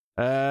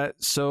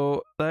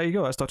 So there you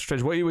go. That's Doctor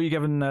Strange. What are you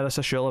giving this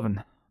issue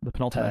 11? The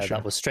penultimate issue.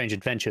 That was Strange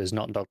Adventures,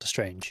 not Doctor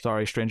Strange.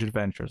 Sorry, Strange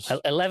Adventures.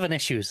 11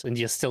 issues, and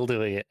you're still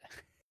doing it.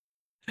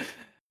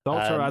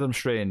 Dr. Adam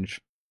Strange.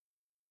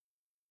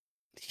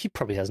 He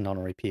probably has an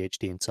honorary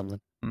PhD in something.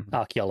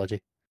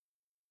 Archaeology.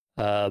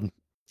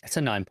 It's a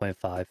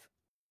 9.5.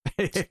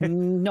 It's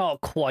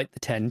not quite the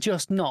 10,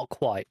 just not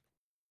quite.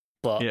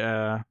 But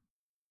yeah.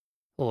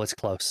 Oh, it's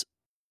close.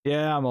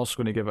 Yeah, I'm also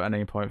going to give it a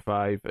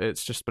 9.5.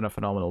 It's just been a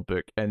phenomenal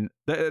book, and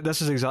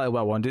this is exactly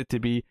what I wanted it to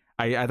be.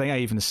 I think I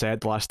even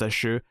said last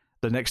issue,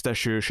 the next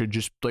issue should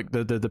just, like,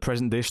 the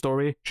present day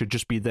story should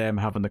just be them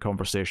having the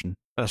conversation.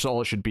 That's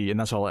all it should be, and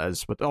that's all it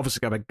is. But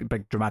obviously got a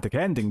big dramatic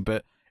ending,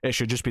 but it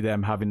should just be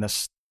them having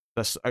this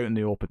out in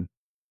the open.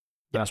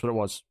 Yeah. That's what it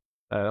was.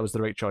 That was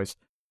the right choice.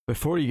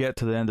 Before you get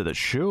to the end of the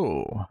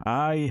show,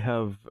 I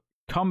have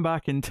come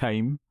back in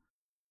time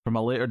from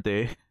a later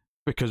day,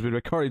 because we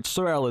recorded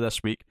so early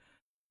this week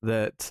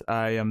that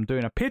I am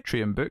doing a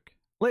Patreon book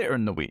later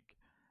in the week.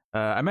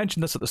 I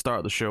mentioned this at the start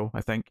of the show,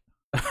 I think,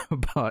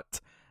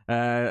 but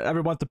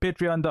everyone to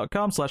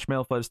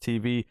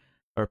patreon.com/MailFuzzTV.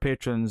 Our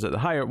patrons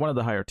at one of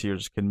the higher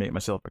tiers can make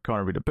myself or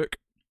Connor read a book.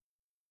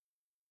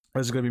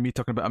 This is going to be me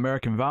talking about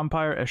American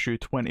Vampire, issue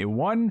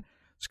 21.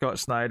 Scott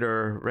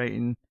Snyder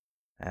writing,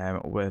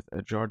 with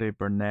Jordi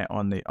Burnett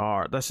on the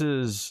art. This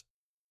is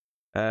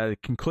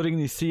concluding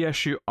the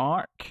 3-issue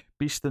arc,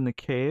 Beast in the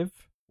Cave,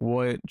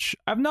 which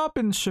I've not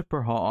been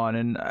super hot on,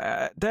 and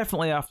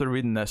definitely after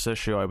reading this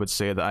issue, I would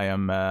say that I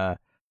am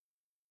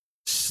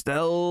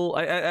still.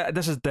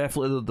 This is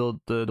definitely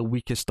the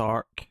weakest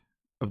arc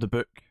of the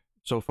book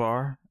so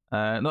far.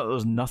 Not that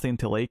there's nothing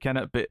to like in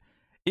it, but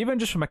even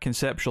just from a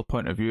conceptual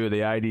point of view,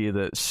 the idea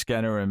that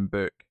Skinner and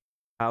Book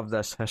have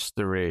this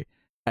history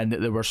and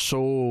that they were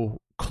so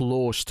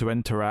close to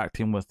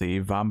interacting with the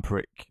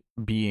vampiric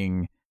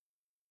being,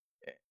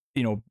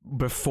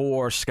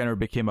 before Skinner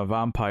became a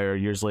vampire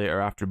years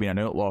later after being an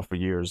outlaw for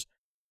years,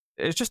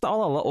 it's just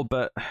all a little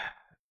bit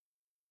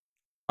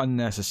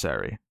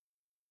unnecessary.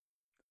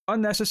 A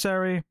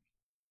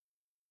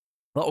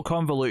little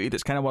convoluted.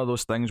 It's kind of one of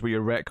those things where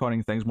you're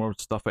retconning things, more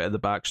stuff out of the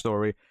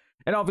backstory.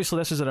 And obviously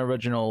this is an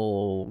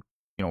original,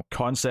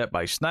 concept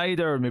by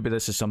Snyder. Maybe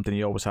this is something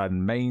he always had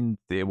in mind.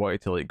 They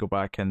wanted to go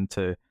back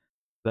into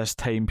this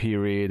time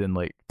period and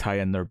tie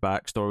in their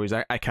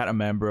backstories. I can't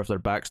remember if their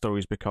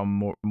backstories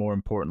become more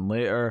important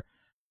later,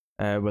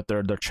 with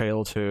their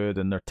childhood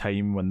and their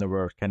time when they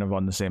were kind of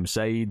on the same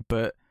side.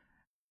 But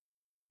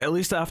at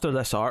least after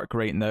this arc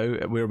right now,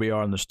 where we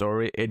are in the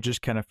story, it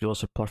just kind of feels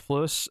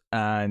superfluous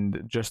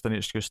and just an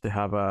excuse to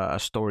have a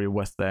story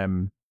with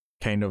them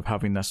kind of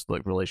having this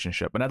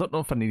relationship. And I don't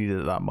know if I needed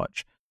it that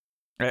much.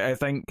 I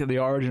think the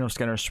origin of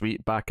Skinner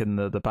Suite back in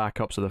the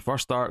backups of the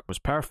first arc was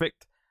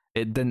perfect.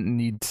 It didn't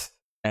need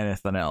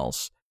anything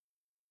else.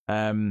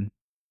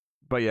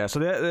 But yeah, so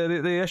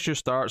the issue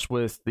starts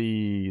with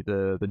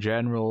the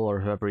general, or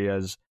whoever he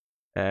is,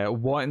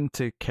 wanting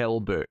to kill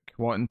Book,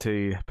 wanting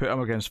to put him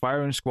against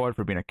firing squad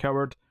for being a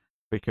coward,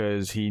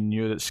 because he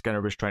knew that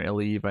Skinner was trying to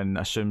leave and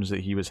assumes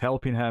that he was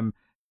helping him.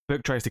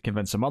 Book tries to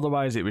convince him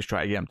otherwise. He was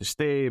trying to get him to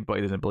stay, but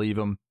he doesn't believe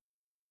him.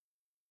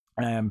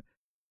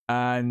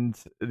 And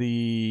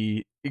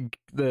the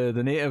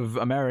Native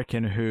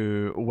American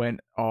who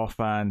went off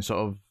and sort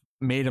of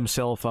made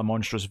himself a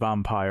monstrous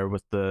vampire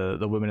with the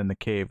woman in the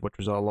cave, which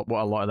was what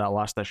a lot of that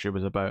last issue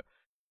was about.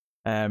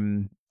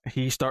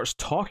 He starts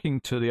talking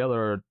to the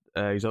other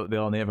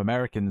Native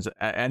Americans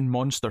in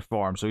monster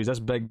form. So he's this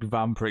big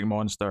vampiric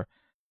monster.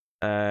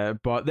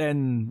 But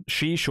then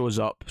she shows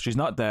up. She's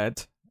not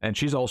dead, and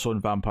she's also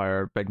in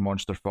vampire big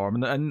monster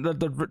form. And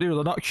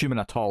they're not human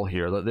at all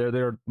here.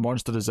 Their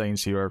monster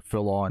designs here are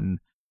full on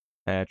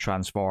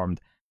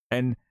transformed.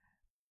 And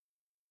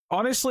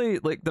honestly,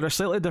 they're a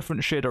slightly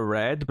different shade of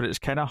red, but it's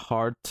kind of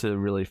hard to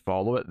really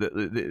follow it.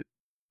 The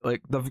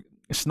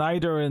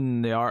Snyder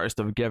and the artist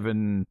have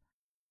given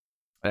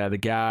the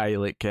guy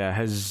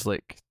his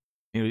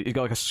he's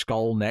got a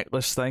skull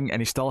necklace thing,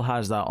 and he still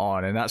has that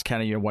on, and that's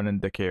kind of your one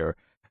indicator.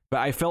 But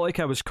I felt like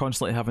I was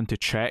constantly having to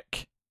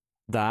check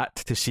that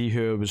to see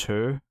who was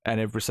who in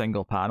every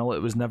single panel.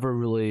 It was never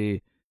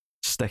really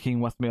sticking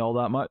with me all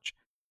that much.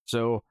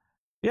 So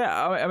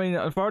yeah, I mean,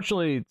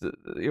 unfortunately,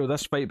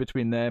 this fight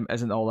between them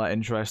isn't all that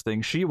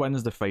interesting. She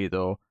wins the fight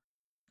though,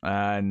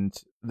 and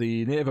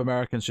the Native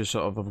Americans just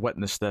sort of have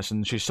witnessed this,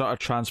 and she's sort of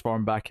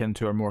transformed back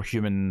into her more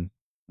human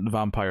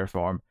vampire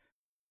form.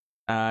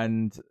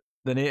 And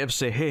the natives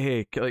say,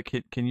 "Hey, like,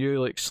 can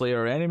you like slay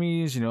our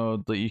enemies? You know,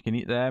 that you can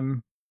eat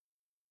them,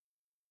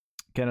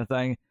 kind of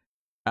thing."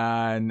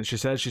 And she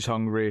says she's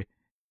hungry.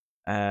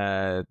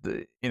 Because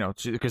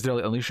they're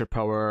like, unleash your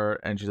power,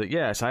 and she's like,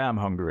 "Yes, I am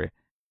hungry."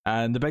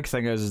 And the big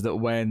thing is that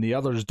when the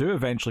others do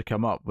eventually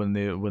come up,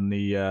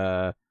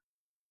 because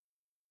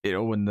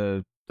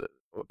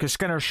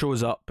Skinner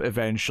shows up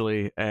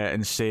eventually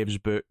and saves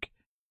Book,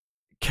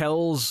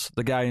 kills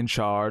the guy in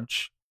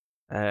charge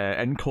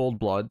in cold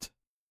blood,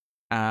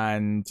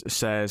 and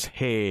says,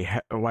 "Hey,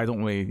 why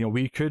don't we?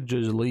 We could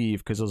just leave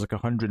because there's like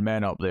 100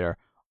 men up there,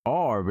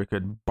 or we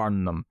could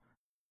burn them."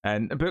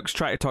 And Book's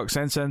trying to talk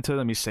sense into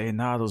them. He's saying,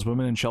 "Nah, there's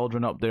women and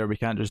children up there. We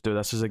can't just do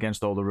this. This is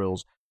against all the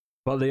rules."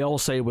 But they all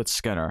say with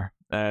Skinner.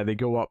 They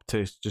go up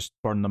to just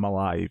burn them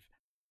alive.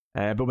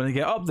 But when they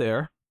get up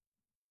there,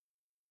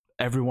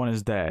 everyone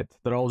is dead.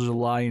 They're all just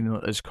lying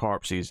as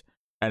corpses.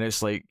 And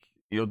it's like,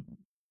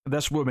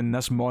 this woman,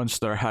 this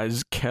monster,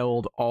 has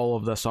killed all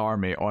of this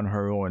army on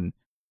her own.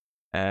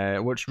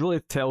 Which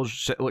really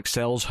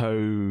sells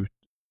how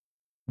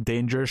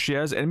dangerous she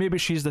is. And maybe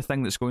she's the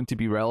thing that's going to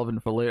be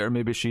relevant for later.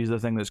 Maybe she's the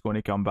thing that's going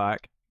to come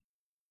back.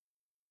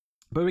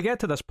 But we get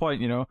to this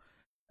point,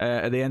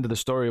 at the end of the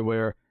story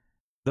where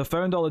they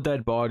found all the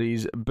dead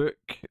bodies. Book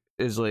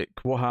is like,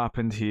 what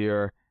happened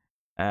here?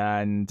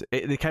 And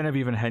they kind of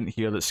even hint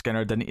here that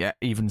Skinner didn't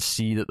even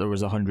see that there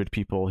was 100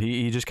 people.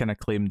 He just kind of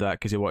claimed that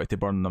because he wanted to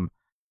burn them.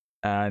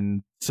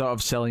 And sort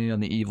of selling on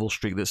the evil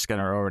streak that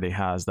Skinner already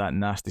has, that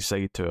nasty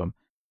side to him.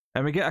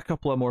 And we get a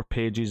couple of more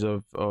pages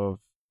of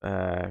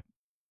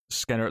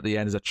Skinner at the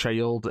end as a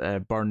child,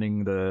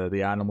 burning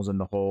the animals in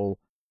the hole.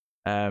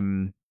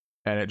 And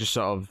it just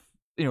sort of,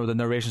 the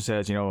narration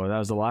says, that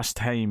was the last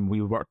time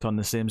we worked on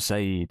the same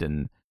side,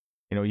 and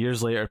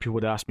years later people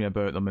would ask me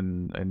about them,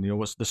 and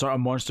what's the sort of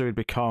monster he'd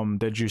become.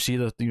 Did you see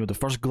the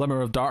first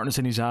glimmer of darkness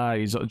in his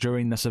eyes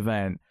during this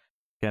event,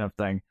 kind of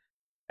thing.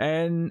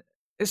 And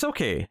it's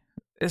okay.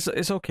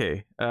 It's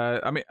okay. I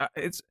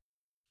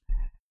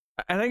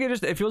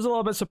think it feels a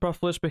little bit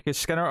superfluous because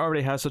Skinner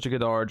already has such a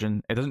good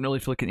origin. It doesn't really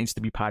feel like it needs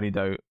to be padded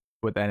out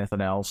with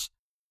anything else.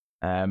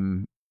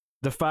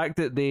 The fact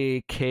that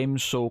they came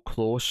so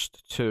close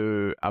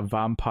to a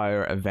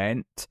vampire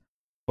event,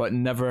 but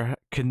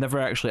could never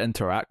actually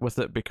interact with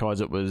it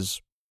because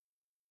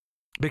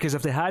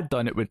if they had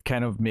done, it would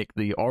kind of make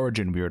the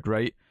origin weird,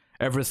 right?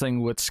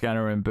 Everything with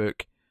Skinner and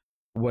Book,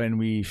 when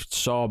we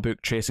saw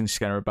Book chasing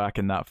Skinner back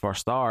in that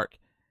first arc,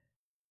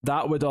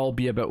 that would all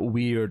be a bit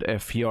weird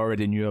if he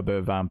already knew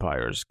about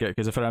vampires.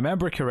 Because if I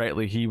remember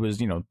correctly, he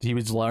was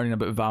learning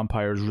about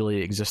vampires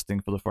really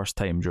existing for the first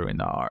time during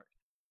that arc.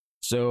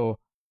 So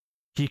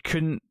he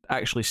couldn't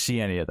actually see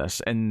any of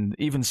this, and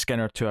even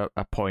Skinner to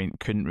a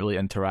point couldn't really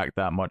interact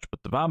that much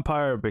with the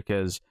vampire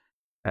because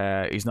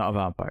he's not a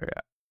vampire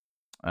yet.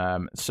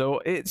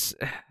 So it's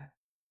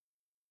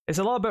a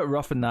little bit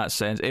rough in that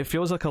sense. It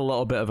feels like a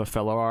little bit of a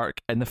filler arc,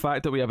 and the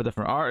fact that we have a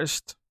different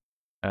artist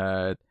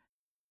kind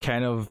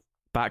of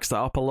backs that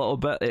up a little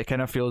bit. It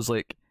kind of feels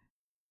like,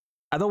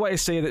 I don't want to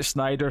say that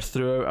Snyder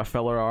threw out a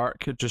filler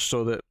arc just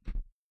so that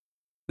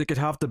they could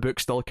have the book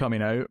still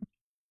coming out,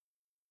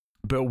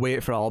 but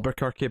wait for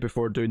Albuquerque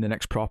before doing the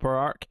next proper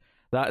arc.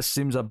 That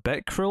seems a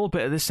bit cruel,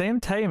 but at the same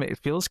time, it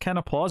feels kind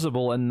of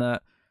plausible in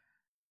that,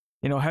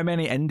 how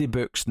many indie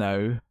books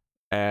now,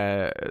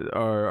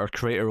 or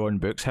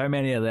creator-owned books, how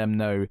many of them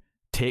now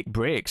take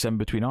breaks in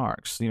between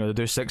arcs? They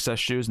do 6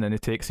 issues and then they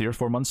take 3 or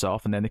 4 months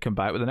off and then they come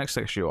back with the next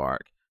 6-issue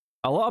arc.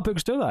 A lot of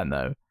books do that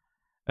now.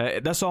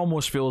 This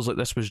almost feels like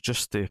this was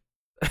just to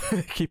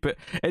keep it.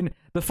 And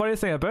the funny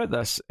thing about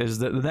this is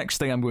that the next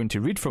thing I'm going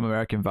to read from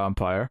American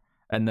Vampire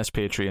in this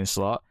Patreon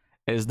slot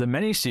is the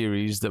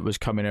miniseries that was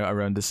coming out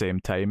around the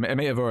same time. It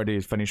may have already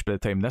finished by the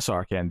time this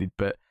arc ended,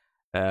 but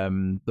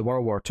the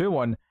World War II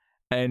one.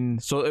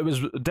 And so it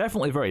was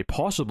definitely very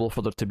possible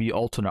for there to be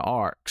alternate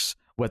arcs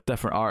with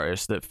different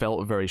artists that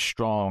felt very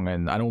strong.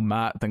 And I know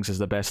Matt thinks it's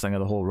the best thing of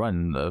the whole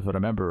run, if I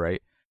remember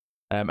right.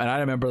 And I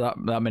remember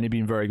that many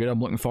being very good.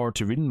 I'm looking forward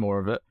to reading more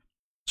of it.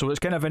 So it's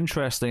kind of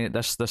interesting that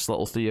this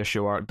little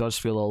 3-issue arc does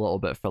feel a little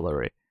bit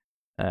fillery.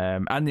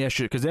 And the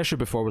issue, because the issue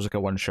before was like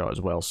a one-shot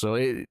as well. So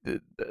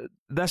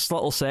this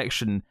little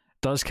section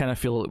does kind of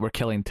feel like we're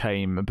killing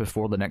time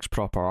before the next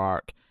proper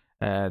arc.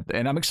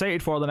 And I'm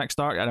excited for the next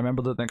arc. I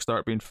remember the next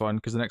arc being fun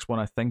because the next one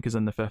I think is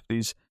in the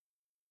 50s.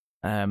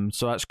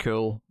 So that's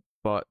cool.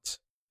 But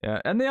yeah,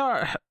 and the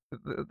art's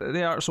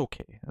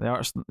okay. The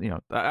art's,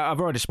 I've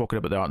already spoken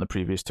about the art in the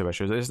previous 2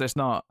 issues. It's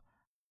not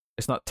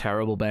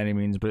terrible by any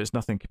means, but it's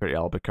nothing compared to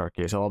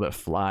Albuquerque. It's a little bit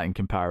flat in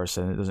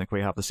comparison. It doesn't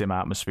quite have the same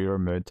atmosphere or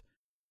mood.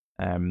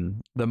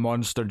 The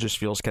monster just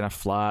feels kind of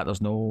flat.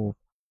 There's no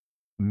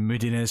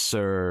moodiness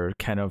or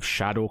kind of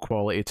shadow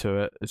quality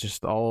to it. It's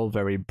just all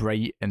very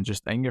bright and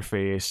just in your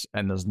face,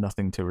 and there's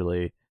nothing to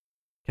really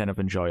kind of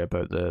enjoy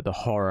about the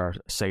horror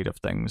side of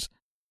things.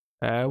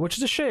 which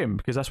is a shame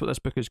because that's what this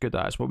book is good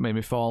at. It's what made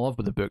me fall in love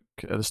with the book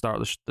at the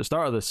start of the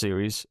start of the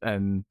series,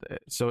 and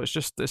so it's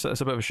a bit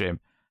of a shame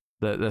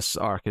that this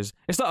arc is.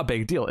 It's not a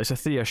big deal. It's a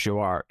 3-issue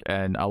arc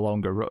and a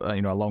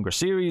longer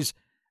series,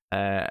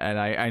 and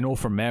I know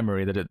from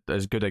memory that it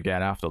is good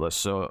again after this,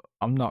 so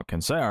I'm not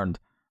concerned.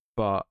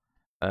 But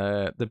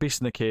the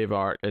Beast in the Cave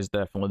arc is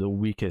definitely the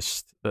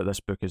weakest that this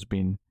book has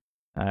been.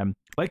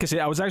 Like I say,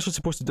 I was actually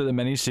supposed to do the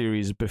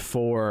miniseries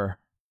before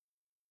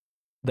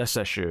this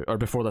issue or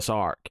before this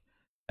arc,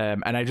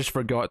 and I just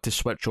forgot to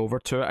switch over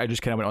to it. I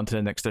just kind of went on to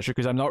the next issue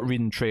because I'm not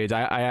reading trades.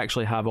 I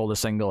actually have all the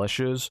single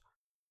issues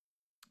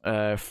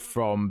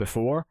from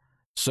before,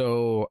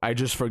 so I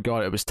just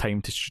forgot it was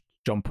time to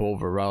jump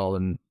over rather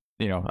than,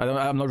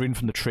 I'm not reading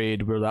from the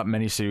trade where that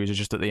miniseries is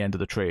just at the end of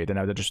the trade, and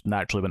I just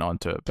naturally went on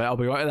to it. But I'll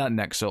be on to that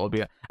next, so it'll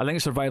be I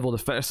think Survival of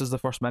the Fittest is the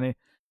first mini,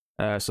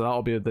 so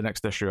that'll be the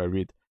next issue I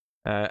read.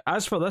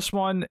 As for this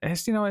one,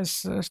 it's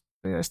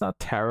not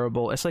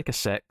terrible. It's like a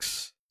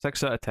 6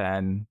 out of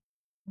 10,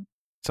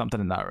 something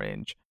in that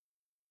range.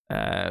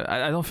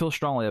 I don't feel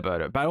strongly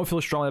about it, but I don't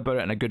feel strongly about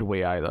it in a good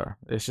way either.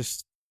 It's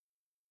just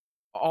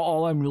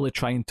all I'm really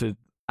trying to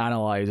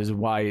analyze is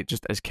why it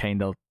just is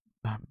kind of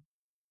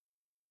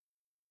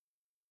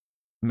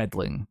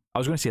middling. I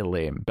was going to say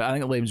lame, but I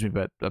think lame's a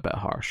bit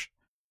harsh.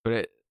 But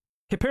it,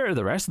 compared to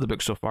the rest of the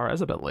book so far, it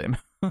is a bit lame.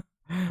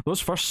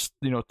 Those first,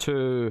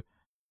 two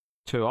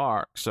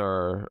arcs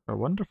are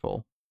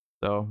wonderful.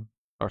 So,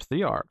 or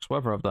 3 arcs,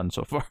 whatever I've done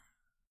so far.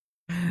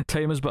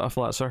 Time is but a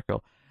flat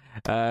circle.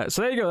 So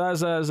there you go.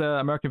 That's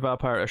American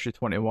Vampire issue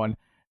 21.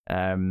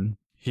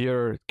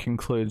 Here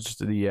concludes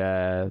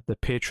the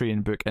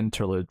Patreon book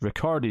interlude,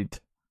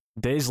 recorded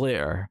days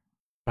later.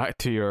 Back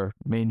to your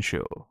main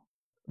show.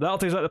 That'll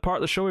take us out the part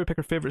of the show where we pick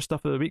our favourite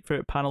stuff of the week,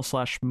 favourite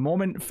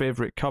panel/moment,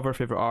 favourite cover,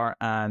 favourite art,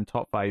 and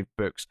top 5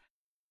 books.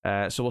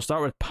 So we'll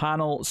start with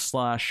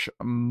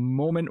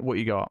panel/moment. What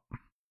you got?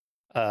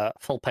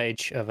 Full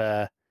page of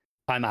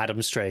I'm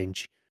Adam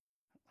Strange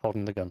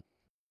holding the gun.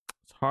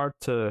 It's hard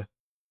to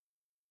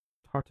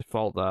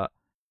fault that.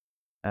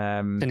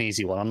 It's an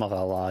easy one, I'm not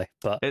gonna lie,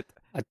 but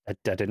I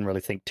didn't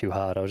really think too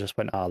hard. I just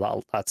went,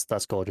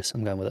 that's gorgeous.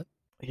 I'm going with it.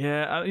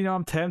 Yeah,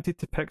 I'm tempted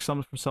to pick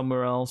some from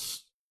somewhere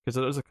else because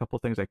there's a couple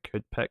of things I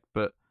could pick,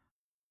 but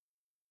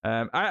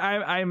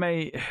I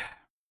might.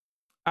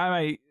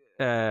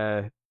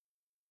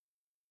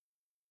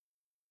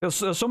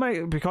 There's so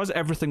many, because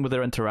everything with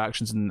their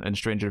interactions in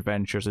Strange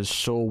Adventures is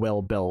so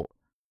well built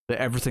that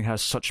everything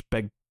has such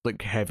big,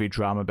 like, heavy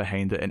drama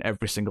behind it in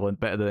every single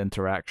bit of the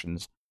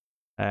interactions.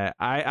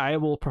 I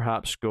will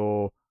perhaps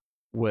go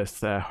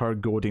with her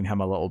goading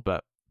him a little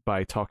bit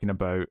by talking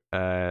about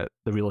the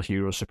real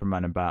heroes,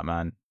 Superman and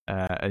Batman,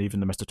 and even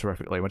the Mr.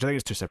 Terrific line, which I think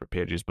is 2 separate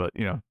pages, but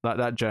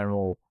that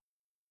general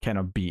kind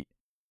of beat,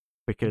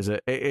 because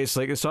it's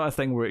like the sort of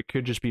thing where it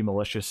could just be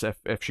malicious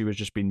if she was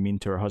just being mean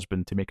to her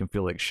husband to make him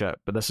feel like shit,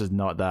 but this is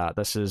not that.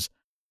 This is,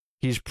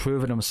 he's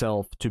proven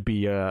himself to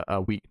be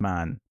a weak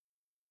man,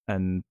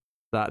 and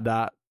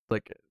that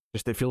like,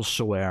 just, it feels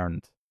so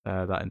earned,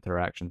 that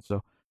interaction.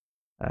 So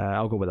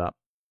I'll go with that.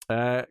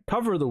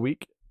 Cover of the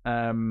week.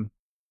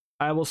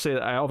 I will say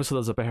that obviously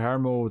there's a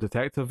Palermo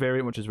detective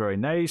variant, which is very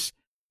nice.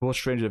 Both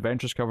Strange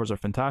Adventures covers are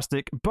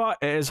fantastic, but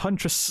it is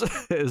Huntress.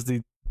 It is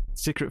the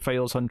Secret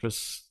Files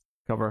Huntress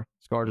cover.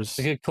 It's gorgeous. It's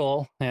a good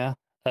call, yeah.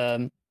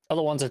 Other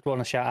ones I'd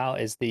want to shout out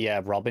is the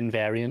Robin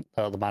variant,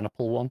 the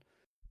Manipul one.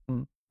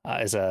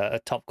 That is a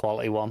top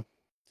quality one.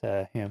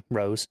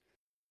 Rose.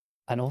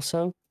 And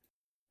also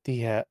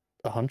the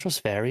Huntress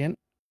variant.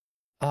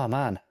 Oh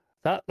man,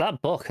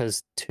 that book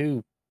has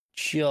 2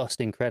 just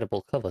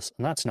incredible covers,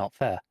 and that's not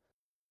fair.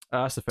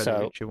 That's the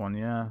Federici one,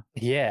 yeah.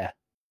 Yeah.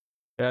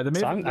 Yeah,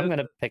 so I'm going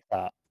to pick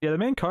that. Yeah, the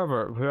main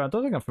cover, who I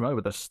don't think I'm familiar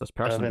with this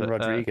person. Irvin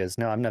Rodriguez.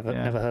 No, I've never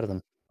heard of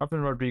them.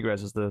 Irvin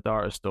Rodriguez is the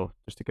artist, though,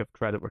 just to give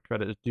credit where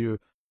credit is due.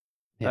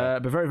 Yeah.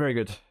 But very, very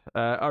good.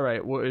 All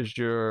right, what is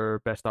your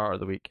best art of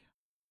the week?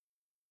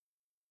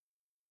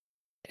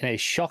 In a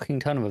shocking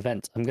turn of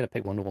events, I'm going to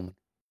pick Wonder Woman.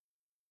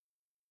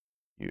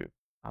 You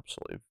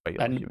absolutely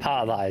vital. And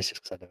part of that is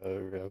just because I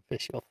know it'll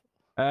piss you off.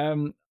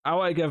 I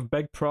want to give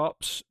big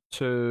props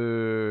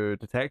to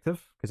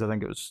Detective, because I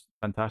think it was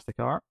fantastic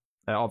art.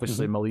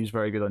 Obviously, Malie's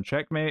very good on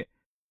Checkmate,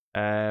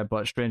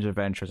 but Strange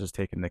Adventures has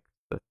taken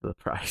the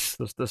prize.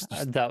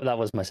 That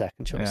was my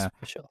second choice,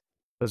 for sure.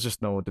 There's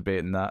just no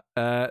debating that.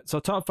 So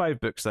top 5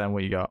 books then,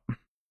 what you got?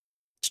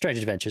 Strange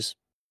Adventures.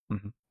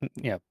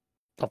 Yeah,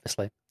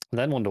 obviously.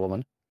 Then Wonder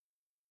Woman.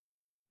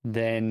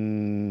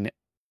 Then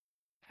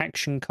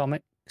Action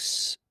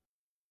Comics.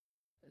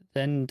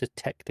 Then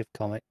Detective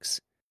Comics.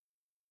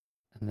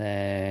 And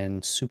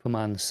then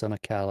Superman, Son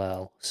of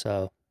Kal-El.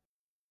 So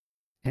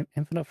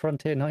Infinite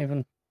Frontier, not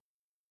even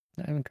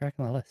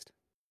cracking my list.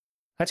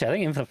 Actually, I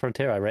think Infinite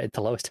Frontier I rated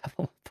the lowest of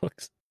all my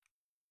books.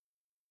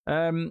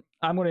 I'm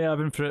going to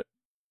have Infinite.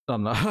 No,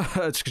 I'm not.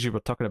 It's because you were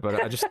talking about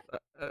it. I just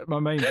my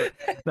mind.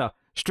 No,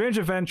 Strange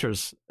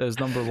Adventures is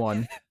number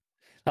 1.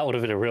 That would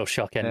have been a real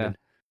shock ending. Yeah.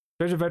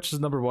 Strange Adventures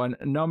is number 1.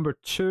 Number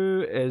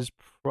 2 is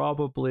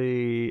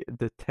probably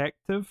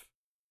Detective.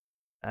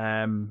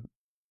 I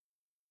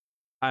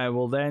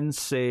will then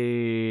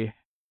say,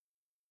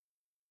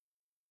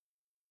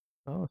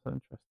 oh, that's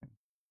interesting.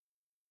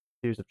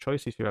 Series of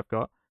choices here I've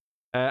got.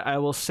 I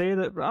will say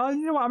that,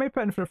 you know what, I might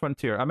put Infinite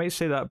Frontier. I might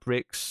say that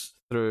breaks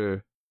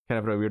through kind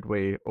of in a weird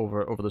way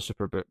over the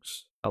super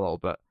books a little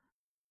bit.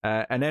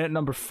 And then at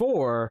number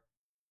 4,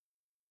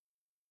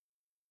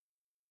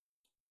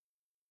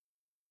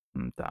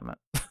 damn it.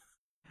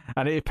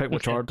 I need to pick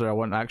which order I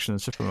want Action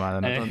and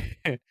Superman,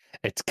 and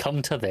it's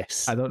come to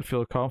this. I don't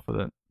feel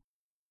confident.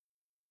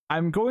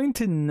 I'm going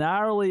to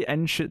narrowly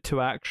inch it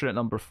to Action at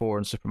number 4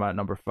 and Superman at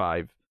number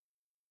 5.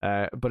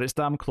 But it's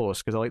damn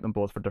close because I like them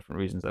both for different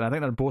reasons. And I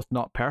think they're both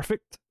not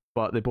perfect,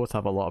 but they both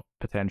have a lot of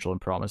potential and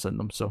promise in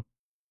them. So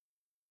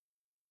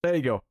there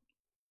you go.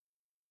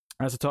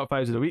 That's the top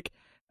 5s of the week.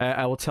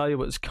 I will tell you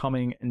what's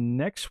coming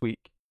next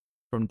week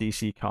from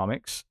DC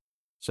Comics.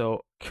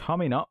 So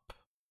coming up,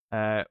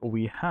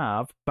 we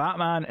have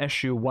Batman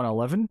issue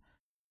 111,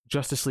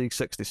 Justice League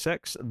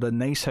 66, The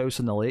Nice House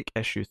on the Lake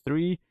issue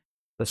 3,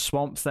 The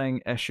Swamp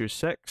Thing issue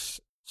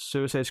 6,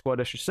 Suicide Squad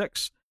issue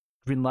 6,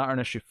 Green Lantern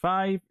issue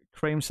 5,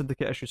 Crime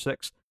Syndicate issue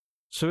 6,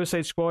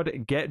 Suicide Squad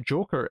Get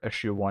Joker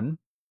issue 1.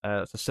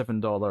 It's a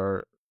 $7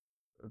 book.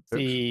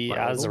 The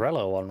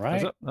Azzarello one, right?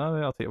 Is it? Oh,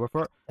 yeah, I'll take your word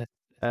for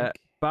it.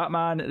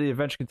 Batman, The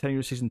Adventure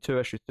Continues season 2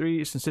 issue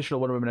 3, Sensational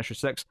Wonder Woman issue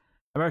 6,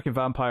 American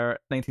Vampire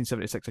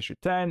 1976 issue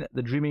 10,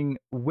 The Dreaming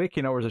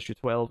Waking Hours issue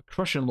 12,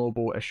 Crushing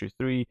Lobo issue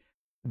 3,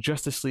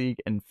 Justice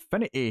League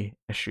Infinity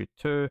issue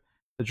 2,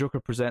 The Joker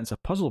Presents a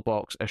Puzzle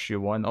Box issue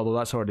 1, although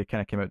that's already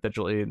kind of came out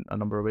digitally in a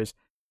number of ways.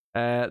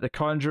 The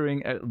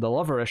Conjuring, The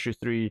Lover issue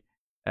 3,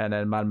 and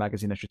then Mad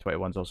Magazine issue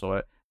 21 is also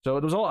out. So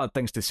there's a lot of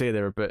things to say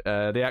there, but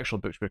the actual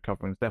books we're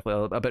covering is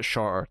definitely a bit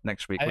shorter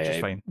next week, which is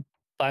fine.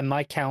 By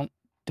my count,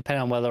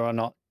 depending on whether or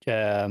not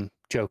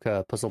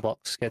Joker Puzzle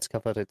Box gets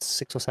covered, it's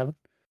 6 or 7.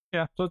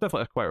 Yeah, so it's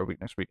definitely a quieter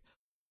week next week,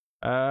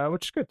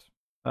 which is good.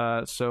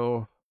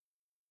 So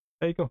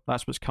there you go.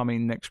 That's what's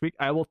coming next week.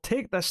 I will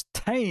take this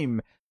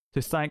time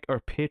to thank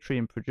our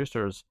Patreon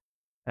producers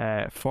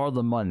for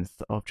the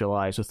month of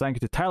July. So thank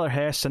you to Tyler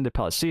Hess, Cindy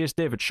Palacios,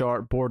 David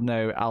Short, Board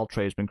Now, Al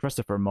Tradesman,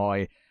 Christopher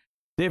Moy,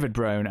 David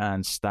Brown,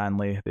 and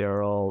Stanley. They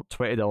are all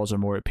 $20 or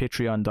more at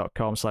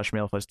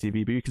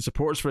patreon.com/MailFuzzTV, but you can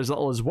support us for as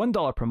little as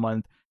 $1 per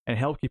month and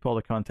help keep all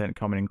the content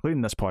coming,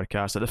 including this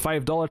podcast. At the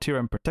 $5 tier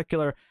in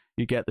particular,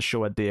 you get the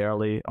show a day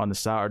early on the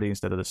Saturday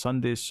instead of the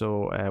Sunday,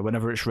 so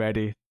whenever it's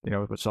ready, you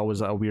know, it's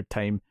always at a weird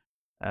time,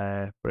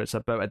 but it's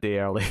about a day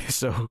early.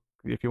 So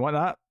if you want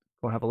that,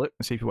 go have a look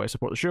and see if you want to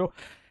support the show.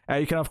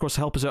 You can, of course,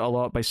 help us out a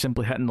lot by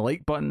simply hitting the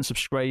like button,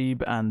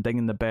 subscribe, and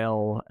dinging the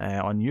bell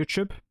on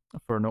YouTube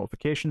for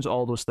notifications.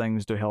 All those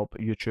things do help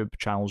YouTube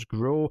channels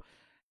grow.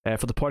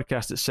 For the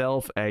podcast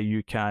itself,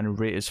 you can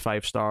rate us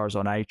 5 stars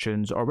on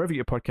iTunes or wherever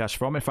you get your podcast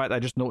from. In fact, I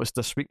just noticed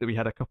this week that we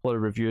had a couple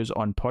of reviews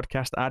on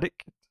Podcast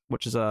Addict,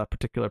 which is a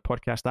particular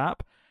podcast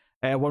app.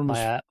 One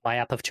was my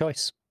app of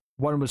choice.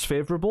 One was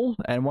favourable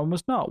and one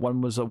was not.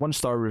 One was a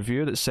 1-star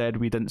review that said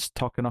we didn't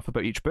talk enough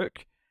about each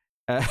book.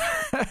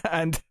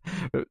 And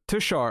too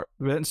short.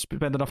 We didn't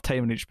spend enough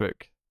time on each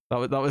book. That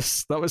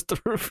was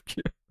the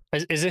review.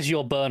 Is this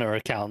your burner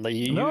account that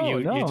you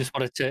just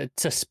wanted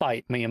to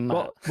spite me and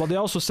Matt? Well, they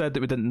also said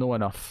that we didn't know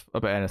enough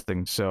about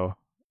anything, so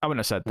I wouldn't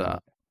have said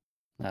that.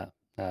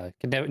 No,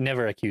 can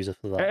never accuse us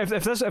of that.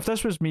 If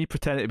this was me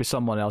pretending to be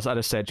someone else, I'd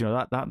have said, you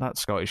know, that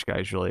Scottish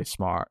guy's really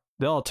smart.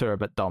 The other two are a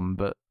bit dumb,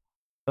 but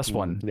this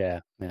one, yeah,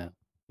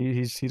 he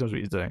knows what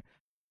he's doing.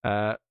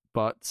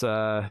 But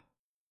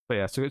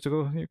yeah, so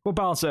go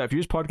balance it out. If you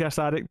use Podcast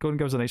Addict, go and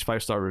give us a nice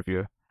 5-star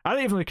review. I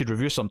didn't even know you could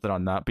review something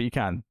on that, but you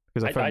can.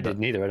 I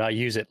didn't either, and I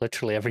use it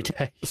literally every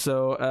day.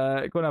 So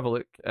go and have a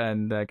look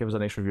and give us a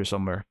nice review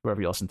somewhere,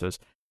 wherever you listen to us.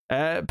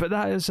 But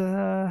that is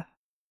us.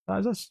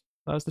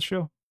 That is the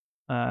show.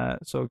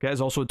 So get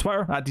us also on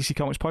Twitter at DC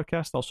Comics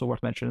Podcast. Also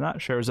worth mentioning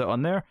that. Share us out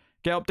on there.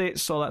 Get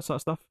updates, all that sort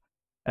of stuff.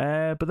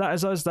 But that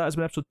is us. That has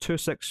been episode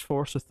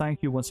 264. So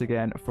thank you once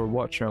again for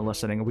watching or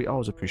listening. We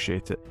always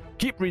appreciate it.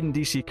 Keep reading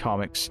DC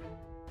Comics.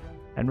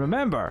 And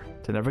remember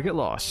to never get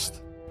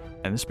lost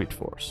in the Speed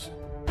Force.